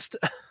protest.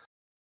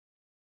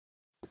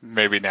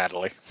 Maybe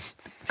Natalie.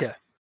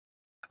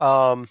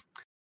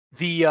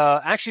 The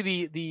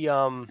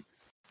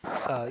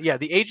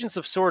agents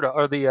of Sordoth,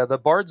 or the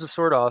bards of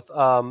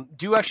Sordoth,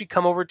 do actually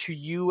come over to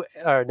you,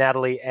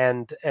 Natalie,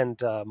 and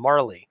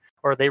Marley,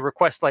 or they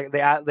request, like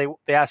they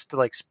ask to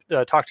like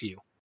talk to you.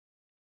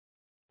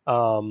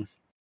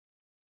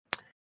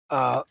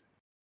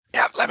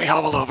 Yeah, let me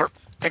hobble over.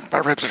 Think my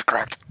ribs are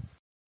cracked.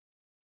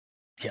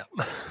 Yeah.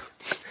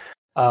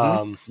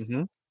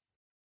 Mm-hmm.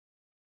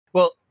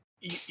 Well,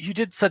 you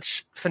did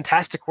such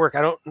fantastic work.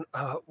 I don't.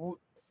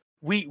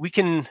 We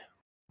can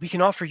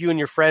offer you and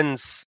your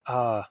friends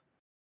a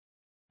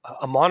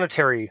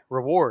monetary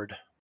reward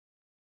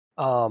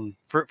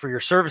for your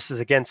services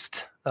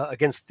against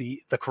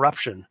the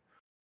corruption,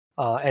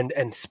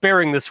 and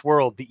sparing this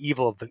world the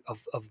evil of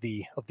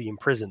the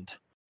imprisoned.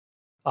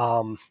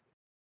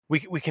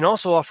 We can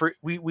also offer.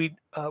 We've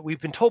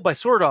been told by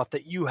Sordoth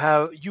that you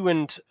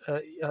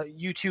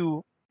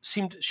two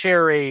seem to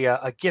share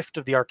a gift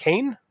of the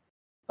arcane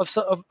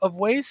of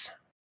ways.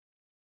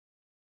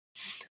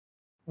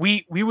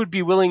 We would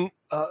be willing,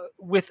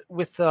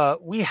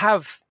 we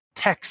have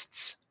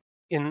texts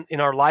in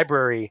our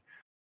library,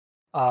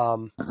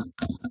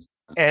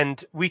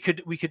 and we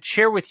could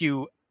share with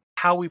you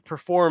how we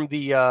perform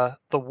the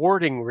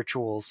warding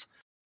rituals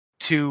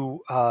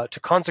to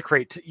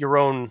consecrate your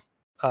own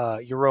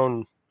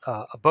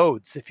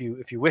abodes if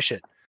you wish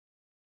it.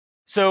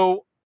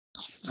 So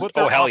what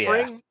they're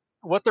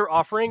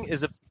offering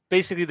is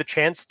basically the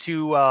chance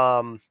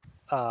to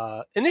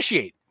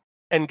initiate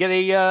and get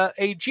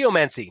a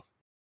geomancy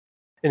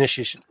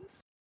initiation.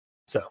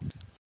 So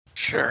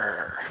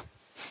Sure.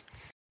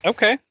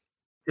 Okay.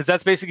 because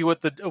that's basically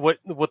what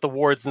the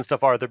wards and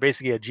stuff are. They're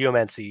basically a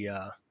geomancy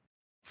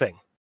thing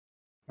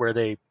where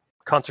they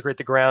consecrate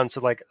the ground.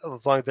 So like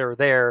as long as they're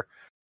there,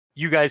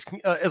 you guys,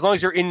 as long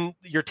as you're in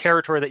your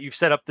territory that you've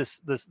set up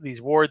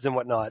these wards and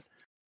whatnot,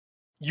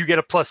 you get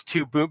a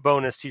 +2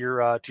 bonus to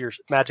your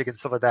magic and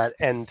stuff like that,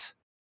 and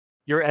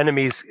your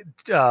enemies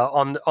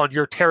on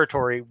your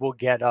territory will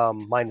get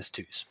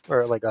 -2s,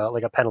 or like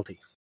a penalty.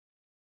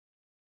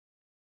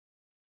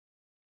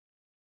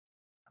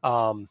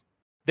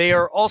 They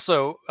are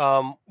also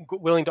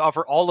willing to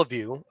offer all of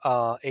you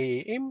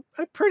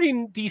a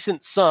pretty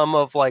decent sum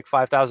of like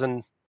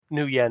 5,000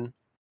 new yen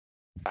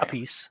a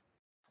piece.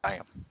 I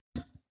am.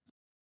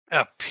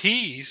 A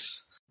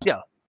piece?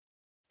 Yeah.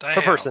 Damn.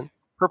 Per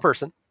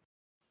person.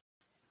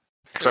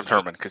 Except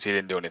Herman, because he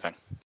didn't do anything.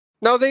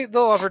 No, they'll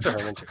offer it to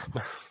Herman too.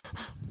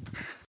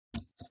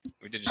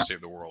 We did just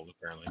save the world,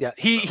 apparently. Yeah,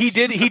 he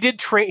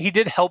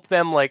did help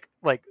them like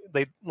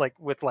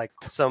with like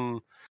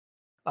some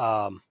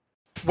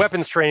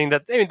weapons training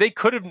that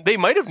they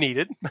might have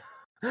needed.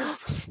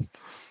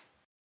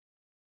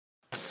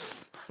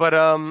 But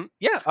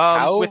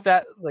with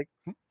that, like,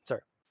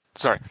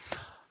 Sorry.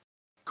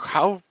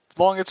 How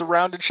long is a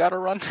round in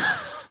Shadowrun?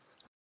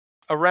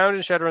 a round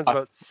in Shadowrun's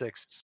about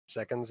 6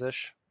 seconds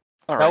ish.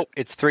 All right. Nope,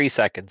 it's 3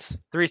 seconds.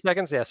 3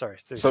 seconds? Yeah, sorry.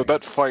 3 So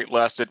seconds. that fight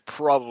lasted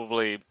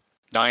probably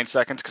 9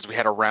 seconds because we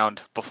had a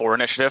round before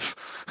initiative.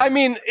 I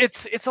mean,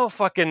 it's all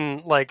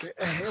fucking like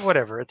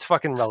whatever. It's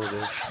fucking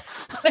relative.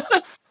 I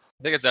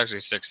think it's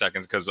actually 6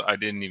 seconds because I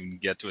didn't even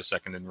get to a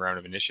second in round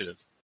of initiative.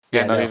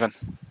 Yeah, Yeah, not no. even.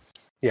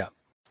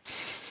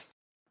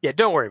 Yeah,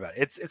 don't worry about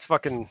it. It's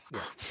fucking. Yeah.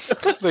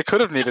 They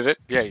could have needed it.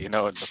 Yeah, in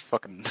the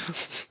fucking.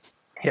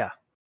 Yeah.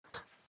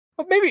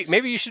 Well,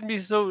 maybe you shouldn't be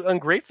so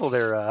ungrateful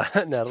there,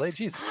 Natalie.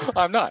 Jesus.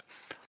 I'm not.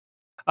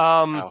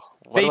 Um,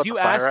 What they about do the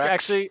fire ask axe?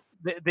 actually.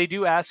 They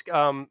do ask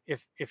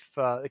if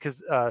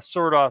because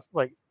Sordoth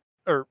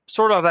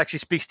Sordoth actually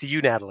speaks to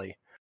you, Natalie.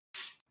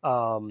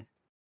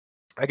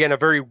 Again, a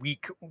very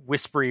weak,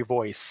 whispery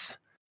voice.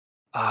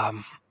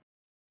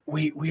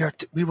 We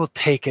will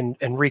take and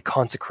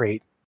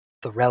reconsecrate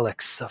the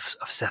relics of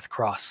Seth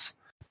Cross.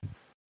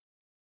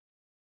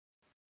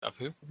 Of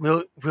who?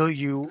 Will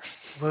you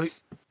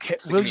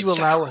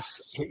allow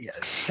us?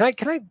 Yeah.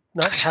 Can I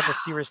not have a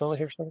serious moment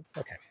here for a second?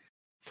 Okay.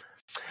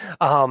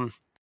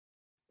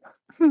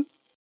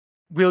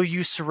 Will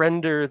you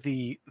surrender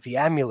the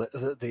amulet,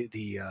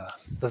 the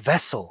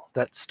vessel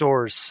that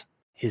stores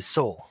his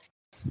soul,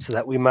 so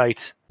that we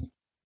might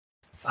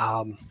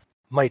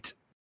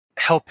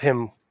help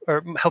him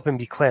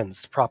be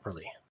cleansed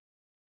properly?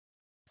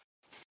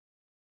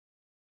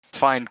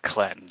 Find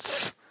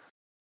cleanse.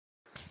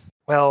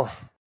 Well,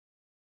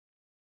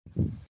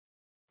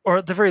 or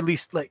at the very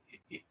least, like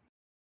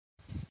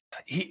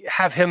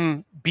have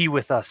him be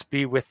with us,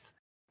 be with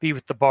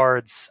the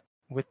bards,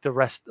 with the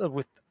rest,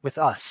 with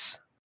us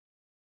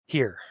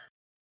here.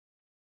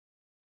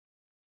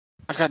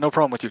 I've got no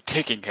problem with you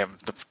taking him.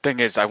 The thing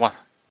is, I'm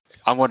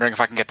wondering if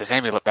I can get this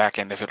amulet back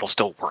and if it'll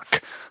still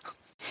work.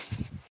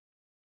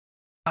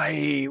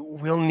 I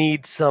will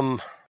need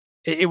some.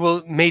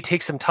 May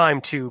take some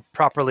time to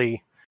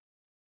properly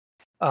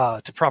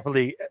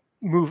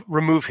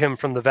remove him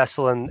from the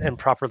vessel and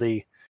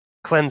properly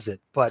cleanse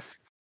it. But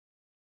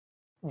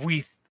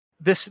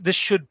this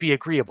should be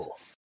agreeable.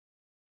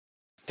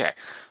 Okay,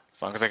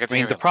 as long as I get the I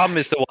mean, the amulet problem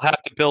back. is that we'll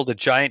have to build a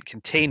giant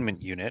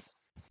containment unit.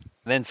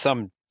 And then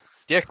some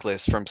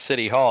dickless from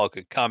City Hall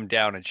could come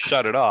down and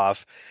shut it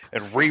off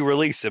and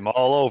re-release him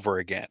all over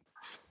again.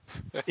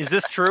 Is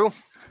this true?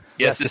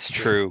 Yes, it's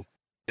true.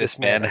 This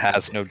man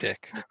has no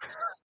dick.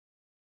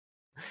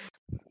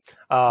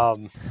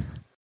 So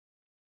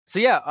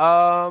yeah,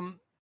 I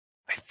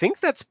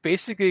think that's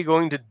basically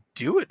going to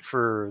do it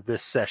for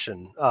this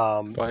session.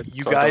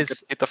 You guys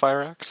don't get the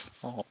fire axe.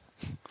 Oh.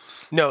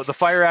 No, the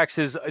fire axe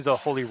is a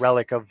holy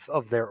relic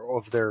of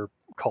their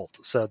cult,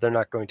 so they're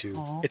not going to.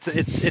 Aww.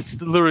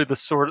 It's literally the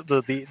sword,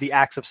 the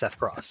axe of Seth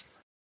Cross.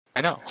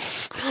 I know.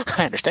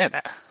 I understand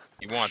that.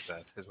 He wants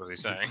that, is what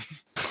he's saying.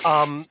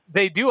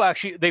 They do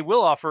actually. They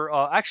will offer.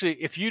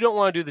 Actually, if you don't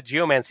want to do the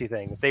geomancy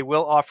thing, they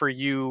will offer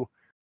you.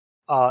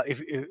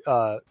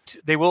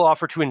 They will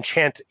offer to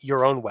enchant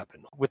your own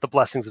weapon with the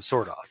blessings of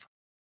Sordoth.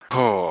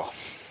 Oh.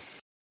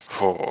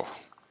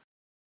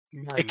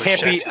 It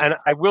can't be, and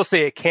I will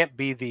say it can't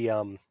be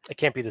the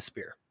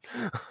spear.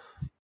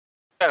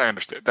 That I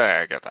understood.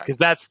 I get that. Because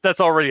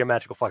that's already a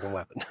magical fucking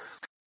weapon.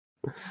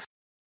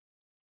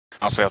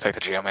 I'll say I'll take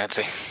the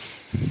geomancy.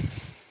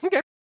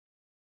 Okay.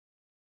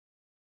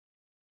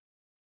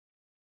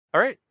 All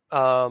right.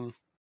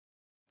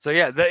 So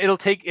yeah,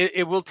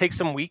 it will take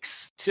some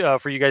weeks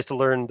for you guys to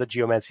learn the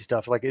geomancy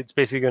stuff. Like it's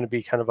basically going to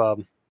be kind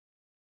of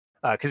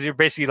because you're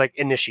basically like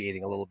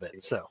initiating a little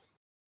bit. So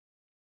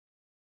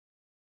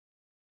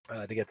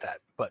to get that,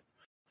 but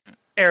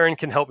Aaron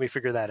can help me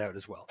figure that out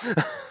as well.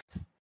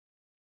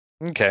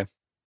 Okay.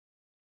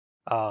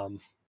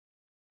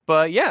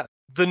 But yeah,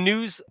 the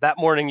news that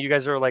morning, you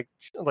guys are like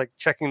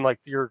checking like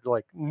your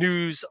like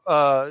news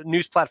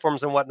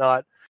platforms and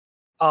whatnot.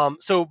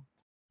 So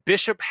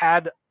Bishop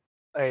had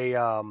a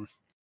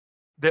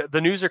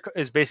the news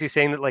is basically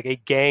saying that like a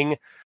gang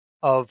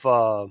of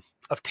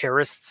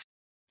terrorists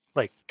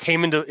like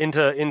came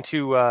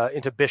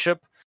into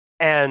Bishop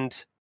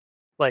and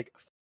like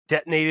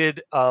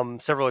detonated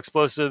several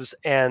explosives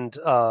and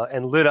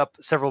lit up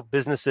several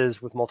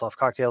businesses with Molotov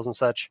cocktails and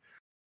such.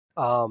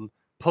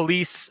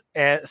 Police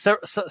and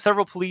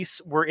several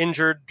police were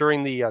injured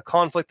during the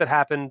conflict that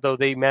happened, though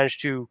they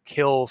managed to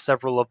kill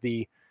several of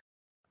the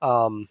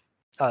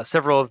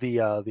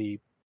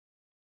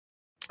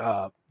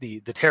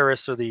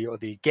terrorists or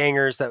the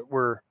gangers that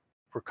were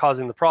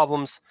causing the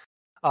problems.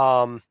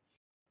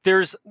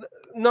 There's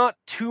not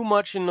too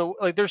much in the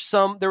like. There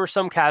were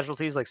some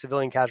casualties, like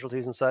civilian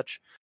casualties and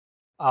such.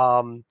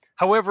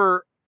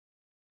 However,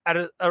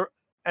 it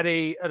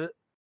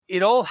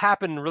all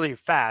happened really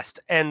fast,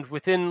 and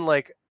within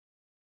like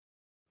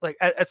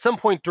at some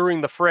point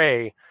during the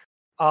fray,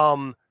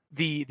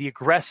 the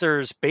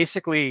aggressors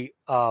basically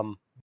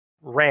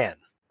ran.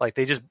 Like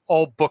they just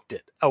all booked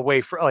it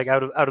away for like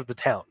out of the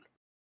town.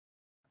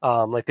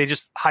 Like they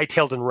just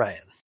hightailed and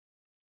ran.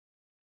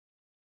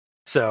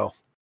 So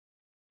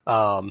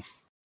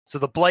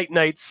the Blight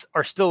Knights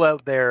are still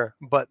out there,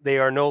 but they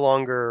are no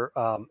longer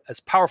as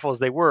powerful as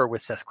they were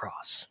with Seth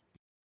Cross.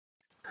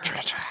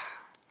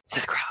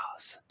 Seth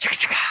Cross.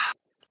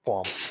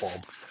 Womp,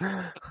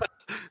 womp.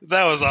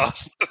 That was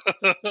awesome.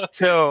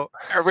 So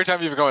every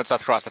time you go in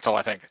Seth Cross, that's all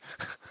I think.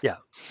 Yeah.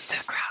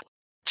 Seth Cross.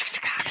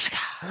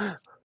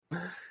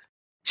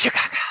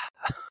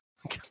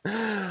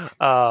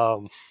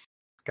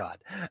 God.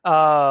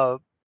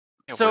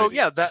 So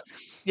yeah,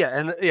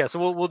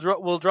 so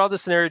we'll draw the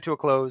scenario to a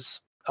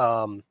close.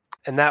 And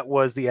that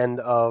was the end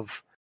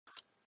of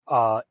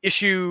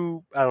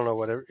issue. I don't know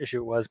what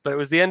issue it was, but it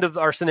was the end of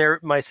our scenario.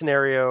 My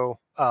scenario.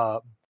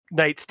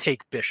 Knights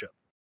take bishop.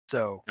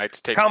 So Knights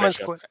take comments.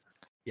 bishop.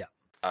 Yeah.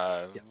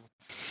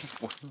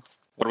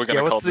 What are we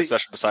gonna call this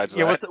session besides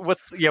that?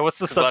 What's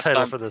the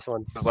subtitle for this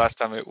one? Last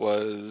time it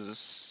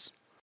was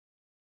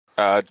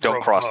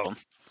don't cross them.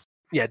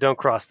 Yeah, don't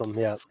cross them.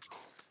 Yeah.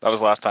 That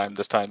was last time.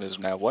 This time is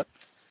now what?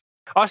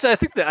 Actually, I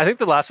think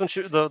the last one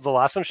should the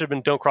last one should have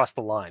been don't cross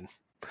the line.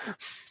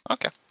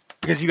 Okay.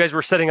 Because you guys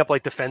were setting up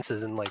like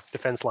defenses and like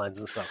defense lines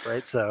and stuff,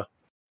 right? So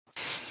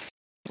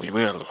we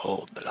will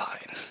hold the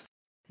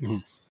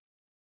line.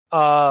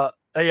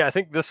 Yeah, I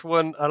think this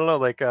one, I don't know,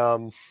 like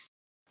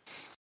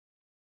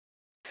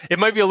it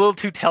might be a little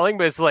too telling,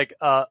 but it's like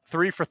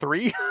 3 for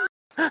 3.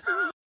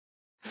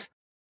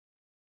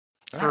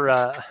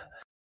 For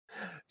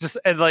just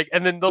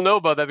and then they'll know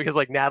about that because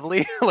like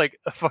Natalie like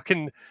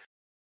fucking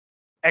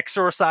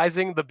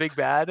exorcising the big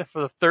bad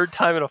for the 3rd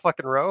time in a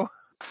fucking row.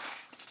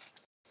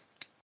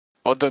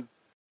 Well, the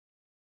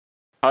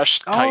Hush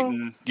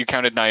Titan, you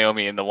counted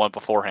Naomi in the one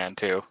beforehand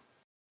too.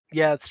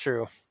 Yeah, it's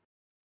true.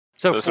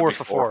 So 4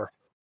 for 4.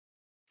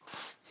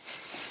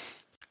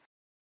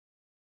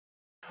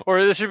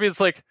 Or this should be,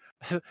 it's like,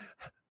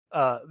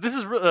 this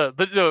is,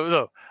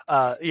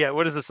 yeah,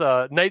 what is this?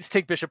 Knights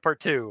Take Bishop Part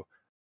 2.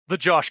 The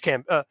Josh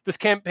camp. This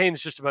campaign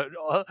is just about,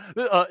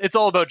 it's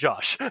all about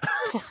Josh.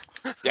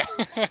 Yeah.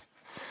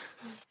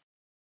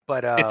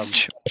 But, it's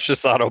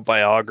Josh's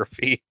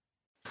autobiography.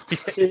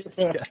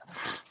 Yeah.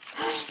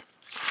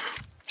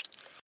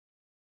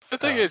 The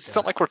thing is, it's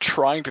not like we're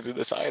trying to do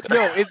this either.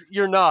 No,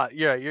 you're not.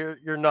 Yeah,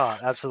 you're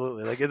not.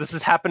 Absolutely. Like, this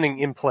is happening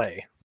in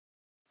play.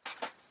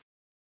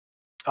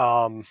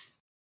 But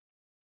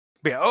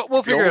yeah,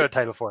 we'll figure out a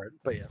title for it.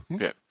 But yeah.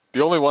 Yeah.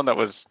 The only one that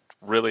was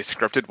really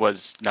scripted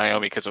was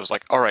Naomi because it was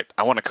like, all right,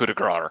 I want a coup de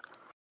grace her.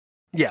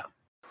 Yeah.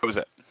 That was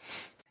it.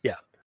 Yeah.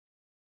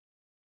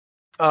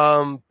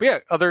 But yeah,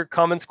 other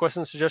comments,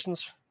 questions,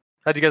 suggestions?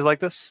 How'd you guys like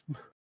this?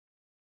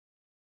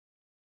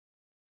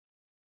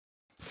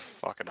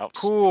 Fucking helps.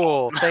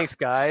 Cool. Thanks,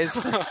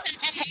 guys.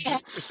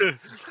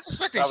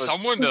 Expecting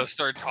someone to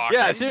start talking.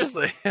 Yeah,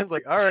 seriously.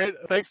 Like, all right,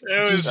 thanks.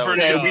 It was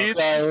pretty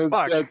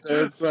Fuck.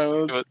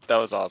 That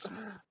was awesome.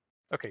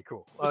 Okay,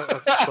 cool.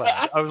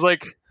 I was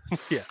like,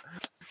 yeah.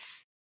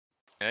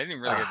 I didn't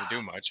really get to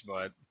do much,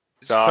 but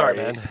Sorry,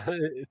 man.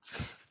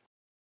 It's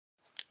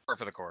par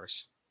for the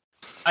course.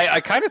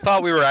 I kind of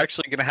thought we were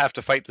actually going to have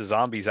to fight the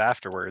zombies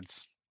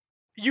afterwards.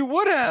 You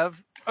would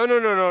have. Oh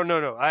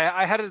no.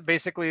 I had it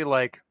basically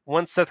like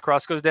once Seth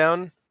Cross goes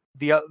down,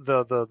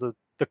 the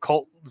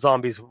cult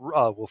zombies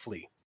will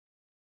flee.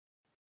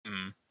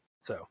 Mm.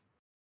 So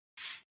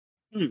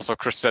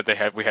Chris said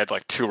we had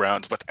like 2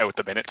 rounds without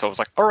the minute, so I was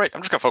like, all right,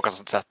 I'm just gonna focus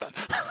on Seth then.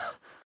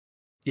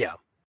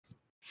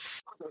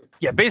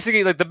 yeah,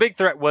 basically like the big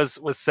threat was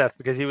Seth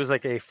because he was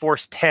like a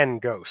Force 10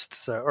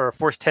 ghost, or a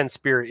Force 10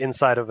 spirit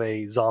inside of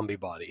a zombie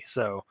body.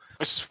 So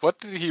what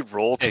did he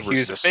roll to He was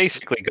resist?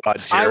 basically God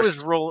tier.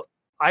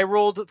 I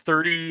rolled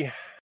 30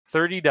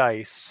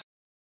 dice.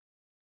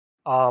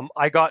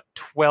 I got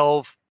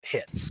 12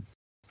 hits.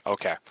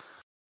 Okay.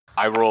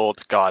 I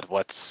rolled, God,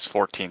 what's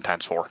 14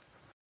 times 4?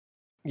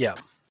 Yeah.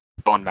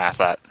 Don't math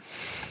that.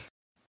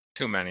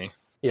 Too many.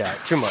 Yeah,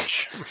 too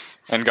much.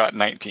 And got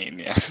 19,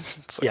 yeah. Like,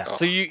 yeah,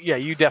 so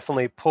you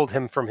definitely pulled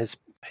him from his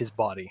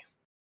body.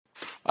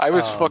 I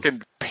was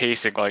fucking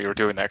pacing while you were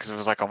doing that because it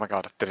was like, oh my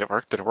god, did it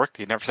work? Did it work?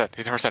 He never said.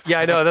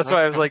 Yeah, I know. That's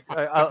why I was like,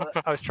 I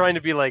was trying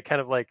to be like,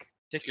 kind of like,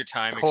 take your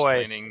time coy.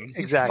 explaining.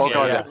 Exactly. Oh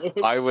god, yeah.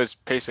 I was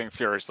pacing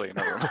furiously in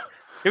the room.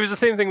 It was the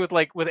same thing with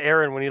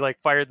Aaron when he like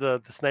fired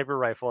the sniper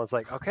rifle. It's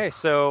like, okay,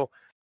 so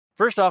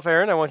first off,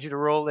 Aaron, I want you to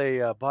roll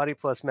a body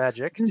plus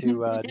magic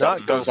to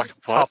not go like,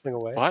 toppling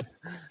away. What?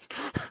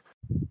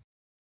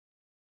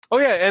 Oh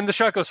yeah, and the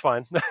shot goes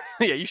fine.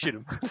 Yeah, you shoot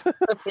him.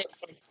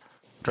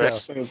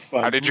 Chris, So,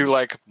 how did you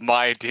like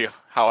my deal?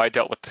 How I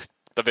dealt with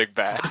the big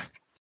bad?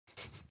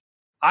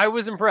 I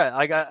was impressed.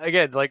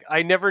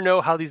 I never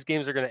know how these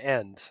games are going to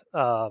end.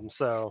 I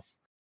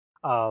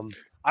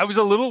was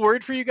a little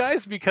worried for you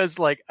guys because,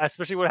 like,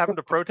 especially what happened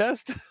to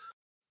Protest.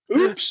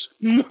 Oops.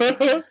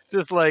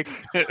 Just like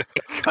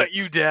cut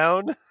you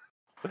down.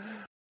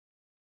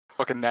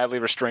 Fucking Natalie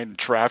restrained and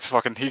trapped.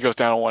 Fucking he goes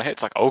down on one hit.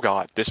 It's like, oh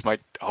god, this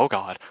might. Oh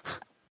god.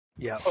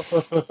 Yeah.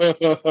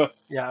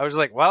 Yeah. I was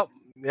like, well,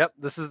 yep.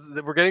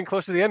 We're getting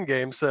close to the end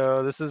game,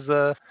 so this is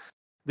the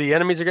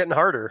enemies are getting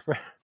harder.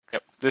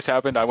 Yep, this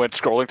happened. I went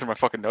scrolling through my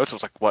fucking notes. I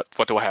was like, what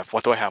do I have?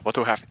 What do I have? What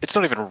do I have? It's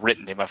not even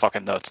written in my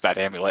fucking notes, that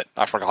amulet.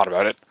 I forgot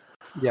about it.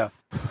 Yeah.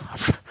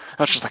 I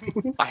was just like,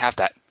 I have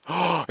that.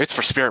 Oh, it's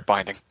for spirit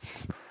binding.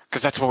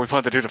 Because that's what we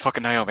plan to do to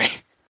fucking Naomi.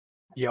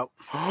 Yep.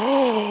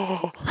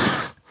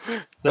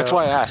 That's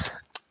why I asked.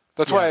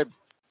 That's why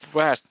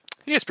I asked.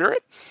 He a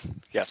spirit?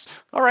 Yes.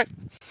 All right.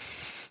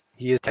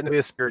 He is technically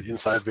a spirit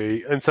inside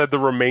the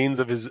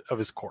remains of his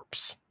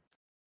corpse.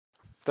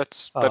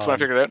 That's when I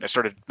figured it out. And I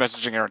started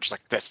messaging Aaron, just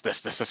like this.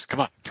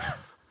 Come on.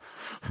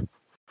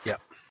 Yeah.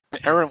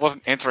 Aaron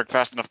wasn't answering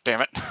fast enough.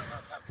 Damn it.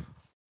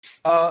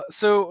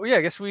 So yeah,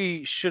 I guess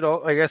we should.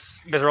 I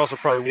guess you guys are also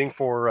probably waiting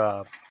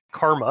for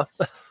karma.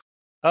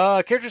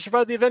 Character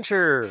survived the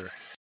adventure.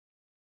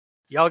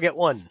 Y'all get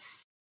one.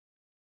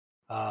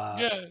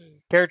 Yay.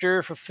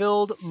 Character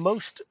fulfilled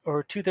most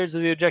or 2/3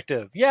 of the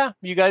objective. Yeah,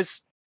 you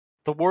guys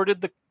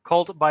thwarted the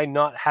cult by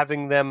not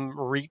having them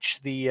reach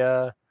the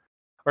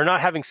or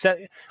not having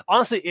set.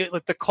 Honestly,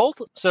 like the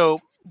cult. So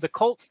the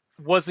cult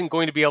wasn't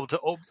going to be able to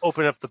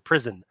open up the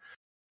prison.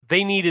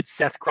 They needed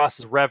Seth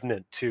Cross's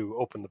Revenant to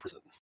open the prison.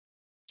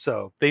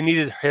 So they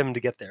needed him to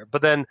get there.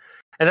 But then,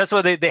 and that's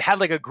why they had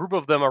like a group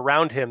of them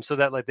around him so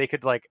that like they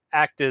could like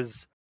act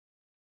as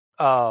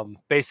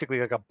basically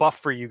like a buff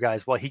for you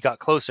guys while he got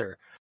closer.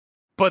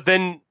 But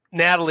then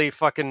Natalie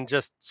fucking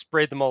just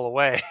sprayed them all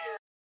away.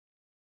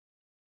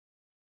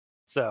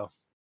 So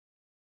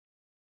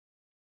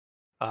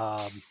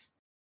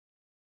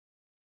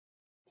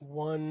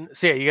one.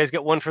 So yeah, you guys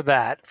get one for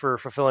that, for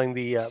fulfilling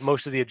the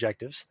most of the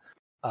objectives.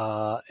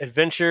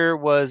 Adventure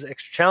was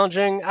extra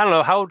challenging. I don't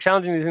know, how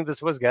challenging do you think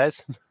this was,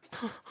 guys?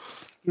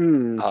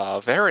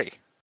 Very.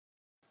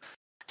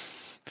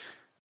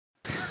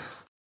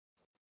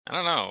 I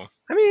don't know.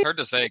 I mean, It's hard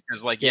to say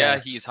because, like, Yeah. yeah,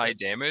 he's high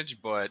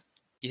damage, but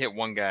he hit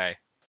one guy.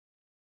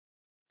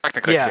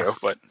 Technically Yeah. two,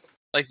 but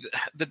Like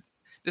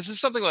this is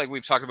something like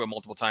we've talked about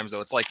multiple times, though.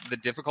 It's like the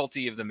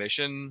difficulty of the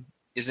mission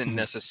isn't Mhm.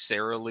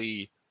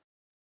 necessarily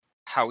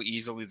how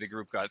easily the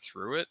group got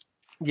through it.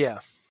 yeah.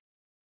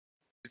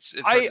 It's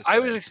hard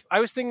to say. I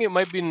was thinking it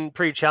might have been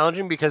pretty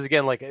challenging because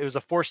again, like it was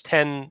a Force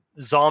 10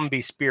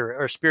 zombie spirit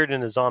or spirit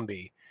in a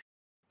zombie,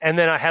 and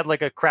then I had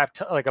like a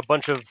like a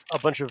bunch of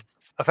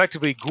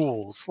effectively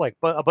ghouls, like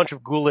a bunch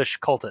of ghoulish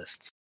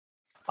cultists.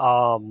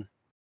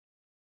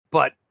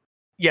 But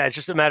yeah, it's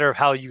just a matter of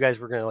how you guys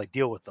were going to like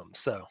deal with them.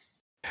 So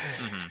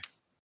Mhm.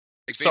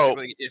 Like, So,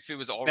 basically, if it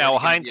was already Now, gonna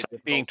be a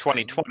hindsight being difficult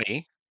thing-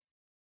 2020,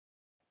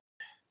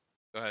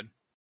 Go ahead.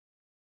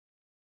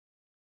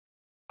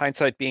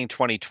 hindsight being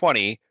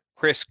 2020,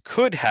 Chris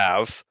could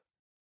have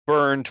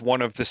burned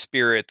one of the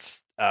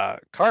spirits'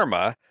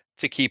 karma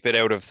to keep it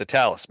out of the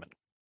talisman.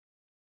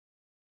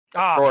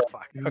 Or-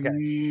 fuck. Okay.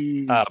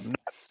 Not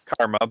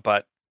karma,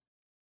 but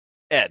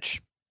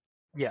edge.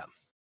 Yeah.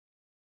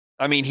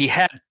 I mean, he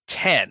had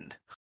 10.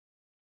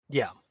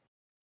 Yeah.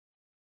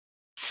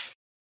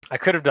 I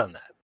could have done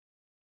that.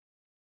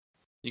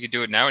 You could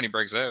do it now, and he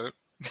breaks out.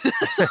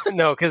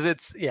 No, because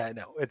it's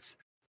it's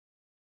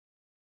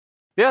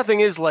the other thing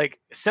is like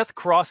Seth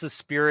Cross's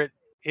spirit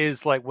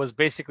is like was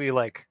basically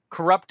like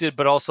corrupted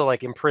but also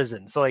like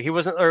imprisoned. So like he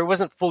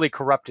wasn't fully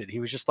corrupted. He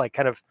was just like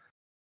kind of,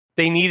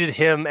 they needed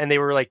him and they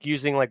were like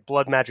using like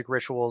blood magic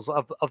rituals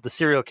of the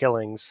serial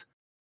killings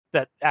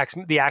that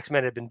the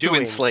Axemen had been To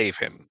doing enslave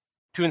him.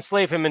 to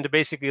enslave him and to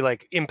basically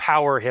like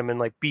empower him and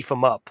like beef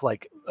him up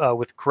like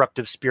with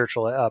corruptive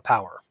spiritual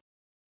power.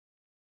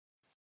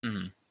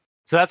 Mhm.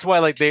 So that's why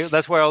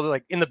all the,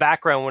 like in the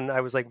background when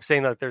I was like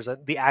saying that there's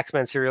the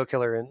Axeman serial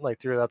killer and like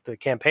throughout the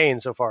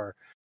campaign so far,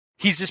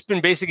 he's just been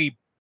basically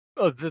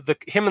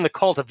him and the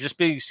cult have just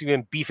basically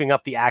been beefing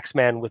up the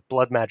Axeman with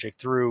blood magic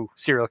through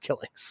serial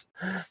killings.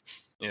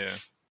 Yeah.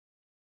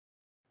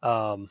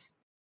 Fuck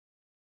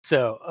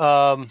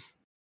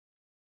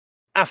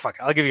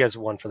it, I'll give you guys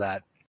one for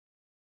that.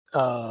 you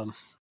only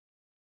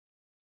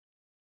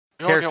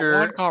Character- get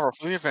one cover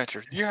for the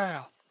adventure.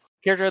 Yeah.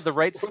 Character had the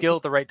right skill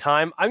at the right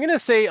time. I'm gonna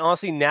say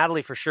honestly,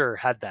 Natalie for sure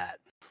had that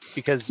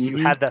because you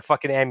Mhm. had that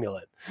fucking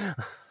amulet.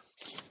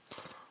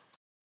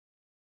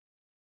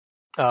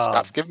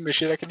 Stop giving me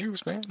shit I can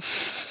use, man.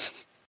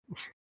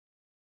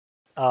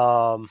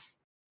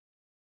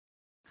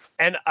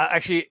 And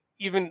actually,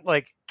 even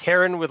like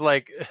Karen with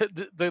like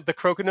the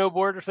Crocono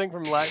board thing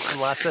from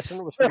last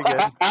session was pretty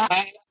good.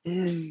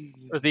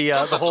 Or the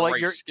That's whole a like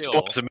right your skill.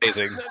 It's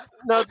amazing.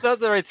 not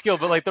the right skill,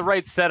 but like the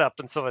right setup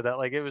and stuff like that.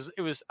 Like it was,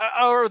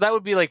 or that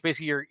would be like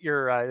basically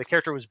your the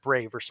character was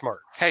brave or smart.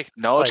 Hey,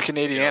 knowledge Like-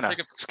 Canadiana. Yeah, I'll take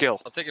it for-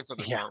 Skill. I'll take it for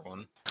the Yeah. smart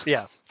one.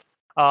 Yeah.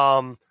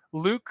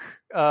 Luke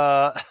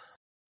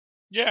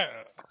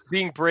Yeah.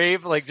 being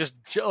brave, like just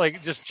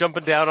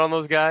jumping down on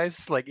those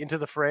guys like into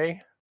the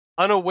fray,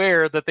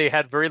 unaware that they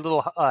had very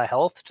little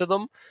health to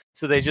them,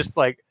 so they just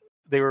like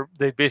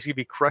they'd basically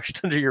be crushed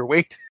under your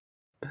weight.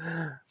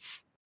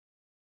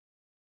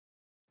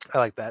 I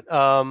like that.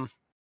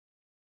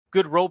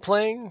 Good role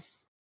playing.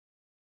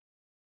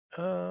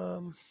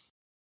 Yeah,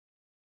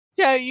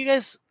 you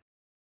guys.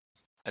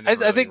 I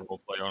never I really think-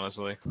 roleplay,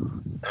 honestly. I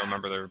don't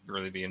remember there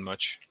really being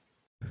much.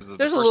 This is the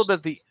There's a little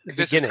first- bit at the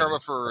This beginning. is karma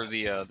for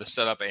the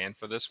setup and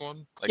for this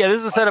one. Like, Yeah, this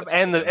is the last setup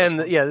episode and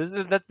this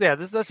one.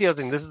 that's the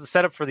other thing. This is the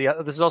setup for the.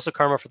 This is also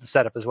karma for the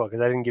setup as well because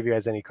I didn't give you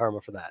guys any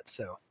karma for that.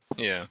 So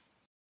Yeah.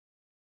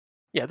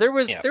 yeah, there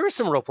was Yeah.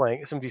 some role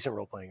playing, some decent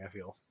role playing. I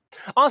feel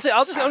honestly,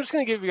 I'm just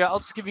gonna give you. I'll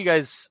just give you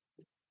guys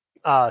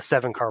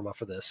 7 karma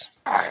for this.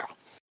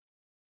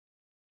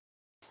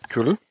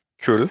 Cool.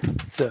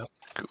 So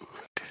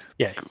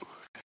yeah,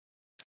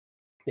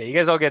 you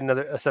guys all get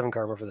a 7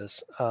 karma for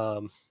this.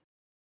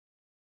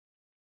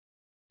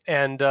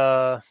 And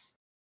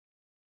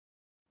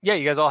yeah,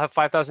 you guys all have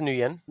 5,000 new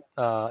yen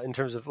in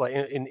terms of like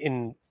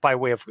in by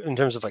way of in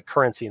terms of like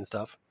currency and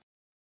stuff.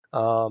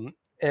 And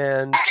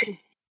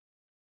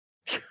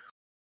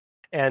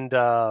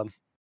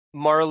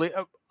Marley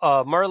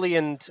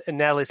and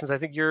Natalie, since I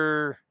think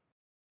you're,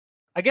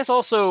 I guess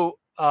also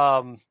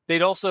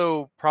they'd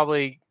also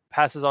probably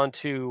passes on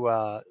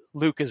to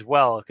Luke as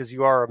well because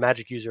you are a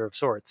magic user of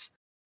sorts.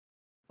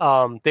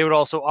 They would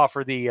also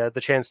offer the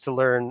chance to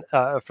learn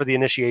for the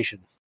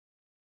initiation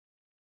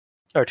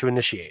or to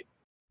initiate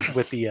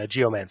with the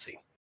geomancy.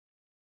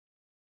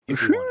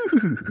 If you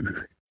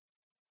want.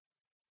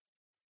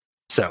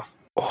 So,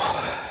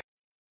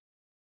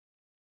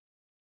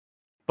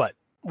 but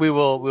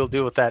we'll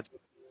deal with that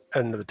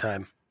at another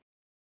time.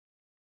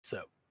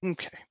 So,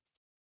 Okay.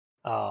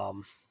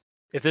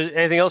 If there's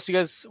anything else you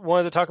guys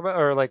wanted to talk about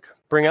or like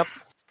bring up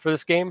for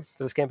this game,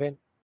 for this campaign?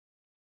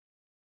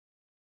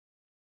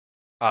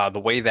 The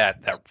way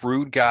that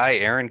rude guy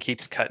Aaron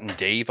keeps cutting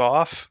Dave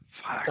off.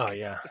 Fuck. Oh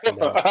yeah, I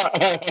know.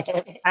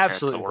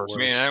 Absolutely the worst.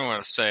 worst. I mean, I don't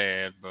want to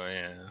say it, but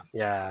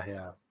yeah.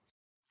 Yeah.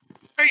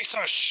 Piece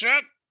of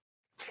shit.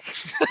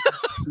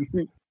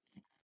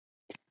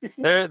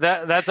 There,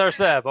 that's our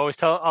Seb. Always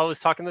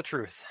talking the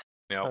truth.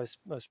 Yep. Always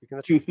speaking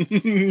the truth.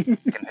 In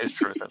his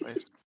truth, at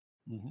least.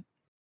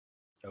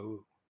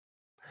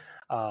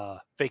 Oh,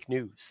 fake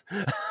news.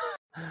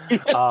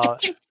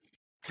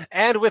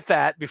 And with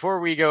that, before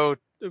we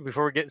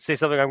say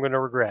something I'm going to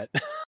regret,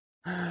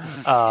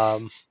 I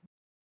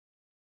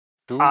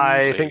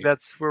think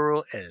that's where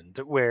we'll end.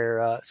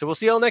 So we'll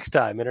see y'all next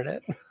time,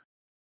 Internet.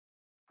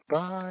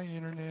 Bye,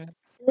 internet.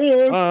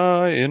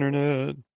 Bye, internet.